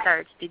your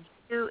research. Did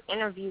you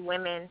interview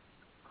women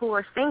who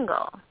were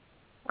single,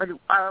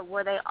 or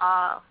were they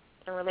all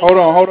in relationships?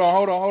 Hold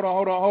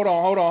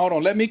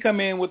on. Let me come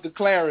in with the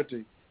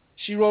clarity.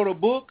 She wrote a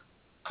book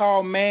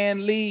called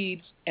Man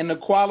Leads, and the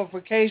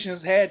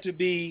qualifications had to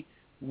be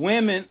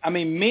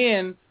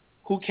men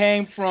who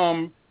came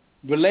from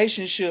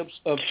relationships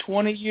of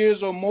 20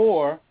 years or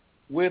more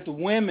with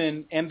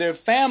women, and their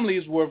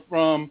families were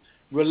from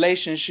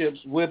relationships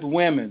with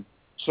women.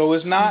 So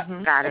it's not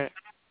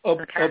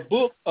a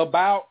book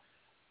about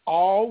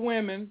all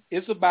women.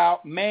 It's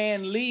about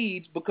man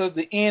leads, because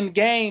the end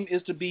game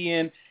is to be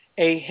in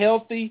a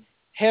healthy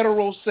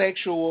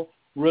heterosexual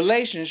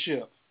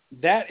relationship.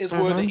 That is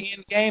where the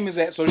end game is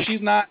at. So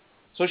she's not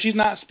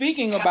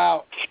speaking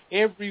about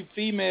every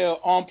female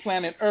on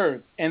planet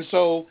Earth. And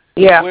so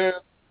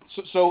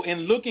so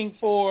in looking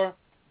for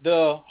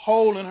the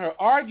hole in her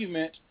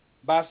argument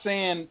by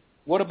saying,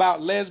 what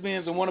about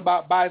lesbians and what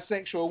about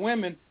bisexual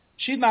women,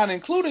 she's not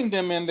including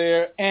them in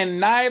there, and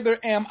neither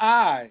am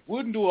I.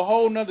 We can do a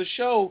whole nother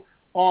show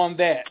on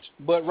that.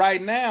 But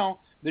right now,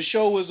 the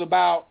show is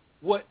about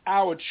what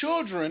our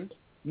children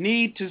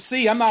need to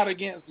see. I'm not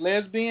against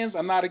lesbians.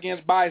 I'm not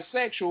against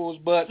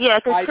bisexuals, but yeah,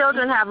 because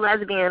children have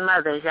lesbian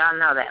mothers. Y'all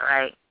know that,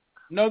 right?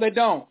 No, they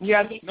don't.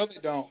 Yeah. No, they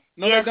don't.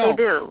 No, yes, they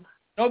do.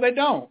 No, they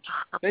don't.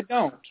 They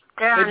don't.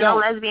 There are no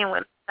lesbian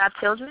women who have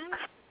children?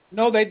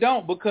 No, they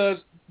don't, because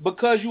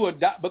you're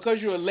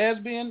a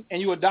lesbian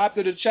and you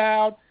adopted a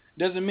child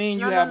doesn't mean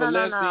you have a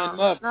lesbian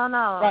mother.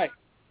 No. Right.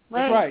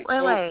 That's right.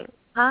 Wait.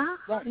 Huh?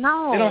 Right.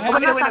 No. They don't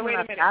have wait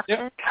a minute.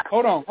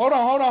 Hold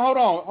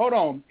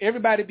on.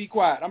 Everybody be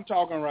quiet. I'm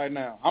talking right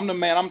now. I'm the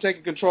man. I'm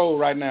taking control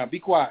right now. Be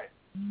quiet.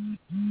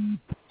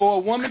 For a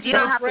woman you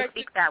don't have to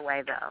speak that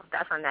way, though.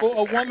 That's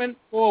unnecessary.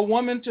 For a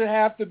woman to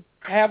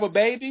have a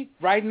baby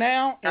right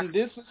now in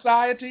this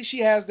society, she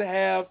has to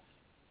have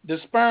the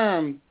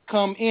sperm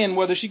come in,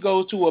 whether she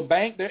goes to a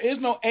bank. There is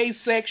no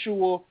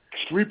asexual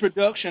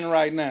reproduction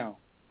right now.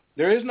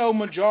 There is no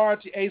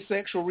majority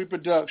asexual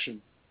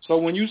reproduction. So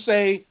when you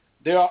say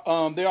there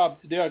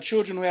are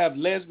children who have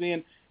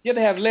lesbian,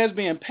 they have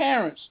lesbian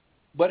parents,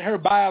 but her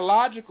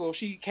biological,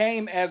 she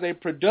came as a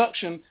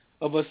production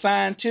of a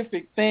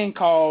scientific thing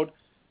called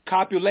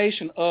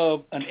copulation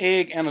of an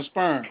egg and a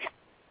sperm.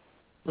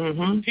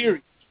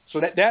 Period. So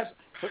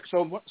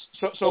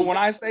when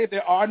I say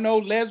there are no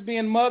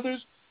lesbian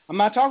mothers, I'm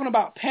not talking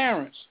about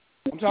parents.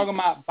 I'm talking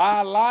about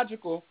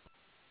biologically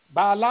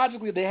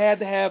they had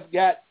to have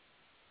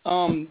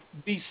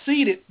be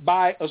seeded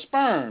by a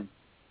sperm.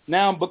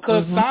 Now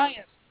because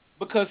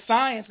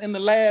science in the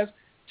last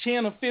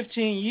 10 or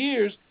 15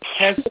 years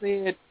has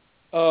said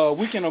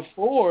we can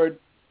afford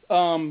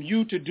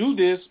you to do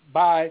this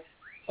by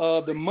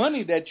the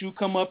money that you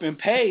come up and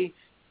pay,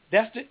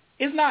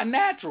 it's not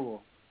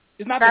natural.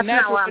 It's not the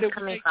natural way that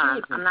we make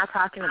children. I'm not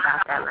talking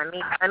about that.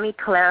 Let me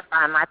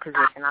clarify my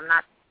position. I'm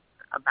not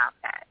about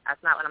that.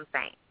 That's not what I'm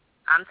saying.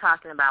 I'm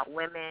talking about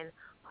women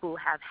who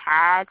have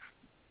had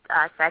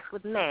sex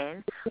with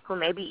men who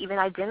maybe even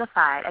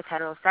identified as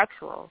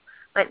heterosexual,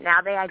 but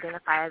now they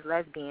identify as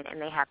lesbian and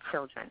they have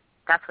children.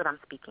 That's what I'm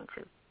speaking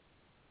to.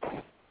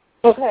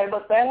 Okay,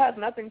 but that has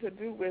nothing to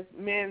do with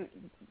men,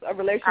 a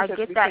relationship. I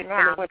get that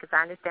now because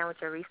I understand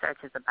what your research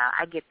is about.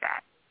 I get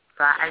that.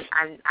 So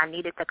I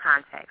needed the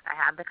context. I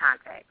have the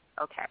context.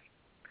 Okay.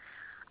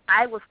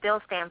 I will still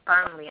stand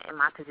firmly in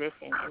my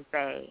position and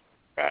say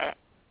that,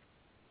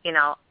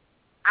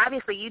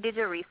 obviously you did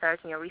your research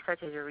and your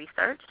research is your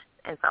research.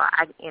 And so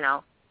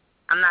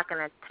I'm not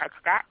going to touch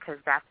that because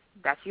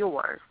that's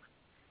yours.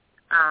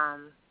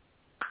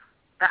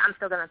 But I'm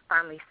still going to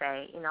firmly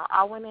say,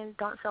 all women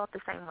don't show up the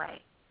same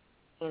way.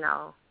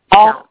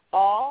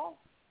 All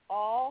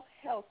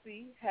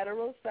healthy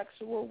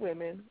heterosexual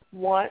women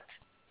want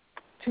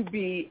to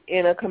be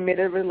in a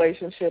committed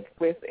relationship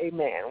with a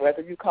man,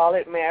 whether you call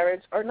it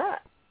marriage or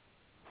not.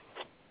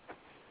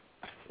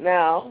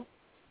 Now,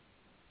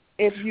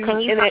 if you can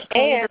you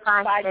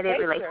define committed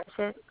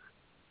relationship?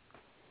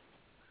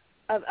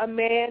 A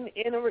man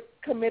in a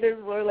committed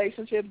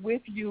relationship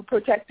with you,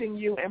 protecting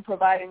you and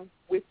providing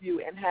with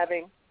you and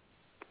having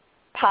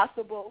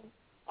possible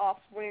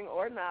offspring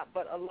or not,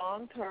 but a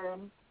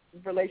long-term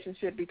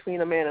relationship between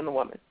a man and a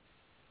woman.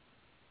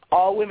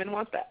 All women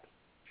want that.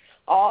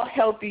 All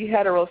healthy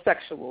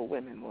heterosexual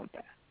women want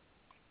that.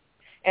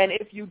 And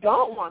if you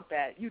don't want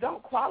that, you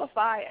don't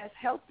qualify as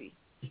healthy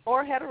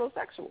or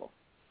heterosexual.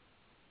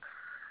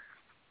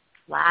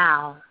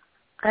 Wow.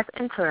 That's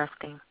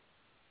interesting.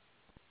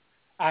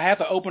 I have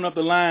to open up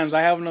the lines.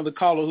 I have another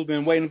caller who's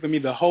been waiting for me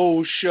the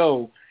whole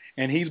show.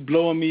 and he's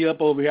blowing me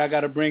up over here. I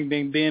got to bring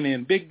Big Ben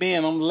in. Big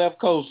Ben on the left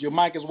coast. Your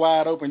mic is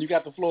wide open. You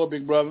got the floor,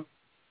 big brother.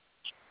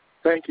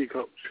 Thank you,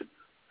 Coach.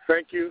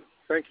 Thank you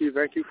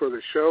for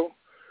the show.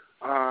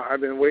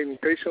 I've been waiting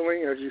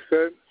patiently, as you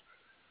said.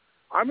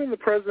 I'm in the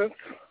presence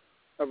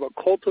of a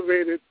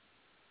cultivated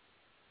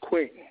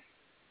queen.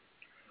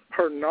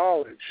 Her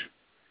knowledge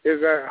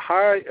is at a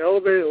high,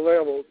 elevated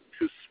level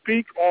to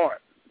speak on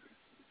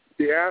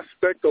the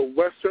aspect of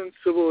Western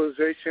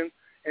civilization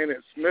and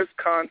its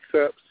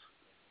misconcepts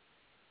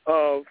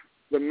of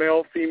the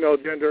male-female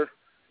gender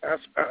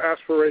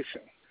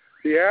aspiration.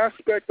 The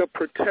aspect of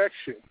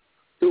protection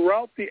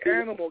throughout the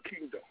animal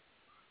kingdom,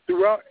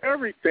 throughout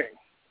everything.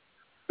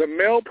 The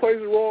male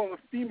plays a role and the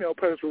female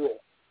plays a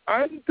role.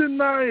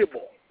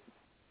 Undeniable.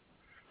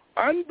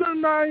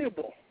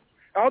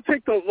 I'll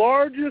take the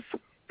largest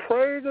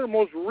predator,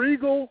 most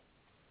regal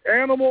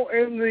animal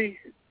in the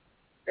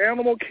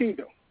animal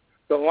kingdom,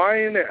 the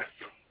lioness.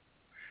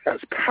 As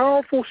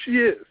powerful she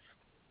is,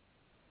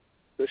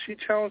 does she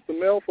challenge the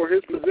male for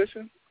his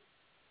position?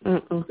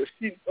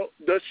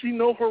 Does she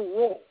know her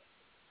role?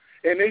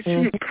 And is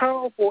she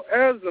powerful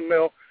as the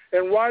male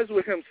and rise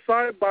with him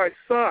side by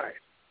side?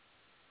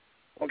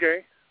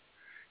 Okay?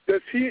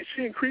 Does she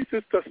increase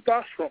his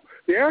testosterone?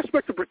 The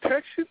aspect of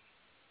protection,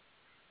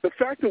 the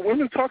fact that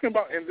women talking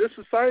about in this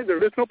society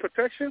there is no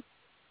protection,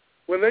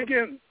 when they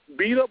get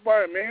beat up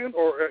by a man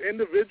or an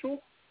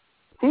individual,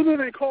 who do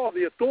they call?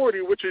 The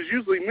authority, which is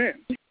usually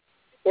men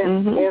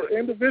or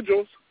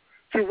individuals,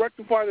 to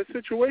rectify the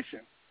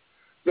situation.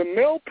 The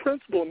male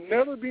principle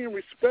never being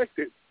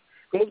respected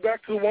goes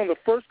back to one of the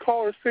first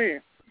callers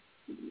saying,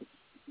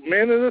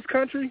 men in this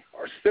country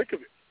are sick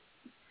of it.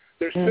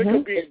 They're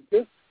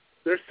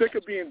sick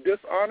of being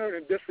dishonored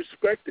and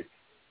disrespected.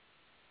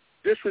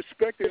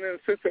 Disrespected in the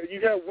sense that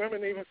you have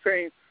women even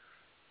saying,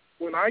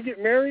 when I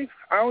get married,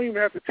 I don't even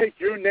have to take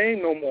your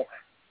name no more.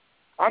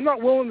 I'm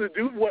not willing to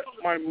do what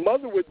my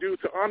mother would do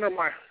to honor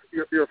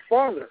your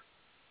father.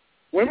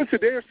 Women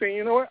today are saying,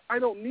 you know what, I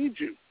don't need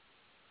you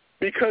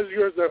because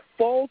you're the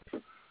false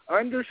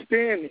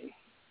understanding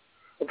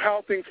of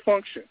how things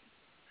function.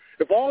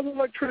 If all the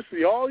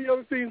electricity, all the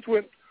other things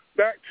went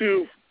back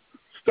to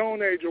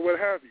Stone Age or what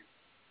have you,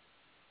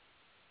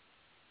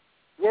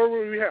 where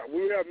would we have?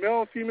 We would have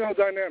male and female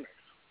dynamics.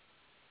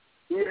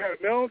 We would have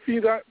male and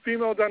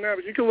female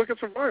dynamics. You can look at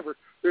Survivor.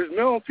 There's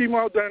male and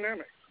female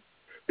dynamics.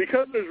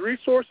 Because there's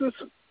resources,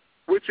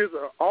 which is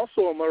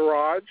also a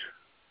mirage,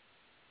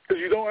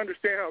 because you don't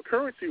understand how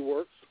currency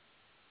works,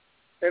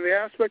 and the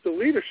aspect of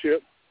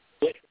leadership,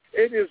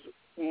 it is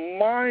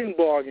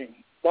mind-boggling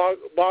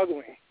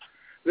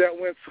that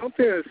when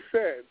something is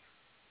said,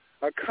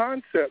 a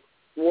concept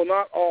will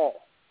not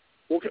all.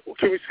 Well,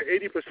 can we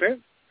say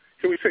 80%?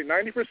 Can we say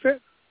 90%?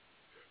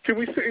 Can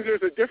we say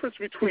there's a difference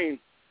between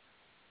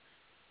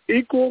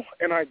equal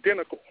and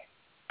identical?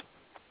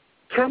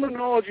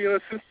 Terminology in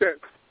the sense that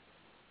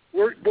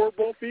we're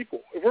both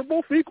equal. If we're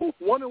both equal,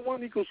 1 and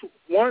 1 equals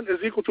 1 is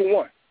equal to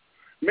 1.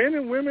 Men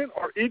and women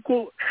are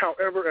equal,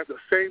 however, at the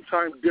same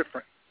time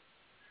different.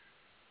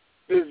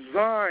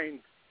 Design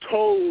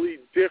totally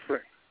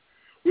different.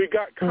 We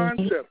got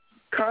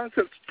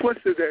concepts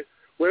twisted that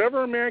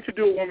whatever a man can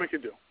do, a woman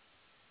can do.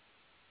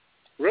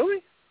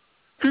 Really?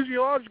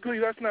 Physiologically,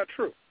 that's not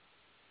true.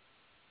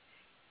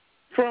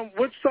 From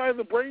which side of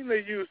the brain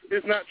they use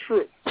is not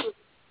true.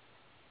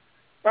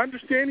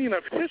 Understanding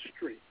of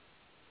history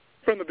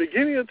from the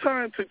beginning of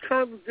time to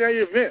current day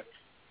events,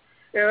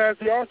 and as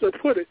the author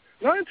put it,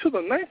 not until the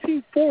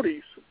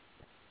 1940s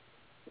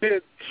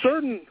did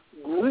certain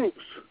groups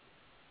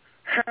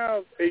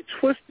have a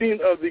twisting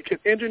of the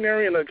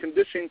engineering and the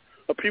conditioning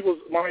of people's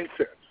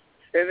mindsets.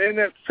 And then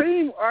that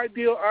same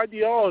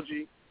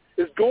ideology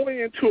is going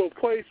into a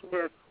place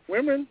where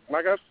women,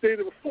 like I've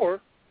stated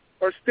before,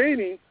 are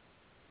stating,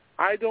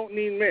 I don't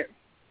need men.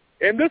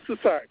 In this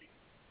society,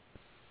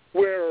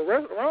 where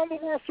around the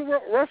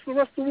rest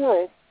of the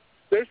world,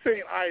 they're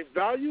saying, I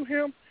value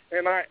him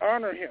and I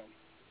honor him.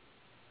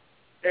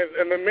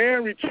 And the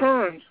man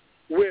returns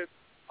with,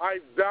 I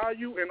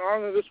value and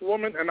honor this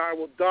woman and I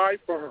will die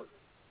for her.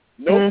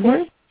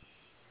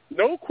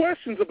 No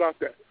questions about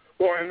that.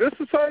 Well, in this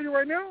society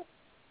right now,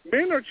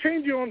 men are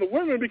changing on the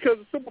women because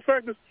the simple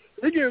fact is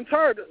we're getting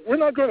tired. We're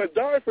not going to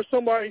die for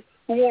somebody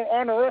who won't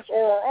honor us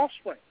or our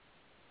offspring.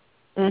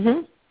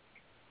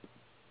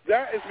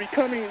 That is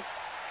becoming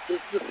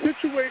the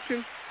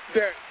situation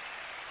that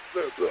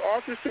the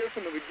author said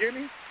from the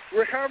beginning.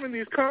 We're having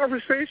these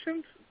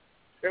conversations,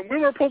 and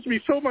women are supposed to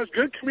be so much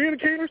good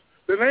communicators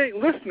that they ain't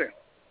listening.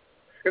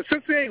 And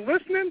since they ain't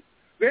listening,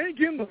 they ain't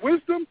getting the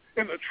wisdom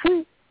and the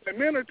truth that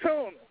men are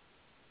telling them.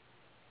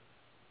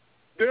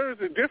 There is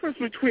a difference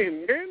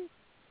between men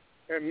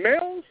and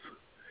males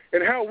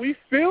and how we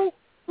feel,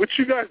 which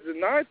you guys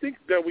deny, think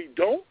that we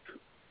don't.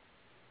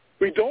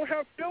 We don't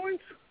have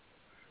feelings.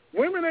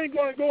 Women ain't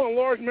going to go in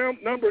large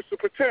numbers to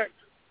protect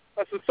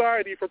a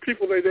society for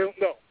people they don't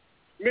know.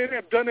 Men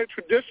have done it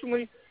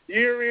traditionally,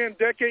 year in,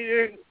 decade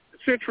in,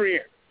 century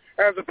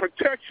in, as a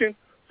protection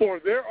for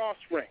their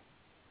offspring.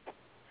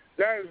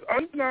 That is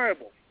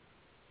undeniable.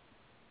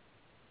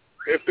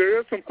 If there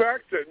is some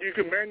facts that you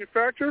can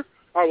manufacture,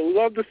 I would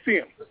love to see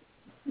them.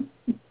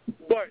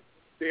 But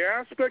the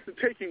aspect of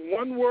taking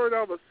one word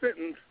out of a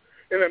sentence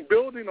and then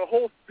building a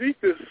whole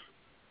thesis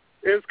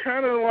is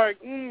kind of like,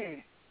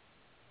 What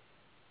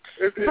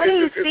are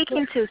you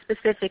speaking to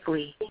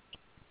specifically?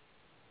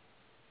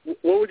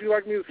 What would you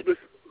like me to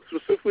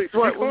specifically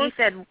speak on? Well, you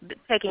said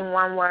taking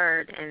one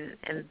word and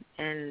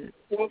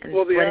well,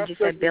 what the did you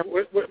say, Bill?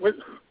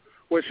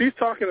 When she's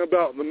talking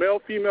about the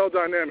male-female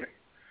dynamic,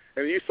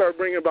 and you start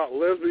bringing about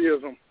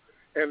lesbianism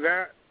and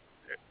that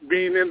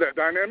being in that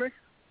dynamic,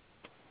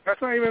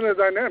 that's not even a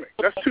dynamic.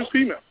 That's two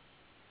females.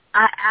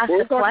 I asked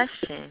a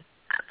question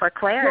for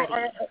clarity.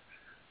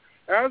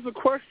 I asked a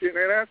question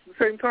and at the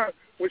same time,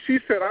 when she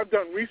said, I've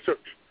done research,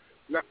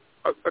 now,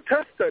 a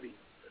test study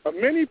of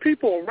many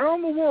people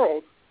around the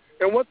world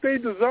and what they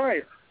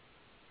desire,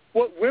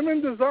 what women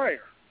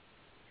desire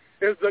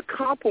is the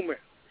compliment.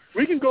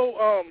 We can go,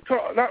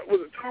 was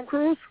it Tom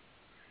Cruise?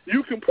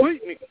 You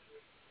complete me.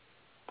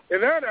 In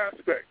that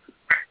aspect,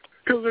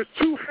 because there's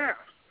two halves.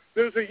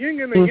 There's a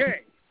yin and a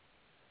yang.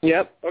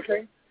 Yep.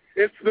 Okay?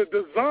 It's the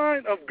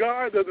design of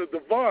God or the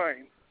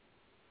divine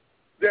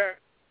that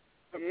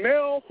the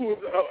male who is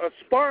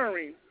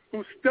aspiring,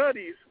 who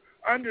studies,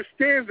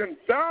 understands and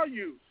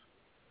values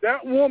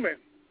that woman.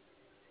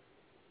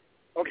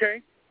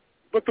 Okay?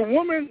 But the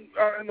woman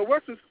in the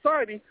Western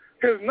society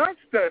has not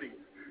studied.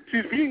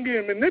 She's being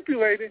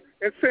manipulated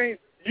and saying,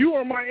 you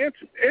are my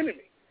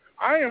enemy.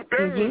 I am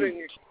better than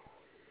you.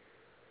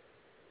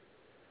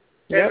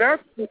 And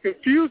that's the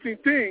confusing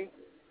thing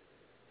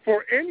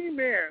for any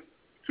man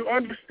to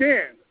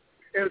understand.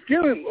 And it's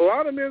giving a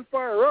lot of men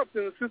fire up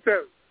in the sense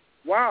that,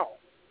 wow,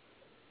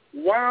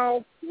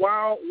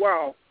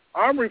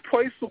 I'm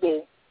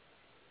replaceable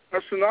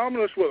or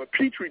synonymous with a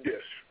petri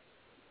dish.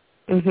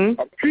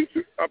 A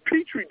petri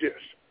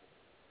dish.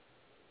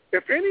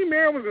 If any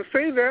man was to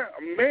say that,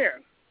 a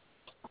man,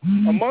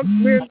 amongst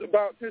men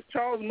about his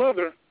child's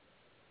mother,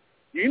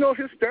 you know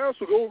his status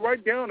will go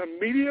right down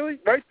immediately,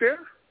 right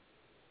there.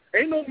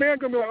 Ain't no man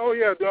going to be like, oh,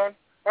 yeah, Don,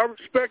 I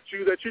respect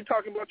you that you're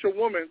talking about your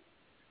woman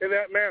in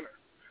that manner.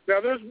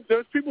 Now,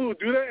 there's people who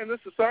do that in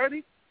this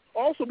society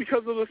also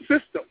because of the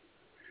system.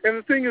 And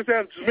the thing is,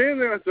 as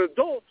men and as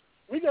adults,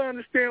 we got to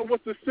understand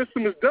what the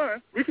system has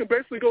done. We can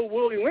basically go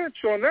Willie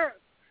Lynch on that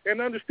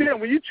and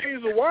understand when you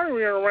change the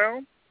wiring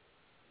around,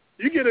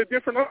 you get a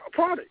different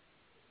product.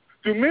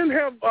 Do men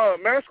have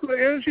masculine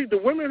energy? Do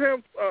women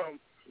have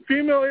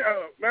female,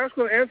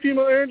 masculine and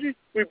female energy?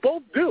 We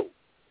both do.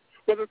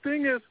 But the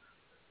thing is,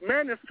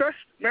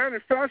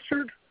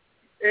 manifested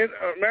in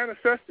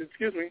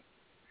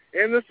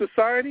this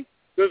society,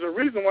 there's a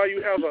reason why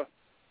you have a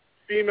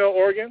female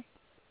organ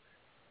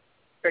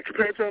and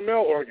compared to a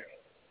male organ,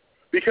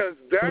 because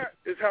that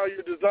is how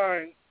you're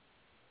designed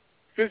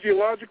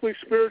physiologically,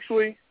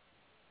 spiritually,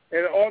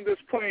 and on this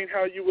plane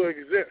how you will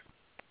exist.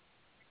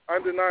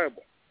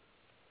 Undeniable.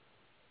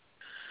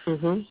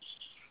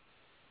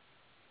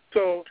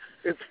 So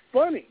it's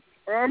funny.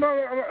 I'm not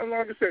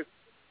like I said,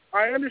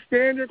 I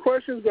understand your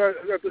questions, but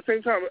at the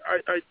same time,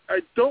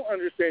 I don't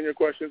understand your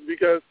questions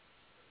because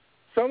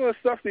some of the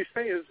stuff he's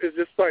saying is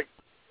just like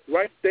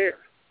right there.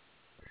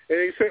 And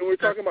he said when we're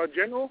talking about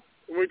general,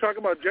 when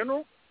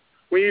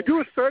you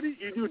do a study,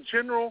 you do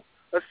general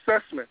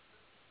assessment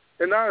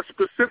and not a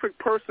specific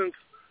person's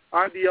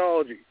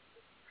ideology.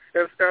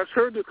 As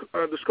her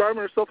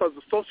describing herself as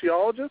a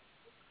sociologist,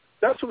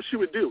 that's what she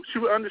would do. She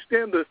would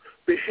understand the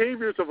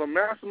behaviors of a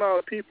mass amount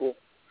of people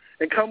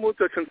and come with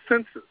a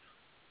consensus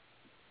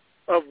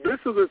of this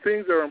are the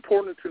things that are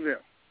important to them.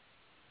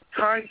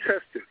 Time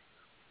tested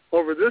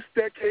over this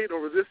decade,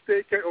 over this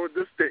decade.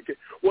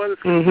 Well,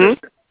 it's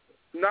consistent,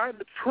 not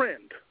a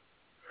trend,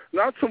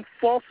 not some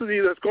falsity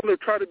that's going to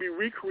try to be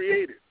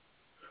recreated.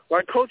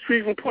 Like Coach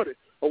even put it,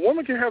 a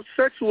woman can have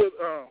sex with,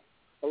 a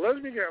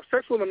lesbian can have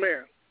sex with a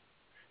man,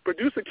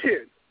 produce a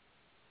kid,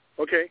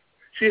 okay?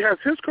 She has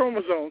his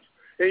chromosomes,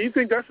 and you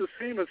think that's the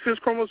same as his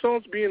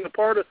chromosomes being a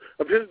part of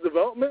his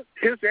development,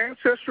 his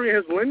ancestry, and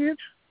his lineage?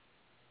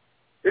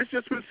 It's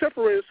just been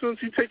separated as soon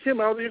as you take him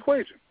out of the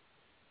equation.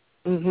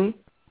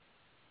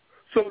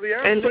 So the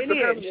aspect of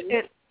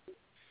having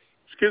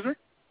excuse me?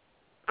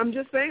 I'm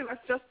just saying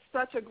that's just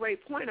such a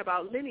great point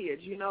about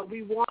lineage. You know,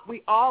 we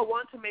all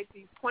want to make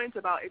these points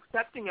about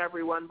accepting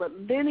everyone, but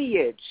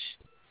lineage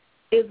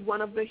is one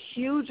of the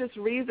hugest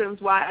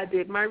reasons why I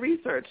did my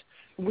research.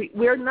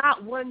 We're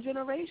not one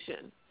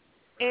generation.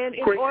 And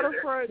in order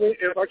for...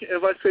 If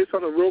I say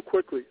something real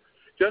quickly,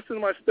 just in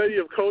my study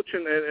of Coach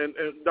and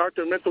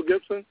Dr. Mental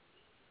Gibson,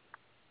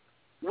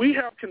 we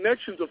have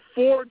connections of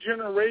 4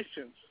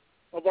 generations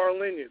of our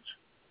lineage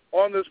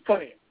on this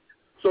plane.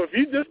 So if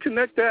you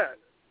disconnect that,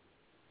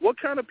 what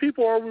kind of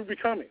people are we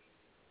becoming?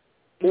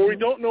 Well, we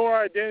don't know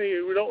our identity,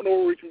 we don't know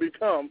what we can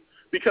become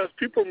because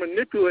people are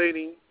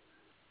manipulating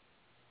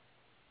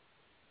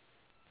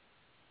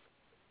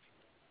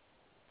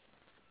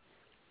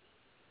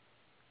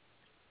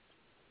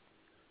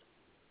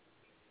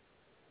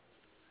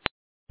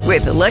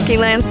With the Lucky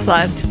Land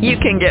Slots, you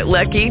can get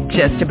lucky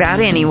just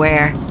about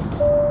anywhere.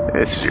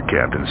 This is your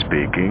captain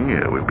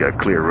speaking. We've got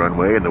clear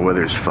runway and the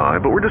weather's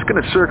fine, but we're just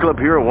going to circle up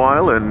here a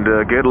while and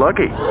get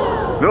lucky.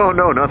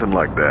 No, nothing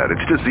like that.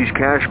 It's just these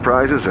cash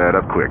prizes add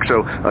up quick.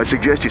 So I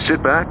suggest you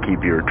sit back,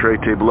 keep your tray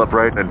table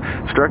upright, and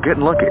start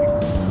getting lucky.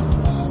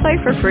 Play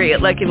for free at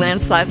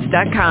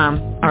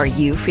LuckyLandSlots.com. Are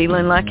you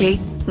feeling lucky?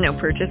 No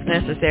purchase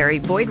necessary.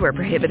 Void where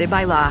prohibited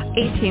by law.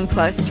 18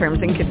 plus terms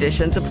and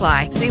conditions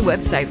apply. See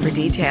website for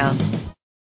details.